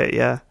feel it a bit.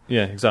 Yeah,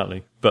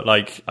 exactly. But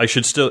like, I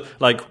should still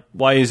like.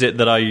 Why is it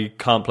that I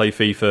can't play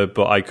FIFA,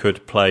 but I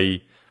could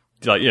play,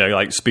 like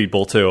like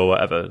Speedball 2 or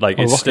whatever? Like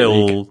it's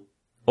still,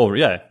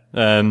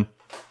 League.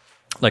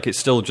 Like it's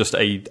still just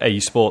a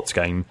sports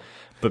game.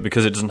 But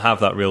because it doesn't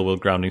have that real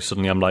world grounding,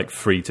 suddenly I'm like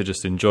free to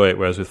just enjoy it.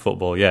 Whereas with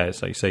football,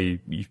 it's like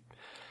say you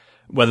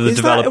whether the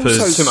developers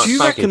also, do you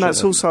reckon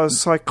that's also a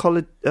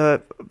psychology?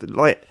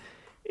 Like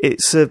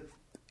it's a,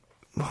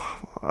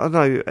 I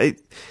don't know.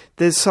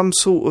 There's some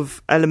sort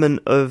of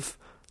element of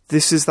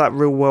this is that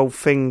real world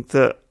thing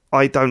that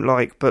I don't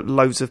like, but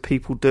loads of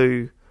people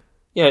do.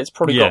 Yeah, it's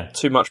probably got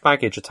too much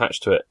baggage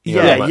attached to it.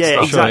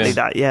 Exactly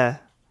that. Yeah,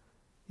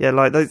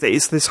 like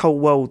it's this whole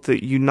world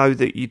that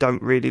that you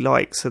don't really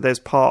like. So there's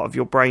part of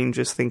your brain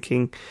just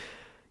thinking,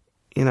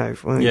 well,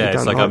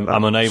 it's like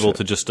I'm unable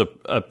to just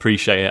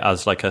appreciate it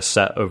as like a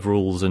set of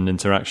rules and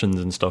interactions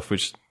and stuff,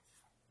 which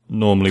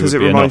normally would be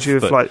enough. Because it reminds you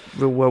of like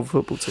real world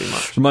football too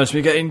much. Reminds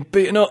me of getting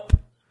beaten up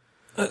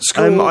at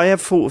school. I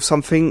have thought of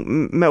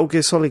something. Metal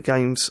Gear Solid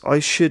games, I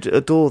should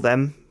adore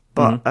them,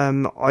 but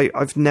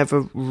I've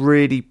never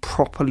really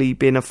properly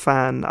been a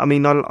fan. I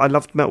mean, I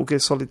loved Metal Gear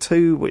Solid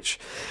 2, which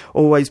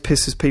always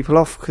pisses people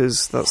off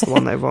because that's the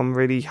one everyone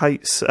really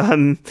hates.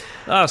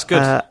 That's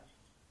good.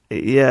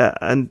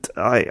 And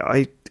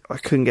I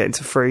couldn't get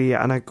into 3,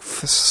 and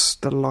for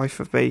the life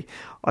of me,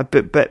 I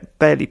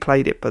barely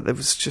played it. But there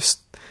was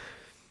just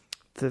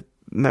the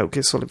Metal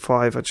Gear Solid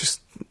 5.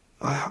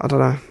 I don't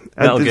know.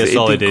 Metal Gear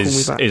Solid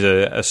is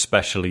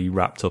especially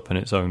wrapped up in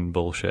its own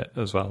bullshit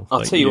as well.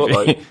 I'll tell you what,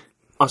 though.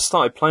 I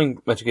started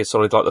playing Metal Gear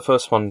Solid, like the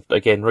first one,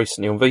 again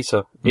recently on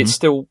Vita. It's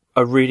still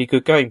a really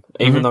good game.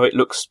 Even though it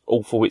looks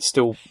awful, it's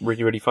still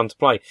really, really fun to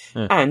play.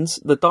 Yeah. And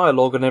the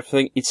dialogue and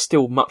everything, it's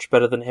still much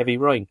better than Heavy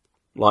Rain.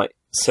 Like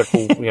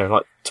several,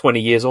 like 20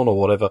 years on or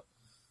whatever.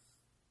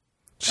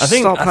 I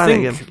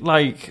think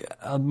like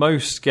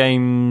most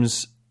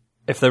games,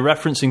 if they're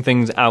referencing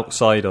things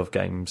outside of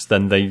games,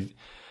 then they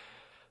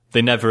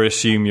never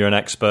assume you're an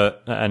expert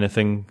at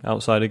anything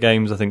outside of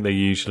games. I think they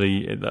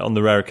usually, on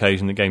the rare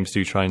occasion that games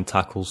do try and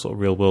tackle sort of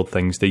real world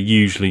things, they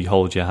usually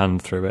hold your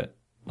hand through it.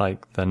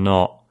 Like they're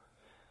not.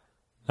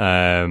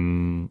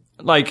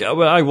 Like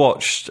I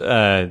watched,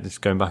 this is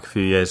going back a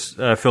few years,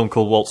 a film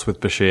called Waltz with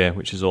Bashir,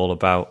 which is all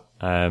about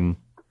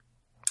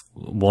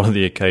one of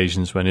the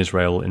occasions when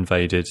Israel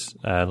invaded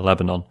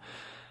Lebanon.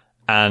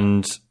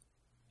 And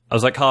I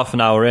was like half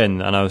an hour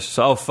in, and I was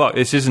oh fuck,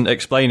 this isn't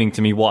explaining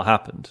to me what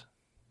happened.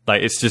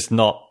 Like, it's just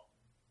not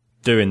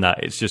doing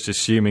that. It's just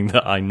assuming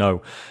that I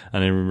know.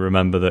 And I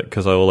remember that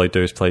because all I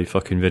do is play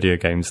fucking video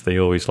games, they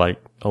always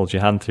like hold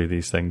your hand through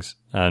these things.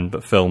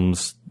 But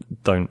films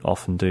don't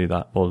often do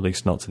that, or at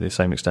least not to the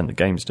same extent that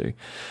games do.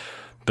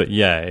 But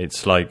yeah,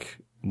 it's like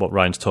what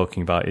Ryan's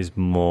talking about is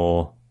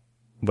more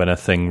when a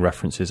thing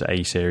references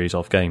a series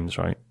of games,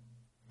 right?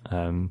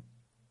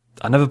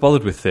 I never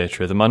bothered with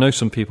Theatre Rhythm. I know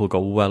some people got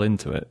well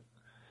into it.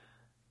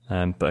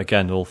 But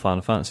again, they're all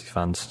Final Fantasy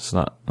fans,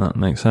 so that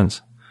makes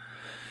sense.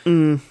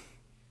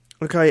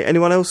 Okay,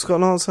 anyone else got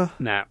an answer?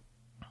 No.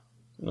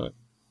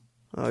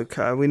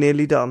 Okay, are we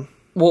nearly done?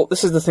 Well,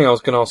 this is the thing I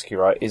was going to ask you,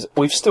 right, is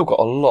we've still got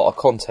a lot of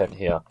content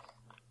here.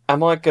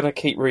 Am I going to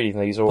keep reading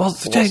these? Or well,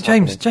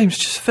 James,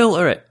 just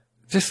filter it.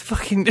 Just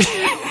fucking...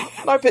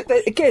 No, but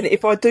again,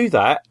 if I do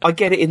that, I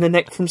get it in the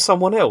neck from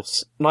someone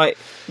else. Like,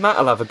 Matt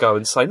will have a go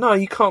and say, no,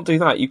 you can't do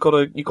that, you've got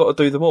to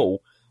do them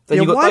all. Then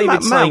yeah, you've got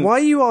David saying... Matt, why are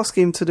you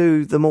asking him to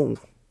do them all?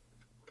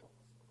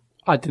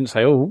 I didn't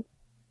say all.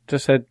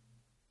 Just said...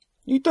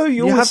 You do,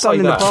 you have always done say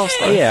in that. the past,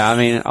 though. Yeah, I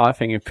mean, I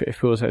think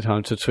if we all take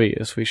time to tweet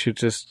us, we should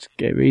just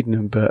get reading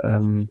them, but...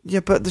 Yeah,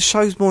 but the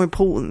show's more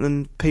important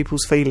than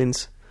people's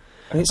feelings.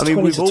 And it's I mean,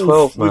 20 we've to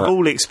 12, we've Matt.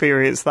 all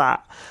experienced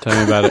that. Tell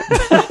me about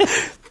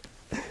it.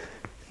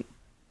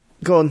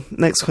 Go on,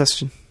 next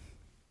question.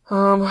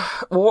 Well,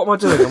 what am I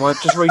doing? Am I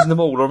just reading them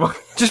all, or am I...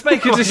 Just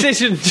make a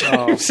decision,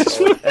 James. This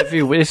is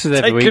every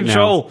Take week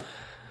control. now.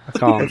 I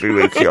can't. Every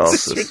week you ask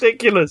It's us.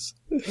 ridiculous.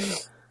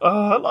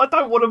 I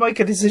don't want to make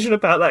a decision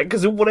about that,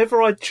 because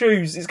whatever I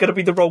choose is going to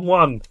be the wrong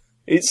one.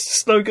 It's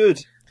just no good.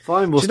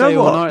 Fine, we'll Do you know stay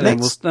all what? night then.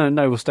 Next-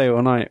 We'll stay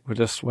all night. We'll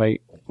just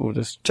wait. We'll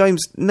just...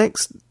 James,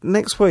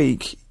 next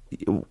week,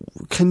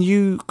 can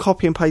you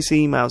copy and paste the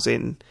emails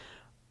in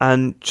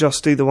and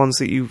just do the ones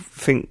that you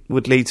think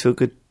would lead to a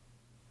good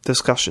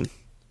discussion?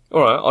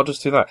 All right, I'll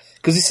just do that.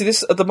 Because you see,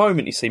 this at the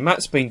moment, you see,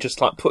 Matt's been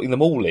just like putting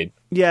them all in.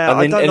 Yeah, And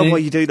I then- don't and know then- why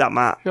you do that,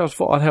 Matt. I just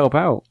thought I'd help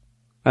out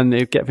and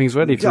get things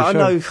ready for Yeah, the I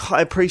show. know,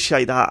 I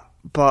appreciate that,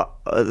 but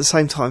at the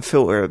same time,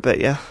 filter it a bit,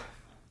 yeah?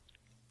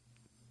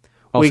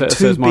 Oh, We're so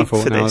too it's my big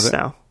fault for now, this is it?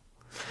 now.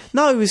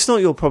 No, it's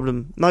not your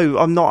problem. No,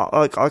 I'm not.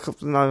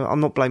 No, I'm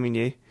not blaming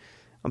you.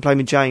 I'm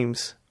blaming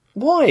James.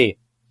 Why?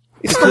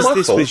 It's not Because my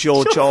this fault. was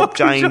your job,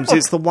 James.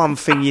 It's the one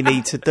thing you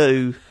need to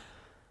do.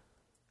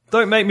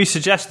 Don't make me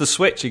suggest the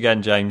Switch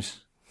again, James.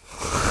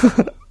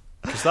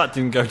 Because that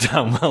didn't go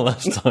down well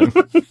last time.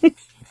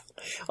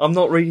 I'm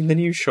not reading the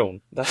news,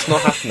 Sean. That's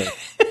not happening.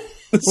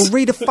 Well,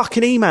 read a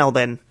fucking email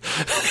then.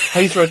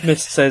 Hayes Red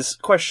Mist says,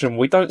 question,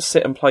 we don't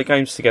sit and play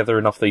games together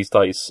enough these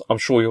days. I'm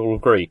sure you'll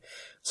agree.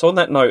 So on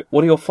that note,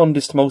 what are your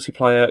fondest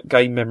multiplayer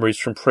game memories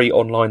from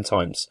pre-online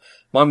times?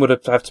 Mine would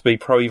have to be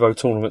Pro Evo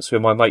tournaments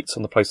with my mates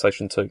on the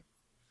PlayStation 2.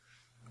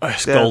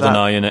 It's Yeah,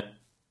 GoldenEye, innit?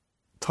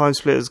 Time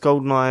Splitters,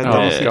 GoldenEye, Oh,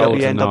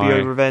 WCW, GoldenEye.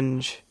 NWO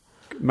Revenge,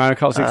 Mario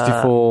Kart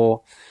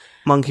 64.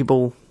 Monkey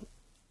Ball,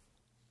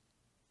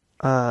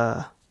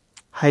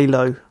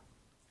 Halo.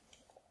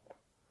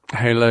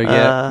 Halo,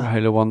 yeah.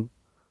 Halo 1.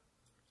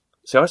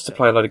 See, I used to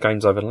play a load of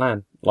games over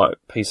LAN, like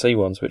PC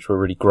ones, which were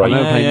really I great.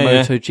 remember playing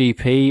yeah.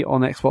 MotoGP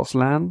on Xbox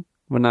LAN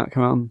when that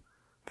came out.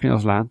 I think that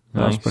was LAN.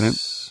 That was brilliant.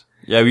 Nice.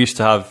 Yeah, we used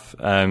to have,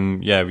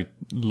 we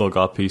log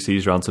our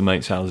PCs around to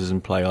mates' houses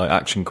and play like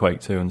Action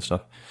Quake 2 and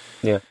stuff.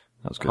 Yeah.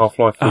 That was good.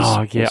 Half-Life was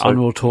Oh, yeah, also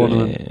Unreal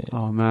Tournament. Yeah.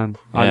 Oh, man.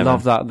 Yeah, I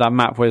love that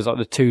map where there's like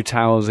the two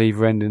towers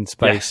either end in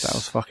space. Yes. That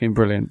was fucking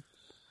brilliant.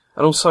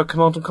 And also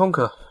Command and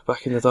Conquer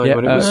back in the day Yeah,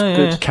 when it was yeah,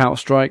 good. yeah.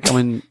 Counter-Strike. I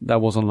mean,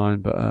 that was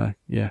online, but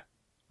yeah.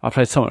 I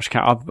played so much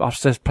I've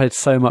just played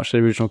so much of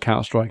the original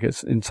Counter-Strike.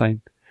 It's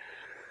insane.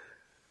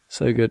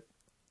 So good.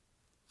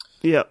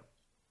 Yep.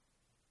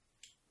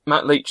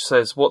 Matt Leach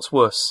says, what's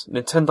worse,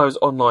 Nintendo's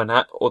online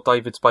app or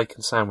David's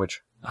bacon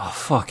sandwich? Oh,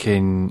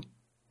 fucking...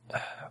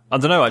 I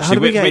don't know, How actually.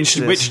 do we get Which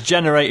into this? which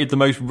generated the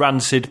most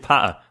rancid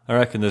patter? I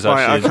reckon there's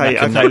Right, actually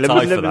okay. no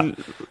tie for Let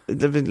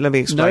that. me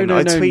explain. No,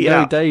 I tweeted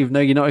out. Dave. No,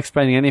 you're not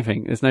explaining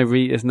anything. There's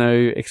no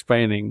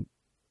explaining.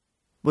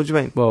 What do you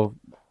mean? Well,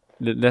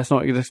 let's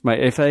not explain.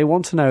 If they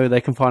want to know,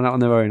 they can find out on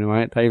their own,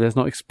 right? Dave, let's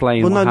not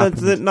explain Well, what no,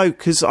 happened. no,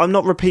 because I'm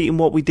not repeating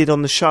what we did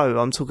on the show.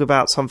 I'm talking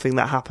about something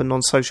that happened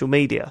on social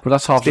media. But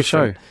that's half the It's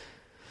show.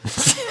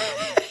 different.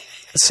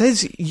 It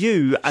says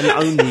you and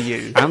only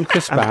you. And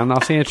Chris Ban,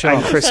 I've seen a chart.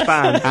 And Chris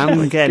Ban.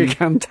 And again,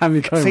 and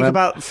Tammy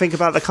Coleman. think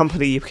about the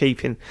company you're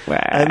keeping. Well,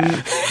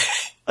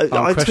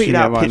 I questioning tweeted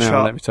out it a right picture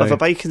now, let me tell of you. a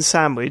bacon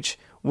sandwich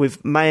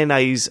with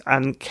mayonnaise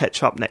and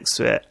ketchup next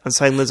to it, and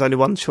saying there's only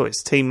one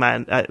choice: team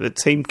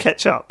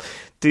ketchup.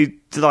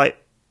 Like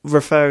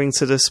referring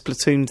to the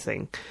Splatoon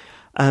thing,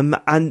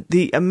 and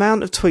the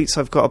amount of tweets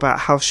I've got about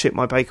how shit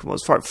my bacon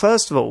was. Right,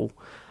 first of all,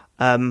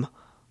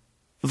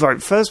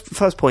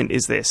 first point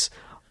is this.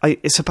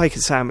 It's a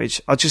bacon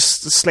sandwich. I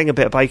just sling a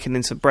bit of bacon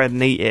into bread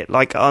and eat it.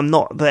 Like, I'm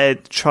not there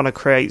trying to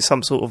create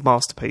some sort of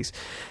masterpiece.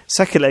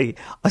 Secondly,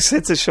 I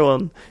said to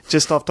Sean,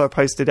 just after I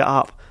posted it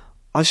up,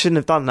 I shouldn't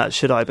have done that,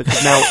 should I?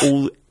 Because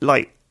now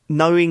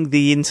knowing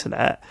the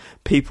internet,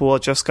 people are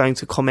just going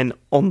to comment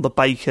on the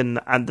bacon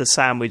and the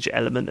sandwich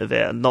element of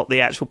it and not the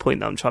actual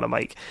point that I'm trying to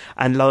make.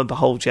 And lo and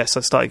behold, yes,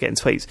 I started getting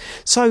tweets.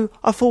 So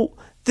I thought,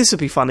 this would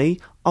be funny.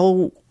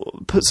 I'll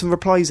put some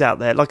replies out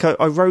there. Like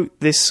I wrote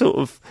this sort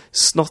of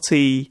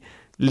snotty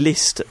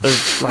list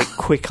of like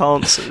quick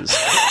answers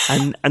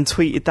and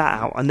tweeted that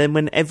out. And then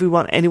when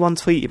anyone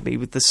tweeted me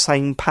with the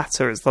same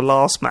patter as the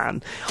last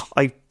man,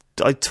 I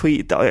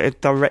tweeted, I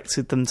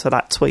directed them to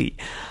that tweet.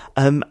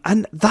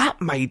 And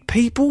that made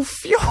people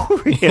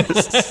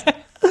furious.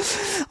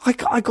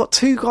 I got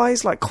two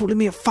guys like calling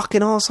me a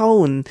fucking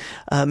arsehole and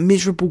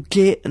miserable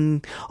git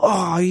and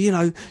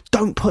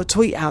don't put a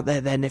tweet out there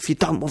then if you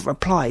don't want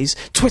replies.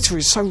 Twitter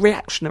is so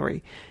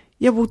reactionary.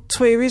 Yeah, well,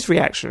 Twitter is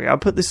reactionary. I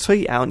put this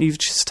tweet out and you've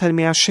just telling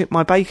me how shit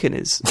my bacon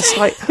is. It's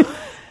like,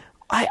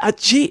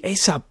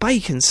 it's a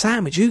bacon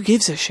sandwich. Who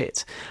gives a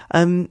shit?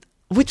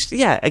 Which,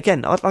 yeah,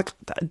 again, I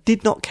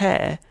did not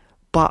care.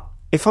 But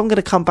if I'm going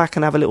to come back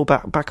and have a little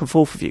back and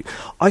forth with you,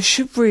 I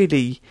should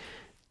really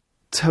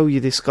tell you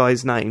this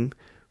guy's name,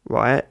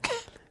 right?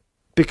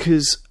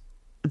 Because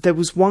there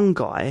was one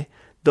guy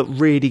that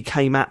really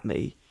came at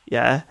me,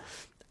 yeah?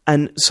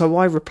 And so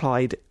I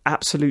replied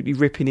absolutely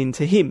ripping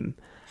into him.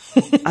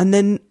 And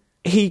then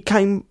he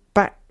came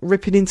back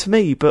ripping into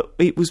me, but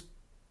it was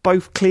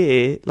both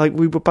clear, like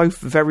we were both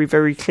very,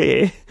 very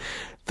clear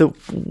that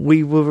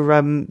we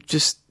were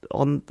just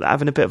on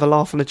having a bit of a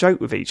laugh and a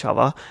joke with each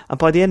other, and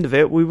by the end of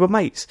it we were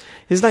mates.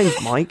 His name's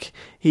Mike.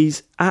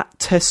 He's at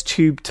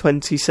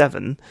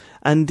TestTube27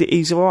 and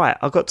he's alright.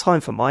 I've got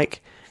time for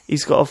Mike.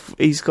 He's got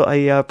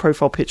a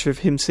profile picture of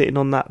him sitting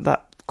on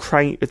that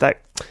crane with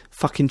that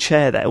fucking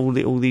chair that all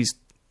these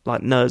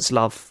like nerds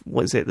love.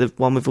 What is it? The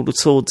one with all the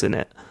swords in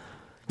it.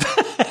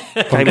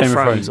 Game of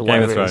Thrones or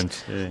whatever it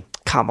is. Yeah.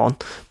 Come on.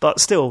 But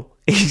still,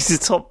 he's the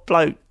top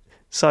bloke.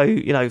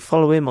 So,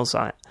 follow him or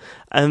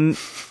something.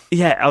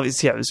 Yeah, it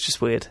was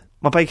just weird.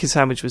 My bacon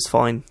sandwich was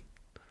fine.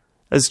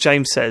 As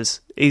James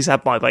says, he's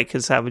had my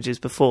bacon sandwiches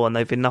before and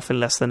they've been nothing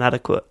less than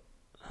adequate.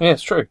 Yeah,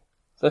 it's true.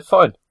 They're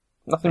fine.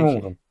 Nothing wrong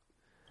with them.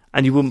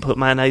 And you wouldn't put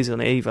mayonnaise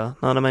on it either,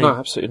 know what I mean? No,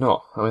 absolutely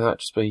not. I mean, that'd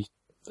just be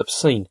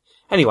obscene.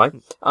 Anyway,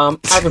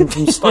 Adam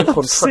from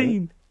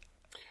Stoke-on-Trent.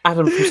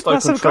 Adam from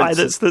Stoke-on-Trent. That's a guy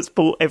that's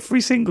bought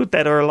every single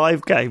Dead or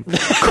Alive game.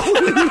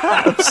 Calling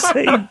that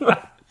obscene.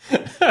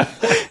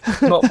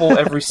 Not bought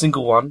every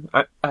single one.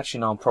 Actually,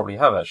 no, I probably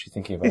have actually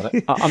thinking about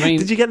it. I mean,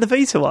 did you get the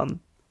Vita one?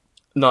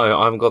 No,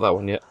 I haven't got that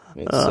one yet.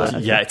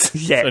 Yet.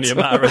 Yet. It's only a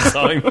matter of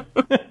time.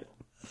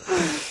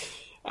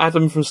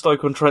 Adam from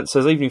Stoke-on-Trent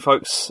says, "Evening,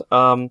 folks.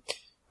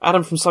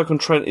 Adam from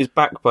Stoke-on-Trent is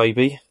back,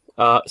 baby.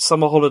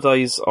 Summer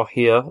holidays are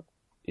here."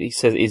 He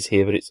says is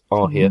here, but it's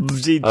are here.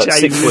 James,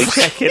 6 weeks.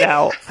 check it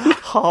out.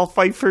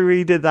 Halfway through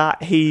reading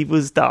that, he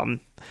was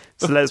done.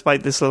 So let's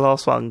make this the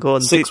last one. Go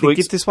on. 6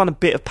 weeks. Give this one a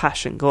bit of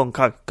passion. Go on,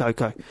 go.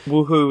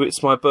 Woohoo,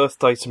 it's my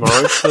birthday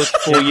tomorrow.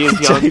 34 years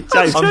young.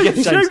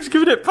 James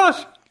giving it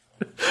passion.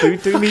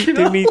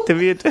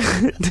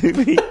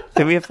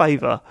 Do me a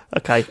favour.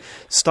 Okay,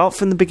 start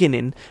from the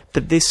beginning,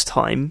 but this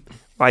time,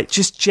 right?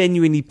 Just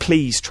genuinely,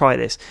 please try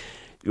this.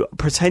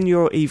 Pretend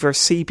you're either a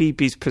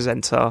CBeebies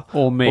presenter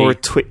or me, or a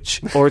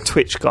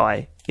Twitch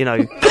guy.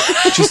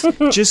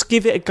 Just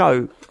give it a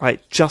go, right?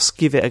 Just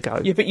give it a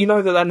go. Yeah, but you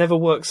know that never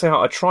works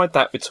out. I tried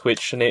that with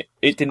Twitch and it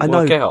didn't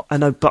work out. I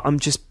know, but I'm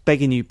just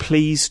begging you,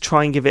 please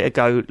try and give it a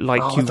go.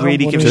 Like you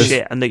really give a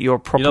shit and that you're a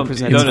proper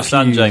presenter. You don't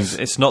understand, James.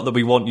 It's not that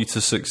we want you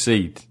to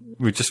succeed.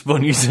 We just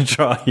want you to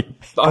try.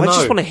 I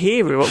just want to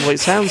hear what it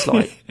sounds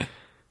like.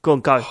 Go on,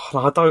 go.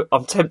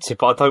 I'm tempted,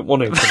 but I don't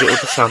want to because it'll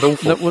just sound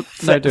awful.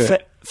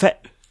 For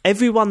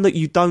everyone that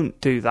you don't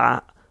do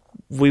that,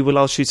 we will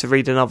ask you to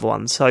read another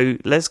one. So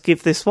let's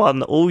give this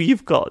one all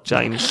you've got,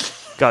 James.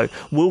 Go.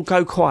 We'll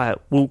go quiet.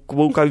 We'll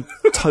go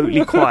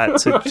totally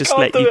quiet to just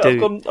let you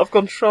do. I've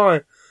gone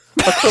shy.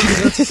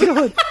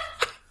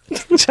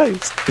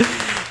 James,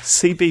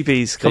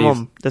 CBeebies, come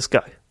on, let's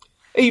go.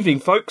 Evening,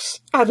 folks.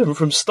 Adam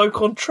from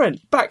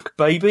Stoke-on-Trent, back,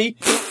 baby.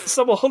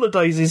 Summer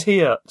holidays are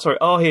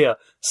here.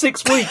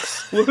 6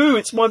 weeks. Woohoo!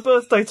 It's my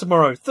birthday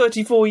tomorrow.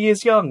 34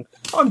 years young.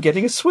 I'm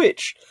getting a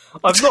Switch.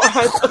 I've not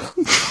had.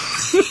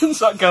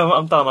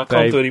 I'm done. I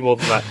can't do any more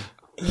than that.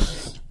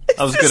 That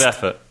was a good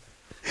effort.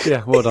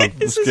 Yeah, well done.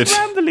 This is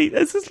rambly.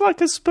 This is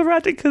like as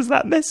sporadic as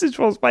that message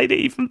was. Made it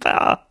even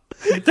better.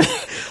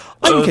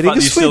 I'm getting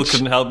a Switch. You still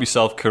couldn't help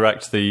yourself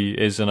correct the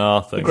is and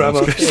are thing.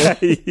 Grammar.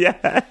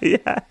 Yeah.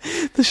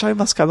 The show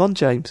must go on,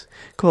 James.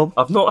 Come on.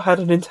 I've not had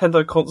a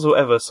Nintendo console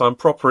ever, so I'm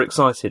proper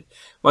excited.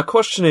 My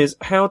question is,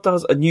 how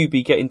does a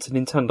newbie get into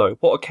Nintendo?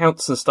 What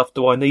accounts and stuff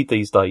do I need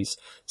these days?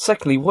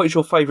 Secondly, what is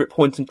your favourite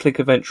point-and-click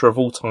adventure of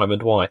all time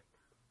and why?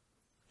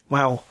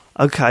 Wow.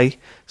 Okay.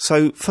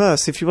 So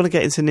first, if you want to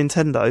get into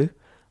Nintendo,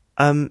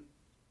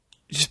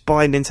 just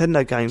buy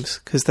Nintendo games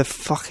because they're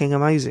fucking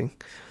amazing.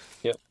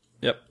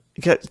 Yep.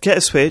 Get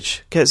a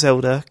Switch, get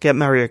Zelda, get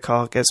Mario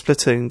Kart, get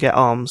Splatoon, get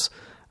ARMS,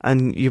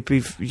 and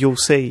you'll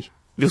see.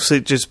 You'll see.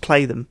 Just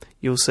play them.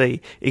 You'll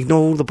see. Ignore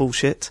all the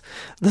bullshit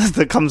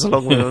that comes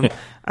along with them,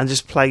 and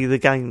just play the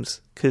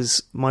games.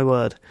 Because my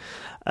word,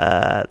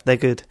 they're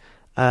good.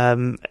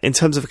 In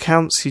terms of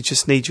accounts, you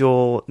just need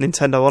your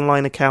Nintendo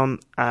Online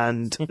account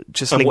and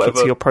just link it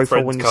to your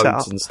profile when you set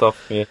up and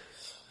stuff. Yeah.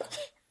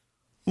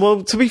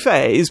 Well, to be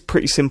fair, it is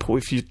pretty simple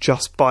if you're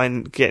just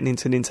getting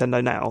into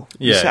Nintendo now.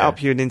 You set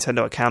up your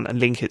Nintendo account and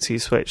link it to your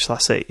Switch.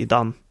 That's it. You're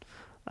done.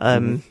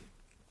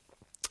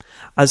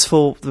 As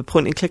for the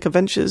point-and-click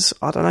adventures,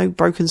 I don't know,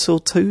 Broken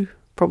Sword 2,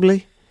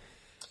 probably.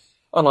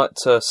 I liked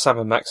Sam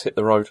and Max Hit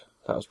the Road.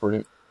 That was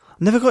brilliant.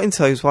 Never got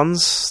into those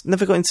ones.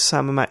 Never got into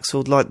Sam and Max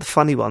or like the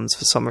funny ones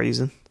for some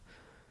reason.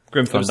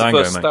 Grim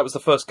Fandango, mate. That was the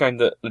first game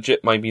that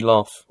legit made me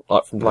laugh,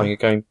 like from playing a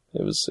game.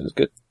 It was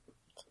good.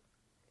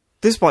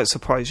 This might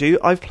surprise you.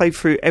 I've played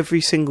through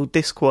every single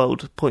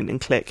Discworld point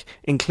and click,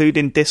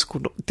 including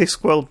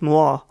Discworld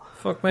Noir.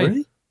 Fuck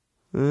me.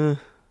 Really?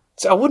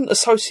 So I wouldn't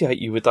associate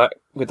you with that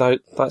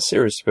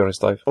series, to be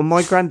honest, Dave. Well,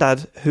 my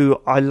granddad, who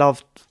I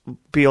loved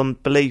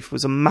beyond belief,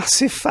 was a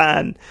massive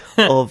fan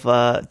of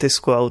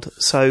Discworld.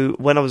 So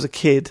when I was a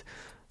kid,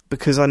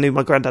 because I knew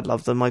my granddad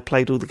loved them, I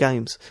played all the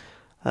games.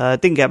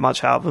 Didn't get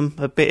much out of them,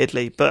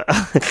 admittedly, but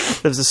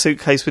there was a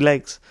suitcase with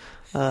legs.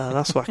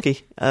 That's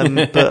wacky.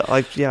 But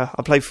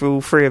I played through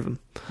all three of them.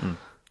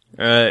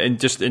 In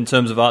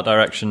terms of art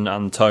direction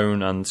and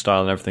tone and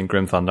style and everything,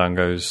 Grim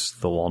Fandango's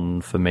the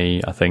one for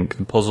me, I think.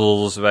 And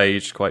puzzles have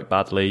aged quite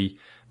badly.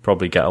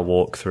 Probably get a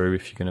walkthrough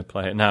if you're going to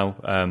play it now.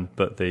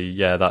 But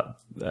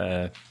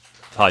that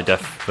high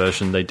def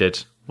version they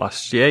did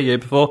last year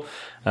before,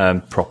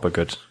 proper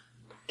good.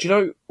 Do you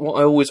know what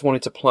I always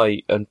wanted to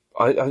play, and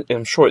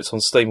I'm sure it's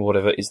on Steam or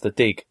whatever, is The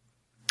Dig.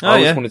 I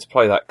always wanted to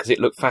play that because it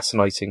looked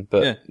fascinating,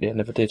 but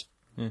never did.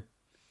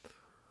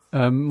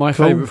 My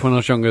favourite when I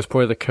was younger is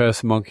probably The Curse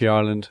of Monkey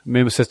Island.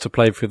 Me and my sister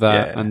played through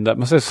that, and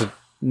my sister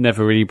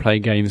never really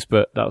played games,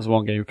 but that was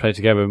one game we played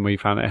together and we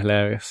found it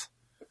hilarious.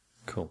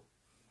 Cool.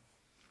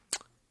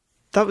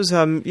 That was,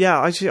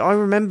 actually, I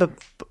remember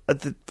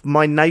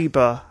my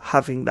neighbour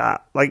having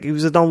that. Like, he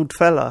was an old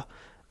fella,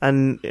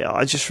 and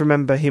I just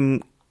remember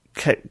him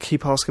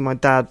keep asking my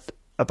dad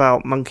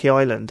about Monkey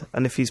Island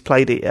and if he's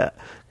played it yet,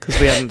 because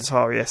we had an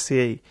Atari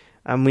STE,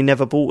 and we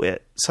never bought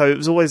it. So it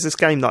was always this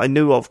game that I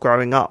knew of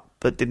growing up,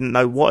 but didn't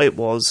know what it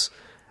was,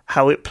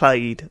 how it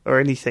played, or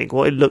anything,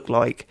 what it looked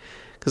like,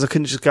 because I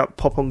couldn't just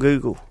pop on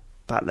Google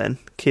back then.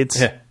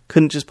 Kids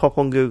couldn't just pop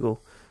on Google.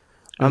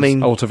 I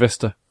mean, Alta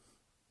Vista.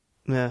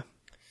 Yeah.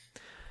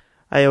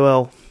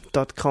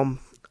 AOL.com.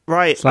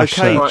 Right, /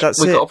 okay, Right, that's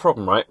we've it. got a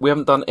problem, right? We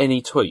haven't done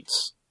any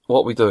tweets.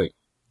 What are we doing?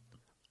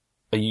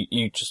 Are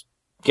you just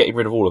getting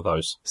rid of all of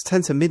those? It's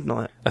 10 to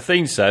midnight.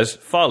 Athene says,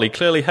 Farley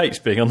clearly hates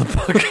being on the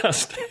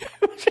podcast.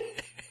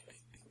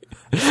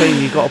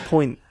 Athene, you got a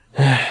point.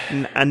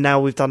 And now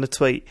we've done a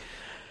tweet.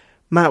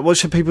 Matt, what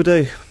should people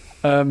do?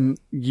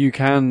 You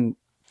can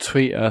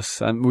tweet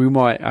us, and we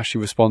might actually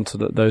respond to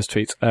those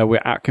tweets.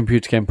 We're at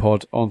Computer Game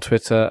Pod on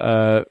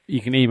Twitter. You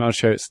can email the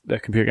show. It's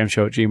the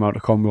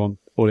computergameshow@gmail.com. We're on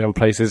all the other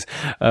places.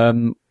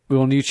 We're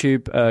on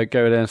YouTube.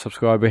 Go there and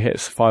subscribe. We hit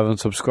 500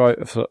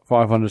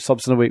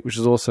 subs in a week, which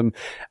is awesome.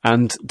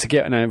 And to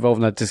get involved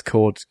in that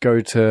Discord, go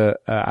to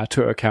our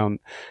Twitter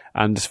account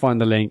and just find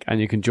the link,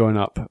 and you can join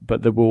up.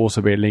 But there will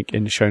also be a link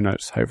in the show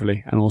notes,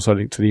 hopefully, and also a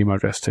link to the email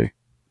address too.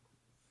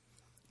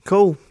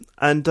 Cool.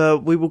 And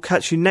we will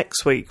catch you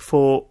next week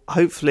for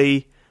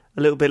hopefully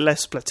a little bit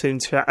less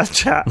Splatoon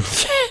chat.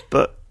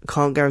 But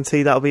can't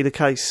guarantee that'll be the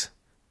case.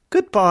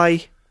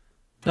 Goodbye.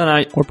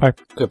 Night. Goodbye.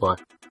 Goodbye.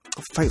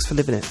 Thanks for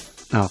living it.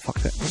 Oh, fuck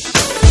it.